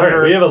left to wonder.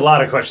 Right, we have a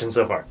lot of questions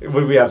so far. What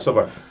do we have so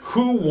far?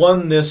 Who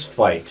won this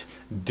fight?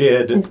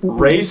 Did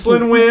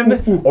Raistland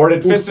win, or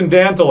did Fist and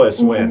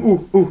Dantalus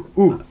win?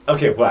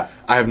 Okay, what?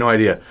 I have no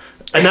idea.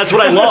 And that's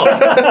what I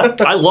love.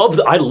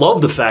 I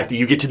love the fact that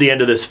you get to the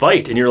end of this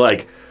fight and you're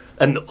like,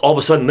 and all of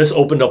a sudden this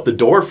opened up the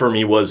door for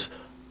me was,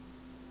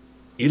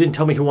 you didn't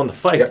tell me who won the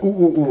fight.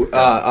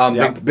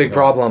 Yeah. Big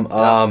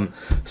problem.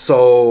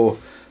 So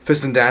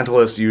Fist and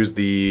Dantalus used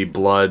the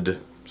blood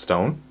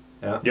stone.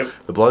 Yeah. Yep.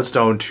 The blood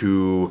stone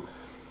to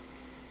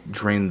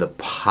drain the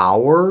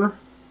power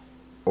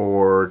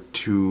or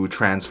to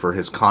transfer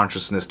his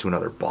consciousness to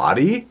another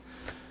body?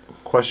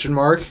 Question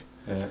mark.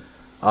 Yeah.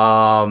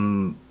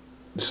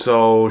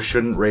 So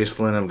shouldn't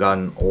Raistlin have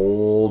gotten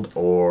old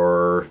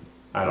or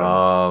I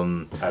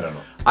don't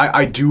know.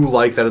 I do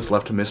like that it's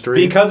left a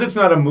mystery. Because it's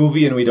not a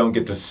movie and we don't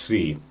get to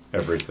see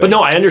everything. But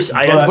no, I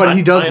understand. But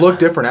he does look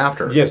different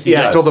after. Yes, he's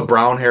does. still the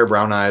brown hair,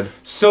 brown eyed.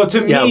 So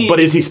to Yeah, me, but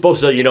is he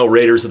supposed to,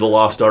 Raiders of the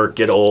Lost Ark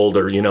get old,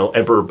 or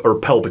Emperor or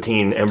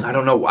Palpatine? I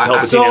don't know.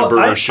 Palpatine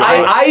Emperor.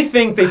 I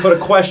think they put a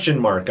question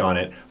mark on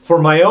it. For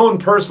my own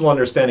personal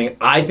understanding,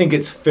 I think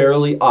it's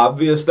fairly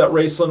obvious that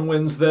Raistlin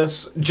wins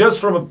this,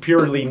 just from a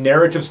purely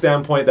narrative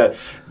standpoint. That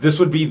this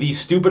would be the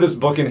stupidest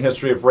book in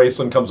history if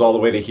Raistlin comes all the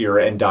way to here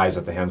and dies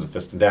at the hands of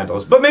Fist and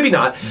Dantalus. But maybe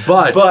not.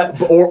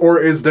 Or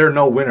is there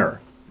no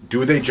winner?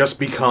 Do they just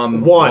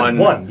become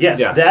one? Yes,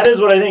 that is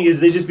what I think.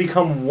 Is they just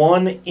become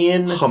one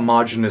in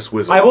homogenous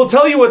wizard? I will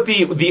tell you what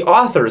the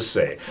authors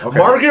say. Okay.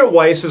 Margaret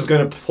Weiss is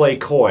going to play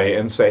coy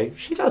and say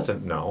she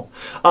doesn't know,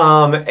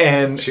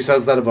 and she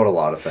says that about a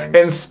lot of things.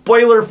 And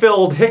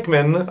spoiler-filled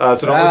Hickman,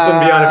 so don't listen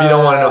beyond if you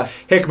don't want to know.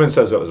 Hickman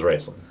says it was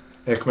Raistlin.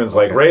 Hickman's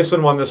like,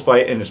 Raistlin won this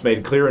fight, and it's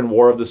made clear in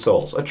War of the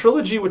Souls, a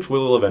trilogy which we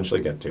will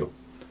eventually get to,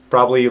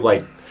 probably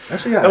like.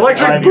 Actually, yeah.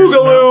 Electric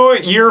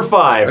Boogaloo, year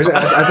 5.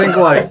 I think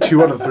like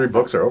 2 out of the 3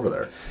 books are over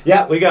there.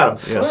 Yeah, we got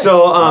them. Yeah.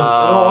 So,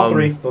 all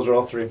 3. Those are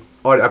all 3.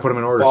 Oh, I put them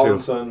in order Fallen too.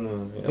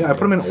 Sun, yeah, I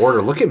put them in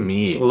order. Look at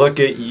me. Look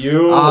at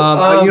you.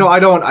 I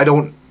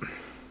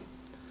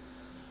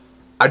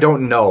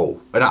don't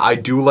know, and I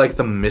do like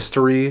the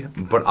mystery,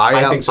 but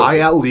I think so too. I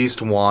at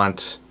least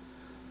want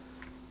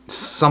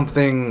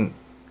something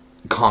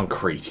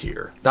concrete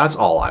here. That's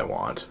all I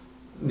want.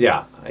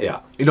 Yeah.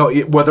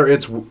 Whether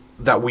it's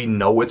that we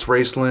know it's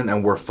Raistlin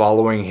and we're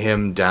following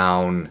him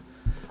down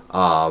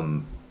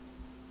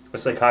a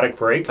psychotic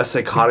break. A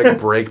psychotic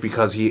break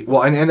because he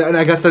and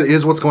I guess that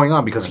is what's going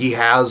on because he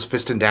has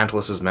Fist and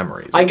Dantalus's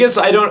memories. I guess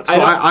I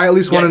at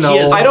least want to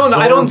know. I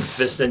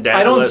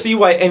don't see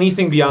why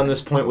anything beyond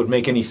this point would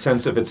make any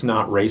sense if it's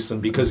not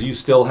Raistlin, because you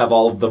still have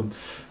all of the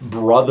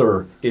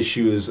brother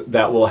issues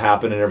that will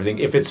happen and everything.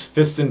 If it's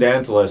Fist and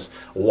Dantalus,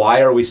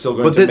 why are we still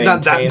going to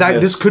maintain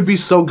this? This could be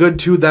so good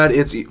too that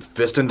it's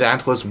Fist and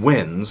Dantalus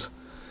wins,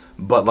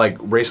 but like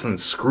Raistlin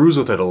screws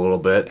with it a little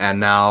bit, and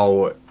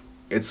now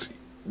it's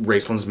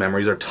Raistlin's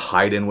memories are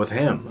tied in with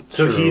him.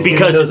 So he's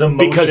because those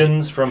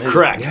emotions from his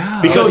correct.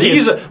 Yeah. Because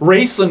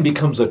Raistlin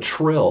becomes a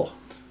Trill.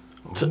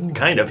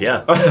 Kind of,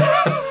 yeah.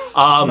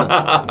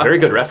 Very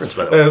good reference,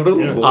 by the way.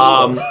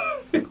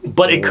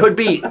 But it could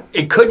be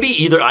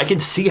either. I can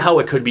see how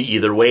it could be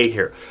either way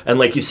here. And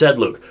like you said,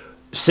 Luke,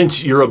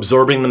 since you're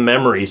absorbing the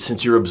memory,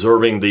 since you're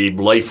absorbing the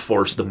life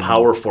force, the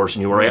power force,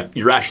 and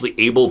you're actually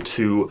able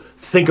to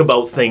think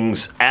about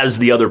things as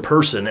the other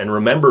person and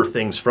remember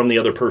things from the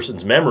other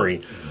person's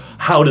memory.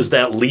 How does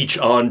that leach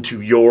on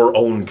to your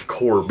own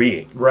core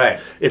being?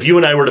 Right. If you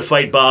and I were to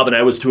fight Bob and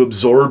I was to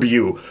absorb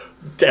you,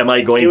 am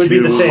I going to... It would be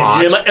the same.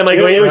 It would just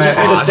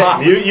be the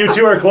same. You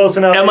two are close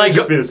enough. It would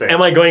just be the same.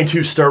 Am I going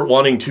to start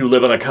wanting to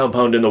live on a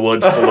compound in the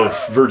woods full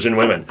of virgin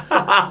women?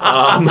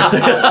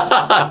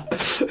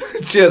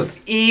 Just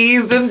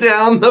easing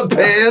down the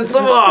pants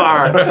of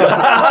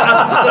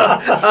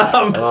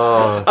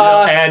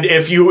and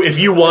if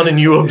you won and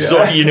you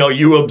absorbed,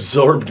 you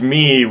absorbed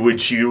me,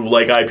 which you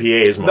like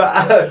IPAs more.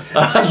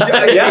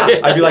 Yeah,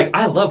 I'd be like,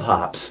 I love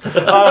hops.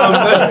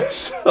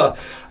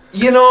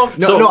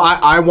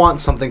 I want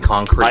something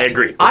concrete. I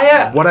agree.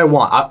 What I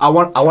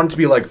want it to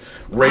be like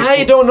Raistlin.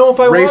 I don't know if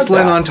I want Raistlin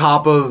that. on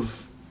top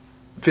of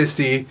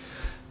Fisty,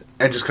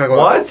 and just kind of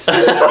going what?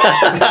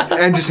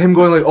 And just him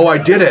going like, "Oh, I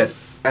did it,"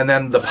 and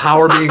then the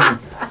power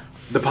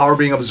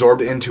being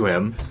absorbed into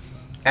him,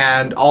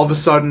 and all of a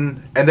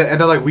sudden, and then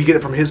like we get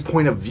it from his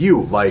point of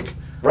view, like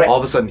all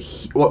of a sudden,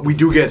 we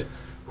do get,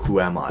 who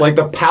am I? Like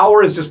the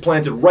power is just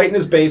planted right in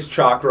his base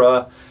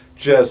chakra,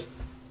 just.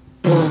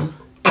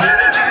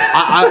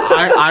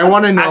 I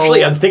want to know.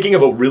 Actually, I'm thinking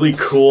of a really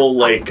cool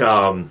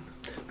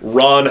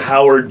Ron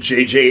Howard,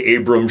 J.J.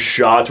 Abrams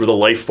shot where the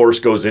life force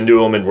goes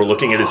into him, and we're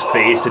looking at his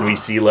face, and we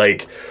see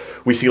like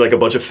a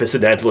bunch of Fist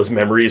and Dantalus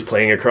memories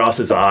playing across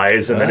his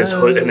eyes, and then his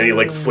hood, and then he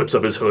like flips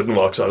up his hood and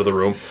walks out of the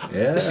room.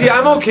 Yeah. See,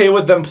 I'm okay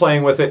with them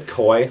playing with it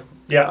coy.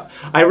 Yeah.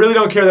 I really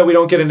don't care that we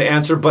don't get an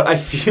answer, but I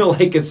feel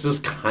like it's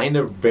just kind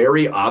of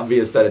very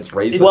obvious that it's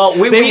Raistlin. Well,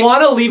 they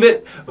want to leave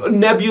it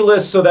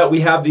nebulous so that we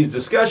have these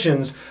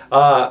discussions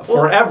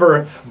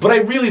forever, but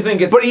I really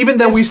think it's. But even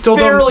then, we still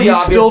don't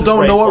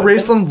know what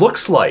Raistlin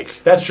looks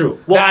like. That's true.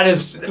 Well, that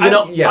is,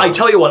 I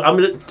tell you what, I'm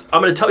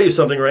gonna tell you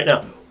something right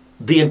now.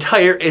 The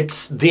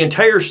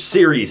entire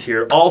series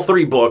here, all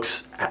 3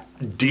 books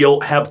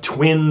have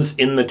twins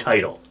in the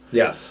title.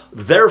 Yes.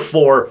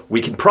 Therefore,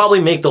 we can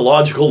probably make the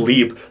logical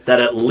leap that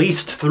at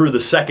least through the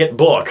second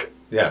book,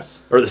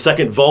 yes, or the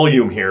second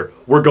volume here,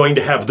 we're going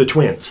to have the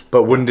twins.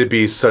 But wouldn't it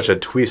be such a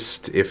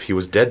twist if he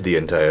was dead the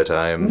entire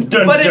time?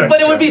 But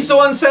it would be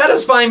so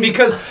unsatisfying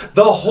because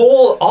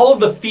all of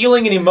the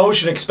feeling and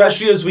emotion,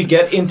 especially as we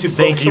get into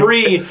book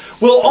 3,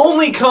 will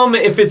only come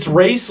if it's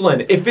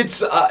Raceland. If it's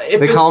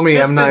they call me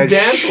M. Night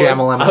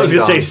Shyamalan. I was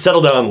gonna say,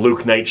 settle down,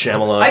 Luke Night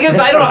Shyamalan. I guess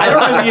I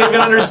don't really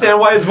even understand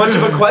why it's much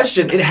of a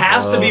question. It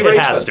has to be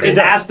Raceland. It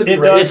has to be.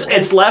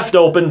 It's left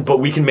open, but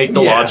we can make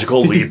the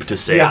logical leap to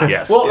say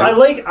yes. Well, I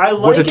like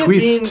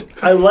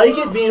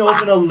it being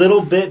open a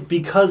little bit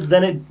because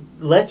then it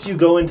lets you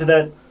go into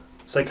that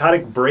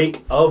psychotic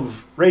break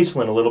of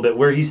Raceland a little bit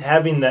where he's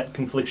having that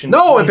confliction.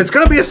 No, if it's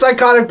going to be a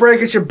psychotic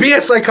break, it should be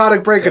a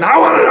psychotic break, and I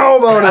want to know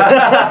about it.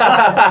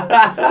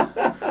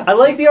 I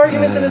like the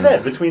arguments in his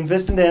head between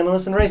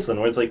Fistendantles and Raceland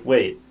where it's like,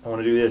 wait, I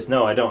want to do this.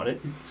 No, I don't.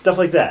 Stuff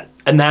like that.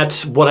 And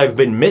that's what I've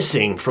been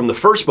missing from the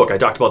first book. I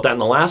talked about that in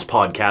the last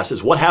podcast,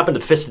 is what happened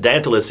to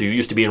Fistendantles, who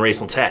used to be in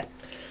Raceland's head.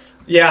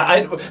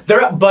 Yeah,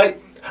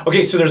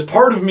 okay, so there's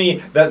part of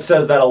me that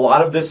says that a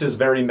lot of this is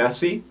very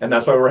messy, and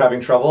that's why we're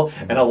having trouble,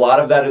 and a lot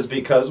of that is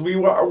because we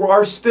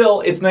are still,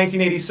 it's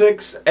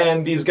 1986,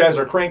 and these guys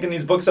are cranking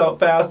these books out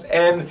fast,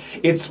 and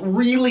it's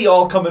really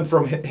all coming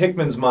from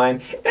Hickman's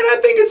mind, and I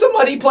think it's a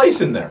muddy place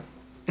in there.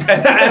 And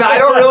I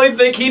don't really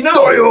think he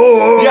knows.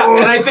 Yeah,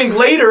 and I think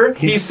later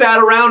he sat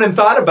around and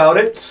thought about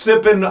it,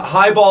 sipping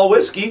highball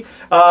whiskey,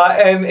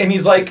 and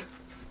he's like,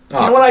 you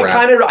know what,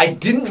 I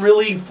didn't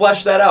really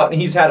flesh that out. And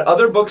he's had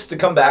other books to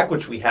come back,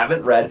 which we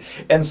haven't read,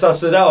 and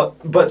suss it out.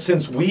 But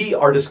since we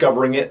are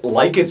discovering it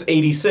like it's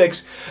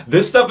 86,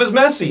 this stuff is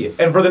messy.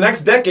 And for the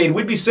next decade,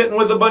 we'd be sitting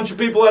with a bunch of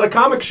people at a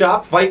comic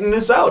shop fighting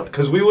this out,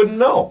 because we wouldn't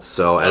know.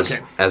 So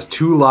as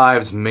two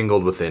lives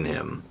mingled within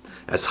him,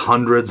 as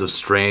hundreds of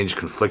strange,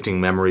 conflicting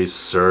memories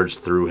surged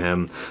through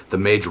him, the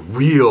mage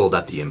reeled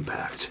at the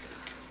impact.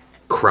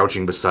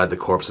 Crouching beside the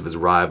corpse of his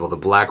rival, the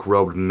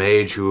black-robed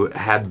mage who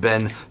had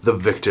been the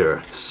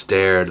victor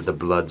stared at the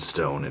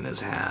bloodstone in his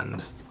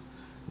hand.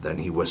 Then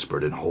he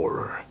whispered in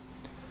horror,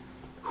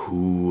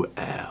 "Who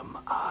am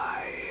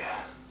I?"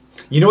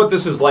 You know what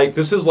this is like?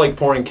 This is like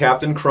pouring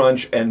Captain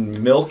Crunch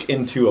and milk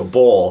into a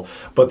bowl,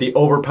 but the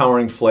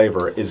overpowering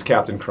flavor is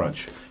Captain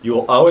Crunch. You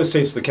will always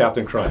taste the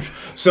Captain Crunch.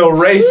 So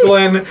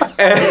Raceland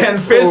and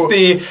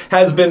Fisty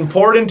has been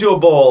poured into a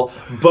bowl,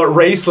 but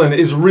Raceland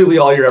is really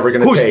all you're ever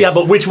going to taste. Yeah,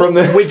 but which one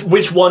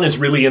is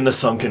really in the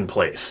sunken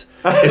place?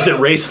 Is it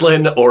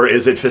Raceland or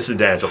is it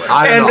Fistendantles?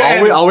 I don't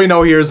know. All we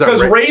know here is that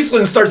because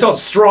Raceland starts out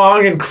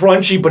strong and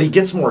crunchy, but he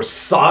gets more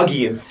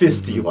soggy and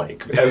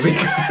fisty-like as he.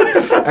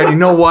 And you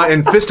know what?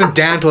 And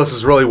Fistendantles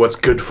is really what's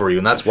good for you,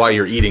 and that's why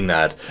you're eating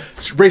that.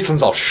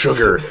 Raceland's all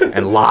sugar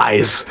and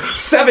lies.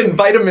 7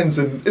 vitamins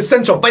and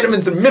essential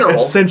vitamins and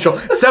minerals.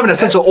 7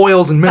 essential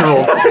oils and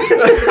minerals.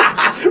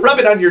 Rub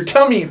it on your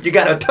tummy if you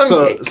got a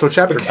tummy ache. So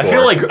chapter 4. I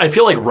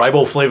feel like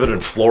riboflavin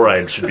and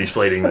fluoride should be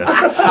slating this.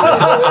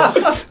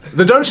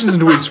 The Dungeons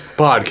and Dweebs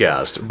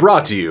podcast,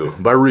 brought to you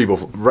by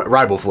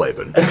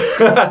riboflavin.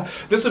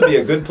 This would be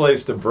a good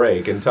place to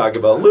break and talk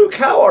about, Luke,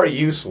 how are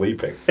you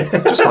sleeping?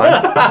 Just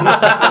fine.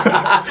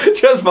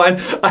 Just fine.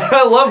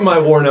 I love my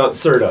worn out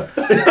Serta.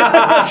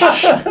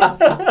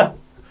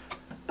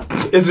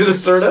 Is it a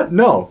Serta?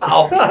 No.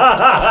 Oh.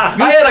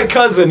 I had a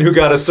cousin who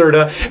got a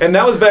Serta, and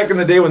that was back in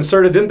the day when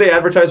Serta, didn't they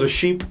advertise with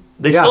sheep?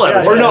 They still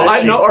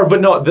advertise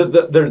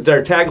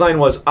their tagline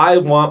was, "I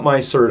want my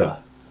Serta."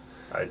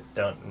 I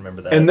don't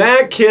remember that. And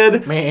that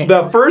kid,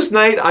 the first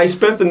night I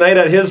spent the night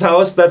at his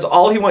house, that's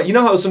all he wanted. You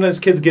know how sometimes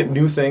kids get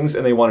new things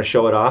and they want to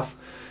show it off?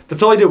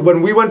 That's all he did.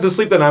 When we went to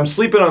sleep that night, I'm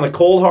sleeping on the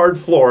cold, hard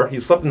floor. He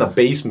slept in the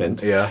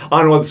basement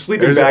on a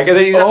sleeping bag. And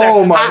then he's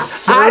my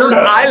Serta.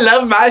 I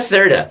love my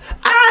Serta.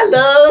 I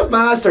love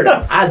my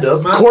Serta. I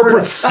love my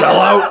corporate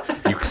sellout.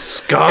 You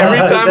scum. Every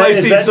time I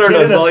see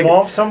Serta, in a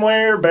swamp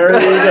somewhere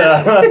buried.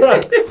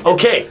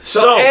 Okay,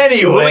 so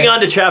anyway, moving on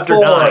to chapter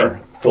 9.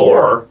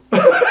 4.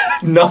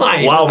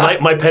 9. Wow,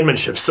 my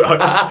penmanship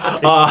sucks.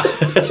 No,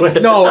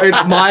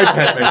 it's my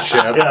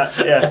penmanship.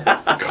 Yeah.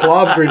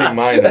 Club's reading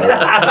my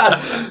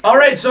notes. All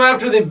right, so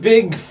after the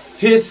big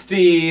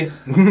fisty...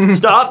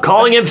 Stop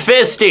calling him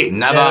Fisty.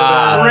 Never.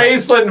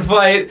 Raceland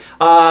fight.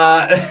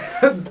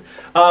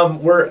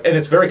 And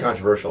it's very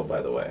controversial,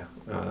 by the way.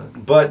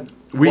 But...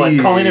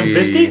 calling him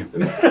Fisty?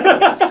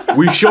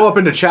 We show up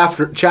into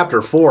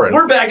chapter 4 and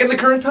we're back in the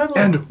current timeline.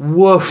 And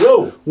woof!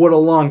 Whoa. What a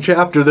long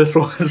chapter this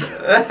was.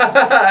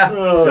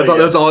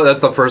 That's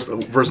the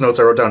first notes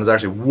I wrote down is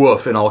actually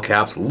woof in all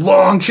caps.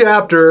 Long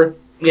chapter.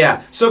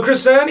 Yeah. So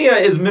Chrysania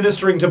is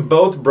ministering to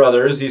both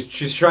brothers.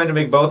 She's trying to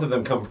make both of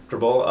them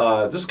comfortable.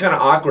 This is kind of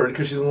awkward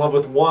because she's in love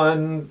with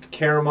one,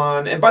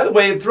 Caramon. And by the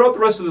way, throughout the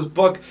rest of this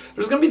book,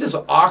 there's going to be this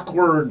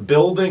awkward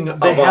building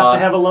of they have to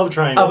have a love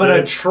triangle. Of an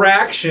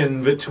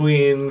attraction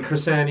between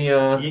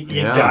Chrysania you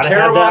gotta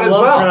have that as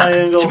love well.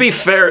 Triangle. To be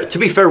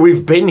fair,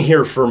 we've been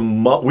here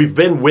we've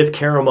been with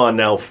Caramon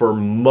now for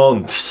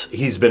months.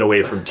 He's been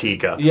away from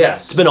Tika.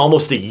 Yes. It's been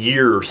almost a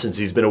year since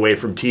he's been away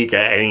from Tika.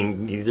 I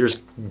mean,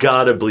 there's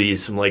gotta be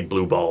some like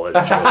blue ball at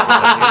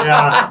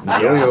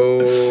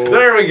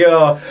There we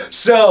go.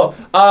 So,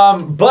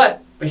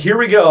 but here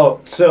we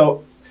go.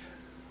 So,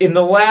 in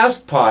the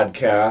last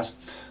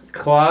podcast,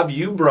 Klob,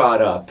 you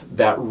brought up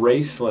that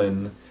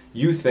Raistlin,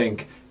 you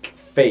think,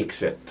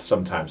 fakes it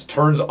sometimes,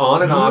 turns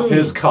on and off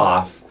his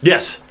cough.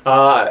 Yes.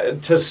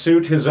 To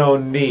suit his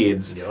own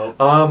needs. Yep.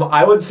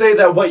 I would say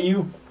that what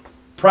you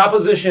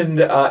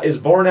propositioned is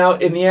borne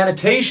out in the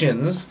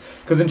annotations,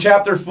 because in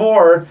chapter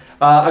 4,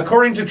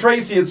 according to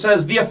Tracy, it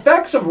says, the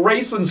effects of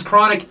Raistlin's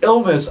chronic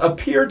illness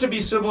appear to be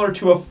similar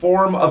to a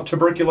form of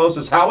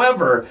tuberculosis.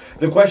 However,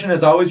 the question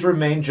has always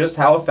remained just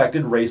how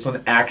affected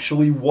Raistlin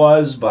actually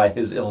was by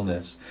his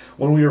illness.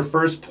 When we were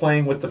first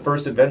playing with the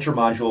first adventure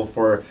module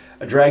for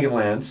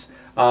Dragonlance,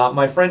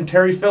 my friend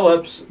Terry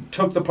Phillips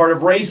took the part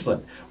of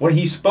Raistlin. When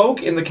he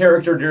spoke in the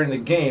character during the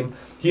game,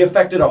 he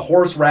affected a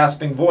hoarse,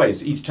 rasping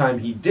voice. Each time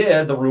he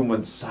did, the room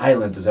went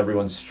silent as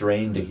everyone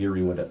strained to hear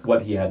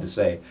what he had to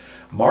say.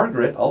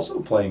 Margaret, also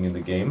playing in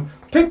the game,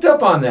 picked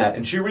up on that,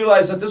 and she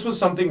realized that this was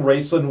something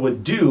Raistlin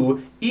would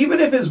do,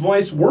 even if his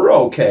voice were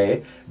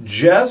okay,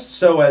 just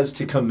so as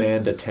to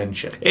command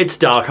attention. It's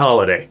Doc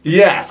Holliday.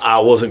 Yes.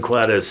 I wasn't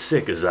quite as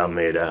sick as I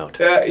made out.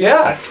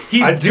 Yeah,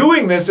 he's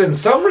doing this in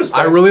some respects.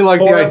 I really like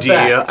the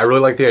idea. Effect. I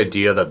really like the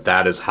idea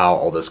that is how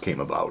all this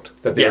came about.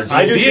 That they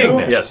I do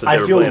too. Yes, I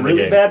feel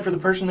really bad for the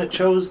person that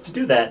chose to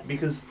do that,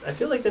 because I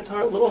feel like that's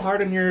a little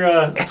hard on your.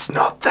 It's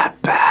not that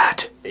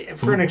bad.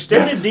 For an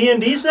extended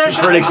D&D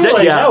session, For an extended,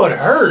 like that would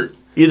hurt.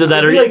 Either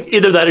that, or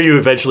you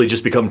eventually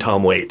just become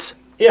Tom Waits.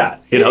 Yeah,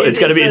 you know, it's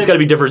got to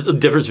be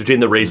difference between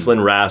the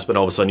Raistlin rasp and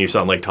all of a sudden you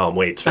sound like Tom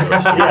Waits for the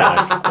rest of your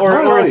life.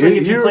 Or it's like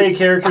if you play a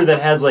character that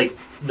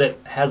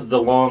has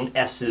the long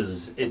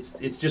S's,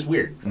 it's just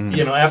weird.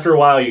 You know, after a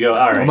while you go,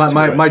 all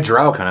right. My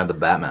drow kind of had the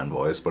Batman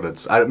voice,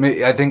 but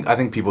I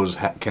think people just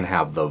can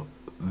have the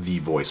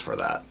voice for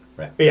that.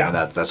 Right. Yeah.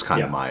 And that's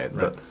kind of my.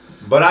 Right.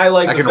 But I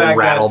like the fact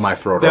rattle my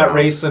throat that around.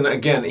 Raistlin,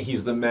 again,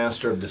 he's the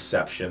master of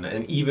deception,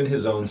 and even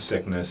his own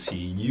sickness he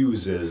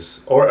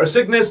uses, or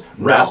sickness,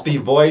 raspy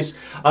voice.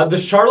 The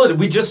charlatan,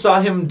 we just saw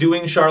him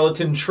doing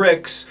charlatan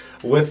tricks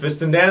with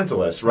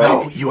Vistendantilus, right?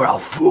 No, you are all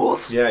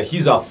fools. Yeah,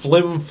 he's a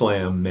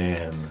flim-flam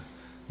man,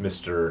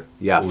 Mr.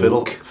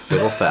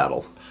 Fiddle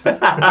faddle.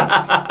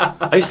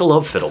 I used to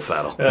love Fiddle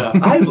Faddle.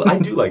 I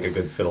do like a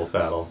good Fiddle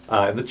Faddle,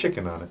 and the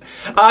chicken on it.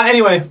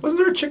 Anyway,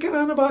 wasn't there a chicken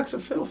on a box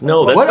of Fiddle Faddle?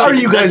 No, that's what are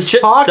you guys talking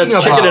about?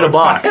 That's chicken in a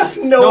box.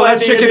 No,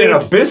 that's chicken in a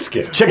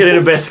biscuit. Chicken in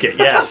a biscuit,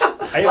 yes.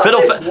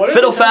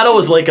 Fiddle Faddle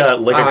was like a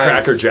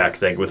Cracker Jack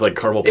thing with like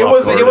caramel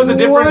popcorn. It was a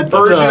different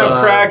version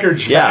of Cracker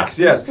Jacks.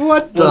 Yeah. Yes.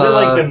 What? Was it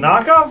like the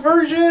knockoff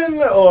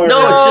version, or no?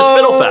 It's just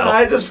Fiddle Faddle.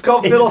 I just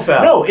call Fiddle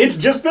Faddle. No, it's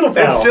just Fiddle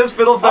Faddle. It's just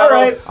Fiddle Faddle. All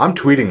right. I'm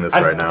tweeting this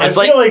right now. I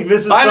feel like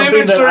this is I'm something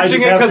even that I searching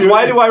just it because have to-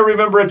 why do I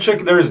remember a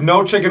chicken? There is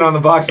no chicken on the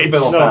box of Fiddle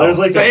Faddle. No, there's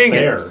like Dang a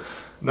bear. it.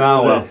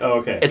 No, well. Oh,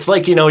 okay. It's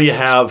like, you know, you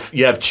have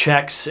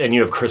Chex and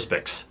you have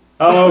Crispix.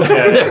 Oh,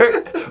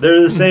 okay.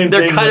 They're the same.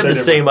 They're thing, kind of but the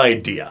they're same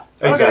idea.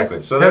 Exactly.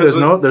 Okay. So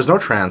there's no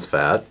trans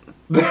fat.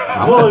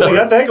 Well, we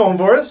got that going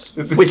for us.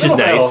 Which is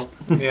nice.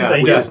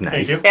 Yeah, Which is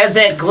nice. Is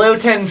it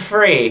gluten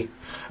free?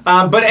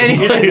 But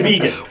anyway, Is it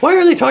vegan? Why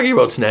are they talking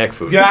about snack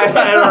food? Yeah,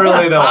 I don't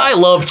really know. I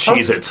love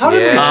Cheez-Its.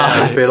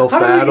 Fiddle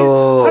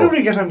faddle. How did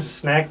we get onto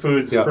snack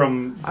foods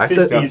from I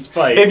said- Fisty's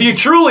fight? If you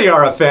truly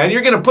are a fan,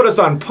 you're going to put us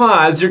on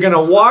pause. You're going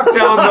to walk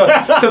down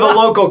to the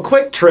local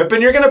Quick Trip,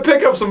 and you're going to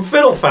pick up some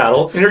Fiddle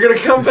Faddle, and you're going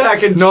to come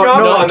back and jump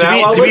on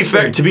that while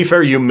listening. To be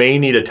fair, you may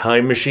need a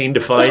time machine to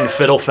find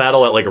Fiddle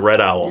Faddle at like a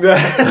Red Owl.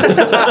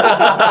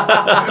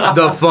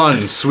 The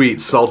fun, sweet,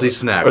 salty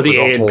snack Or the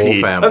for the whole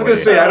A&P. family. I was going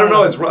to say, I don't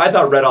know. I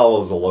thought Red Owl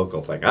was a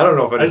local thing. I don't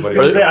know if I was anybody.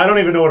 going to say, I don't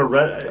even know what a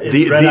red.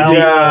 The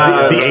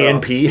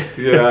A&P.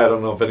 Yeah, I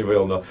don't know if anybody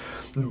will know.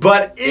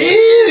 But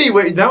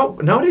anyway,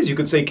 nowadays you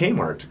could say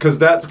Kmart because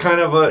that's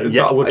kind of a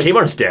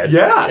Kmart's dead.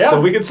 Yeah,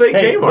 so we could say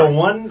Kmart. The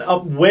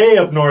one way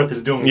up north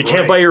is doing. You great.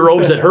 can't buy your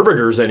robes at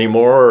Herberger's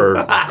anymore,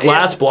 or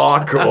Glass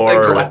Block,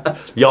 or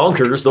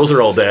Yonkers. Those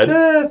are all dead.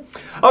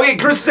 Okay,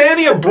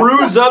 Chrysania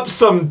brews up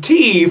some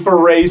tea for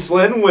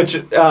Raistlin, which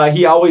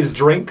he always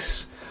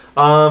drinks.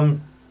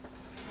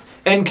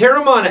 And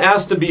Caramon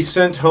asks to be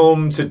sent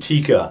home to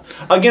Tika.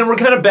 Again, we're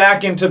kind of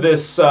back into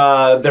this,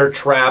 they're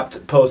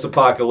trapped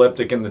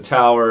post-apocalyptic in the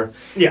tower.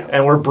 Yeah.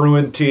 And we're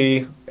brewing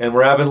tea, and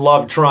we're having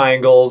love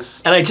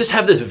triangles. And I just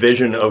have this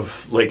vision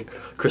of, like,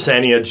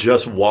 Chrysania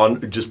just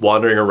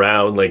wandering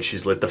around, like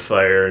she's lit the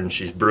fire and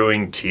she's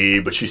brewing tea,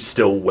 but she's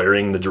still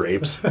wearing the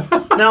drapes.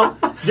 Now,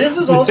 this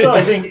is also,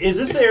 I think, is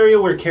this the area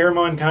where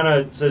Caramon kind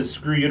of says,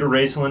 screw you to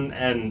Raistlin,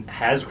 and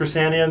has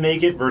Chrysania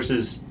make it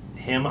versus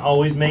him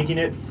always making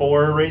it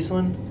for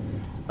Raistlin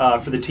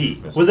for the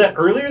tea? Was that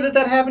earlier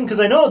that happened? Because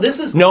I know this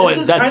is kind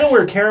of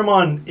where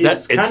Caramon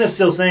is kind of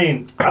still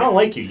saying, I don't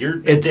like you,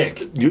 you're a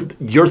dick.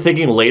 You're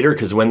thinking later,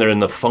 because when they're in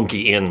the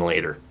Funky Inn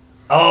later.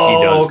 Oh,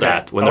 he does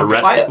that when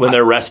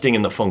they're resting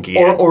in the Funky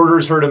Inn. Or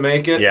orders her to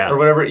make it, or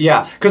whatever.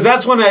 Yeah, because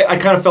that's when I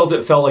kind of felt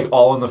it felt like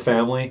All in the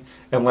Family,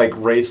 and like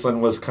Raistlin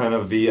was kind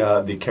of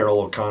the Carol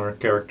O'Connor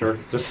character.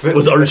 Just sitting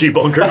Was Archie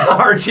Bunker.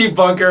 Archie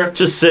Bunker.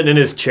 Just sitting in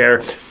his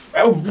chair.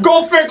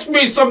 Go fix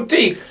me some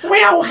tea.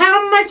 Well,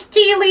 how much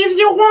tea leaves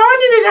you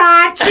wanting it,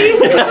 Archie?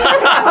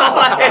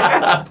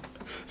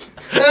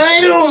 I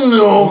don't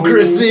know,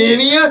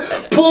 Chrysania.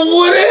 Put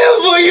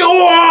whatever you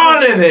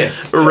want in it.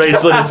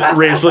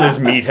 Raistlin is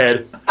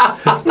meathead.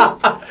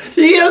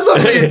 He is a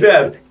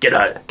meathead. Get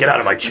out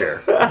of my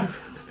chair.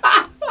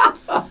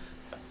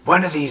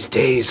 One of these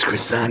days,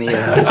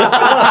 Chrysania.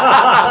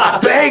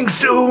 Bang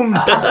zoom!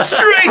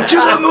 Straight to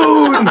the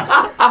moon!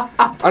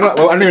 I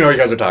don't even know what you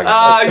guys are talking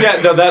about.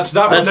 Yeah, no, that's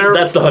not.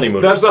 That's the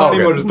honeymooners. That's the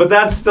honeymooners, but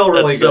that's still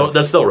really good.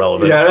 That's still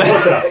relevant. Yeah.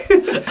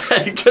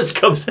 He just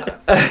comes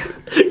out.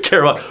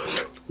 Caramon.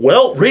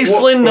 Well,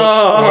 Raistlin,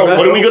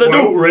 what are we gonna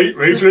do?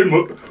 Raistlin,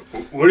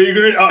 what are you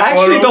gonna do?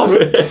 Actually,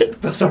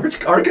 those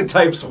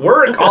archetypes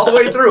work all the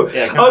way through.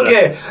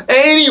 Okay.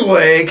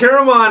 Anyway,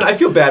 Caramon, I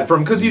feel bad for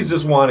him because he's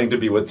just wanting to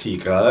be with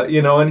Tika,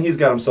 and he's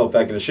got himself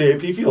back into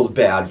shape. He feels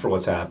bad for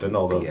what's happened,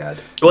 although.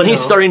 Well, and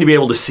he's starting to be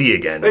able to see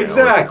again.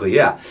 Exactly.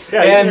 Yeah.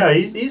 Yeah,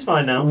 he's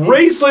fine now.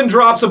 Raistlin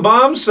drops a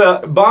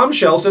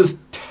bombshell. Says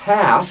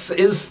Tass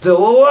is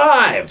still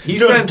alive. He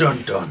sent.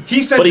 Dun.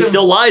 He sent. But he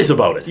still lies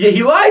about it. Yeah,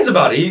 he lies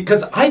about it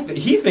because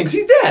he thinks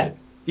he's dead.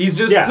 He's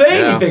just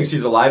saying he thinks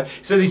he's alive.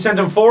 He says he sent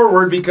him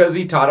forward because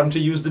he taught him to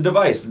use the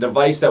device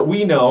that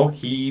we know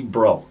he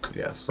broke.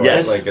 Yes. Right?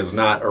 Yes. Like is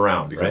not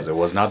around. Because it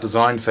was not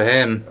designed for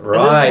him. Right.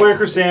 And this is where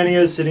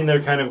Chrysania is sitting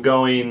there kind of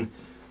going,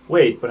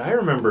 wait, but I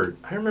remember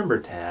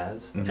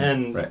Taz.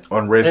 And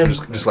On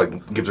Raist just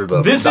like gives her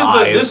the This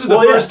is the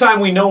first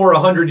time we know we're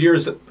 100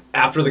 years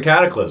after the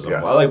Cataclysm.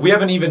 Yes. Well, like we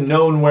haven't even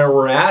known where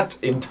we're at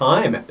in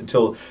time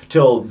till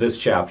this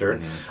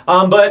chapter.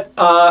 But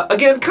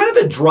again, kind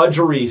of the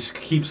drudgery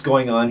keeps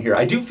going on here.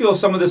 I do feel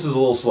some of this is a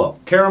little slow.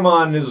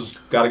 Caramon has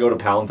got to go to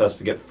Palanthas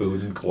to get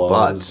food and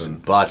clothes.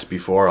 But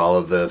before all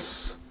of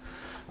this,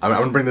 I'm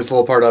going to bring this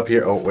little part up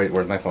here. Oh, wait,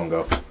 where'd my phone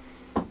go?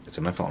 It's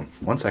in my phone.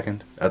 1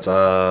 second. That's check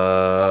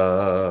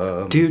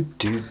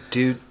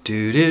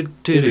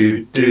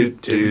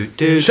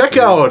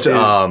out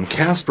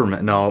Casper.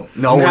 No,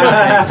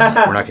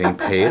 we're not getting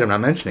paid. I'm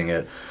not mentioning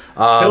it.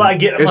 Till I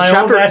get my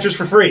own matches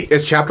for free.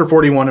 It's chapter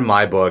 41 in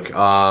my book.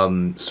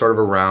 Sort of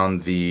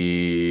around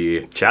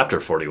the chapter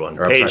 41,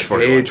 page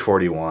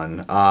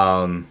 41.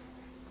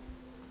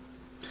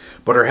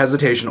 But her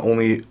hesitation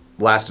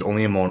lasted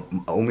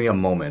only a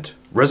moment.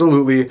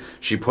 Resolutely,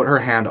 she put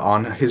her hand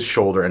on his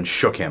shoulder and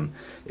shook him.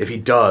 If he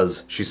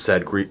does, she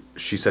said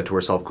to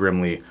herself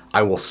grimly,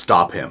 I will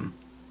stop him.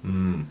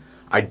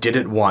 I did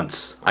it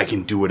once. I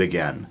can do it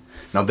again.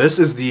 Now, this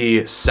is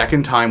the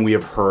second time we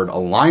have heard a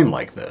line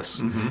like this.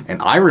 And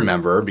I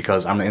remember,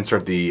 because I'm going to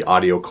insert the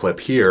audio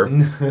clip here.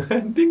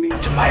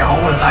 My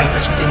whole life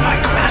is within my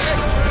grasp.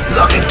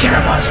 Look at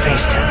Caramon's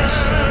face,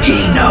 Dennis.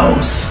 He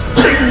knows.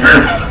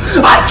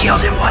 I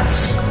killed him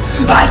once.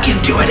 I can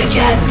do it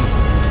again.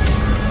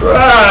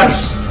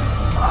 Yes!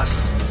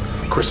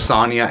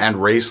 Chrysania and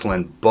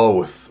Raistlin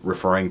both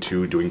referring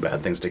to doing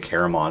bad things to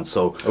Caramon.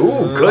 So,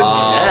 good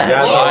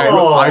catch.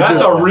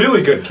 That's a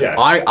really good catch.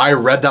 I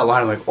read that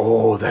line, I'm like,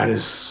 oh, that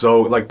is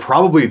so, like,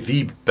 probably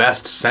the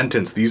best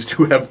sentence these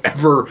two have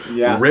ever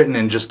written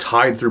and just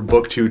tied through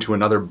book 2 to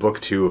another book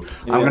 2.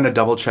 I'm going to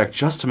double check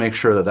just to make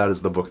sure that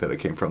is the book that it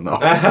came from, though.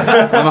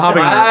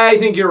 I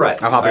think you're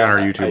right. I'm hopping on our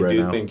YouTube right now. I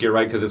do think you're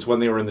right, because it's when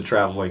they were in the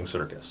traveling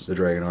circus. The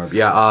Dragon Orb.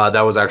 Yeah,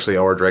 that was actually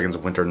Our Dragons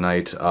of Winter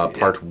Night,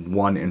 part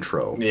 1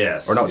 intro.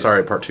 Yes. Or no,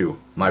 sorry, part 2.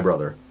 My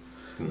brother.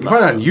 You can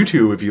find it on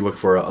YouTube if you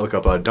look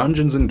up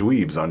Dungeons and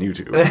Dweebs on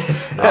YouTube. We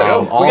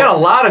got a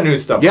lot of new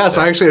stuff. Yes,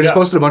 I just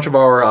posted a bunch of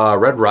our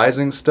Red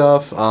Rising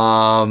stuff.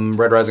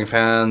 Red Rising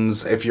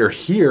fans, if you're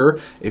here,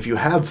 if you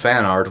have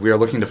fan art, we are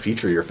looking to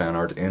feature your fan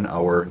art in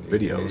our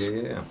videos.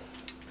 Yeah.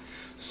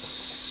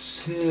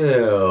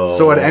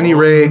 So at any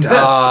rate,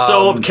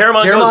 so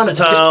Caramon goes to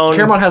town.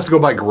 Caramon has to go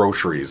buy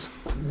groceries.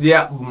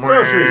 Yeah,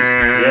 groceries.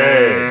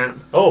 Yay.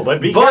 Oh,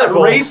 but be But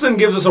careful. Raistlin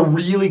gives us a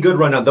really good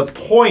rundown. The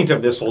point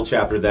of this whole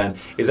chapter, then,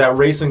 is that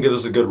Raistlin gives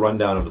us a good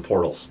rundown of the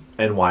portals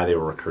and why they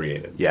were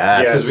created.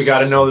 Yes. Because we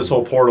got to know this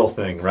whole portal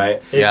thing,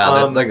 right? Yeah,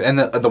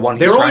 the one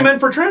they were only meant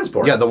for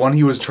transport. Yeah, the one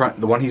he's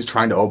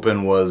trying to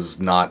open was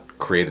not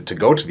created to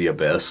go to the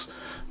abyss.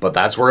 But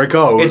that's where it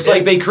goes. It's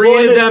like they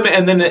created them,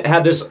 and then it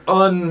had this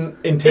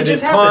unintended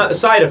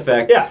side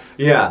effect. Yeah.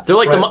 They're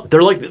like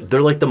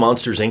they're like the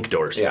Monsters Inc.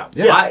 doors. Yeah.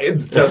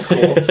 That's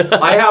cool.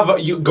 I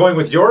have you going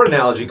with your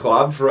analogy,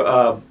 Claude,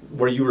 for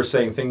where you were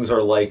saying things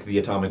are like the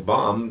atomic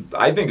bomb.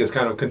 I think it's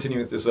kind of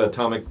continuing with this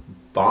atomic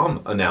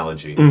bomb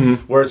analogy,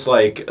 where it's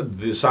like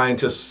the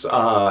scientists,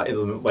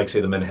 like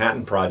say the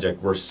Manhattan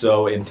Project, were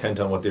so intent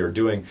on what they were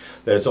doing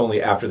that it's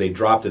only after they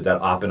dropped it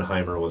that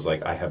Oppenheimer was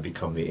like, I have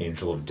become the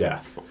angel of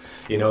death.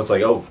 It's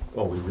like, oh,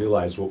 we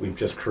realized what we've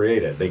just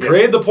created. They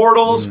created the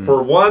portals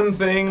for one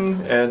thing,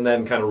 and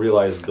then kind of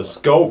realized the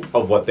scope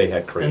of what they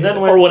had created, and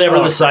then or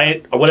whatever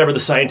the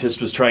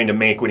scientist was trying to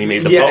make when he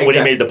made the when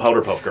he made the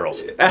Powder Puff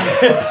Girls.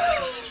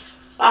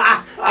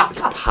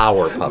 It's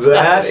power puff.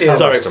 That is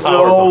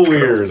so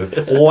weird.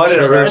 What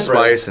Sugar, a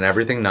spice, and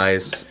everything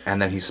nice,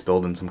 and then he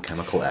spilled in some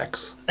chemical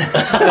X.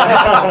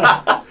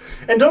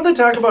 And don't they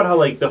talk about how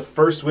like the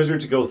first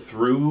wizard to go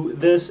through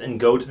this and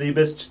go to the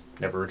abyss just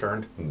never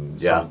returned?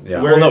 Yeah.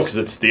 Well, no, because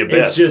it's the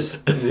abyss. It's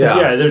just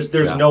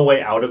there's no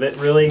way out of it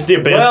really. It's the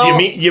abyss.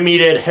 Well- you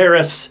meet Ed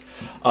Harris.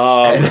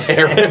 But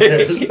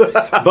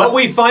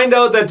we find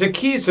out that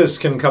Takhisis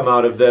can come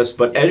out of this,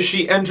 but as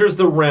she enters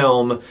the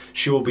realm,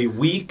 she will be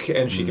weak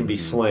and she can be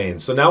slain.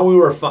 So now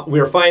we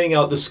are finding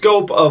out the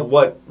scope of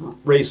what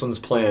Raistlin's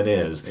plan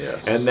is,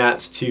 and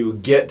that's to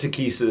get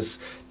Takhisis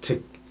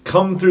to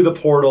come through the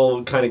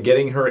portal, kind of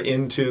getting her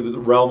into the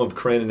realm of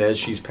Krynn, and as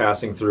she's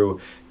passing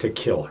through, to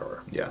kill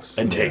her. Yes.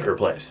 And take her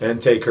place.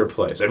 And take her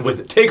place. And with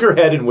it, take her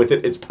head, and with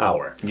it, its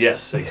power.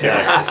 Yes,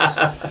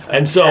 exactly.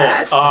 And so,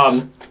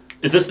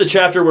 is this the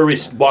chapter where we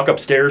walk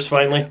upstairs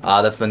finally?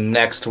 That's the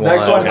next one.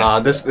 Next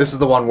one. This is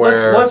the one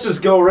where... Let's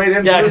just go right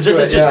into because this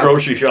is just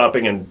grocery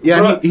shopping and...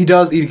 Yeah, and he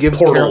gives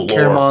Portal lore.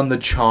 Caramon the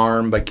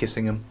charm by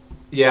kissing him.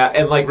 Yeah,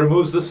 and like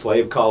removes the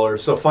slave collar.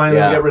 So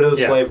finally we get rid of the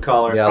slave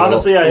collar. Yeah,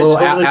 honestly, I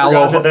totally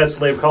forgot that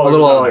slave collar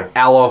was on there.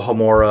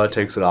 Alohomora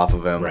takes it off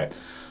of him. Right.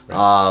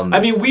 I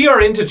mean, we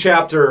are into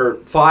chapter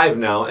 5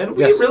 now, and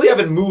we really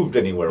haven't moved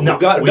anywhere. No,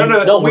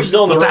 we're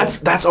still in the room.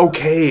 That's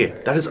okay.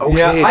 That is okay.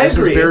 Yeah, I this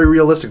agree. is very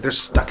realistic. They're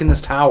stuck in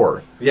this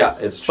tower. Yeah,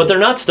 it's true. But they're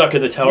not stuck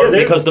in the tower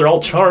because they're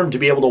all charmed to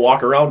be able to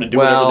walk around and do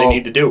whatever they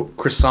need to do.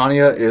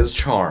 Chrysania is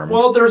charmed.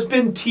 Well, there's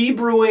been tea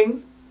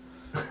brewing.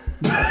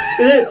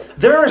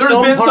 There's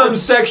been some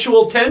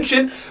sexual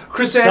tension.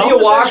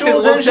 Chrysania walked and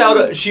looked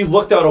out. She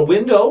looked out a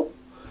window.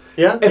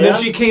 Yeah, and then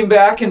she came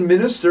back and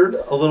ministered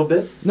a little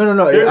bit.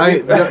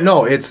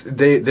 No. It's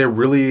they're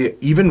really,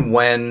 even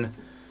when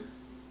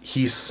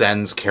he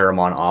sends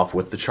Caramon off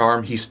with the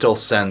charm, he still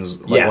sends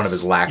one of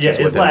his lackeys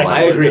with him.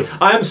 I agree.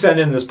 I'm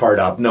sending this part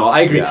up. No, I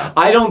agree. Yeah.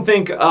 I don't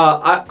think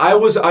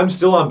I'm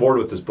still on board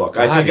with this book.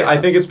 I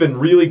think it's been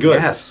really good.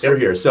 Yes.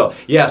 Here. So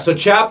so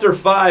chapter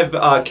 5,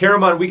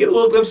 Caramon. We get a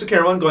little glimpse of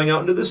Caramon going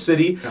out into the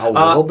city. A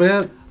little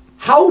bit.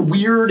 How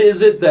weird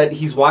is it that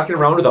he's walking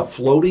around with a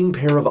floating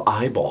pair of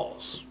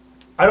eyeballs?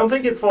 I don't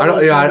think it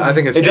follows. I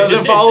think it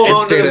doesn't follow.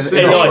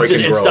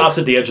 It stops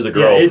at the edge of the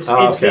grove. Yeah, it's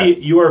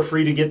you are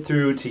free to get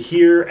through to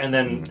here, and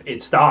then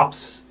it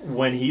stops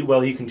when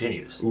he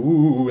continues.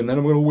 Ooh, and then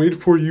I'm gonna wait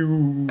for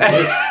you.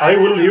 Yes, I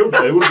will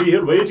be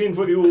here waiting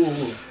for you.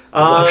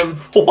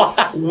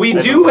 We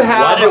do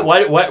have.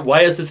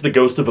 Why is this the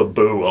ghost of a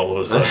boo all of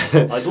a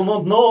sudden? I do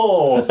not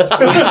know.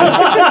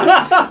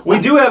 We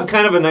do have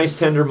kind of a nice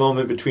tender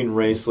moment between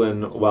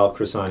Raistlin while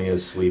Chrysania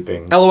is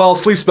sleeping. LOL,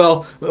 sleep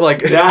spell.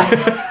 Like.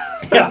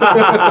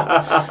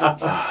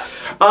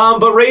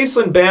 But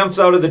Raistlin bamfs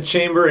out of the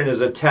chamber and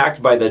is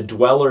attacked by the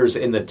dwellers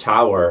in the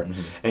tower,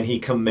 and he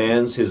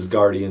commands his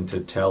guardian to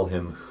tell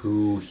him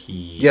who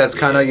he is. Yeah, it's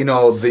kind of,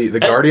 the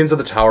guardians of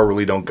the tower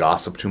really don't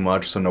gossip too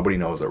much, so nobody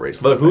knows that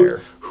Raistlin's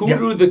there. Who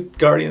do the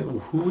guardian...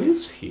 Who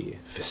is he?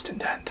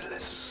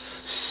 Fistendantilus.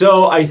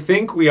 So I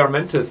think we are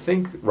meant to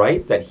think,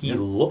 right, that he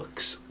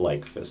looks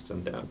like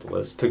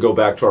Fistendantilus, to go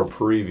back to our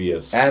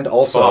previous... And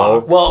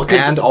also... they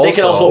can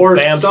also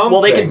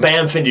bamf... they can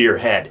bamf into your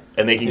head,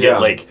 and they can get,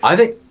 like... I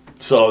think...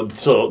 So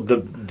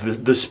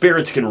the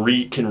spirits can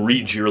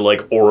read your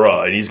like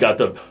aura, and he's got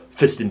the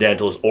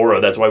Fistendantilus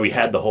aura. That's why we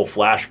had the whole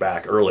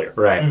flashback earlier.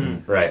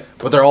 Right, right.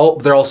 But they're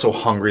all so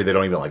hungry they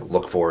don't even like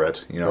look for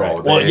it.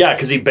 Right. Well, yeah,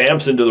 because he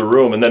bamfs into the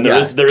room, and then there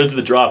is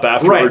the drop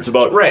afterwards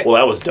about well,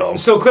 that was dumb.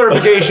 So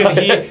clarification,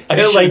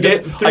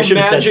 through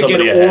magic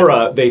and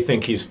aura, they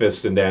think he's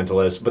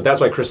Fistendantilus, but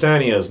that's why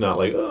Chrysania is not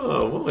like,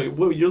 oh,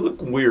 well, you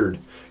look weird.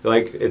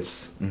 Like it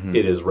is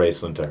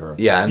Raistlin to her.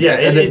 Yeah,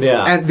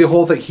 and the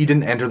whole thing, he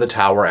didn't enter the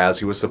tower as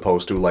he was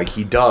supposed to, like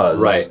he does.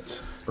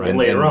 Right.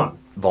 Later on.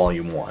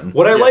 Volume 1.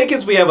 What I like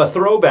is we have a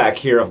throwback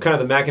here of kind of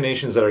the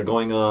machinations that are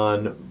going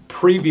on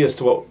previous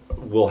to what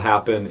will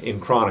happen in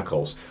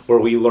Chronicles, where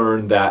we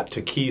learn that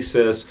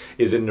Takhisis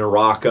is in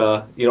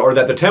Naraka, or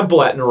that the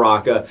temple at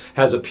Naraka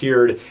has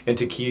appeared, and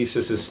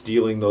Takhisis is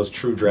stealing those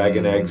true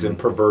dragon eggs and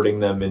perverting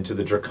them into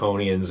the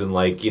Draconians, and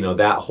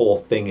that whole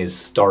thing is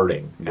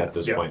starting at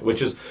this point,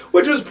 which is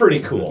pretty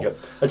cool. Yep.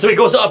 And so he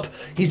goes up.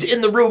 He's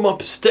in the room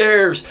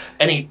upstairs,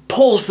 and he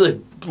pulls the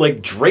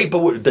drape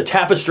the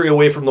tapestry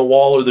away from the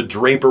wall, or the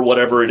drape or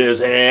whatever it is,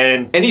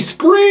 and he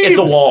screams. It's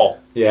a wall.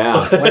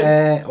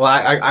 Yeah. Well,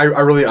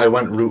 I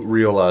went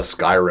real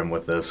Skyrim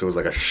with this. It was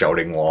like a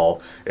shouting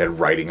wall and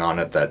writing on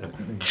it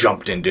that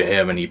jumped into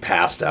him and he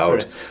passed out.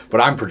 Right.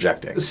 But I'm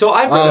projecting. So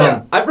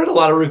I've read a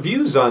lot of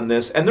reviews on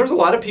this, and there's a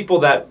lot of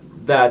people that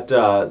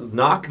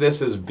knock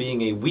this as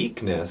being a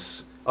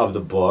weakness of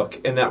the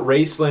book, and that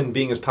Raistlin,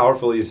 being as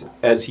powerful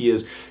as he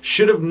is,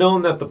 should have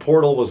known that the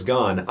portal was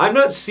gone. I'm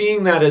not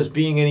seeing that as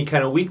being any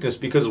kind of weakness,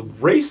 because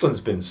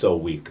Raistlin's been so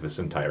weak this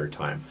entire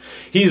time.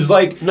 He's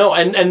like... No,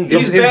 and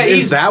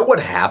is that what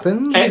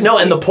happened?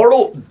 And the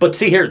portal... But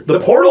see here, the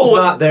portal's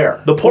not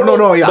there. The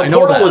portal, I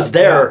know that. Was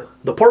there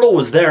The portal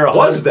was there.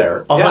 Was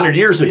there 100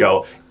 years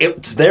ago.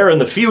 It's there in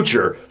the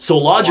future. So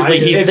logically,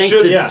 he thinks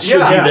it should be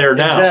there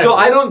now. Exactly. So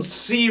I don't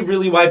see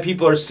really why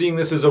people are seeing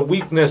this as a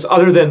weakness,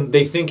 other than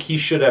they think he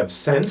should have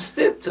sensed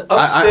it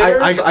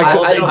upstairs.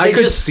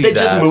 They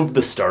just moved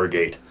the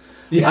Stargate.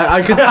 Yeah.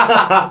 I could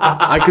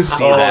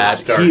see that.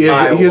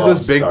 He is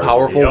this big,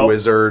 powerful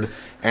wizard,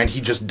 and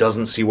he just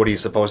doesn't see what he's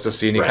supposed to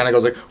see, and he kind of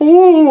goes like,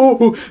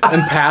 ooh,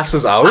 and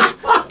passes out.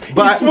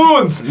 But he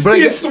swoons. But I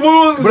guess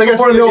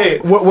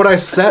what I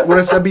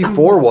said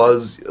before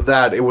was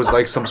that it was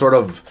like some sort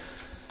of,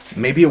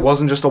 maybe it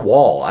wasn't just a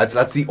wall.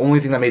 That's the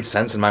only thing that made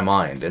sense in my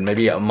mind, and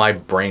maybe my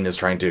brain is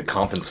trying to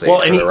compensate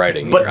for the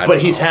writing.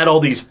 But he's had all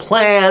these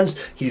plans.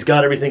 He's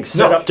got everything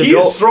set up to go. He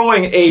is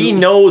throwing a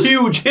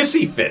huge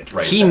hissy fit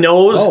right He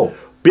knows. Oh.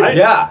 But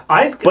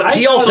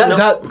he also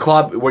that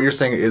Klopp, what you're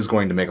saying is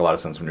going to make a lot of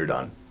sense when you're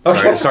done.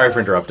 Sorry for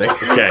interrupting.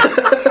 Okay.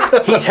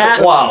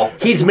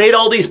 He's made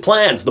all these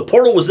plans. The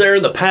portal was there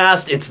in the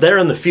past. It's there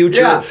in the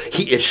future. Yeah.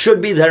 It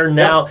should be there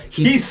now.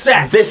 He's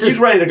set. He's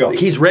ready to go.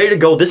 He's ready to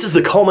go. This is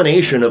the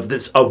culmination of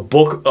this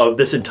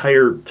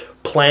entire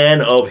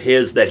plan of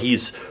his that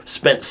he's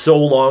spent so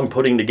long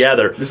putting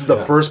together. This is the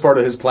first part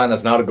of his plan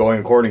that's not going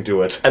according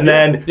to it. And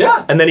then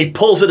he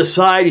pulls it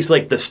aside. He's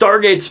like, the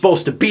Stargate's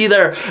supposed to be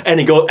there,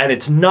 and and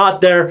it's not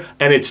there,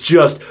 and it's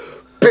just.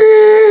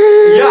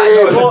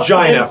 It's a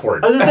giant F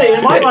word. I was going to say,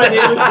 in my mind,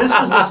 this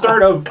was the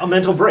start of a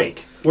mental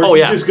break. Where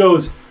he just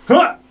goes,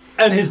 huh,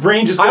 and his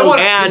brain just goes,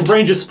 his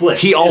brain just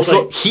splits. He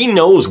also, he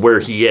knows where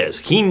he is.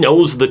 He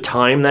knows the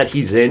time that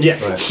he's in.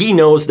 Yes. Right. He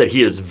knows that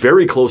he is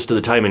very close to the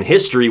time in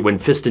history when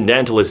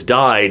Fistendantilus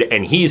died,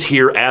 and he's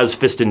here as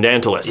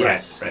Fistendantilus.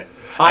 Yes. Right.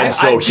 And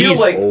so feel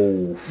like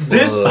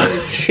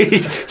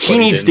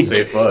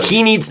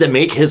he needs to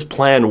make his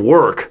plan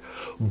work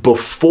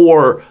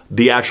before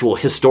the actual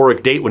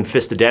historic date when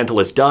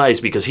Fistendantilus dies,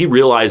 because he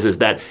realizes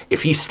that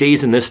if he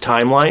stays in this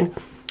timeline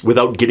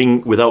without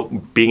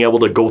being able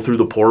to go through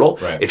the portal,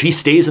 if he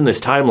stays in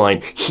this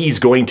timeline, he's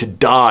going to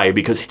die,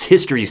 because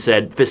history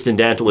said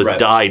Fistendantilus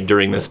died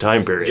during this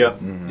time period.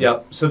 Yep.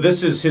 Yep. So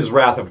this is his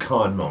Wrath of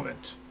Khan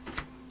moment.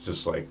 It's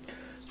just like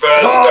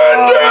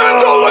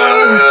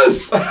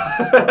Fistendantilus!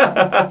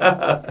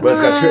 But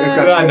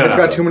it's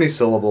got too many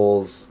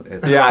syllables.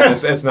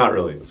 It's not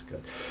really as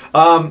good.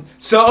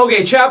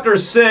 Chapter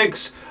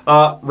 6,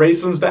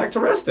 Raistlin's back to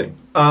resting.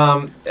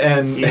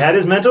 And he had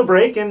his mental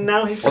break, and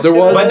now he's just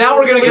but now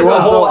we're going to get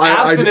the whole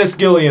Astinus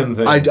Gillian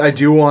thing. I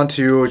do want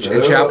to,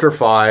 in Chapter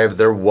 5,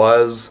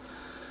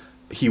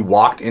 he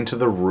walked into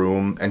the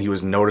room, and he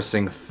was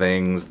noticing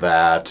things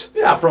that...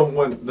 Yeah,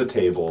 from the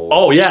table.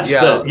 Oh, yes.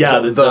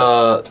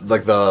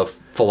 The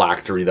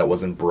phylactery that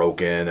wasn't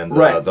broken, and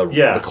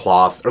the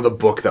cloth, or the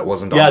book that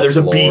wasn't on the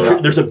floor.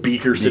 There's a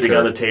beaker sitting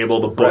on the table.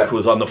 The book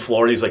was on the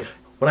floor, and he's like,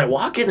 when I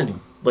walk in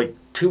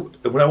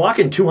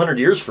 200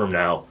 years from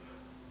now,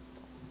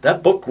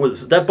 that book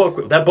wasn't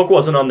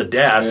on the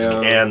desk,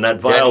 and that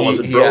vial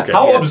wasn't broken.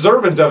 How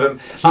observant of him!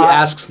 He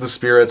asks the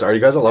spirits, "Are you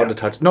guys allowed to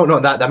touch?" No,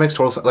 that makes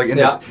total sense. Like in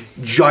this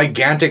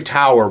gigantic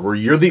tower where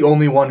you're the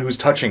only one who's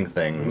touching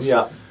things.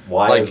 Yeah,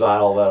 why is that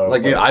all that?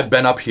 Like I've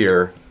been up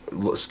here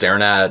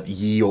staring at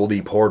ye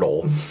olde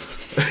portal.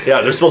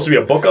 Yeah, there's supposed to be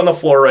a book on the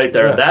floor right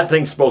there. That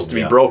thing's supposed to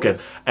be broken,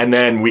 and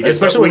then we get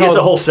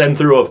the whole send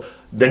through of.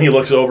 Then he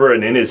looks over,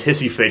 and in his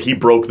hissy fit, he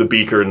broke the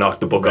beaker and knocked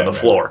the book on the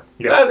floor.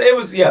 Yeah.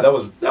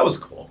 That was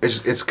cool.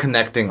 It's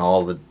connecting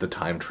all the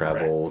time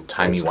travel,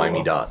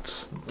 timey-wimey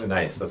dots.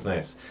 Nice, that's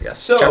nice. Yes.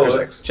 So,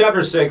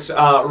 Chapter 6.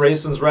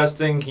 Raistlin's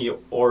resting. He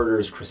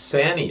orders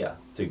Chrysania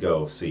to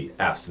go see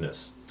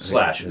Astinus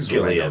 /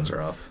 Gillian.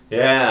 Are off.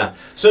 Yeah.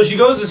 So she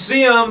goes to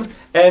see him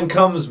and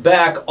comes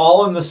back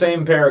all in the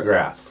same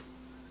paragraph.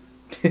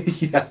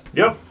 Yeah.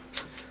 Yep.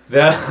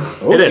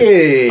 It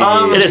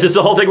is. It's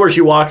the whole thing where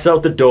she walks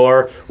out the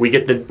door. We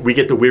get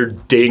the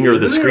weird ding, or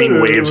the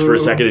screen waves for a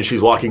second, and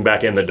she's walking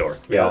back in the door.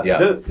 Yeah.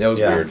 That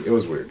was weird. It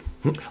was weird.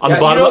 On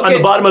the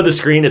bottom of the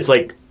screen, it's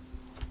like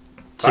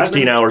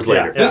 16 hours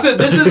later. This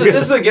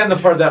is again the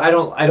part that I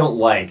don't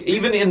like.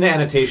 Even in the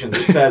annotations,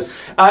 it says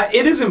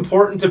it is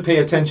important to pay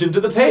attention to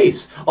the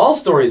pace. All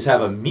stories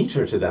have a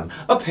meter to them,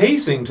 a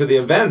pacing to the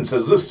events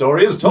as the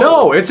story is told.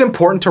 No, it's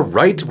important to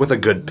write with a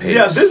good pace.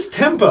 Yeah, this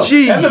tempo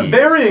and the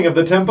varying of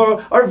the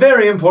tempo are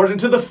very important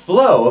to the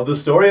flow of the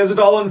story as it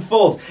all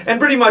unfolds.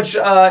 And pretty much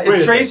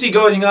it's Tracy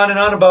going on and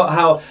on about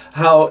how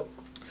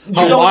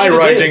my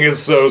writing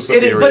is so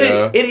superior. But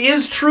it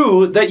is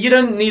true that you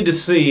don't need to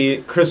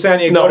see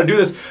Chrysania go to do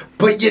this,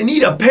 but you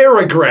need a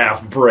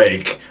paragraph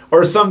break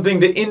or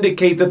something to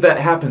indicate that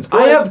happens.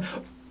 I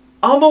have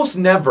almost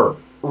never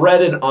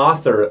read an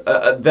author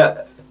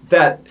that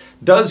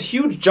does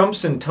huge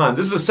jumps in time.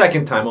 This is the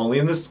second time only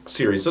in this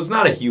series, so it's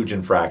not a huge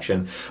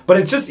infraction. But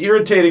it's just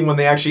irritating when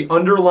they actually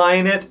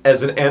underline it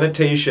as an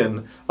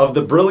annotation of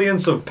the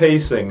brilliance of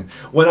pacing,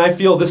 when I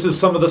feel this is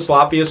some of the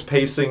sloppiest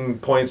pacing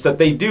points that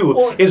they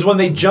do, is when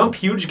they jump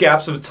huge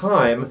gaps of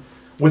time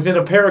within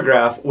a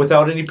paragraph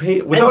without any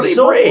break.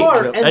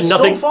 And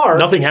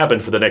nothing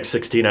happened for the next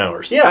 16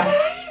 hours. Yeah.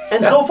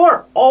 And so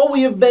far, all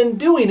we have been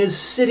doing is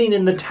sitting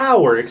in the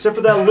tower, except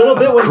for that little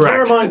bit when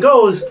Correct. Caramon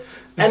goes.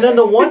 And then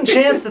the one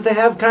chance that they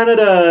have kind of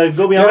to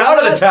go beyond Get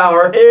out of the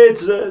tower.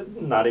 it's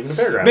not even a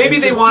paragraph. Maybe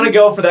It's they just want to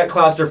go for that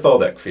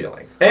claustrophobic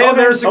feeling. And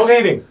they're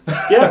succeeding.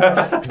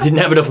 Yeah. Didn't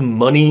have enough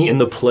money in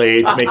the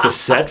play to make the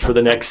set for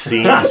the next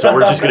scene, so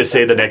we're just going to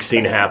say the next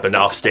scene happened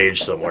off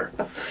stage somewhere.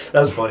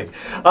 That's funny.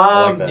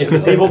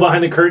 People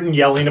behind the curtain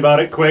yelling about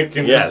it quick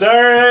and Yes. just,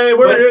 all right,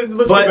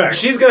 let's get back.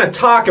 She's going to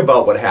talk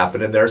about what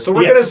happened in there, so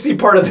we're Yes. going to see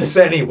part of this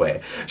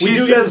anyway. We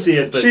do get to see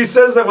it, but- She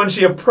says that when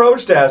she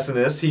approached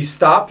Asinus, he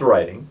stopped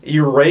writing,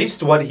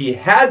 erased what he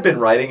had been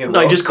writing, and No,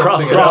 he wrote just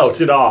crossed something it out. else.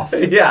 Crossed it off.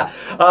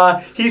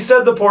 Yeah. He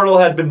said the portal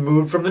had been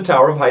moved from the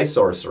Tower of High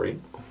Sorcery,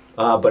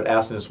 but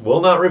Asinus will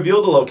not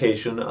reveal the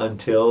location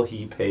until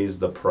he pays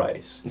the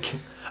price.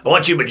 I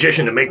want you,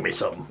 magician, to make me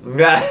something.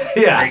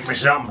 Yeah. Make me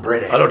something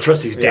pretty. I don't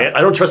trust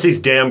these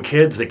damn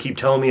kids. They keep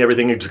telling me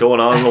everything that's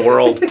going on in the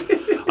world.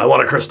 I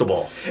want a crystal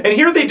ball. And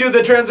here they do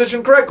the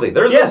transition correctly.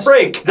 There's Yes. a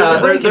break. There's a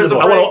break in the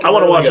book. I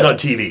want to watch it Really on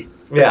TV.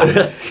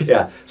 Yeah,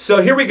 yeah.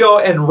 So here we go,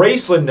 and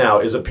Raistlin now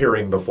is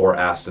appearing before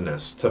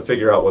Asinus to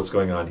figure out what's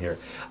going on here.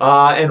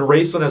 And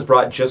Raistlin has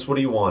brought just what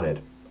he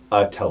wanted,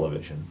 a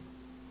television.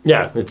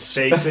 Yeah, it's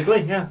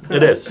Basically, yeah.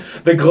 it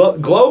is. The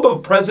globe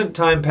of present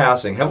time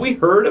passing. Have we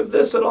heard of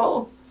this at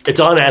all? It's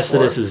on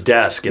Asinus's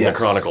desk in Yes. the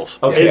Chronicles.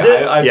 Okay, Is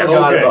it? I Yes.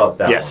 forgot Okay. about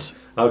that. Yes. one.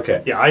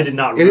 Okay. Yeah, I did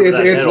not remember It's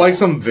that it's at like all.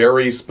 some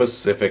very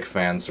specific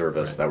fan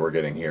service that we're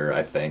getting here,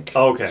 I think.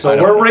 Okay. So I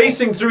don't we're know.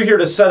 racing through here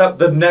to set up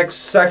the next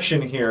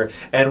section here,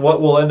 and what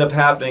will end up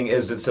happening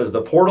is it says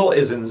the portal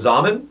is in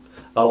Zaman,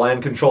 a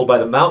land controlled by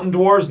the mountain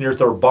dwarves near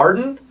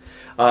Thorbarden,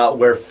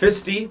 where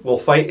Fisti will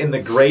fight in the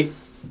Great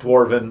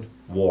Dwarven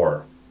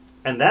War.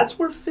 And that's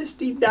where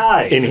Fisty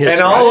died. In his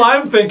And all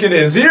I'm thinking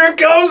is, here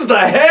comes the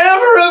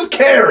Hammer of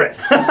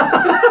Karis!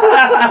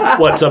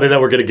 what, something that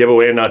we're going to give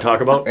away and not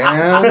talk about?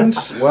 And,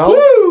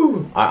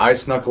 well, I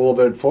snuck a little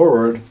bit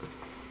forward.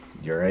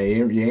 You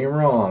ain't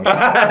wrong.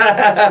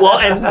 Well,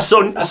 and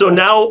so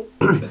now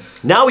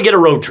now we get a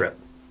road trip.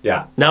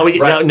 Yeah. Now we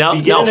Right. now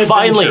We get an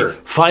adventure.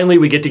 finally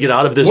we get to get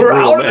out of this We're room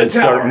out of the and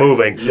start tower.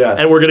 moving. Yes.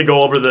 And we're gonna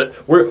go over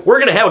we're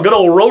gonna have a good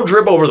old road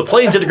trip over the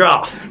plains of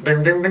Goth.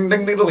 Ding, ding, ding,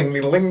 ding, ding, ding,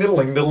 ding, ding,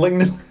 ding, ding,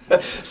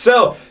 ding.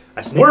 So,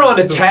 just need we're some on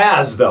to spoon.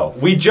 Taz, though.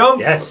 We jump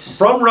Yes.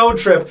 from road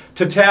trip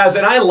to Taz,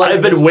 and I love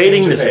I've been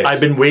waiting this. Pace. I've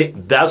been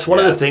wait. That's one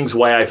of the Yes. things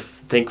why I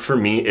think for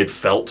me it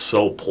felt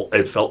so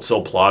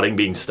plotting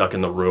being stuck in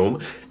the room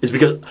is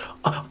because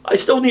I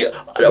still need.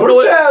 I don't know.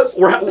 Where's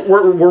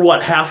We're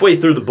what, halfway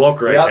through the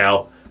book right Yep.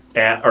 now,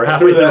 or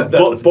halfway Through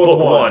through book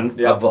one.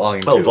 Yeah.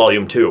 Volume Oh, 2.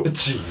 volume 2.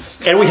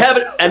 Jeez. And we have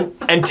it, and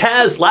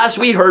Taz. Last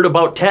we heard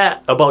about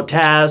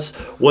Taz,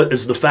 what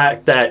is the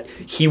fact that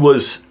he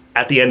was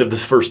at the end of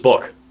this first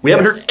book. We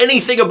haven't heard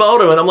anything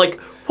about him, and I'm like,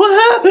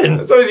 what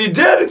happened? So is he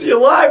dead? Is he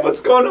alive?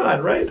 What's going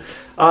on, right?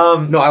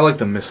 No, I like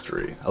the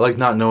mystery. I like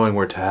not knowing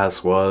where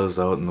Tass was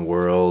out in the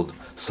world,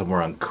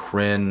 somewhere on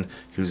Krynn.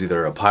 He was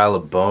either a pile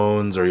of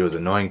bones or he was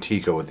annoying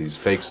Tico with these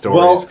fake stories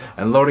Well-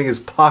 and loading his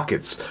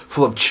pockets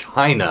full of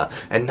china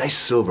and nice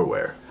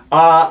silverware.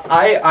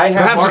 I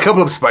have Perhaps a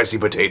couple of spicy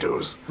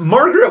potatoes.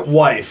 Margaret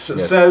Weiss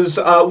says,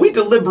 we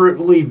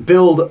deliberately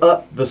build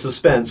up the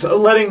suspense,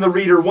 letting the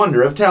reader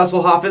wonder if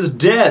Tasselhoff is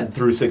dead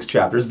through 6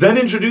 chapters, then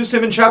introduce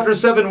him in chapter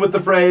 7 with the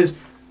phrase,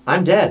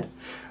 I'm dead.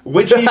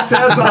 Which he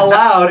says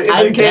aloud,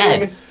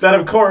 indicating that,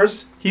 of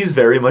course, he's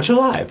very much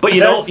alive. But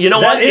you know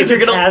what? that is If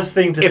you're a gonna Taz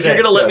thing to if say. you're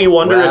gonna let me Yes.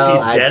 wonder Well, if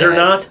he's I dead or get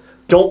it. not,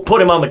 don't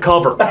put him on the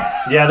cover.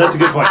 Yeah, that's a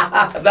good point.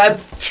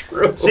 That's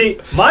true. See,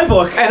 my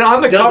book And on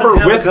the doesn't cover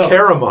have with a cover.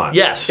 Caramon.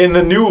 Yes. In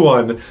the new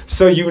one,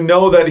 so you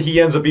know that he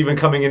ends up even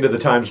coming into the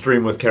time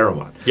stream with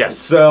Caramon. Yes.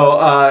 So,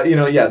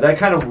 that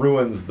kind of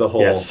ruins the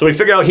whole... Yes. So we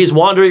figure out he's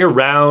wandering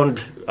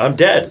around. I'm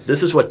dead.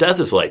 This is what death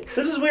is like.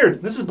 This is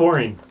weird. This is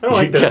boring. I don't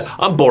like this. Yeah,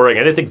 I'm boring.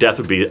 I didn't think death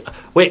would be.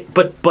 Wait,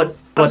 but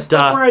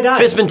stuck where I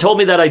died. Fizman told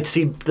me that I'd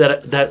see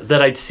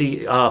that I'd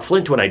see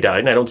Flint when I died,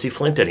 and I don't see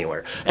Flint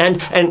anywhere. And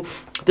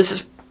this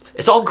is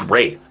it's all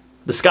gray.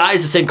 The sky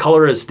is the same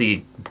color as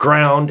the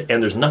ground,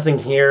 and there's nothing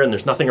here, and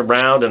there's nothing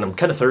around, and I'm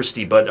kind of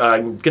thirsty, but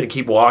I'm gonna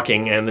keep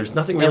walking, and there's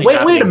nothing really. Wait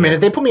happening a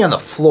minute. They put me on the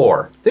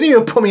floor. They didn't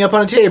even put me up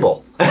on a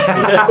table. Wait,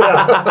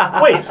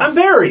 I'm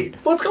buried.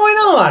 What's going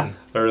on?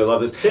 I really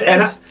love this. And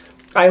And it's-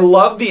 I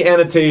love the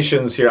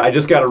annotations here. I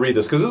just got to read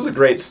this because this is a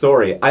great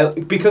story.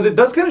 Because it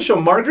does kind of show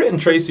Margaret and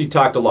Tracy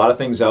talked a lot of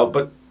things out,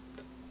 but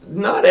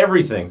not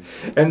everything.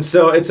 And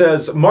so it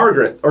says,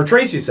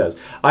 Tracy says,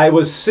 I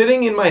was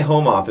sitting in my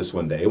home office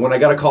one day when I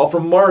got a call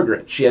from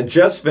Margaret. She had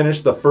just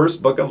finished the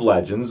first book of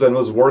Legends and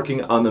was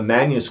working on the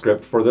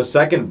manuscript for the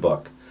second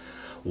book.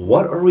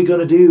 What are we going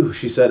to do?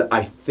 She said,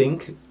 I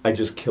think I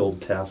just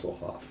killed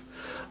Tasselhoff.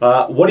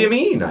 What do you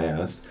mean? I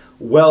asked.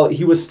 Well,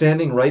 he was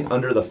standing right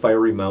under the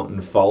fiery mountain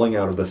falling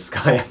out of the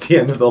sky at the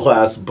end of the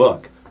last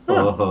book.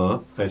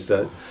 I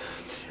said.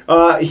 He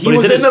But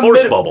he's in his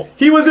force bubble.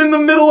 He was in the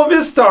middle of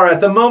Istar at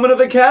the moment of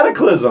the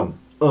Cataclysm.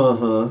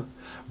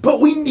 But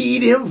we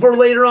need him for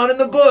later on in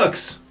the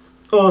books.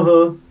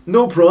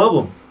 No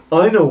problem.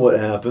 I know what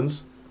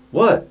happens.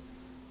 What?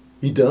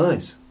 He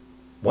dies.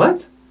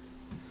 What?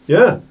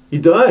 Yeah, he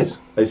dies,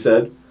 I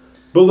said.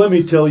 But let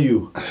me tell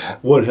you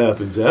what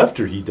happens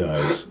after he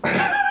dies.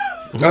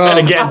 And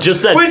again,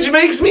 just that. Which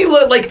makes me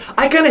look like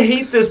I kind of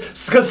hate this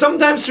because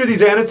sometimes through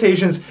these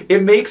annotations,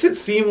 it makes it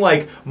seem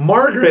like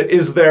Margaret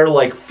is there,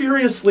 like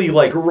furiously,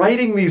 like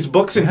writing these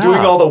books and doing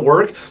all the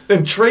work,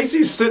 and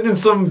Tracy's sitting in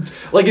some,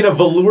 like in a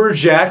velour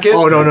jacket.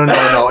 Oh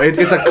no!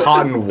 It's a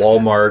cotton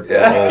Walmart.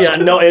 Yeah,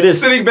 no, it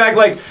is sitting back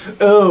like,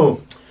 oh.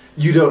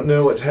 You don't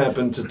know what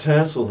happened to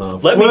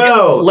Tasselhoff. Let me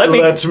tell you.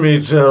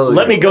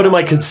 Let me go to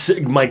my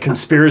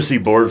conspiracy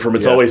board from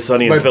It's Always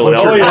Sunny in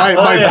Philadelphia.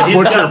 My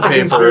butcher paper.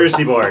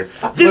 Conspiracy board.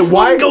 This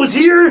one goes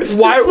here. This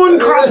one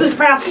crosses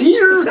paths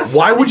here.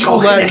 Why would you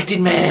let connected,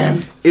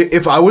 man?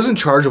 If I was in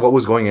charge of what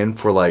was going in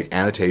for like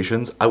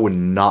annotations, I would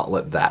not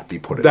let that be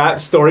put in. That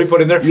story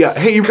put in there. Yeah,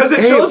 because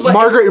it shows like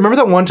Margaret. Remember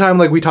that one time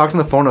like we talked on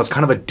the phone? I was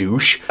kind of a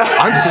douche.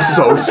 I'm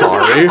so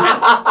sorry.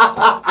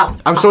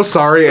 I'm so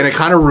sorry, and it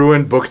kind of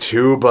ruined book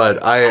 2.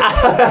 But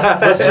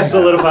let's just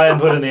solidify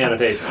and put in the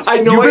annotation.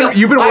 I know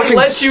you've been working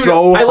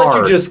so hard. I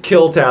let you just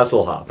kill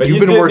Tasselhoff. You've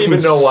been working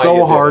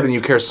so hard, and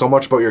you care so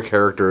much about your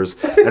characters.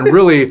 And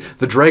really,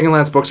 the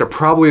Dragonlance books are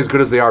probably as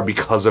good as they are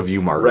because of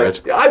you,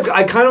 Margaret. Right.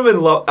 I kind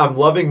of I'm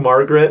loving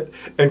Margaret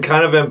and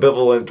kind of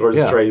ambivalent towards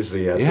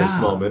Tracy at this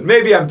moment.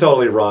 Maybe I'm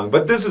totally wrong,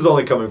 but this is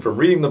only coming from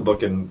reading the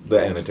book and the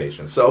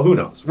annotation. So who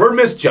knows? We're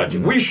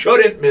misjudging. We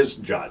shouldn't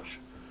misjudge.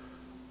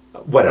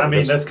 Whatever. I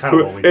mean, that's kind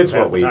of what we do. It's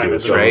what we do.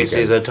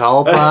 Tracy's a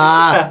tulpa.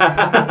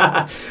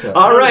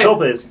 All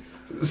right.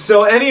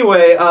 So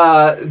anyway,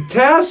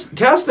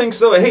 Taz thinks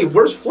though, hey,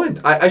 where's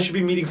Flint? I should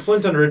be meeting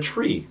Flint under a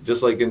tree,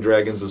 just like in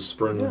Dragons of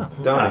Spring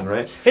Dawning,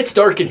 right? It's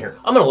dark in here.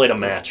 I'm gonna light a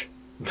match.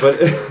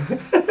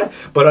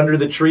 But under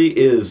the tree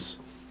is.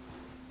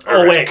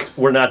 Oh wait,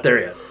 we're not there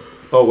yet.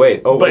 Oh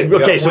wait.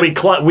 Okay, so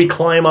we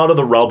climb out of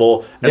the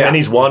rubble, and then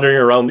he's wandering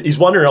around. He's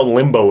wandering around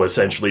limbo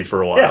essentially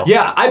for a while.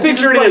 Yeah. I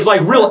pictured it as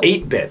like real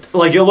 8-bit.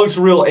 Like it looks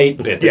real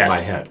 8-bit in my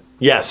head.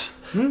 Yes.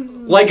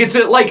 Like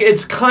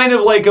it's kind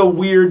of like a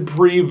weird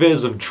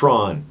previs of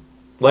Tron.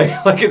 Like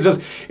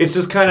it's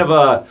just kind of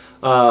a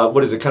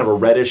what is it? Kind of a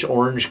reddish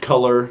orange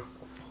color.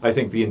 I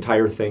think the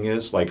entire thing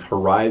is like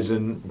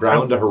horizon,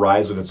 ground to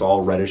horizon. It's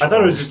all reddish. I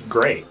thought it was just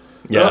gray.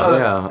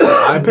 Yeah,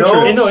 I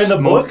picture in the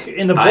book.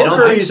 I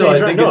don't think so. I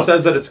think it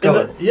says that it's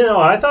color.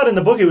 I thought in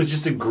the book it was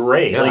just a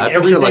gray. Yeah, like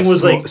everything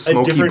was like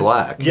smoky a different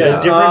black. Yeah,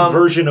 a different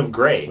version of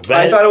gray.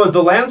 I thought it was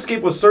the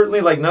landscape was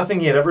certainly like nothing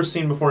he had ever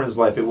seen before in his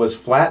life. It was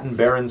flat and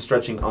barren,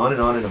 stretching on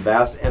in a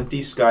vast,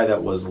 empty sky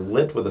that was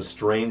lit with a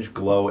strange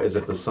glow, as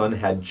if the sun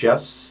had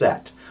just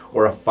set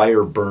or a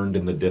fire burned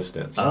in the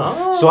distance.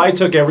 Oh. So I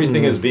took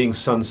everything as being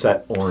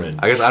sunset orange.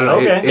 I guess I don't know.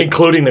 Okay.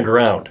 Including the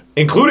ground.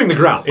 Including the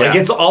ground. Like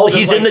it's all just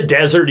he's in the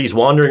desert, he's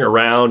wandering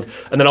around,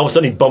 and then all of a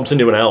sudden he bumps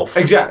into an elf.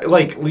 Exactly.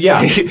 Like,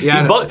 yeah.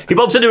 He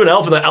bumps into an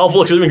elf, and the elf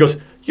looks at him and goes,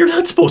 "You're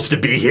not supposed to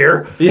be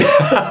here." Yeah.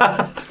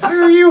 Why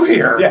are you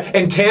here? Yeah,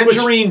 and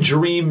Tangerine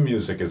Dream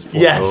music is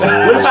playing. Yes.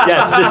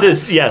 Yes, this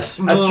is, yes.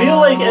 I feel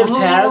like as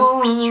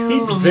Taz,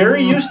 he's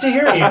very used to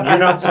hearing "You're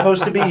not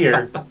supposed to be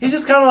here." He's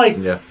just kind of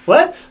like,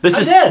 what? This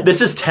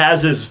is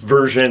Taz's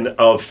version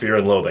of Fear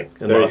and Loathing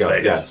in Las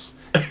Vegas. Yes.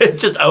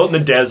 Just out in the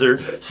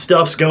desert,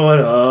 stuff's going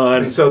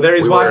on. And so there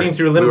he's walking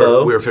through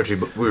limbo. We were 50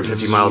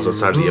 miles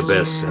outside of the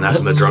abyss, and that's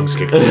when the drugs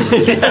kicked in.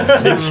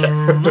 Yes,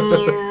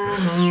 exactly.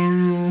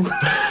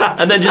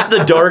 And then just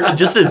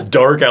this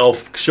dark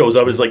elf shows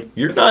up. It's like,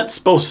 you're not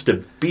supposed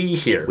to be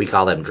here. We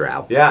call them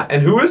drow. Yeah,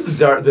 and who is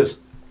this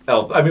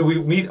elf? I mean, we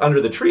meet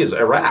under the tree is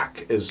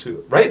Iraq, is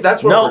who, right?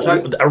 That's what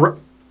we're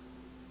talking.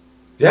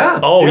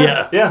 Yeah. Oh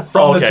yeah.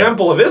 From the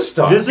Temple of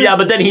Istar.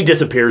 But then he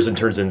disappears and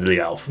turns into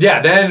the elf.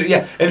 Yeah.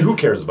 And who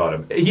cares about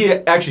him? He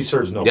actually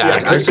serves no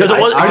purpose. Because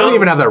I don't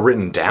even have that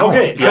written down.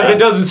 Okay. Because it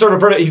doesn't serve a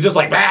purpose. He's just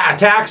like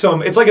attacks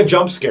him. It's like a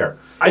jump scare.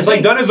 It's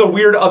like done as a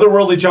weird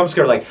otherworldly jump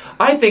scare. Like,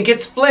 I think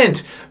it's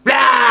Flint.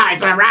 Blah,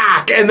 it's a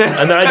rock. And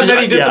then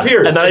he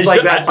disappears. And then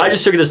I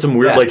just took it as some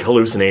weird like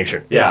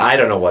hallucination. Yeah, I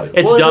don't know what it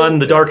is. It's done.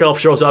 The Dark Elf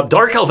shows up.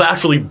 Dark Elf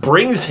actually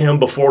brings him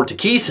before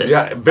Takhisis.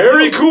 Yeah,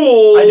 very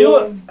cool. I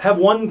do have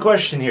one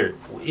question here.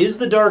 Is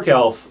the Dark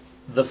Elf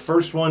the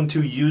first one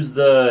to use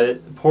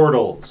the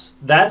portals?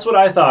 That's what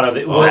I thought of.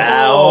 It was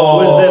that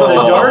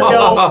the Dark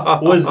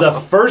Elf was the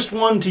first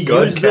one to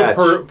use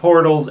the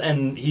portals,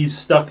 and he's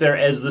stuck there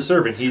as the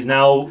servant. He's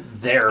now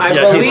there. I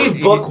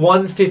believe book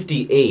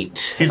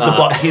 158. He's the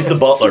butler.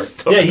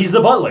 Yeah, he's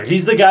the butler.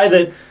 He's the guy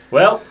that.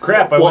 Well,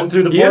 crap! I went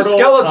through the portal. He is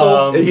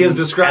skeletal. He is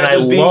described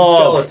as being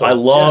skeletal. I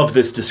love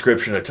this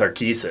description of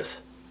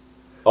Takhisis.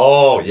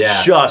 Oh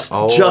yeah. Just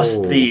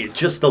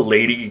the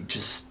lady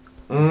just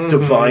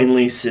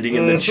divinely sitting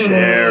in the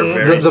chair.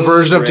 Very The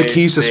version of straight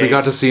Takhisis we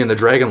got to face. see in the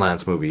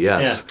Dragonlance movie,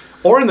 yes.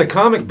 Or in the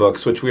comic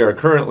books, which we are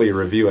currently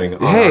reviewing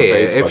on our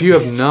Facebook. If you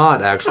have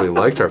not actually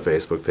liked our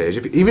Facebook page,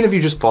 even if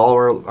you just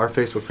follow our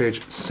Facebook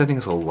page, sending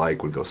us a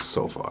like would go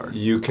so far.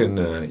 You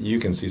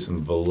can see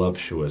some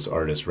voluptuous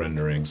artist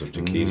renderings of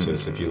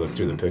Takhisis if you look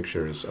through the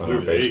pictures on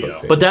our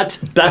Facebook page. But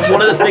that's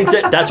one of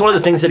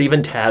the things that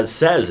even Taz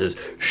says is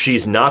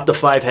she's not the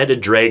 5-headed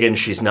dragon.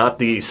 She's not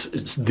the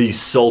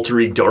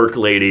sultry dark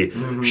lady.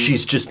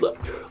 She's just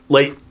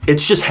like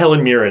it's just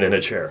Helen Mirren in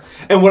a chair.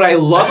 And what I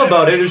love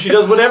about it is she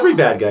does what every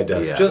bad guy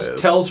does. Yeah, just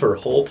tells her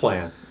whole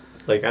plan.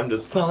 Like I'm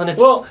just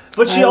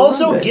but she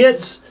also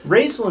gets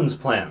Raistlin's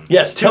plan.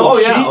 Yes, tell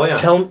me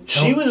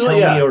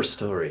your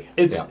story.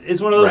 It's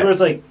one of those where it's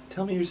like,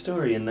 tell me your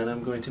story, and then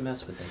I'm going to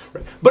mess with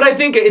it. But I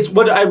think it's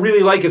what I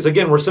really like is,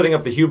 again, we're setting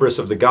up the hubris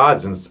of the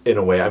gods in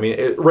a way. I mean,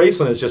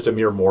 Raistlin is just a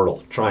mere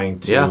mortal trying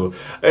to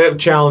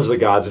challenge the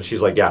gods, and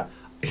she's like, yeah,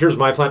 here's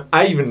my plan.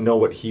 I even know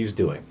what he's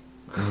doing.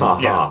 Ha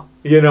ha.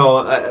 You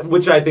know,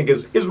 which I think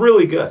is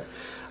really good.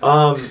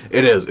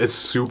 It is. It's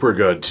super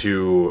good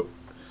to,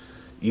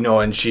 you know,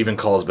 and she even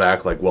calls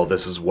back like, well,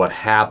 this is what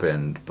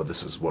happened, but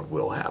this is what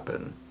will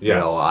happen. Yes.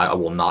 You know, I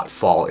will not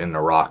fall in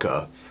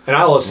Naraka. And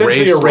I'll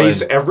essentially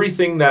erase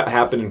everything that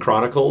happened in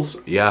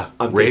Chronicles. Yeah,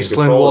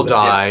 Raistlin will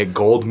die.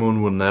 Gold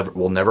Moon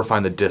will never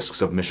find the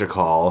discs of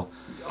Mishakal.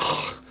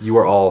 You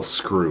are all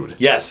screwed.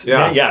 Yes,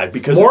 yeah,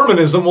 because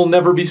Mormonism will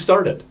never be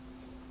started.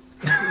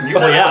 I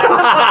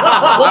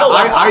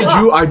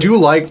do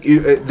like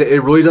it.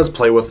 It really does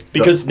play with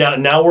because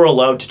now we're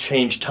allowed to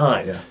change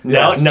time.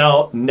 Yeah.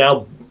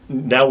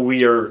 Now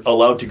we are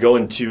allowed to go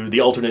into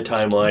the alternate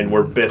timeline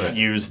where Biff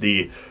used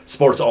the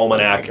sports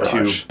almanac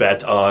to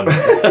bet on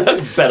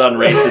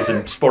races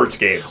and sports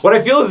games. What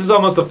I feel is this is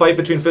almost a fight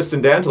between Fist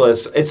and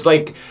Dantalus. It's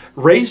like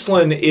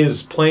Raistlin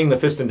is playing the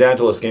Fist and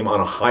Dantalus game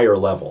on a higher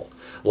level.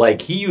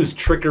 Like, he used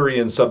trickery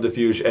and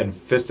subterfuge and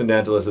Fist and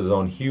Dantalus'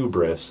 own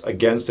hubris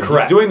against him.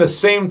 Correct. He's doing the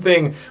same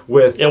thing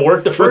with... It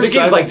worked the first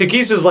time. Like,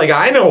 Takhisis like,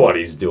 I know what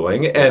he's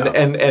doing.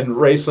 And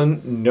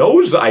Raistlin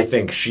knows, I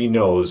think she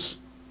knows...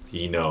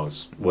 He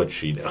knows what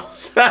she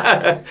knows.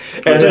 And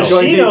does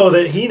she know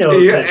that he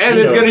knows that she and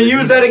it's going to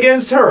use that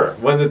against her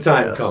when the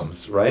time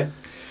comes, right?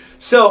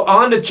 So,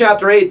 on to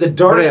Chapter 8, the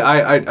Dark... But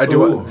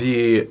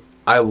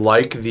I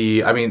like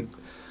the... I mean,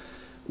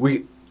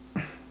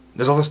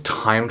 there's all this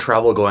time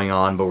travel going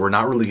on, but we're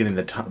not really getting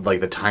the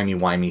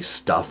timey-wimey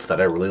stuff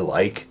that I really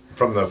like.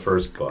 From the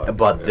first book.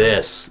 But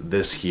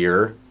this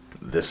here...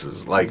 This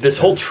is like this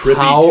whole trippy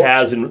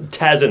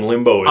Taz and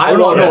Limbo.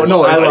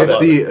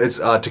 It's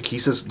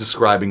Takhisis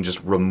describing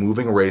just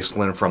removing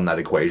Raistlin from that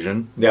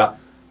equation. Yeah,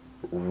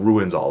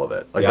 ruins all of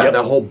it. Like that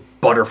whole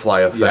butterfly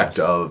effect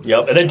of.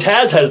 Yep, and then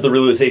Taz has the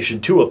realization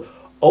too of,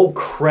 oh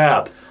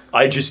crap,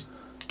 I just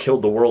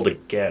killed the world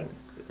again.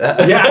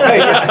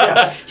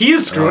 He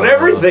is screwing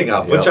everything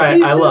up, which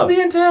I love.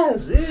 Me and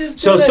Taz.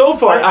 So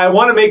far, I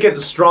want to make it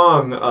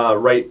strong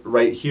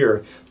right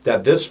here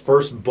that this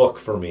first book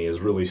for me is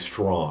really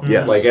strong.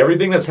 Yes. Like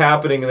everything that's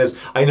happening in this,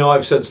 I know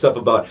I've said stuff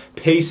about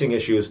pacing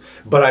issues,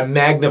 but I'm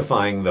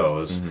magnifying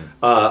those.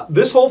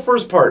 This whole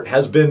first part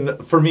has been,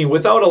 for me,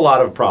 without a lot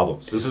of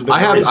problems. This has been I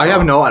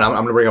have no, and I'm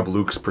going to bring up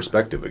Luke's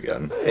perspective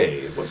again.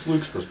 Hey, what's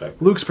Luke's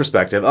perspective? Luke's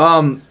perspective. I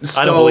don't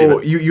believe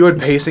it. You had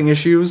pacing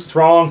issues. It's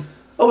wrong.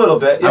 A little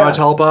bit, yeah.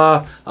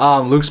 Talpa.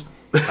 Luke's...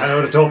 I know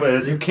what a tulpa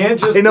is. You can't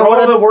just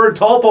throw the word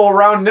tulpa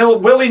around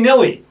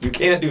willy-nilly. You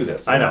can't do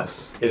this. I know.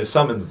 It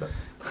summons them.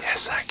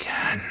 Yes, I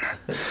can.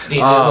 You're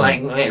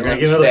going to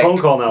get another phone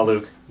call now,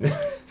 Luke.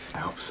 I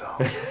hope so.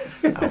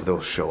 I hope they'll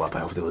show up. I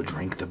hope they'll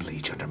drink the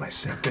bleach under my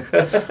sink. It's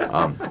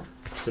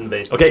in the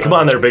basement. Okay, come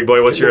on there, big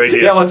boy. What's your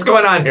idea? Yeah, what's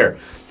going on here?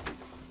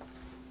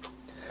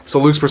 So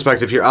Luke's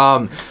perspective here.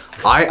 I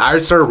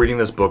started reading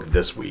this book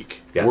this week.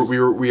 Yes.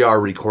 We are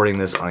recording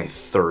this on a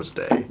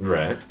Thursday.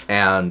 Right.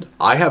 And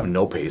I have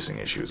no pacing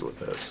issues with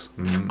this.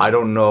 I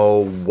don't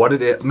know what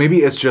it is. Maybe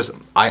it's just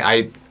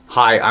I'm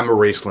a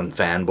Raistlin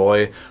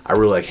fanboy. I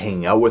really like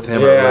hanging out with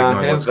him. I really like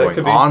knowing what's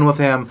going on with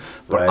him.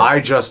 But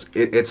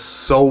it's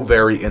so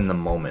very in the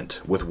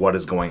moment with what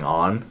is going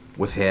on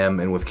with him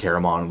and with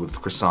Caramon, with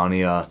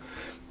Chrysania.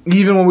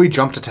 Even when we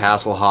jump to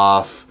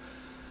Tasselhoff,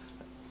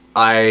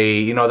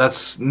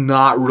 that's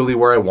not really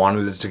where I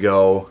wanted it to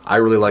go. I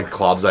really like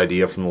Klobb's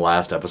idea from the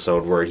last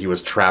episode where he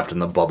was trapped in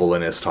the bubble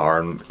in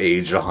Istar and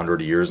aged 100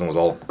 years and was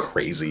all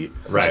crazy.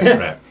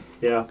 Right.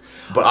 Yeah.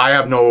 But I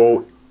have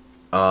no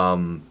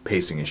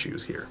pacing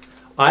issues here.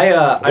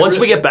 Once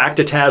we get back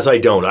to Taz, I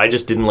don't. I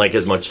just didn't like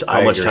how much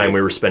time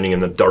we were spending in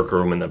the dark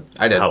room in the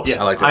house.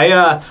 Yes. I liked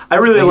it. I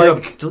really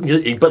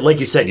like... But like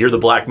you said, you're the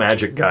black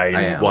magic guy.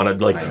 And you want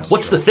to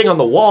what's the thing on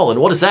the wall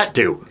and what does that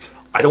do?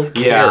 I don't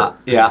care.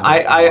 Yeah.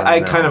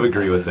 I kind of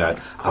agree with that.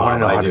 I want to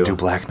know how to do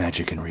black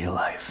magic in real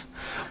life.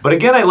 But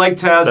again, I like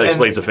Taz. That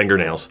explains the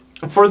fingernails.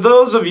 For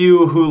those of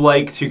you who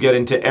like to get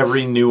into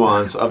every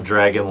nuance of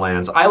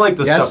Dragonlance, I like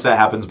the stuff that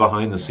happens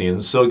behind the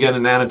scenes. So again,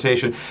 an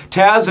annotation.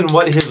 Taz and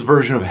what his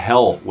version of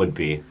hell would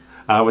be.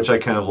 which I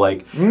kind of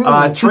like.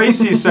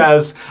 Tracy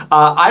says,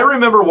 I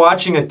remember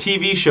watching a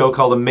TV show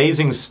called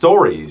Amazing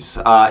Stories.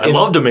 I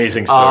loved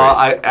Amazing Stories.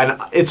 And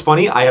it's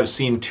funny, I have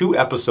seen 2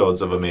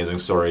 episodes of Amazing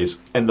Stories,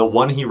 and the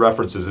one he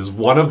references is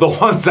one of the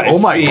ones I've seen.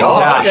 Oh my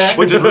gosh.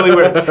 Which is really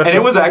weird. And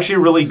it was actually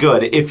really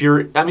good. If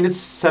you're, I mean, it's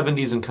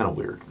 70s and kind of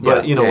weird,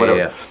 but whatever.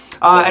 Yeah.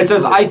 It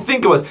says, I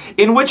think it was,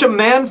 in which a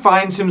man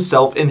finds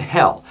himself in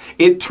hell.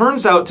 It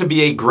turns out to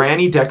be a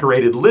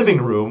granny-decorated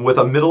living room with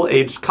a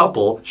middle-aged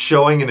couple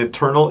showing an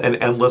eternal and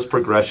endless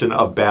progression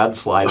of bad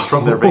slides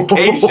from their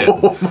vacation.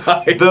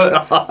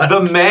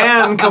 The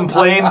man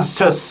complained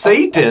to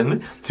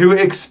Satan, who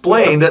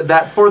explained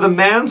that for the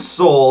man's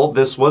soul,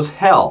 this was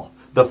hell.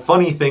 The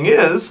funny thing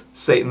is,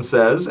 Satan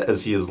says,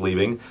 as he is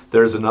leaving,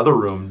 there's another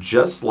room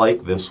just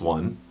like this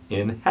one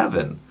in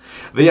heaven.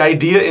 The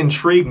idea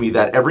intrigued me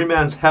that every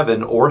man's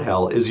heaven or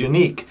hell is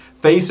unique.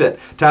 Face it,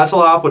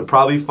 Tasselhoff would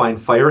probably find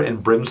fire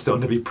and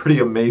brimstone to be pretty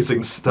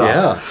amazing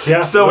stuff.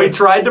 Yeah. So we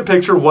tried to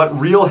picture what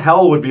real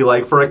hell would be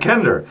like for a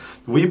Kender.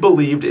 We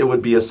believed it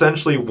would be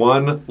essentially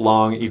one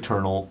long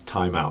eternal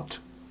timeout.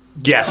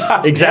 Yes,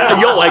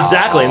 exactly.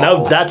 Exactly.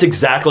 And that's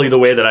exactly the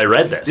way that I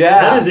read this.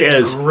 Yeah. That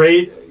is a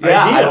great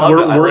Yeah, idea.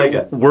 I like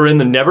it. We're in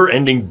the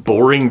never-ending,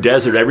 boring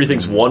desert.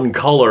 Everything's one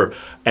color,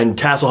 and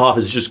Tasselhoff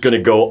is just going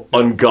to go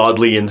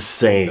ungodly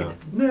insane.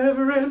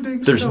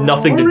 Never-ending There's story.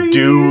 nothing to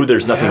do.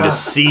 There's nothing to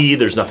see.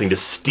 There's nothing to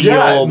steal.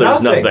 Yeah,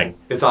 there's nothing.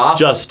 It's awesome.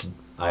 Just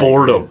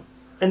boredom.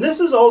 And this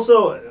is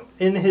also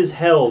in his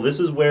hell. This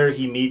is where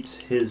he meets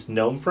his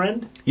gnome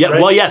friend. Yeah,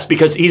 right? well, yes,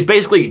 because he's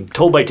basically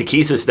told by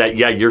Takesis that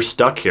you're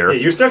stuck here. Yeah,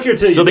 you're stuck here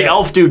too. So the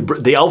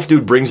elf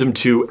dude brings him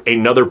to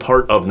another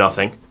part of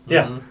nothing.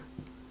 Yeah.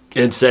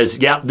 And says,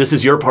 "Yeah, this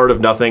is your part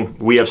of nothing.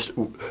 We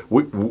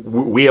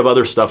have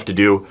other stuff to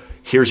do.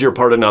 Here's your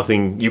part of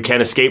nothing. You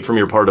can't escape from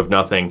your part of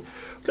nothing.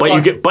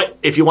 But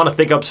if you want to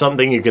think up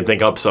something, you can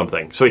think up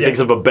something." So he thinks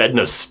of a bed and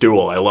a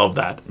stool. I love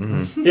that.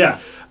 Mm-hmm. Yeah.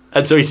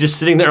 And so he's just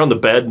sitting there on the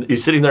bed.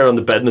 He's sitting there on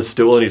the bed and the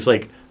stool, and he's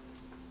like,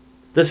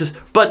 "This is."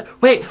 But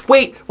wait!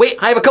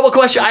 I have a couple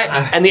questions.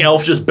 And the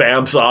elf just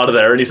bamps out of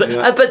there, and he's like,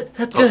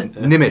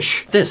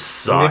 Nimish. This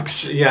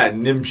sucks."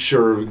 Nimsh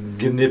or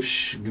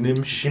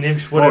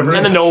Gnimsh, whatever.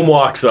 And the gnome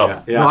walks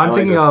up. No, I'm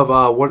thinking of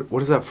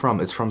what is that from?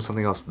 It's from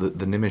something else. The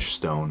Nimish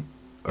Stone.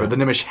 Or the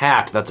Nimish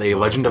Hat. That's a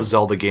Legend of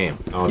Zelda game.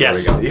 Oh,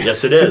 yes, there we go.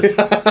 yes, it is.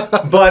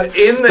 But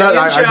in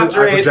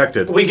chapter 8,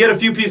 projected. we get a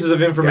few pieces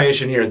of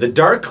information here. The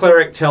Dark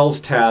Cleric tells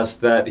Tass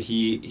that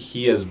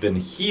he has been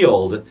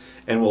healed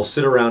and will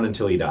sit around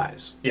until he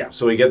dies. Yeah.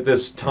 So we get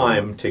this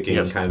time ticking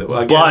kind of.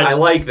 Again, But I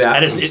like that.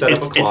 And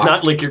it's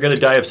not like you're going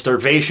to die of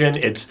starvation.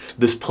 It's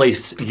this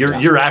place.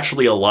 You're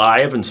actually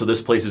alive, and so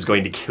this place is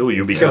going to kill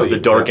you because the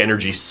dark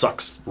energy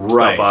sucks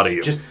stuff out of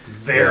you. Just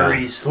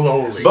very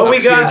slowly. But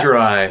we got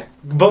dry.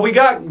 But we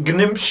got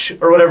Gnimsh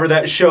or whatever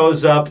that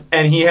shows up,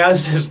 and he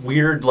has this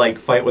weird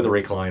fight with a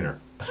recliner.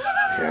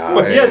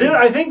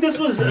 I think this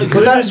was a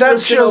good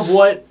description of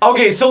what.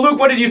 Okay, so Luke,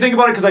 what did you think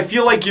about it? Because I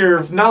feel like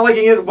you're not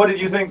liking it. What did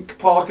you think,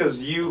 Paul?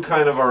 Because you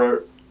kind of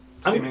are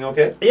seeming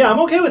okay. Yeah, I'm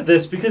okay with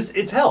this because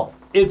it's hell.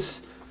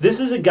 This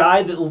is a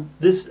guy that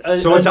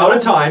so it's out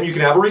of time. You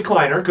can have a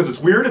recliner because it's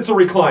weird. It's a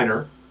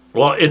recliner.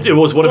 Well, it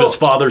was one of his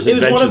father's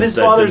inventions. It was one of his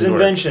father's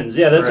inventions.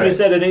 Yeah, that's what he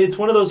said. And it's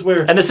one of those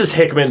where... And this is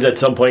Hickman's at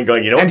some point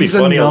going, it'd be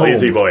funny on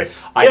Lazy Boy.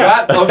 I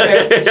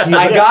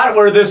got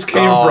where this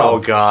came from. Oh,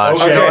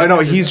 gosh. Okay. I know,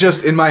 he's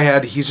just, in my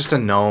head, he's just a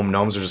gnome.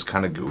 Gnomes are just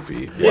kind of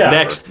goofy. Yeah.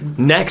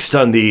 Next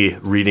on the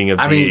reading of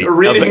of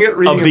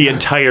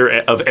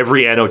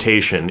every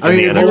annotation in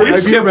the annotation.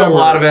 We've skipped a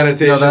lot of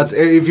annotations. No, that's,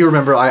 if you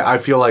remember, I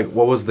feel like,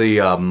 what was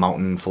the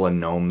mountain full of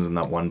gnomes in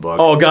that one book?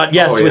 Oh, God,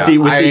 yes,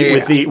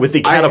 with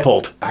the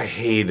catapult. I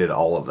hated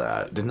all of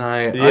that, didn't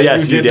I?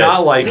 Yes, you did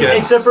not like it.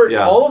 Except for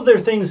all of their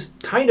things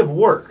kind of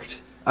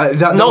worked.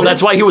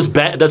 That's why he was.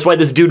 That's why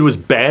this dude was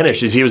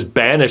banished. He was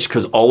banished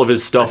because all of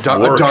his stuff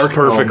works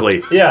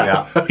perfectly.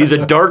 Yeah, he's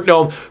a dark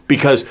gnome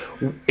because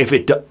if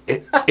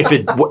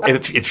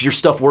your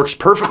stuff works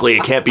perfectly,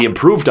 it can't be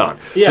improved on.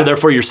 Yeah. So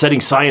therefore, you're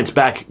setting science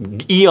back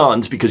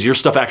eons because your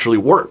stuff actually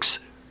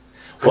works.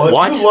 Well,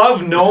 what? If you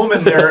love gnome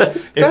and their...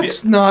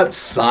 That's not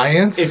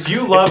science. If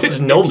you love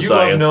science.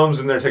 Love gnomes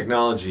and their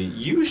technology,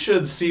 you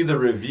should see the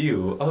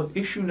review of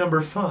issue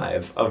number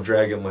 5 of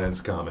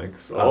Dragonlance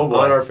Comics on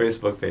our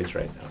Facebook page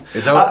right now.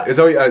 Is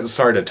that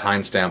sorry to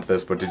timestamp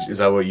this, but is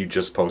that what you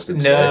just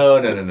posted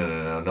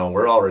today? No.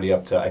 We're already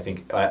up to, I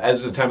think,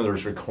 as of the time of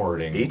this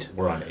recording, 8?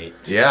 We're on 8.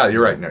 Yeah,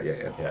 you're right. No,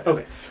 yeah.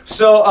 Okay.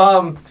 So,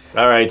 all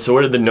right. So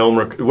where did the gnome?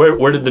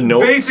 Where did the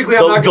gnome? Basically,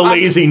 the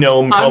lazy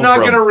gnome come from? I'm not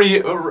going to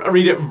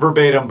read it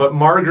verbatim, but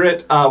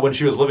Margaret, when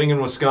she was living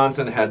in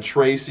Wisconsin, had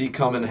Tracy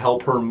come and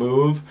help her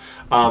move.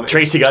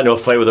 Tracy got into a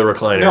fight with a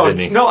recliner, didn't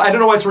he? No, I don't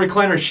know why it's a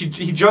recliner.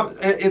 He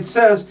jumped. It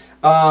says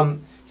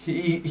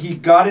he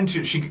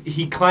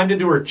climbed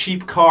into her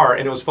cheap car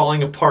and it was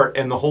falling apart,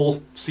 and the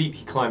whole seat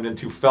he climbed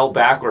into fell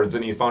backwards,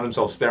 and he found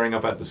himself staring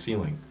up at the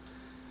ceiling.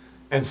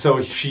 And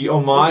so she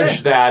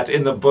homaged that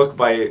in the book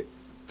by.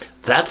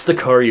 That's the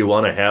car you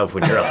want to have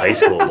when you're a high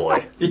school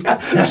boy. Yeah,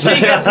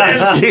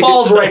 she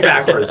falls right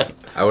backwards.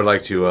 I would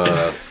like to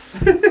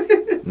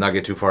not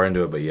get too far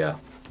into it, but yeah.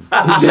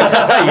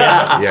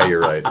 Yeah,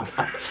 you're right.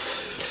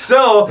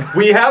 So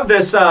we have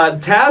this.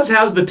 Taz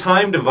has the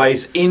time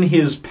device in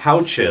his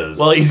pouches.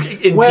 Well, he's in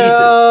pieces.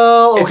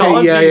 It's all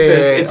in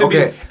pieces. It's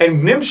okay.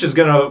 And Nimsh is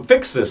gonna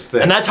fix this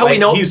thing. And that's how we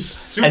know he's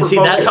super And see,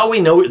 focused. that's how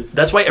we know.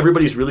 That's why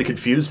everybody's really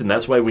confused, and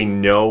that's why we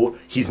know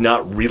he's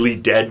not really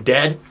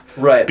dead.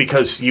 Right.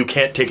 Because you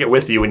can't take it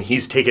with you, and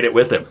he's taking it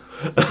with him.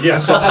 Yeah.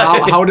 So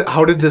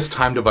how did this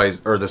time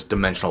device or this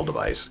dimensional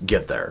device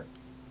get there?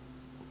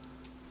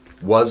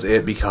 Was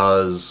it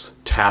because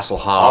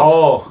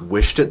Tasselhoff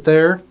wished it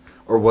there?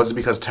 Or was it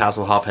because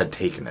Tasselhoff had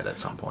taken it at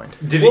some point?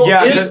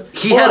 Because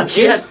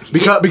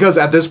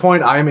at this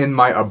point I'm in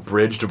my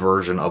abridged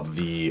version of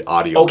the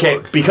audio.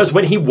 Okay, because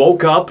when he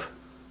woke up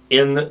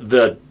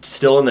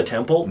still in the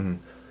temple,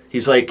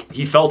 he's like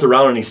he felt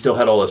around and he still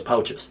had all his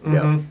pouches.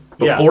 Yeah.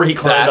 Before he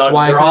climbed out,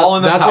 they're all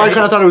in the pouches. That's why I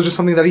kind of thought it was just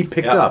something that he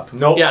picked up.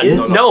 Nope. Yeah,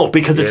 no,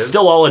 because it's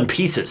still all in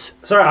pieces.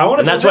 Sorry, I want to.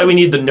 And that's why we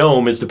need the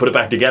gnome is to put it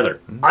back together.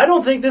 I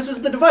don't think this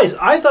is the device.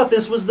 I thought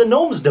this was the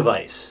gnome's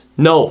device.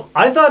 No.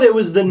 I thought it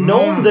was the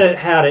gnome that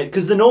had it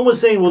because the gnome was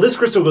saying, "Well, this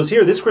crystal goes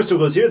here, this crystal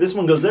goes here, this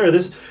one goes there."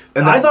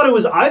 I thought it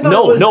was.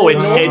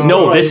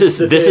 This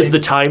is the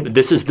time.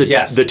 This is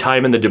the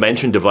time and the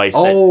dimension device.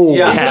 The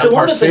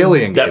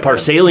Parsalian. That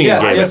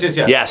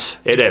Parsalian. Yes,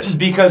 it is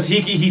because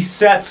he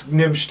sets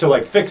Nimsh to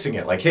like fixing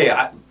it. Like, hey,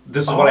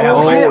 this is what I have.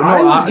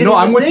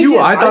 I'm with you.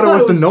 I thought it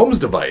was the gnome's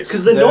device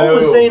because the gnome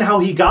was saying how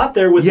he got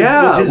there with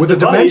his the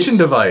dimension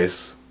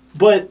device.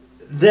 But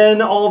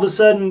then all of a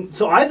sudden,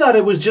 so I thought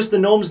it was just the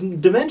gnome's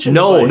dimension.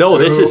 No,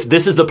 this is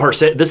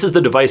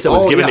the device that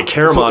was given to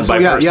Caramon by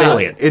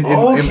Parsalian.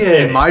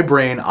 In my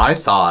brain, I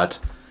thought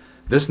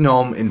this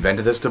gnome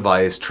invented this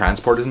device,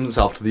 transported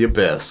himself to the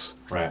abyss,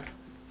 right,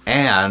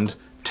 and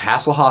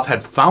Tasselhoff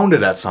had found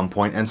it at some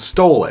point and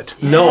stole it.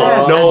 No.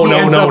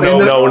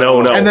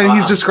 And then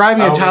he's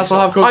describing it.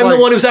 Tasselhoff goes, I'm the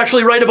one who's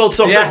actually right about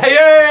something.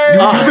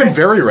 You've been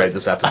very right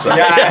this episode.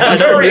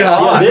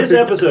 This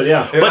episode,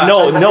 But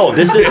no,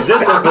 this is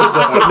this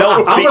episode.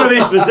 No, I'm going to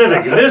be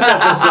specific. This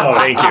episode.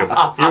 Thank you.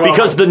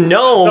 Because the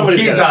gnome,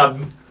 he's a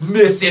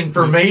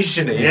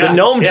misinformation. The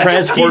gnome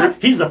transported.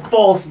 He's the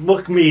false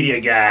book media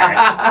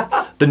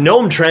guy. The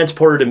gnome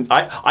transported him.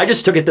 I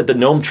just took it that the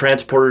gnome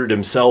transported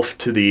himself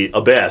to the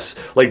abyss.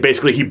 Like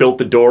basically, he built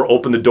the door,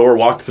 opened the door,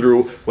 walked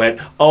through, went,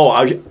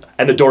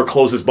 and the door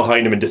closes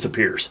behind him and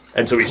disappears.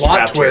 And so he's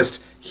trapped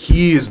twist.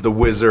 He's the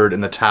wizard in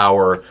the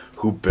tower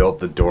who built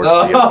the door to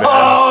the abyss.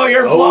 Oh,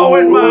 you're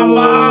blowing my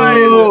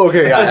mind.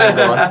 Okay,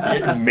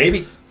 yeah,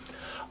 maybe.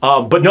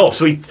 But no,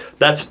 so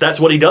that's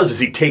what he does is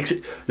he takes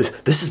it.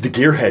 This is the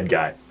gearhead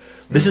guy.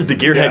 This is the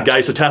gearhead guy.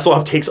 So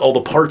Tasselhoff takes all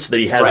the parts that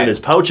he has in his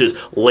pouches,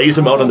 lays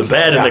them out on the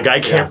bed, and the guy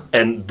can't.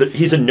 And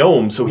he's a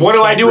gnome, so he what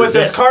do I do resist.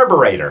 with this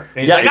carburetor? And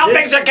he's like, I'll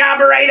fix a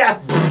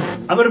carburetor.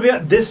 I'm gonna be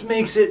honest, this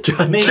makes it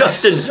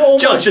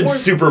Justin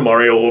Super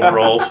Mario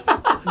overalls.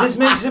 This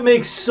makes it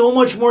make so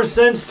much more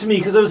sense to me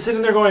because I was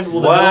sitting there going,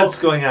 well, what's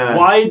going on?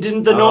 Why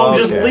didn't the gnome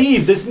just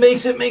leave? This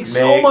makes it make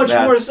so much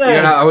more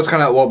sense. Yeah, I was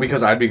kind of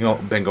because I'd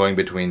been going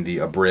between the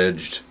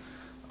abridged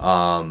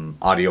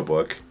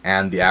audiobook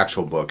and the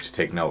actual book to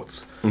take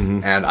notes.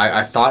 And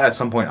I thought at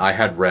some point I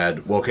had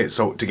read,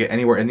 so to get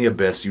anywhere in the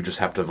abyss, you just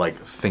have to like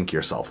think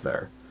yourself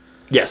there.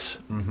 Yes,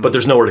 but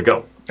there's nowhere to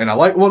go. And I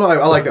like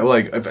that.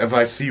 Like if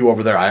I see you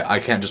over there, I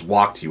can't just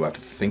walk to you. I have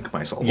to think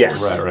myself.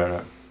 Yes,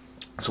 right.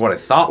 So what I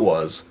thought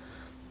was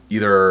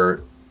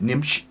either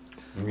Nimsh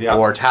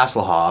or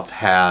Tasselhoff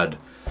had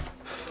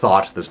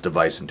thought this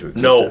device into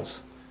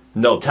existence.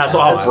 No,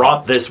 Tasselhoff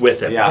brought this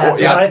with him.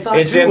 That's what I thought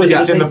it's in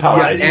the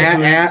pouch.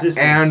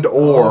 And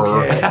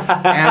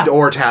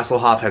or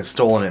Tasselhoff had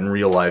stolen it in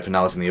real life and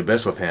now it's in the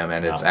abyss with him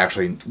and it's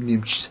actually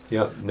Nimsh's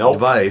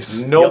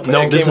device. Nope.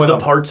 No, this is the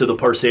parts of the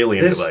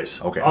Parsalian device.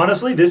 Okay.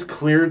 Honestly, just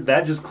cleared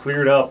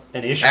up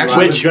an issue.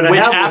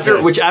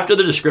 Which after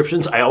the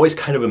descriptions, I always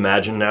kind of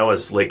imagine now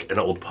as like an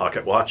old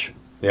pocket watch.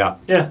 Yeah.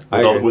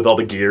 With all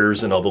the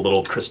gears and all the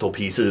little crystal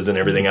pieces and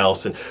everything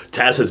else, and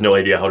Taz has no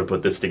idea how to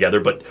put this together.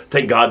 But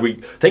thank God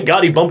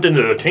he bumped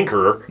into the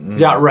Tinkerer.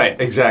 Yeah, right,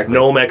 exactly.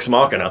 Gnome ex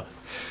machina.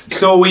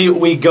 So we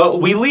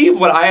leave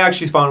what I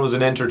actually found was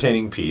an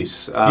entertaining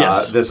piece.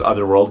 This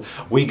other world.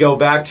 We go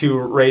back to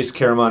Raist,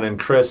 Caramon, and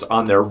Chris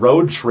on their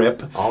road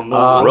trip. On the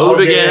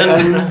road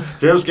again.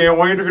 Just can't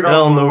wait to get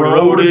on the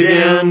road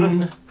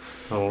again.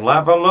 The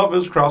life I love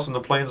is crossing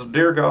the plains of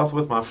Deergoth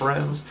with my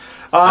friends.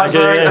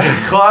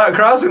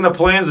 Crossing the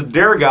plains of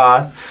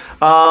Deergoth.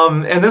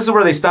 And this is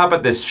where they stop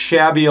at this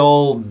shabby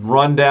old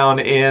rundown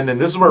inn. And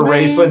this is where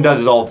Raceland does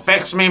his old,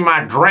 fix me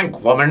my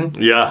drink, woman.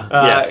 Yeah.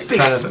 Yes.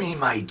 Fix me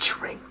my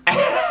drink.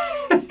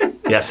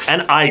 Yes,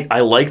 and I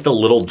like the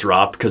little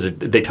drop because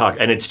they talk,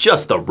 and it's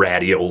just the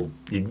ratty old.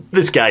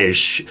 This guy is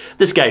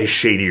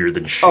shadier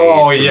than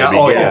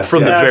shade.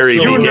 From the very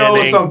beginning. You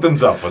know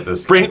something's up with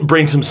this guy.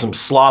 Brings him some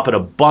slop in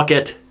a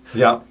bucket.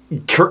 Yeah.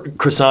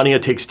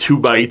 Chrysania takes 2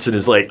 bites and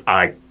is like,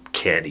 I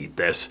can't eat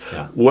this.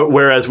 Yeah.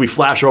 Whereas we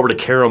flash over to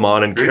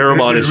Caramon, and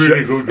Caramon is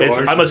really good,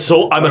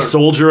 I'm a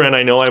soldier, and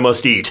I know I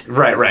must eat.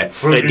 Right.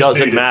 It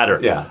doesn't matter.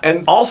 Yeah.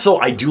 And also,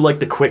 I do like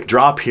the quick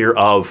drop here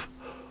of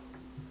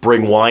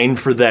bring wine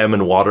for them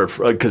and water,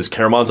 because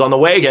Caramon's on the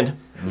wagon.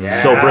 Yeah.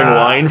 So bring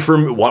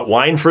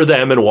wine for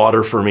them and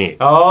water for me.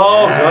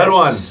 Oh, yes. Good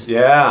one.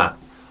 Yeah.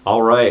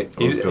 All right.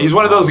 He's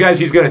one of those guys.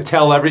 He's going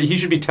to he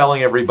should be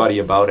telling everybody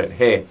about it.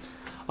 Hey,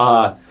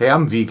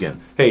 I'm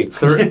vegan. Hey,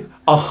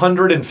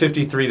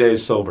 153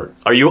 days sober.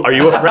 Are you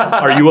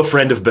a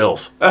friend of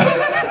Bill's?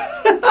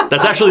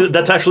 That's actually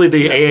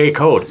the AA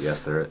code.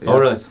 Yes, there is. Oh,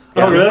 really?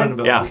 Yeah. Oh,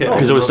 really? Yeah,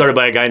 because it was started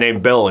by a guy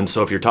named Bill, and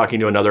so if you're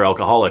talking to another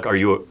alcoholic, are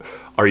you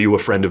a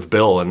friend of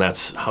Bill? And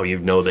that's how you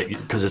know that,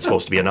 because it's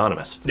supposed to be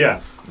anonymous.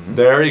 Yeah.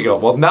 There you go.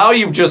 Well, now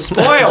you've just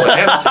spoiled it.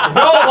 It's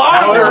no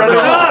longer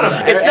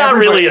anonymous. It's not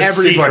really a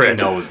secret. Everybody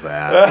knows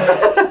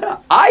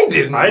that. I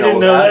didn't know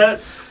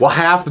that. Well,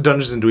 half the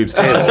Dungeons and Dweebs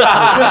table.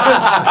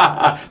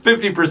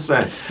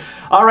 50%.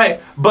 All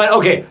right, but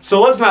okay,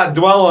 so let's not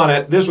dwell on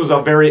it. This was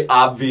a very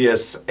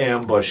obvious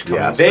ambush coming.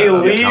 Yes, they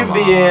leave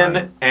the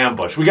inn,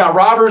 ambush. We got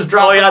robbers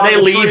dropping. Oh yeah,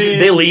 they leave. Trees.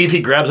 They leave.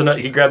 He grabs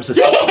this.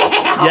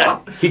 Yeah,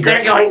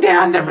 they're going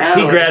down the road.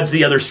 He grabs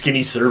the other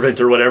skinny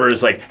servant or whatever. And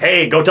is like,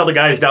 hey, go tell the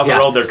guys down the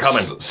road they're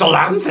coming.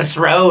 Solanthus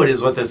Road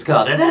is what it's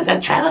called. They're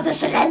traveling the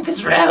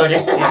Solanthus Road.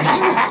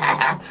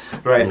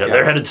 Right. No,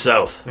 they're headed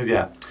south.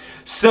 Yeah.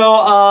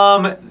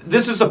 So,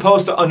 this is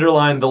supposed to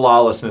underline the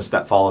lawlessness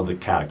that followed the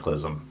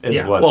Cataclysm.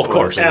 Well, of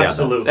course.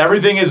 Absolutely.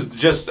 Everything is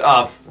just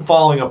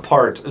falling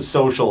apart,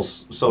 social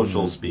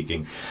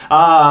speaking.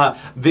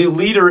 The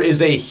leader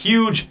is a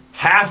huge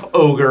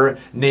half-ogre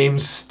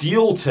named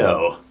Steel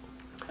Toe.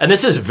 And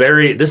this is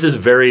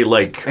very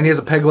like... And he has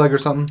a peg leg or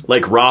something?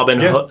 Like Robin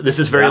Hood. This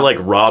is very like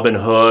Robin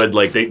Hood.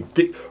 Like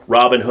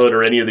Robin Hood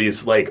or any of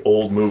these like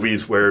old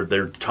movies where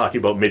they're talking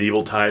about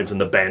medieval times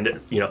and the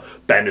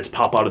bandits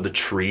pop out of the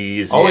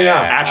trees. Oh yeah.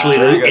 Actually,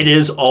 it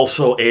is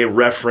also a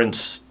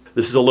reference.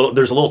 There's a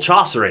little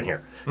Chaucer in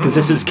here. Because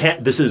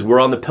this is we're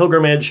on the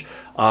pilgrimage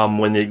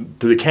through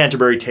the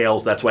Canterbury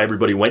Tales. That's why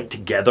everybody went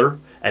together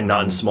and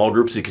not in small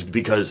groups,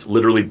 because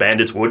literally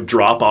bandits would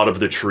drop out of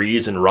the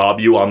trees and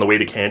rob you on the way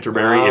to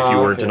Canterbury if you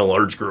weren't in a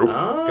large group.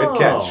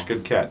 Oh.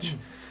 Good catch.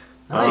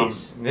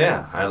 Nice.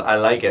 Yeah, I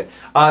like it.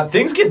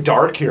 Things get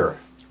dark here.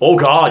 Oh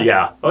God,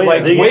 yeah. Oh, yeah,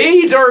 like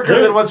way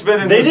darker than what's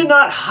been in. They did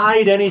not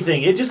hide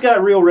anything. It just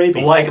got real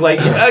rapey.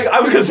 I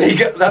was gonna say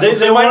that's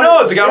what's in my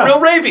notes. It got real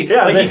rapey.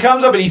 Yeah, he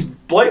comes up and he's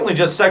blatantly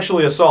just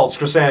sexually assaults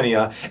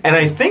Crysania, and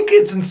I think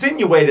it's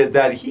insinuated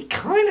that he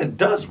kind of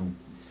does.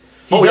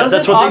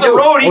 That's what on the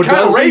road. He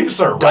kind of rapes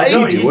her, right?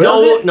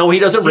 No, he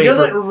doesn't rape her. He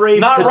doesn't rape.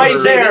 Not right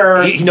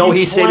there.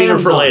 He's saving her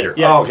for later.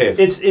 Yeah. Oh, okay.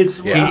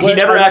 He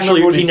never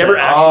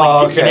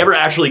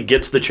actually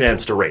gets the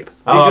chance to rape.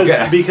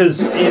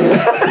 Because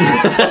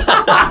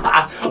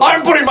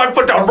I'm putting my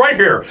foot down right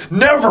here.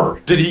 Never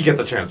did he get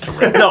the chance to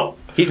rape. No.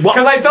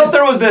 Because I felt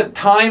there was that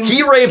time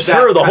he rapes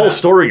her, the whole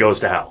story goes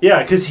to hell.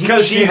 Yeah, because she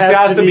has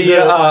to be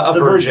a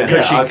virgin.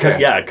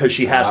 Because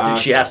she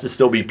has to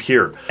still be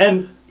pure.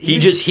 And he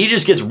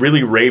just gets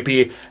really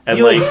rapey and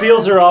he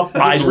feels her up.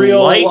 It's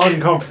real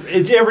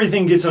uncomfortable.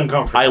 Everything gets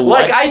uncomfortable.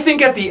 I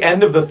think at the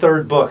end of the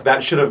third book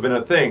that should have been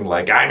a thing.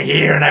 Like, I'm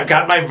here and I've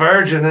got my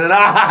virgin and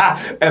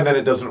then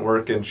it doesn't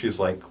work and she's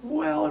like,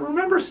 well,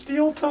 remember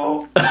Steel Toe?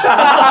 And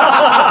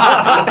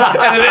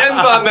it ends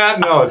on that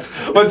note.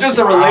 But just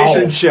a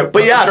relationship.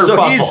 But yeah,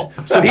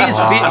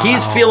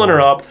 he's feeling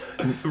her up.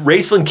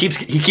 Raceland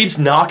keeps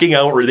knocking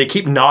out. They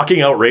keep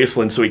knocking out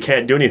Raceland, so he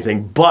can't do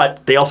anything.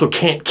 But they also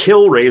can't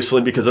kill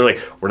Raceland because they're like,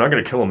 we're not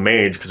going to kill a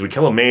mage because we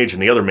kill a mage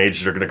and the other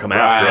mages are going to come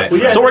after us. Well,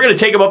 yeah, so we're going to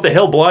take him up the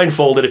hill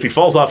blindfolded. If he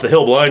falls off the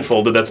hill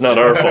blindfolded, that's not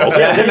our fault.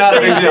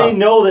 They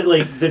know that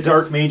the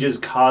dark mages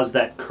cause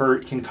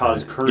can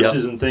cause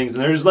curses and things,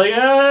 and they're just like,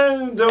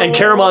 don't. And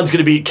Caramon's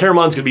going to be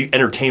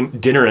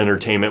dinner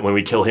entertainment when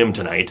we kill him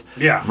tonight.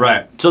 Yeah,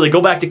 right. So they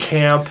go back to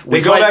camp.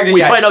 We find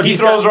out he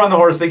throws her on the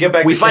horse. They get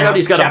back. We find out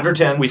he's got Chapter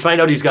 10. We find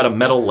out he's got a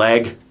metal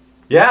leg.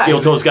 Yeah, Steel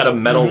Toe's got a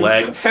metal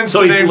leg. Hence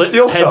the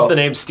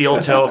name Steel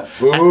Toe.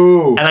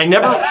 And I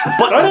never,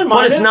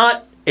 but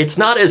it's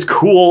not as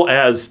cool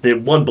as the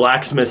one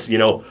blacksmith's,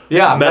 metal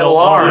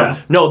arm.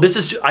 Yeah. No,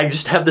 I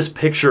just have this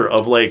picture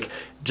of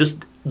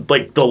just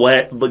like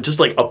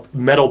a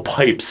metal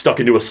pipe stuck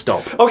into a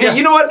stump. Okay,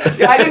 you know what?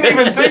 I didn't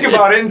even think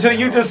about it until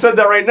you just said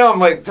that right now. I'm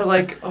like, they're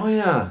like, oh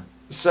yeah,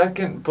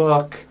 second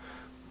book.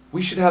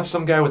 We should have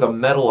some guy with a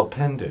metal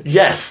appendage.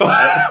 Yes.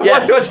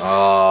 Yes. Let's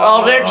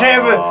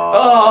have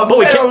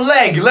metal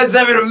leg. Let's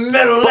have a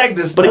metal leg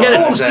this time. But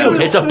again,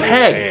 it's a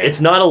peg.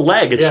 It's not a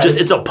leg.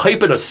 It's a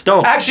pipe and a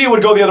stump. Actually, it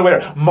would go the other way.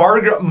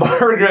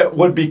 Margaret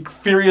would be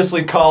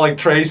furiously calling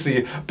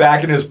Tracy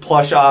back in his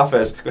plush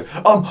office.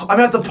 I'm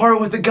at the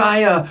part with the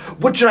guy.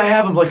 What should I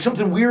have him? Like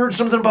something weird,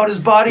 something about his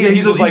body? And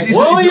he's like, he's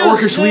the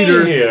orcish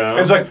leader. Yeah.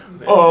 And it's like,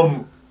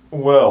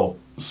 well,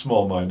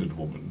 small-minded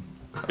woman.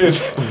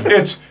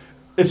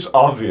 It's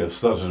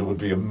obvious that it would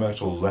be a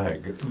metal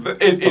leg.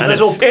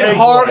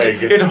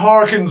 It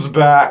harkens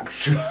back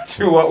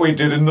to what we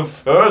did in the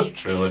first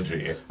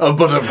trilogy.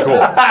 But of course.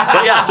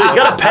 But yeah, so he's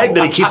got a peg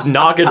that he keeps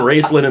knocking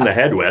Raistlin in the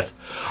head with.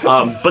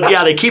 But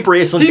yeah, they keep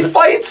Raistlin. He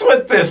fights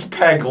with this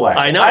peg leg.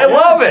 I know. I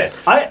love it.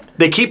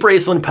 They keep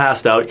Raistlin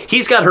passed out.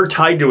 He's got her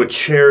tied to a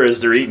chair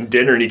as they're eating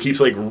dinner, and he keeps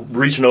like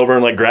reaching over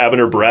and like grabbing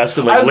her breast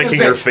and like licking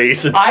her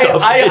face and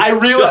stuff. I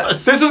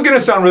realize this is going to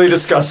sound really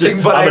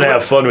disgusting, but I'm going to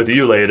have fun with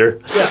you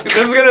later. Yeah, this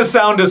is going to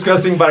sound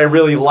disgusting, but I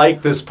really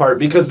like this part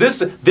because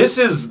this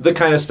is the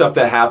kind of stuff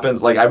that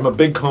happens. Like, I'm a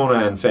big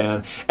Conan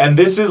fan, and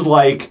this is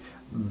like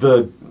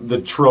the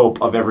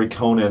trope of every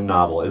Conan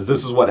novel. This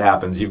is what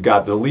happens. You've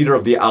got the leader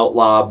of the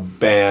outlaw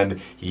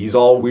band. He's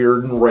all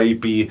weird and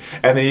rapey,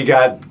 and then you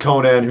got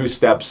Conan who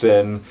steps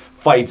in,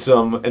 fights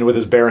him, and with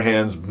his bare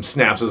hands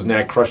snaps his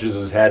neck, crushes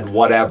his head,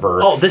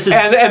 whatever. Oh, this is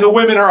and the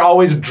women are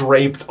always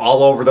draped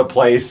all over the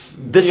place.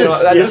 This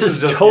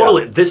is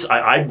totally this.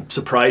 I'm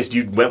surprised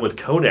you went with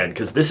Conan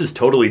because this is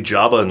totally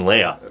Jabba and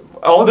Leia.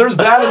 Oh, there's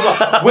that as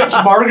well. Which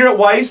Margaret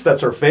Weiss, that's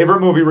her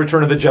favorite movie,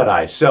 Return of the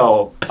Jedi.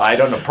 So, I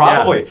don't know,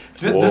 probably.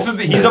 Yeah.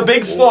 He's a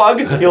big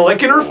slug. He'll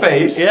lick in her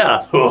face.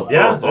 Yeah.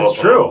 Yeah,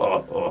 that's true.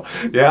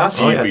 Yeah.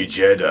 DP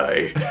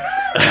Jedi.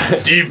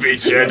 DP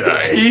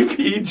Jedi.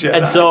 DP Jedi.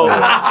 And so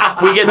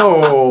we get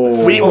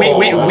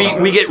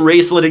we get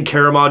Raistlin and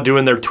Caramon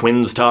doing their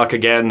twins talk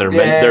again. Their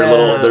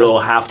little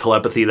half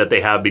telepathy that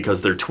they have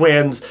because they're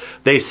twins.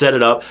 They set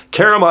it up.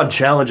 Caramon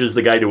challenges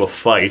the guy to a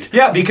fight.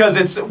 Yeah,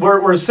 because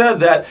we're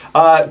said that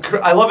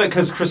I love it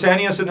because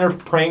Chrysania's sitting there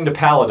praying to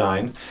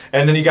Paladine,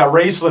 and then you got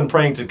Raistlin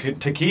praying to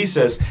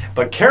Kesis,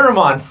 but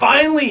Caramon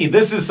finally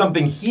this is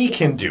something he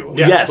can do.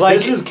 Yeah. Yes, like,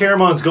 this is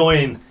Caramon's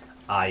going.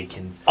 I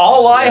can.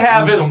 All I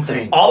have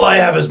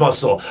is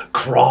muscle.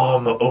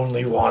 Crom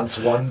only wants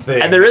one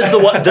thing. And there is the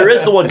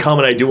one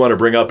comment I do want to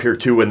bring up here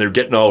too when they're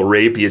getting all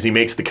rapey is he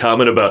makes the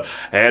comment about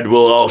and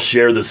we'll all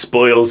share the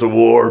spoils of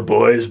war,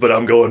 boys, but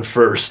I'm going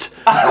first.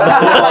 Yeah,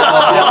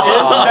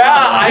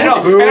 I know,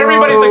 and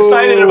everybody's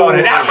excited about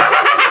it.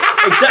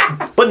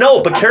 but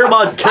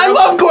Caramon. I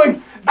love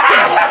going.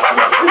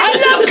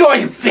 I love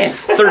going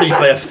 5th.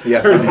 35th.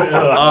 Yeah.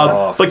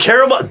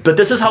 But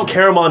this is how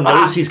Caramon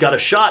knows he's got a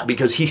shot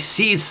because he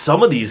sees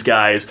some of these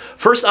guys.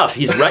 First off,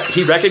 he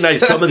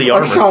recognized some of the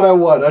armor. A shot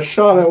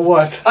at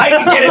what? I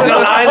can get into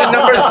line at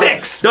number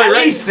 6. No, at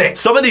least 6.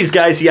 Some of these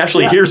guys he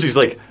actually hears. He's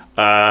like,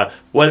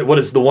 what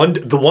is the one?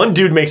 The one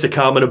dude makes a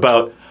comment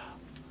about,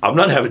 I'm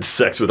not having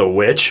sex with a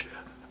witch.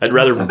 I'd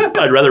rather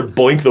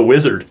boink the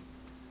wizard.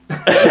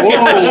 He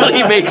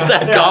actually makes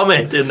that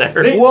comment in there.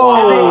 This is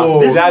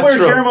where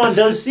Caramon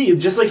does see,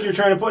 just like you're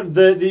trying to put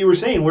that you were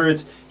saying, where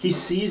he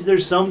sees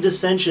there's some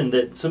dissension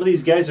that some of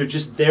these guys are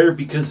just there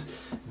because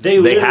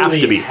they have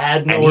to be.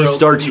 Had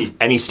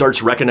and he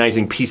starts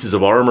recognizing pieces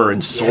of armor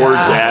and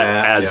swords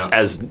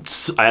as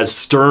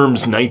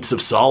Sturm's Knights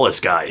of Solace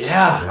guys.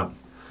 Yeah.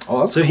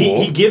 Oh, that's so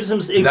cool. he gives him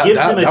a chance.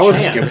 That was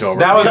skipped over.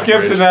 That was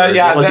skipped in that.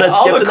 Yeah, was that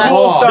all skipped the in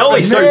cool that? stuff. No,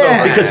 he starts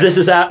Man.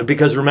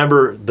 because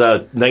remember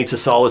the Knights of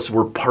Solace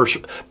were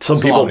partial.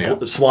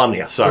 Solamnia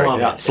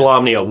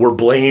were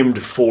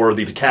blamed for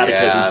the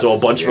Cataclysm, so a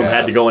bunch of them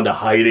had to go into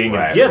hiding.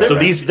 Right. Yeah, so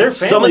their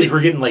families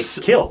were getting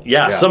killed.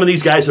 Yeah, some of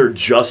these guys are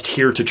just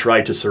here to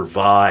try to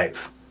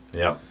survive.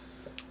 Yeah.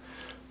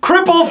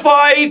 Cripple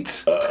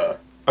fight.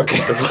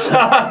 Okay,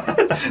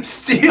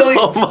 stealing.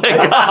 Oh my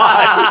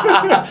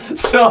god!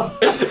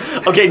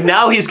 Okay,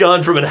 now he's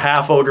gone from a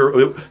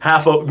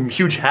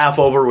huge half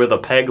over with a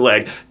peg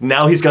leg.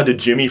 Now he's gone to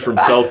Jimmy from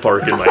South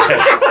Park in my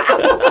head.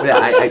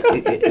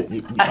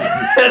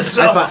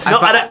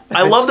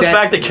 I love the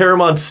fact that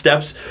Caramon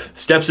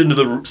steps into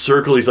the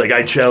circle. He's like,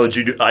 I challenge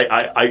you.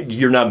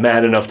 You're not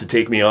mad enough to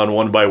take me on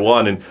one by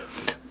one. And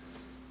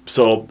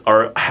so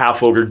our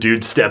half ogre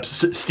dude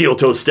Steel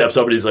Toe steps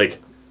up and he's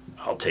like,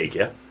 I'll take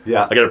you.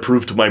 Yeah, I got to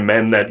prove to my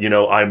men that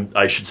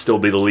I should still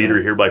be the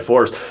leader here by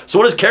force. So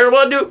what does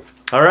Caramon do?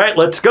 All right,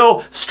 let's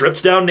go.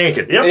 Strips down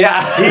naked. Yep.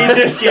 Yeah, he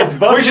just gets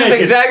butt which naked. is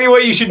exactly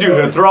what you should do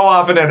to throw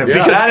off an enemy.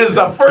 Yeah. Because that is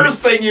the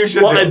first thing you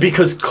should do. And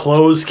because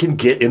clothes can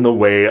get in the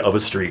way of a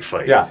street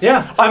fight. Yeah.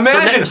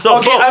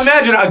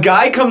 Imagine a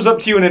guy comes up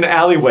to you in an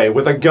alleyway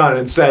with a gun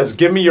and says,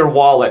 "Give me your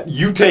wallet."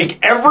 You take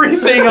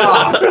everything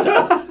off.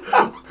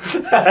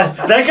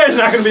 That guy's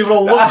not going to be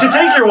able to look to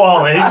take your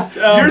wallet.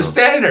 You're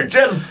standing there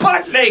just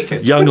butt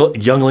naked.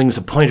 Younglings,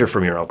 a pointer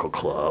from your Uncle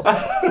Club.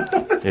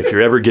 If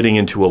you're ever getting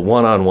into a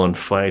one-on-one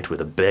fight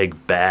with a big,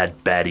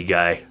 baddie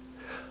guy,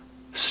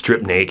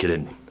 strip naked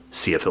and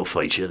see if he'll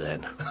fight you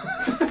then.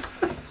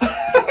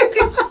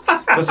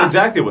 That's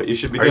exactly what you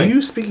should be doing. Are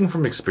you speaking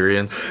from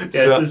experience?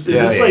 Is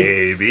this like,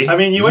 maybe. I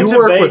mean, you went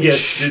to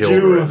Vegas. Did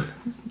you?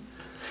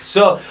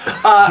 So,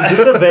 Is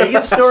this the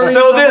Vegas story?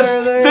 so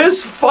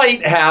this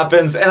fight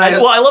happens, and I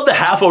love the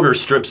half ogre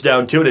strips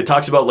down too, and it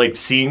talks about like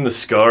seeing the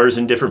scars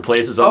in different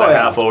places on the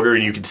half ogre,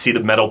 and you can see the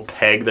metal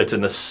peg that's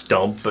in the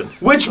stump. And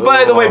which,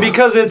 by the way,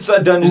 because it's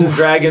a Dungeons and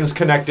Dragons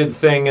connected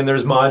thing, and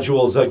there's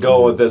modules that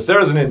go with this,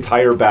 there's an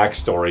entire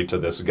backstory to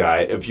this guy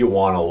if you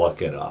want to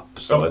look it up.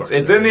 So it's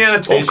in the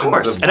annotations. Of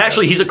course, and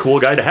actually, he's a cool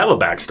guy to have a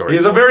backstory.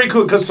 He's a very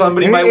cool because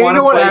somebody might you want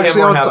know to what? play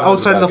Actually, him or have him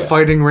outside of as the a bad guy.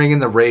 fighting ring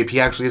and the rape, he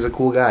actually is a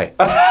cool guy.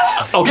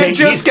 Okay, You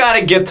just got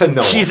to get to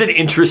know him. he's an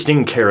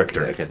interesting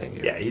character. Okay, thank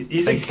you. Yeah,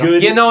 he's a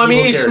good. You know, I mean,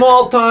 evil he's character.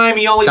 small time.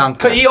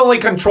 He only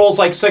controls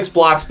like 6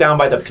 blocks down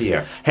by the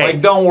pier. Hey,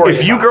 like, don't worry.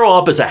 If you about grow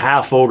up as a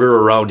half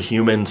ogre around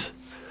humans,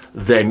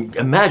 then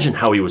imagine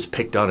how he was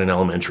picked on in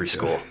elementary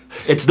school.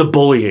 It's the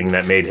bullying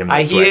that made him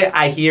this way.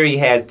 I hear he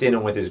has dinner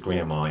with his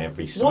grandma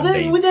every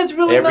Sunday. That's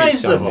really every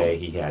nice of Sunday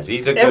him. he has.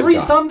 He's a good Every guy.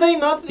 Sunday,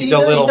 not He's a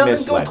little he doesn't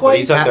misled, go but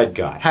he's twice. a good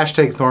guy.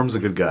 Hashtag Thorm's a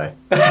good guy.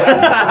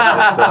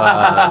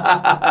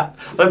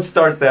 Let's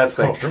start that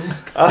thing.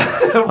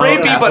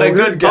 Rapey, but a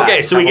good guy.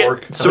 Okay, so we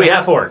get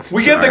half orc.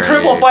 We get the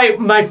cripple fight.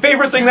 My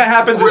favorite thing that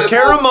happens is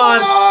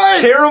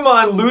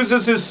Caramon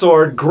loses his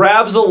sword,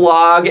 grabs a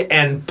log,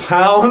 and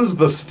pounds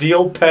the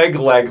steel peg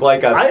leg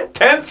like a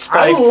tent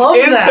spike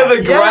into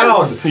the ground.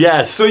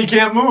 Yes. So he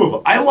can't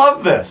move. I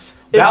love this.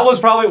 That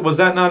was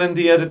that not in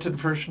the edited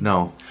version?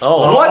 No.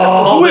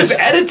 Who is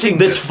editing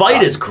this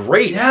fight? Is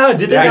great. Yeah,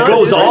 did it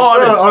goes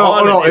on and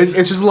on. No, it's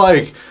just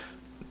like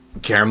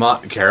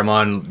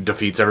Caramon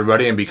defeats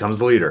everybody and becomes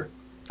the leader.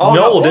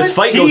 No, this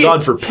fight goes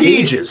on for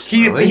pages.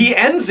 He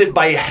ends it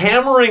by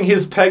hammering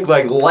his peg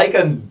leg like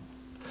a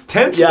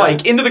tent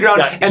spike into the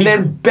ground and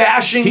then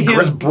bashing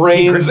his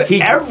brains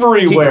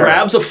everywhere. He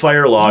grabs a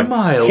fire log,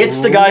 hits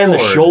the guy in the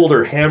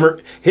shoulder,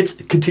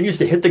 continues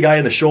to hit the guy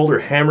in the shoulder,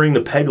 hammering the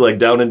peg leg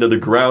down into the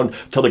ground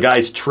till the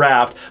guy's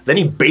trapped. Then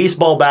he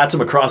baseball bats him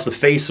across the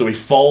face, so he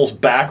falls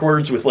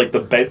backwards with like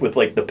the peg leg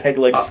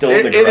still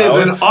in the ground. It is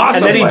an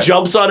awesome. And then he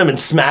jumps on him and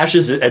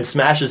smashes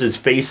his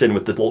face in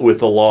with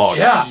the log.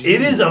 Yeah,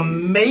 it is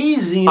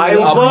amazing. I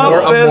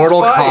love this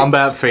Mortal fight.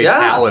 Kombat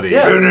fatality.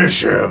 Yeah.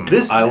 Finish him.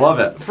 I love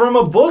it. From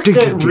a book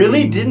that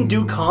really didn't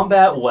do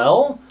combat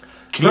well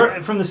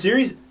from the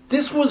series.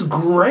 This was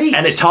great.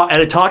 And it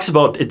talked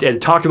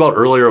about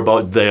earlier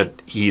about that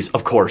he's,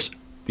 of course,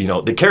 you know,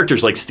 the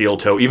characters like Steel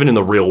Toe, even in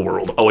the real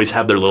world, always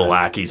have their little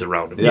lackeys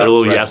around him, their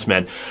little yes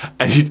men.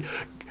 And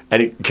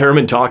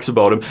Caramon talks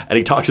about him, and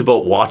he talks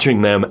about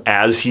watching them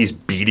as he's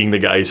beating the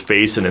guy's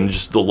face, and then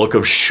just the look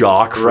of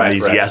shock from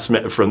these yes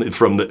men, from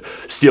the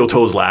Steel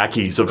Toe's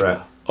lackeys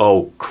of.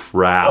 Oh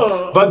crap!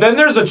 But then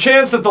there's a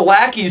chance that the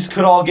lackeys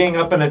could all gang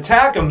up and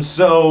attack him.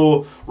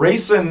 So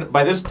Rayson,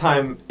 by this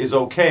time, is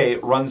okay.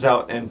 Runs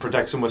out and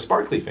protects him with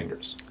sparkly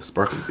fingers.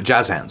 Sparkly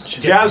jazz hands.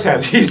 Jazz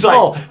hands. He's like,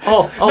 oh!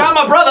 Not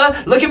my brother.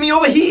 Look at me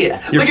over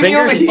here. Your Look fingers? at me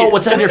over here. Oh,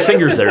 what's on your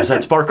fingers there? Is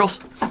that sparkles?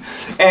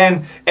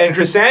 And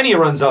Chrysania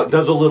runs out,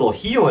 does a little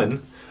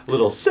healing,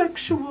 little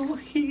sexual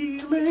healing.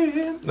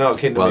 No,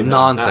 okay, no, well,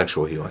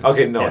 non-sexual healing.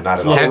 Okay, no, not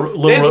at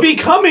all. It's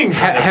becoming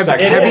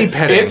heavy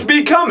petting. It's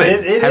becoming.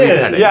 It is.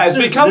 Petting. Yeah, it's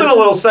becoming a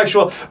little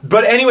sexual.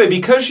 But anyway,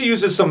 because she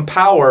uses some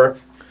power,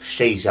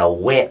 she's a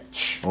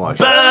witch. Oh,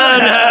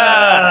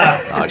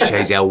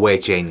 she's a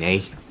witch, ain't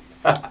she?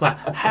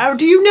 How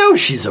do you know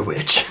she's a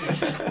witch?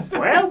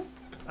 Well,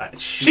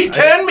 she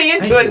turned me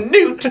into a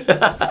newt.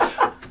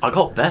 I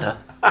got better.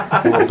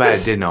 Well,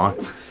 bad, didn't I?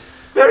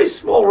 Very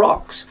small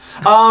rocks.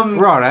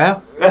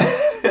 Right,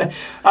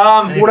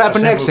 what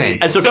happened next scene?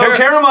 And so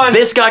Caramon,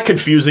 this got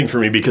confusing for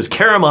me because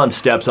Caramon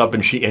steps up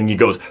and he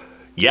goes,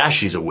 "Yeah,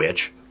 she's a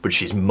witch, but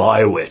she's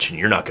my witch, and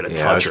you're not going to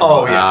touch her."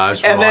 Oh yeah,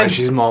 and then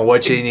she's my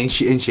witch, ain't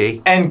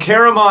she? And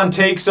Caramon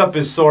takes up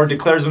his sword,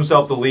 declares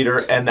himself the leader,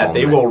 and that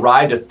they will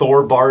ride to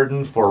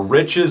Thorbarden for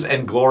riches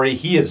and glory.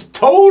 He is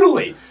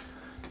totally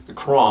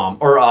Conan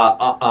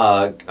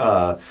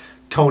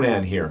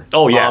here.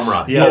 Oh yes,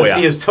 Amra.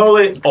 He is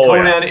totally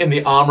Conan in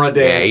the Amra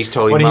days. Yeah, he's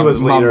totally when he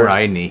was leader.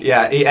 Ain't he?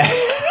 Yeah.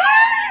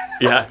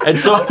 Yeah, and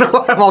so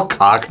I'm all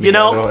cockney. You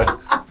know,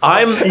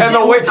 and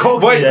the way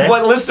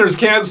what listeners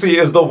can't see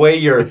is the way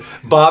you're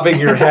bobbing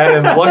your head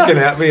and looking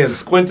at me and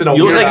squinting a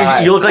weird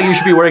eye. You look like you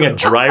should be wearing a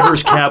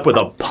driver's cap with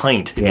a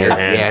pint in your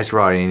hand. Yeah, that's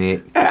right, ain't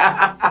it?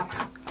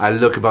 I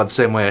look about the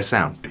same way I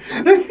sound.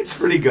 It's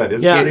pretty good.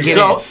 It's Yeah,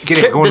 so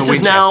this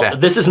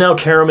is now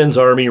Caramon's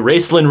army.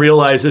 Raistlin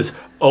realizes,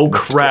 oh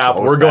crap,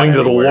 we're going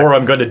to the war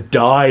I'm going to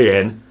die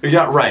in.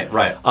 Yeah, right.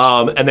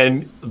 And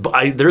then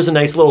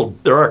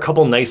there are a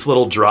couple nice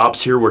little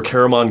drops here where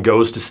Caramon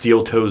goes to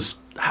Steel Toe's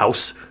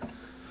house,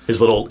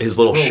 his little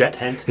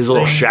tent, his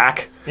little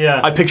shack.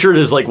 Yeah, I picture it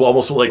as like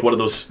almost like one of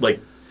those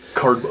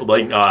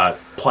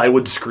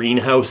plywood screen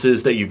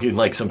houses that you can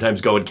like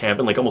sometimes go and camp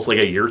in, like almost like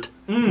a yurt.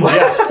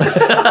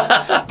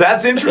 Yeah.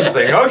 That's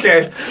interesting.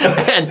 Okay.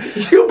 And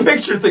you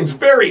picture things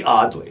very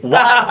oddly.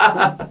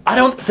 I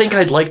don't think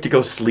I'd like to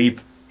go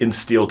sleep in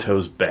Steel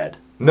Toe's bed.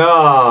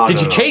 No.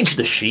 Did you change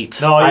the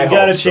sheets? No, you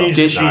gotta change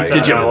the sheets.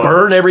 Did you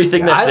burn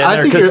everything that's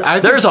in there?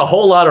 There's a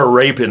whole lot of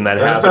raping that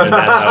happened in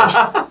that house.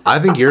 I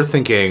think you're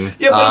thinking.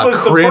 Yeah, but it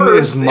was Krynn the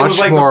first. is much it was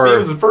like more. It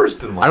was the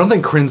first in line. I don't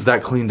think Krynn's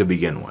that clean to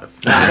begin with.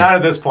 Not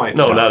at this point.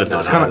 No, not at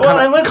this point.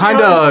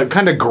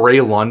 Kind of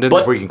gray London,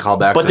 if we can call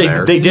back. But to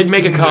there. they did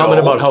make a comment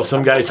about how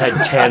some guys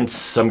had tents,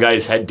 some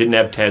guys didn't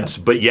have tents,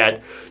 but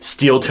yet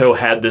Steel Toe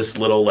had this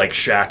little like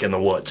shack in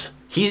the woods.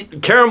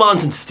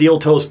 Caramon's in Steel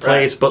Toe's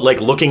place, but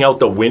like looking out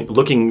the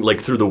looking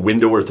like through the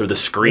window or through the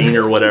screen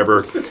or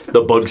whatever,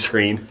 the bug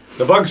screen.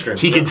 The bug screen.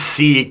 He could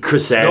see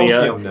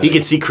Chrysania. He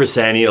could see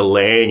Chrysania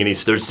laying, and he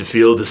starts to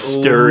feel the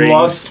stirrings.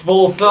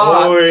 Lustful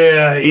thoughts. Oh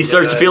yeah. He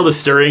starts to feel the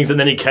stirrings, and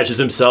then he catches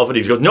himself, and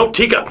he goes, "No,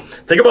 Tika.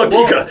 Think about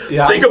Tika.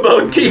 Yeah. Think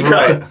about Tika."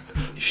 Right.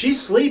 She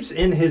sleeps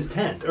in his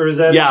tent, or is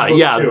that? Yeah.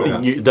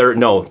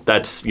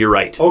 You're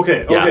right.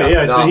 Okay.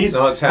 Yeah. So he's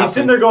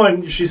sitting there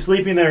going. She's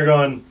sleeping there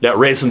going. Yeah.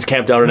 Raislin's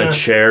camped out in a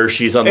chair.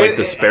 She's on like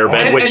the spare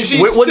bed. Which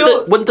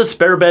wouldn't the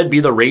spare bed be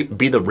the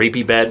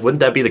rapey bed?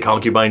 Wouldn't that be the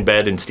concubine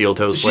bed in Steel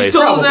Toe's place? She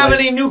still doesn't have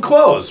any new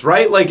clothes,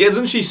 right? Like,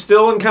 isn't she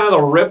still in kind of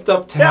the ripped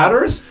up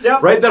tatters? Yeah.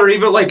 Right. That are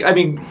even like. I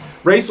mean,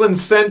 Raistlin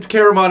sent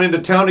Caramon into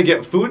town to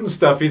get food and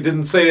stuff. He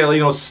didn't say,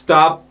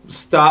 stop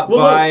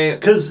by.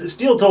 Because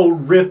Steel Toe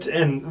ripped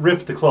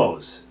the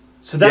clothes.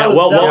 So that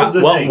was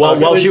the thing.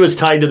 While she was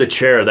tied to the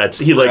chair,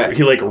 he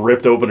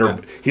ripped open her.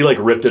 He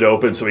ripped it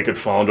open so he could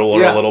fondle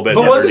her a little bit.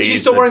 But wasn't she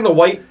still wearing the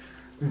white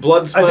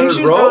blood splattered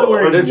robe?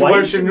 Or did she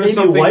wear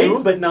something white,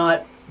 new? but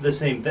not the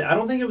same thing. I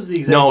don't think it was the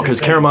exact same No, because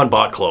Caramon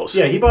bought clothes.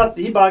 Yeah, he bought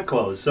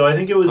clothes. So I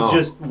think it was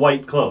just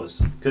white clothes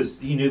because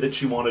he knew that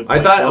she wanted.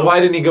 I thought, why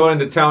didn't he go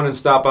into town and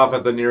stop off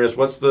at the nearest?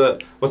 What's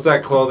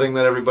that clothing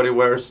that everybody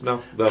wears?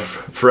 No, the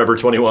Forever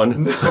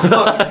 21.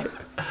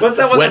 What's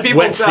that one that people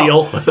wet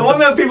sell? seal. The one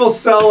that people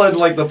sell at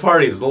like the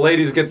parties. The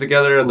ladies get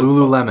together at the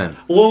Lululemon.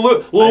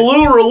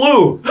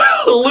 LuLaRoe.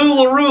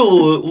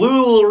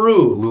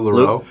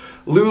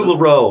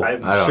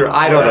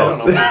 I don't know.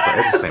 It's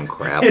the same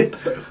crap.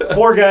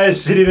 4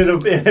 guys sitting in a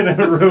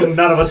room.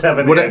 None of us have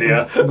any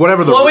idea.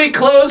 Whatever the flowy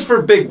clothes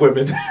for big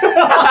women is what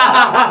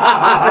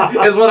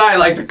I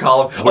like to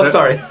call them.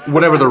 Sorry.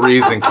 Whatever the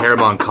reason,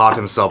 Caramon caught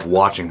himself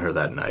watching her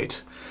that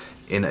night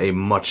in a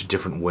much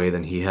different way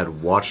than he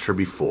had watched her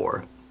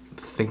before.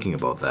 Thinking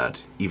about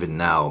that, even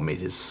now, made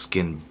his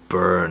skin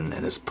burn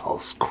and his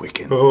pulse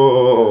quicken.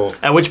 Oh.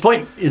 At which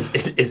point, is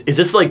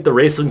this like the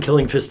Raistlin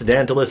killing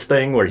Fistidantilus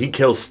thing, where he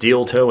kills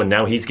Steel Toe and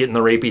now he's getting the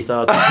rapey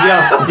thoughts?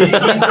 Yeah,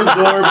 he's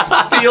absorbed.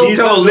 Steel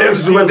Toe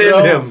lives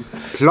within him.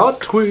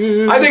 Plot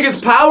twist. I think it's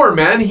power,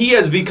 man. He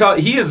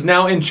is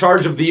now in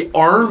charge of the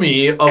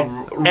army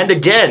of. And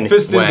again,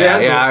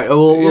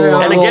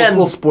 Fistidantilus.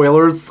 Little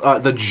spoilers.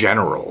 The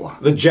general.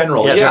 The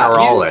general. Yes. Yeah.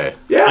 Generale.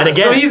 And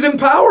again, so he's in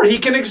power. He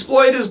can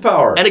exploit his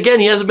power. And again,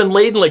 he hasn't been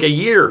laid in like a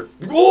year.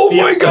 Oh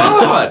my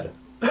God!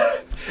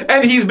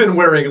 And he's been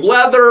wearing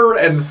leather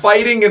and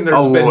fighting, and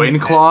there's been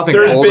loincloth and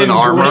golden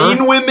armor.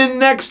 Green women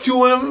next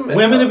to him.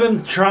 Women have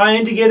been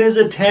trying to get his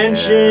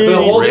attention. The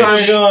whole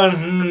time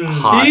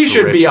going, he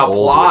should be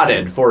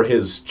applauded for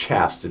his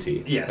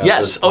chastity. Yes.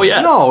 Yes. Oh,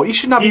 yes. No, he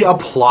should not be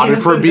applauded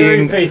for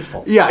being very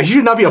faithful. Yeah, he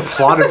should not be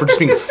applauded for just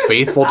being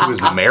faithful to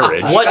his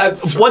marriage.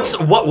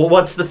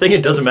 What's the thing?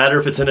 It doesn't matter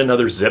if it's in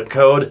another zip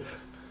code.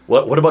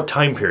 What about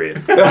time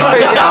period? No.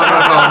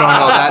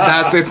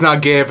 That's it's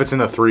not gay if it's in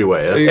a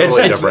 3-way. That's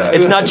totally different.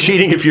 It's not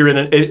cheating if you're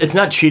It's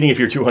not cheating if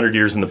you're 200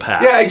 years in the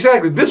past. Yeah,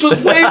 exactly. This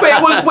was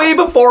way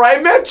before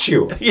I met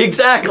you.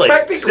 Exactly.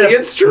 Technically,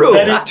 it's true.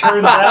 Then it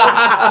turns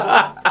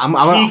out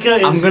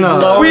Tika is his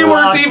long we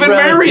weren't lost even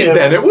relative. married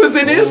then. It was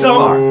in his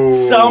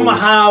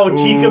Somehow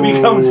Tika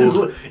becomes his.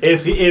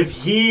 If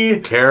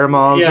he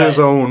Caramon's his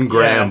own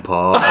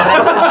grandpa.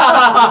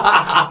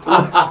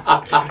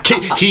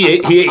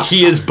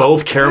 He is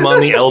both Caramon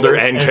the Elder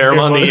and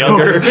Caramon the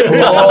Younger.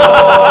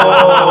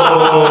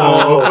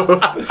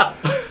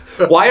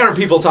 Why aren't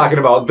people talking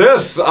about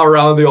this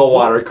around the old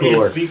water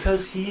cooler? It's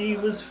because he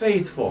was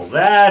faithful.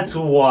 That's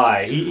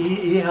why.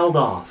 He held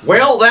off.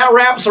 Well, that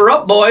wraps her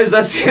up, boys.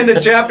 That's the end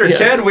of chapter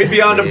 10. We'd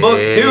be on to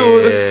book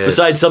 2.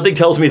 Besides, something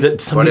tells me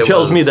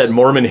that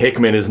Mormon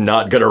Hickman is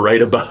not going to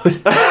write about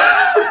it.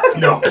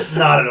 No,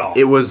 not at all.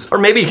 It was, or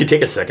maybe you could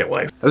take a second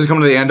wife. As we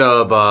come to the end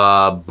of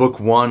book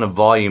 1 of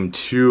volume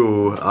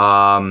 2,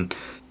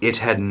 it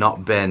had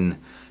not been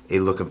a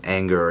look of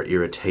anger or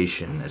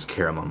irritation as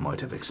Caramon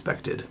might have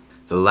expected.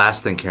 The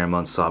last thing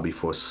Caramon saw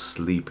before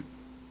sleep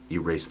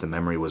erased the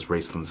memory was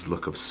Raistlin's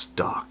look of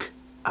stark,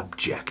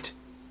 abject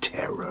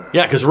terror.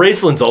 Yeah, because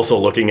Raistlin's also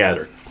looking at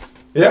her.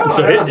 Yeah.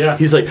 So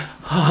he's like,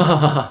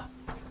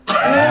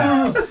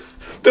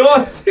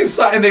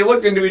 and they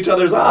looked into each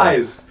other's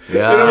eyes.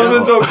 Yeah. And it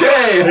wasn't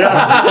okay.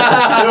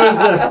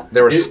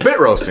 They were spit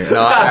roasting.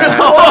 No,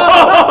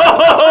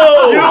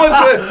 You know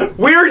what's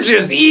we're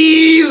just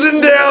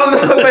easing down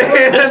the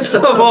band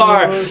so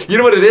far. You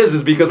know what it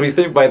is because we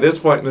think by this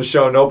point in the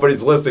show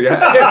nobody's listening.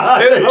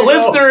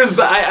 Listeners,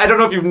 I don't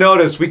know if you've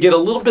noticed, we get a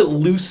little bit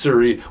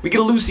loosery. We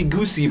get a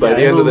loosey-goosey by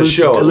the end of the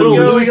show. A little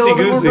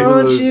loosey-goosey.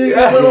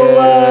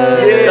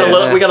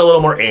 We got a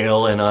little more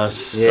ale in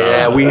us.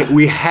 Yeah,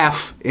 we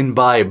half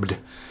imbibed.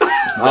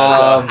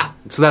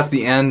 So that's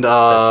the end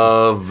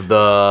of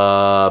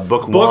the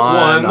book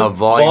one of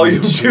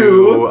volume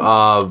 2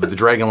 of the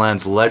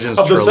Dragonlance Legends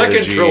of the trilogy.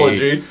 second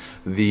trilogy.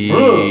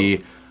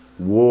 The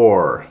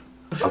War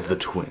of the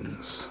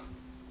Twins.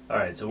 All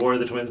right, so War of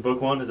the Twins,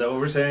 book 1. Is that what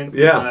we're saying?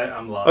 Yeah.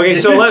 I'm lost. Okay,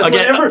 so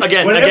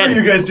whenever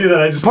you guys do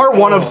that, I just part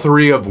 1 of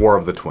 3 of War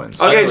of the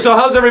Twins. Okay, so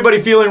how's everybody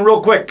feeling,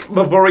 real quick,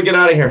 before we get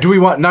out of here? Do we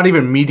want not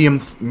even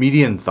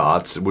median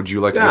thoughts? Would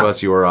you like to give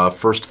us your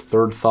first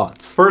third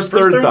thoughts? First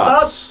third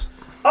thoughts.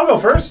 I'll go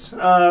first.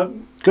 Good. I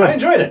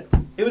enjoyed it.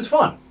 It was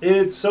fun.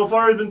 It so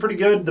far has been pretty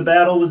good. The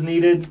battle was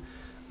needed.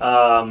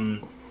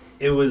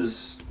 It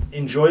was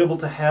enjoyable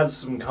to have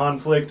some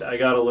conflict. I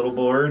got a little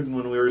bored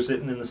when we were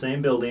sitting in the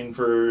same building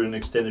for an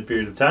extended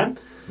period of time.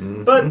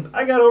 But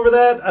I got over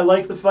that. I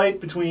liked the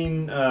fight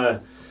between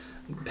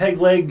Peg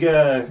Leg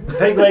Guy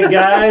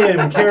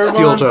and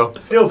Caramon.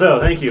 Steel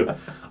Toe, thank you.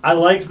 I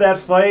liked that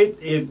fight.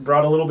 It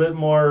brought a little bit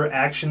more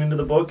action into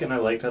the book, and I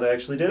liked how they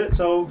actually did it.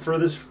 So for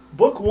this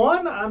book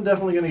 1, I'm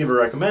definitely going to give a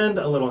recommend,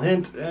 a little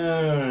hint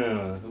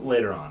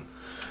later on.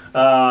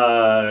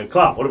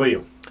 Klopp, what about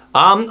you?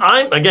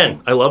 I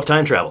love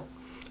time travel.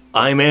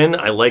 I'm in.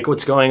 I like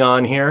what's going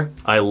on here.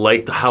 I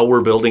like how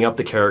we're building up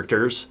the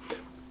characters.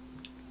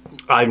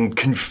 I'm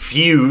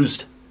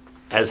confused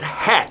as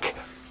heck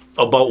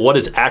about what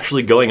is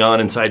actually going on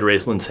inside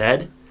Raistlin's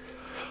head.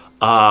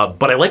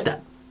 But I like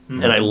that.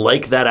 And I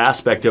like that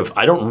aspect of,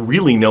 I don't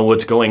really know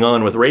what's going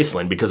on with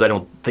Raistlin, because I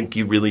don't think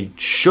you really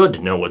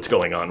should know what's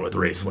going on with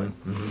Raistlin.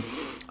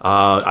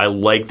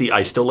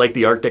 I still like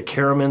the arc that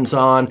Caramon's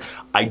on.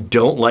 I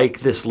don't like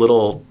this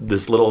little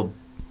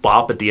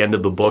bop at the end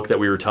of the book that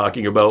we were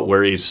talking about,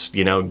 where he's,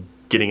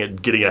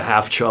 getting a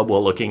half chub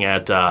while looking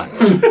at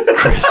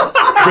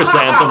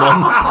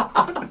Chrysanthemum.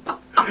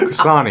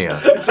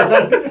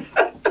 Chrysania.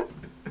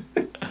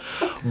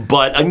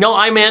 But no,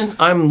 I'm in.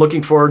 I'm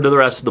looking forward to the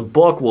rest of the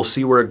book. We'll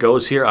see where it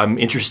goes here. I'm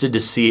interested to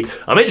see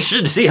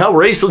how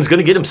Raistlin's going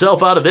to get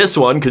himself out of this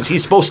one, because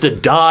he's supposed to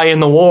die in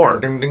the war.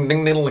 Okay.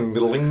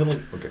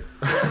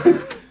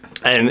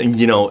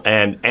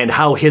 and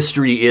how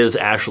history is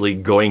actually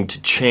going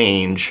to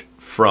change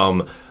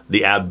from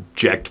the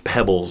abject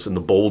pebbles and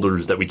the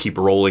boulders that we keep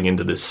rolling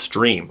into this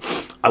stream.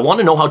 I want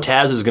to know how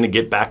Taz is going to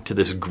get back to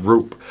this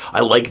group. I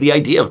like the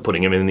idea of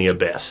putting him in the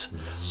abyss,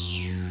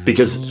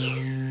 because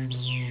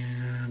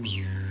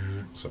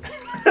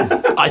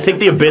I think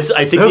the abyss.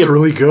 That's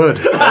really good.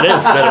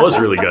 That was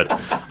really good.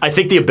 I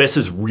think the abyss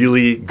is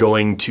really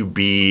going to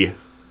be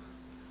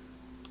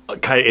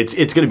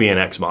it's going to be an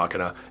ex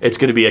machina. It's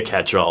going to be a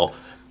catch-all.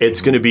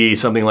 It's going to be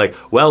something like,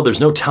 well, there's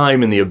no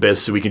time in the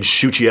abyss, so we can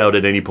shoot you out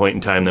at any point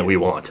in time that we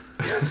want.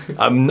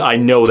 I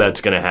know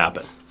that's going to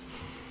happen.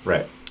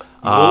 Right.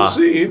 We'll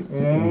see. You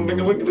were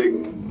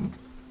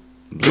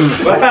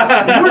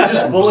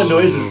just full of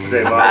noises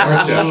today, Bob,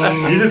 weren't you?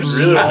 You just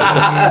really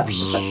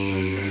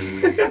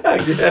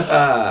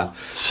yeah.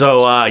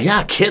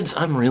 So, kids,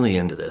 I'm really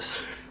into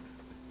this.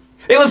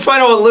 Hey, let's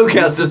find out what Luke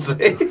has to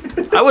say.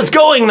 I was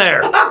going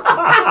there.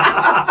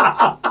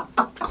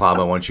 Clob,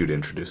 I want you to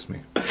introduce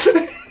me.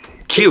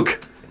 Cuke.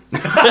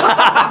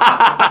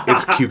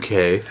 It's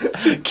QK.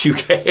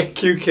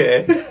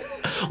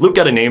 QK. Luke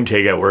got a name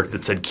tag at work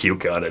that said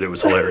Cuke on it. It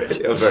was hilarious.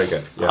 It was very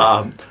good.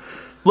 Yeah.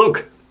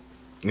 Luke.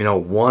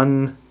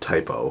 One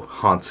typo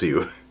haunts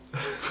you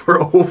for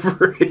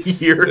over a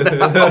year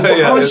now.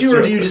 Haunts you,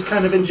 or do you just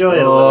kind of enjoy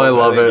it? Oh, I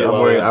love it.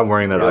 I'm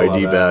wearing that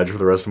ID badge for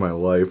the rest of my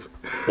life.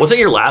 Was it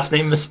your last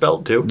name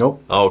misspelled too?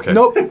 Nope. Oh, okay.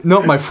 Nope.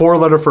 My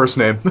 4-letter first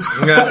name.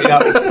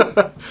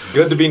 Yeah.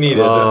 Good to be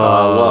needed.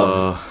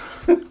 Loved.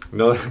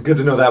 No, good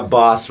to know that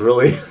boss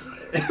really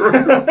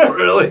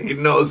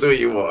knows who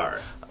you are.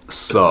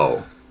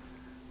 So,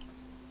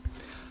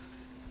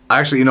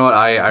 actually, you know what?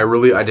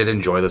 I did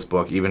enjoy this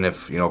book, even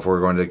if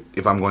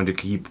if I'm going to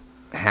keep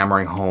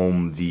hammering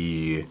home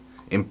the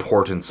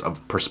importance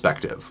of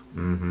perspective.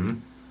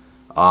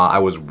 I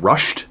was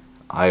rushed.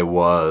 I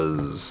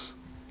was,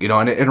 and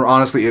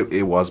honestly,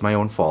 it was my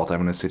own fault.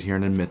 I'm going to sit here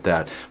and admit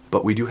that.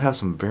 But we do have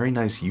some very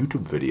nice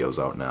YouTube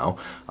videos out now.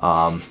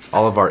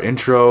 All of our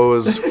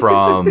intros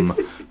from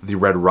the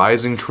Red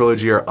Rising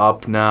trilogy are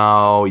up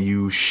now.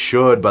 You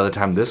should, by the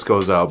time this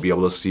goes out, be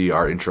able to see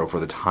our intro for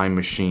the Time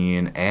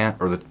Machine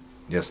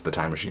the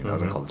Time Machine. I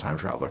was going to call it the Time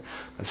Traveler.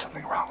 There's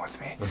something wrong with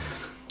me.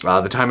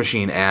 The Time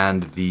Machine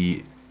and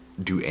the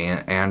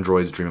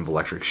Android's Dream of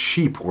Electric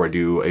Sheep, where I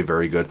do a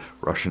very good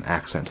Russian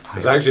accent.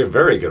 It's actually a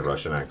very good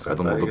Russian accent. I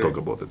don't know what to talk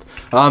about it.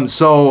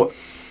 So,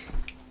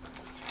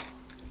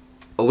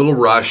 a little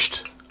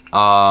rushed.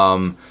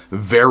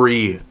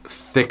 Very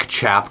thick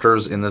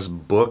chapters in this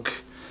book.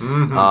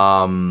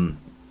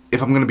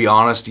 If I'm going to be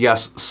honest,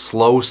 yes,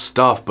 slow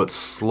stuff, but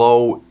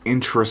slow,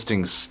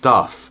 interesting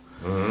stuff.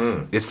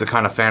 It's the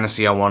kind of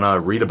fantasy I want to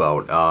read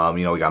about.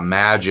 We got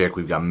magic,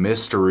 we've got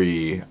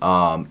mystery,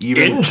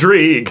 even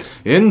intrigue,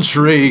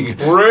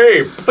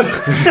 rape.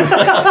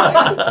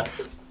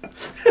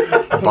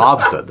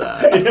 Bob said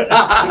that.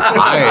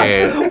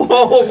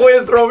 Whoa, way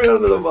to throw me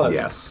under the bus.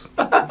 Yes.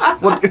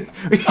 Well,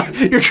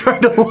 you're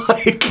trying to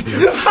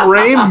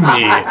frame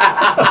me.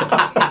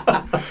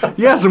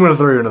 Yes, I'm going to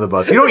throw you under the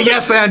bus. You don't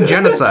yes and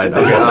genocide.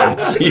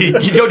 Okay,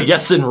 you don't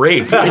yes and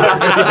rape.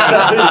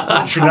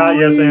 You should not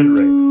yes and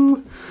rape.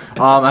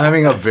 I'm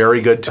having a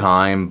very good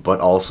time, but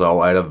also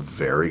I had a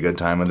very good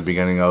time at the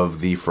beginning of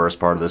the first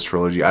part of this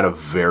trilogy. I had a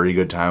very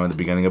good time at the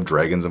beginning of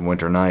Dragons of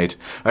Winter Night.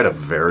 I had a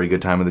very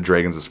good time with the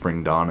Dragons of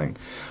Spring Dawning.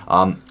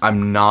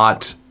 I'm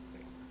not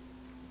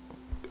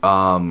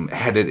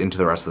headed into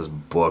the rest of this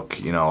book.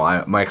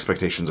 My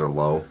expectations are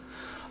low.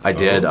 I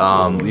did,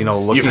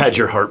 You've had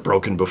your heart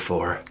broken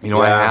before. I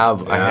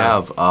have.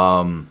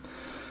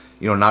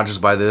 Not just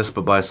by this,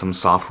 but by some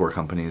software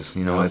companies.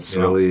 It's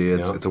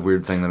a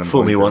weird thing that I'm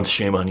Fool me through. once,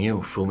 shame on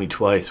you. Fool me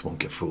twice, won't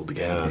get fooled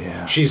again.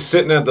 Yeah. She's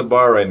sitting at the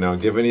bar right now,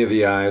 giving you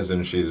the eyes,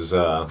 and she's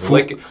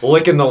licking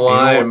the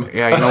lime.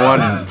 You know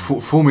what?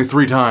 Fool me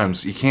 3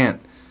 times. You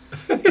can't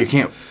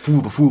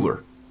fool the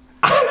fooler.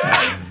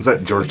 Is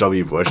that George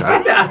W. Bush?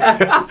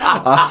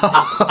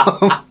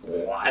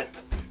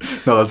 What?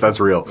 No, that's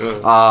real.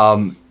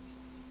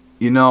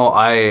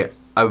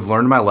 I've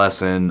learned my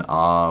lesson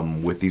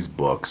with these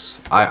books.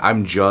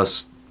 I'm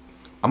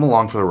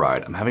along for the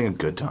ride. I'm having a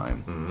good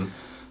time.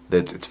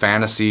 It's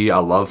fantasy. I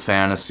love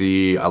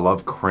fantasy. I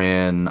love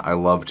Krynn. I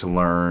love to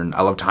learn.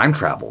 I love time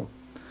travel.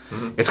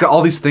 It's got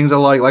all these things I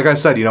like. Like I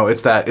said,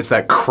 it's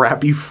that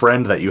crappy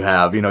friend that you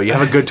have. You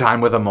have a good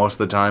time with them most of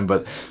the time,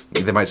 but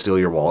they might steal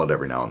your wallet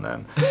every now and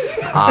then.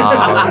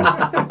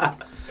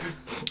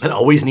 And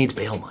always needs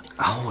bail money.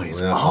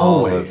 Always.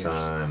 All the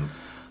time.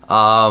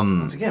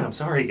 Once again, I'm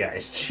sorry,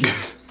 guys.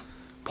 Jeez.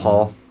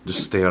 Paul,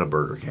 just stay out of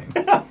Burger King.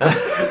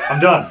 I'm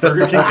done.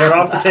 Burger Kings are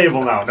off the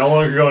table now. No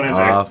longer going in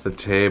there. Off the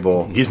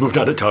table. He's moved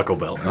on to Taco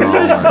Bell. Oh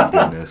my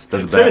goodness,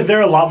 that's bad. They're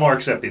a lot more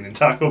accepting than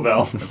Taco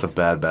Bell. That's a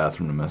bad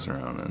bathroom to mess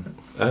around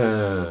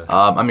in.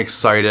 I'm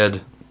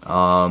excited.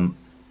 I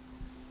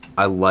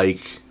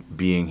like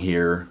being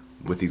here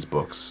with these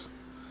books,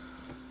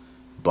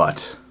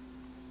 but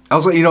I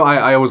was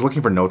I was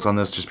looking for notes on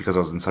this just because I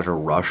was in such a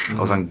rush. I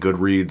was on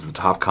Goodreads. The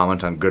top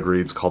comment on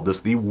Goodreads called this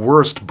the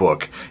worst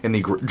book in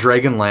the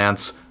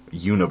Dragonlance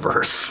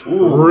universe.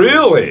 Ooh,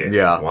 really?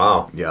 Yeah.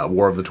 Wow. Yeah,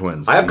 War of the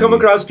Twins. I have come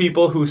across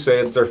people who say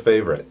it's their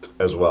favorite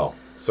as well.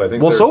 So I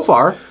think so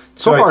far,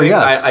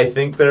 yes. I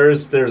think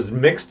there's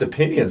mixed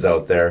opinions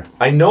out there.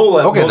 I know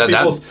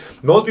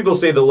most people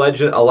say the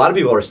Legend. A lot of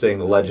people are saying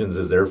the Legends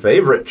is their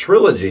favorite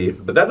trilogy,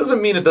 but that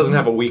doesn't mean it doesn't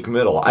have a weak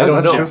middle. I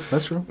don't know.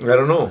 That's true. I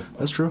don't know.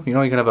 That's true. You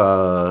can have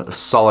a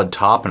solid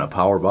top and a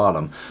power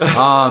bottom.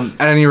 At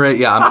any rate,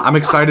 yeah, I'm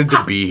excited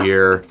to be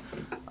here.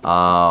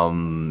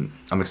 I'm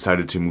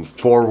excited to move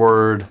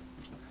forward.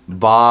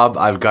 Bob,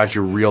 I've got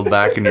you reeled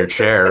back in your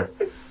chair.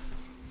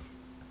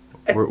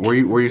 Were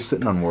you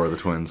sitting on War of the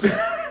Twins?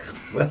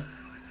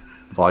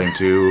 Volume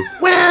 2.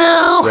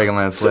 Well,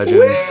 Dragonlance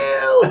Legends.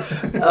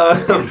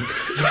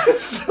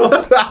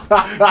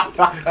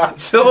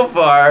 So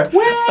far.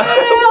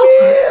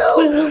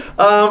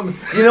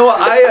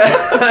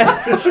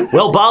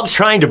 Well, Bob's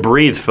trying to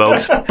breathe,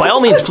 folks. By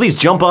all means, please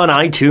jump on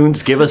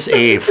iTunes, give us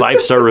a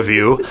 5-star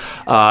review,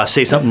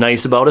 say something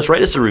nice about us,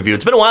 write us a review.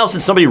 It's been a while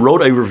since somebody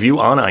wrote a review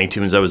on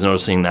iTunes. I was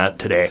noticing that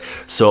today.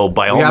 So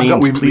by all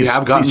means, please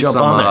jump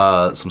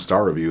on there. Some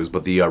star reviews,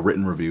 but the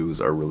written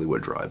reviews are really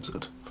what drives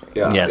it.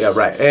 Yeah, yes. Yeah,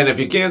 right. And if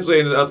you can't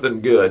say nothing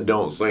good,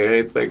 don't say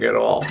anything at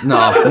all. No,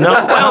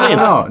 by all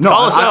means,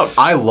 call us out.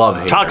 I love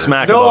haters. Talk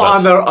smack about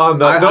us. On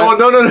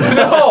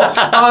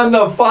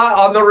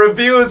the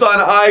reviews on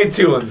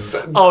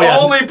iTunes. Oh yeah,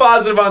 only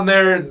positive on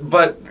there,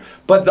 but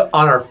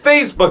on our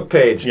Facebook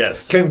page,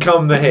 can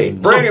come the hate.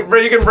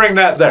 You can bring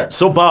that there.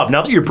 So Bob,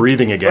 now that you're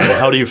breathing again,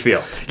 how do you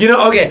feel?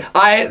 Okay,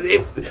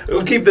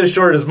 we'll keep this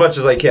short as much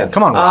as I can.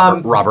 Come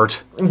on,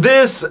 Robert.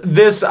 This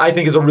I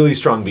think is a really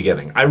strong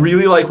beginning. I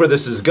really like where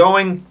this is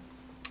going.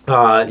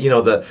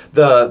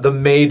 The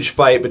mage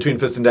fight between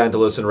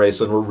Fistandantilus and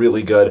Raistlin were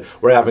really good.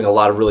 We're having a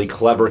lot of really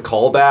clever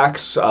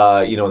callbacks,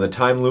 in the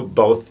time loop,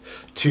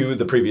 both to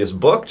the previous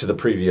book, to the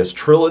previous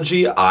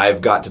trilogy. I've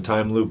got to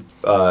time loop,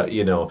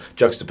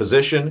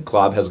 juxtaposition.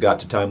 Klob has got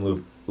to time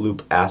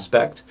loop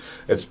aspect.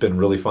 It's been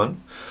really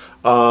fun.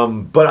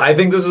 But I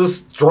think this is a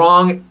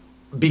strong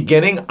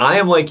beginning. I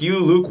am, like you,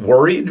 Luke,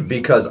 worried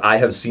because I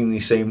have seen the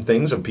same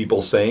things of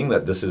people saying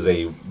that this is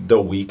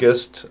the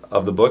weakest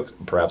of the book,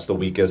 perhaps the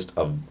weakest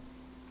of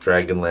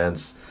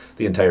Dragonlance,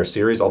 the entire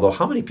series. Although,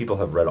 how many people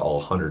have read all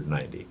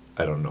 190?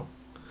 I don't know.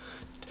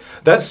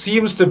 That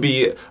seems to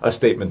be a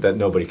statement that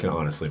nobody can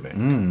honestly make.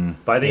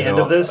 By the end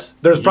of this,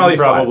 there's probably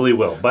probably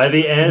will. By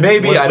the end,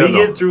 maybe when I don't we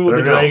know. get through with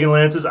the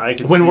Dragonlances, I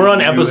can. When see we're on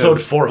you episode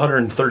have-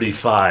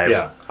 435.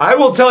 Yeah. I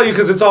will tell you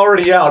because it's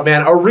already out,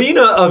 man.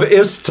 Arena of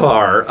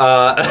Istar,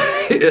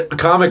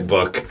 comic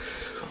book.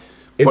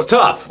 It's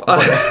tough.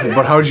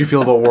 But how did you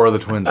feel about War of the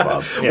Twins,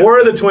 Bob? War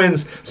of the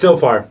Twins, so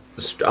far,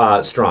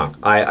 strong.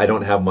 I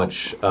don't have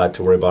much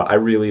to worry about. I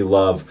really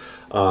love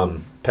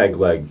Peg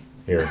Leg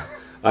here.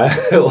 I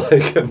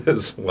like him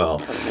as well.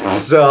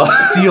 So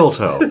Steel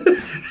Toe.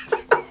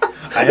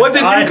 What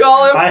did you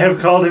call him? I have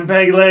called him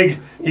Peg Leg.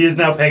 He is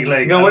now Peg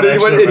Leg. No,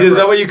 is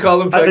that what you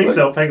call him? Peg I think Leg?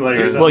 so, Peg Leg.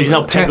 Or something. Well, he's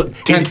now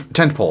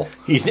Tent pole.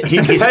 He's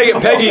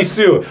Peggy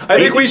Sue. I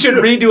think we should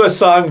redo a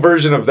song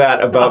version of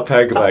that about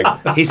Peg Leg.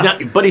 he's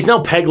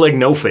now Peg Leg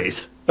No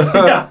Face.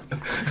 Yeah.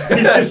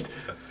 He's just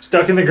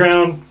stuck in the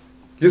ground.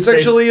 You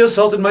sexually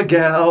assaulted my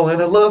gal,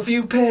 and I love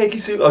you, Peggy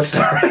Sue. Oh,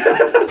 sorry.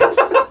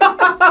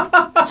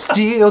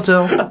 Steel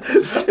Toe. All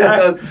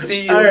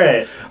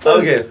right.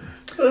 Okay.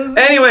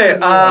 Anyway,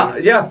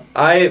 yeah,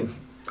 I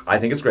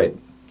think it's great.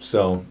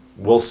 So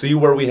we'll see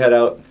where we head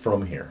out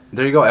from here.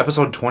 There you go.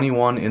 Episode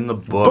 21 in the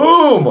books.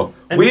 Boom!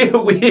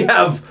 We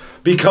have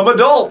become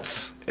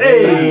adults.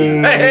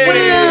 Hey. Hey.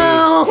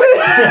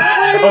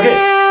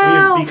 Okay. We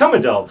have become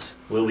adults.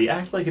 Will we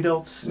act like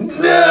adults?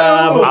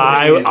 No.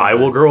 I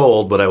will grow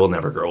old, but I will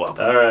never grow up.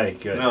 All right,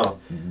 good. No.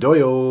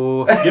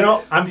 Doyo. You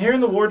know, I'm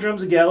hearing the war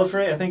drums of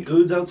Gallifrey. I think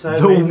Ood's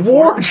outside. The waiting for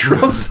war it.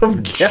 drums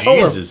of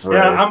Jesus. Gallifrey.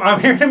 Yeah, I'm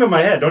hearing him in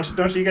my head.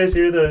 Don't you guys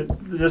hear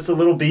just a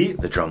little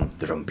beat? The drum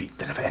beat,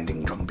 the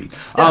never-ending drum beat.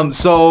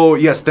 So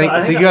yes,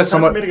 thank you guys so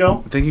much.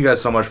 Thank you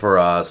guys so much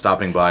for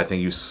stopping by.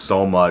 Thank you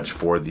so much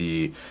for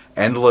the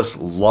endless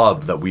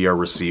love that we are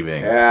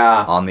receiving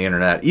on the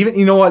internet. Even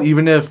you know what?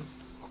 Even if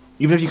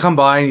you come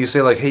by and you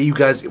say like, "Hey, you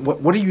guys,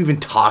 what are you even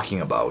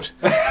talking about?"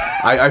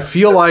 I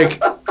feel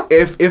like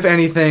if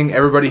anything,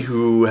 everybody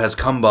who has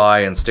come by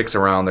and sticks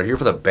around, they're here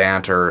for the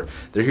banter.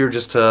 They're here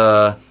just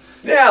to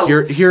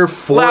hear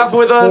laugh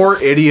with us. Four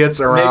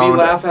idiots around Maybe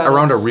laugh at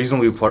around us.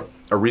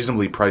 a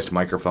reasonably priced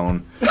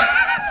microphone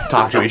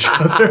talk to each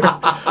other.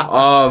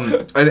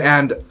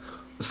 And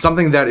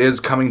something that is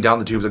coming down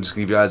the tubes, I'm just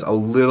going to give you guys a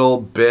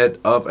little bit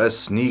of a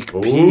sneak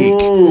peek.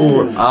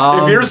 Ooh.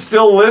 If you're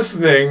still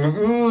listening,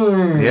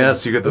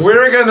 yes, you get this.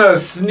 We're going to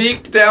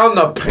sneak down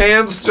the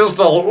pants just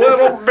a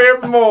little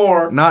bit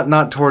more.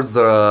 Not towards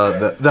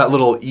that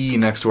little E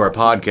next to our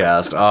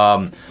podcast.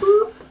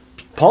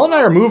 Paul and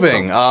I are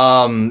moving.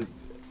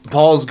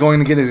 Paul's going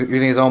to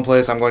getting his own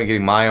place. I'm going to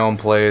getting my own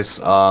place.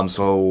 The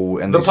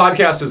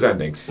podcast is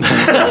ending.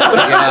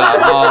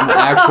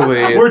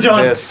 Actually, we're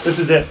done. This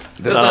is it.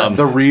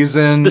 The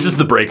reason. This is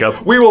the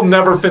breakup. We will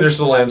never finish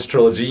the Lance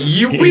trilogy.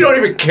 We don't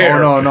even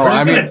care. Oh, no. We're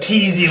just gonna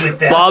tease you with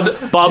this.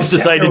 Bob's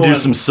decided to do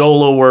some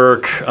solo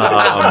work.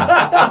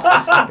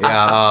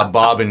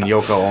 Bob and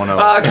Yoko Ono.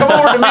 Come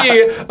over to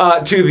me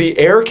to the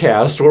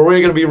Aircast, where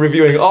we're going to be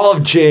reviewing all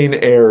of Jane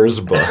Eyre's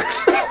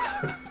books.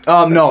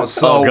 No,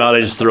 so... Oh, God,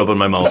 I just threw up in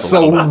my mouth.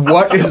 So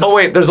what is... Oh,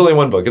 wait, there's only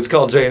one book. It's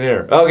called Jane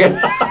Eyre. Okay.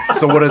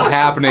 So what is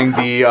happening,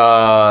 the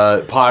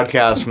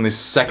podcast from the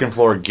second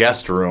floor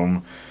guest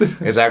room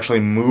is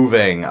actually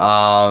moving. We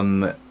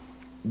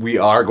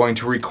are going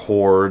to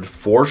record,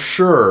 for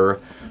sure,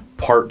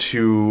 part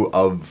 2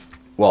 of,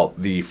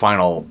 the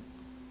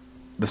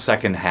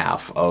second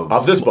half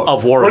of this book.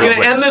 Of War We're of the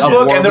going to end Twins. this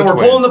book, and then we're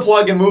pulling the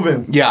plug and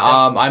moving. Yeah,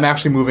 I'm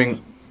actually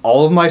moving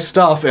all of my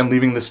stuff and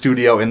leaving the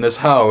studio in this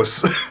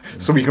house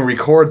so we can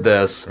record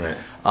this. Right.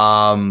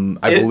 I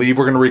believe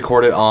we're going to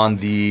record it on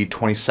the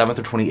 27th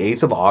or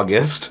 28th of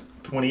August.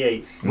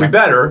 28. We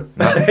better.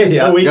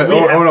 Yeah. We have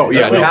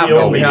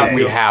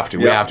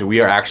to.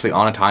 We are actually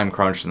on a time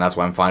crunch, and that's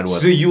why I'm fine with.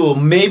 So you will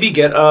maybe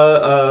get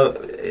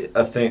a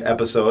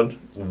episode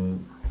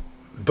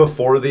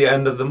before the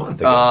end of the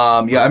month.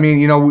 Again.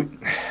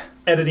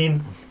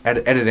 Editing.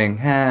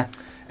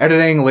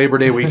 Editing Labor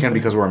Day weekend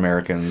because we're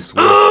Americans.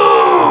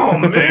 Oh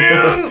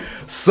man!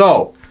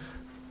 So,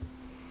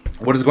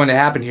 what is going to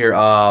happen here?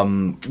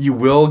 You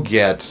will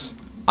get.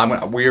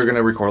 We are going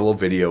to record a little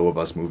video of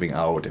us moving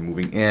out and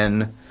moving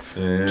in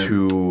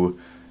to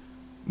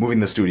moving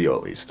the studio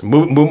at least.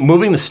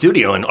 Moving the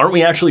studio, and aren't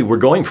we actually? We're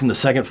going from the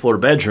second floor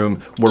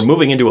bedroom. We're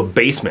moving into a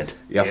basement.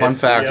 Yeah, fun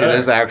fact, it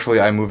is actually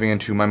I'm moving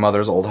into my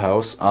mother's old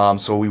house,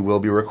 so we will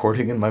be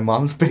recording in my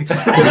mom's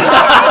basement.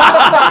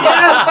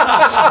 Yes!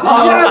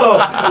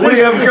 We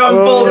have come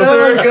full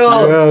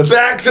circle. Yes.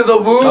 Back to the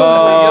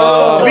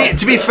womb.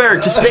 To be fair,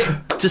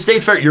 to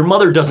state fair, your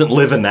mother doesn't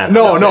live in that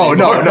No. house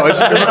anymore. It's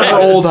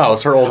her old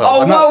house.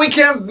 Oh, well, we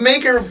can't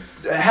make her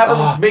have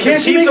her make us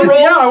Can't pizza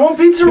rolls? Yeah, I want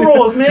pizza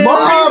rolls, man.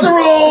 Pizza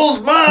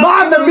rolls,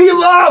 Mom! the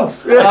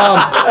meatloaf!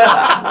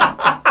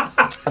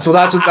 So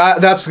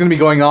that's going to be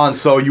going on.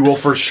 So you will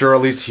for sure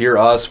at least hear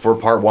us for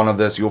part 1 of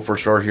this. You will for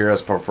sure hear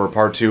us for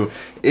part 2.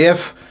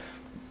 If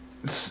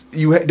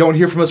you don't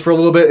hear from us for a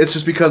little bit, it's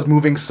just because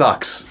moving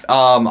sucks.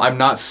 I'm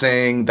not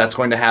saying that's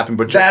going to happen,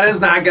 but that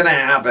is not going to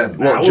happen.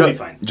 Well, we'll be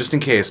fine. Just in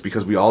case,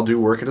 because we all do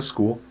work at a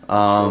school.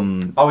 All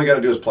we got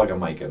to do is plug a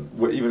mic in,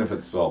 even if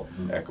it's all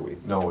echoey.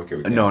 No, we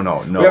can't. No.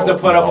 We have to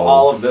put up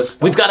all of this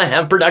stuff. We've got to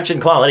have production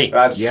quality.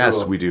 That's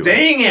yes, true. we do.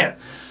 Dang it!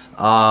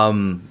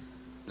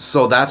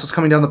 So that's what's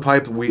coming down the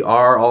pipe. We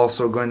are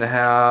also going to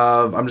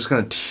have, I'm just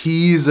going to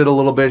tease it a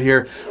little bit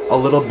here, a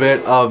little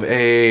bit of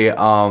a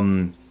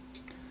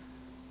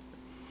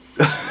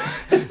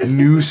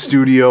new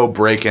studio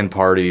break-in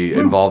party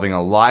involving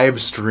a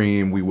live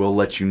stream. We will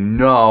let you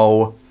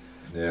know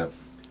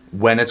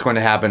when it's going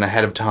to happen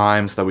ahead of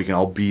time so that we can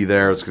all be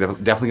there. It's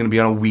definitely going to be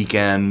on a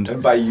weekend.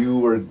 And by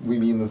you, we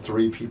mean the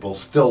 3 people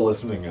still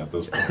listening at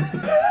this point.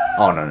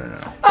 Oh, no.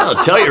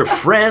 Oh, tell your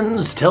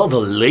friends, tell the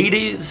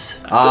ladies.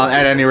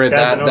 At any rate,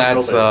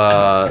 that's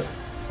the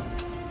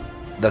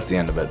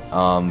end of it.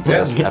 For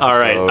this episode. All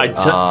right,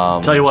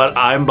 tell you what,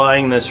 I'm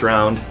buying this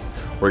round.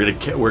 We're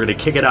gonna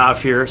kick it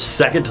off here,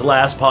 second to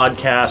last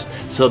podcast.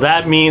 So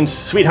that means,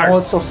 sweetheart. Oh,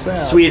 it's so sad.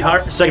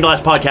 Sweetheart, second to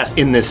last podcast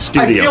in this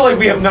studio. I feel like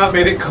we have not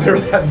made it clear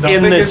that nothing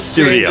in this is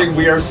studio. changing.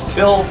 We are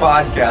still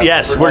podcasting.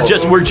 Yes, we're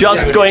just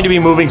going to be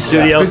moving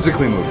studios.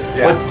 Physically moving.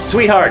 Yeah. But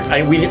sweetheart,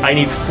 I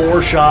need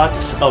 4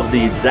 shots of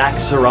the Zach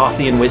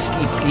Zarothian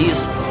whiskey,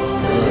 please.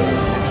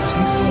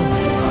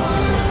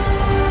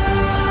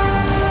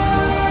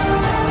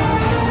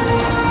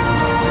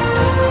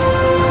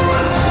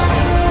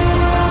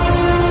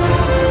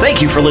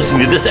 Thank you for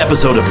listening to this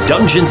episode of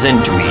Dungeons and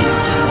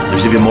Dweebs.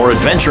 There's even more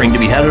adventuring to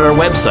be had at our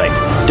website,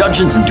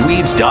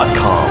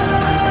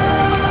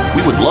 dungeonsanddweebs.com.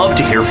 We would love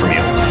to hear from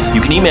you.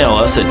 You can email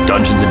us at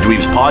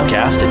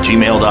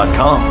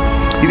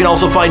dungeonsanddweebspodcast@gmail.com. You can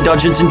also find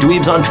Dungeons and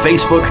Dweebs on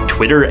Facebook,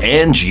 Twitter,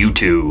 and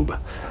YouTube.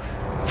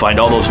 Find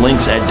all those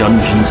links at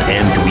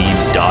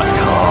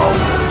dungeonsanddweebs.com.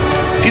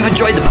 If you've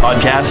enjoyed the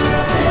podcast,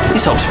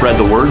 please help spread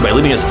the word by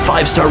leaving us a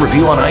 5-star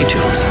review on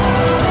iTunes.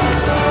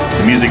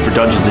 The music for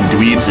Dungeons and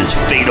Dweebs is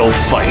Fatal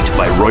Fight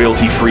by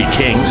Royalty Free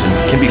Kings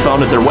and can be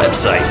found at their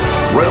website,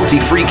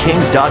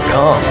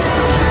 royaltyfreekings.com.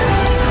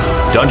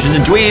 Dungeons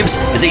and Dweebs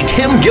is a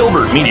Tim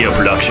Gilbert media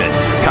production.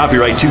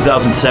 Copyright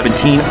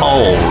 2017,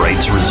 all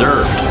rights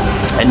reserved.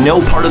 And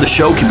no part of the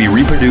show can be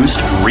reproduced,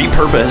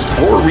 repurposed,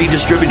 or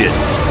redistributed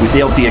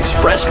without the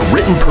expressed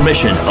written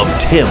permission of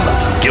Tim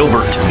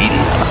Gilbert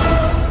Media.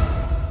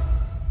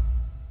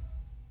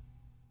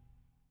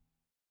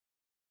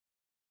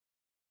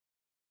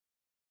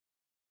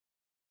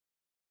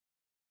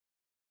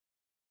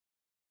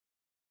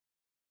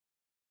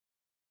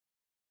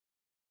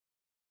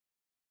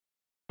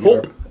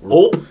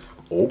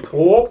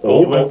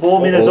 You went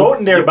full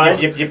Minnesotan there,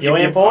 bud. You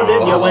went full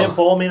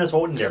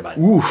Minnesotan there, bud.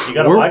 Oof, you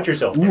gotta watch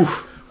yourself there.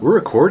 We're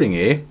recording,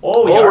 eh?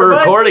 We're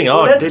recording.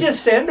 Oh, let's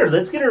just send her.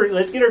 Let's get her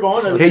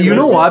going. Hey, you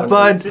know what,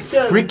 bud?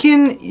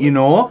 Freaking, you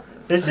know.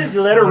 Let's just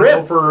let her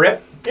rip for a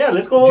rip. Yeah,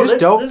 let's go.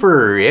 Just out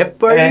for a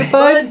rip, are you,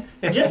 bud?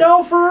 Just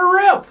out for a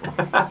rip.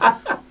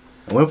 I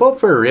went out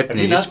for a rip, Have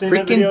and you they not just seen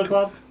that video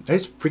club?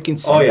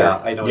 Freaking. Oh yeah,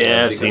 I know.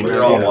 Yeah, I've seen it. it.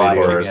 We're all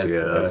watching it.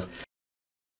 Yeah.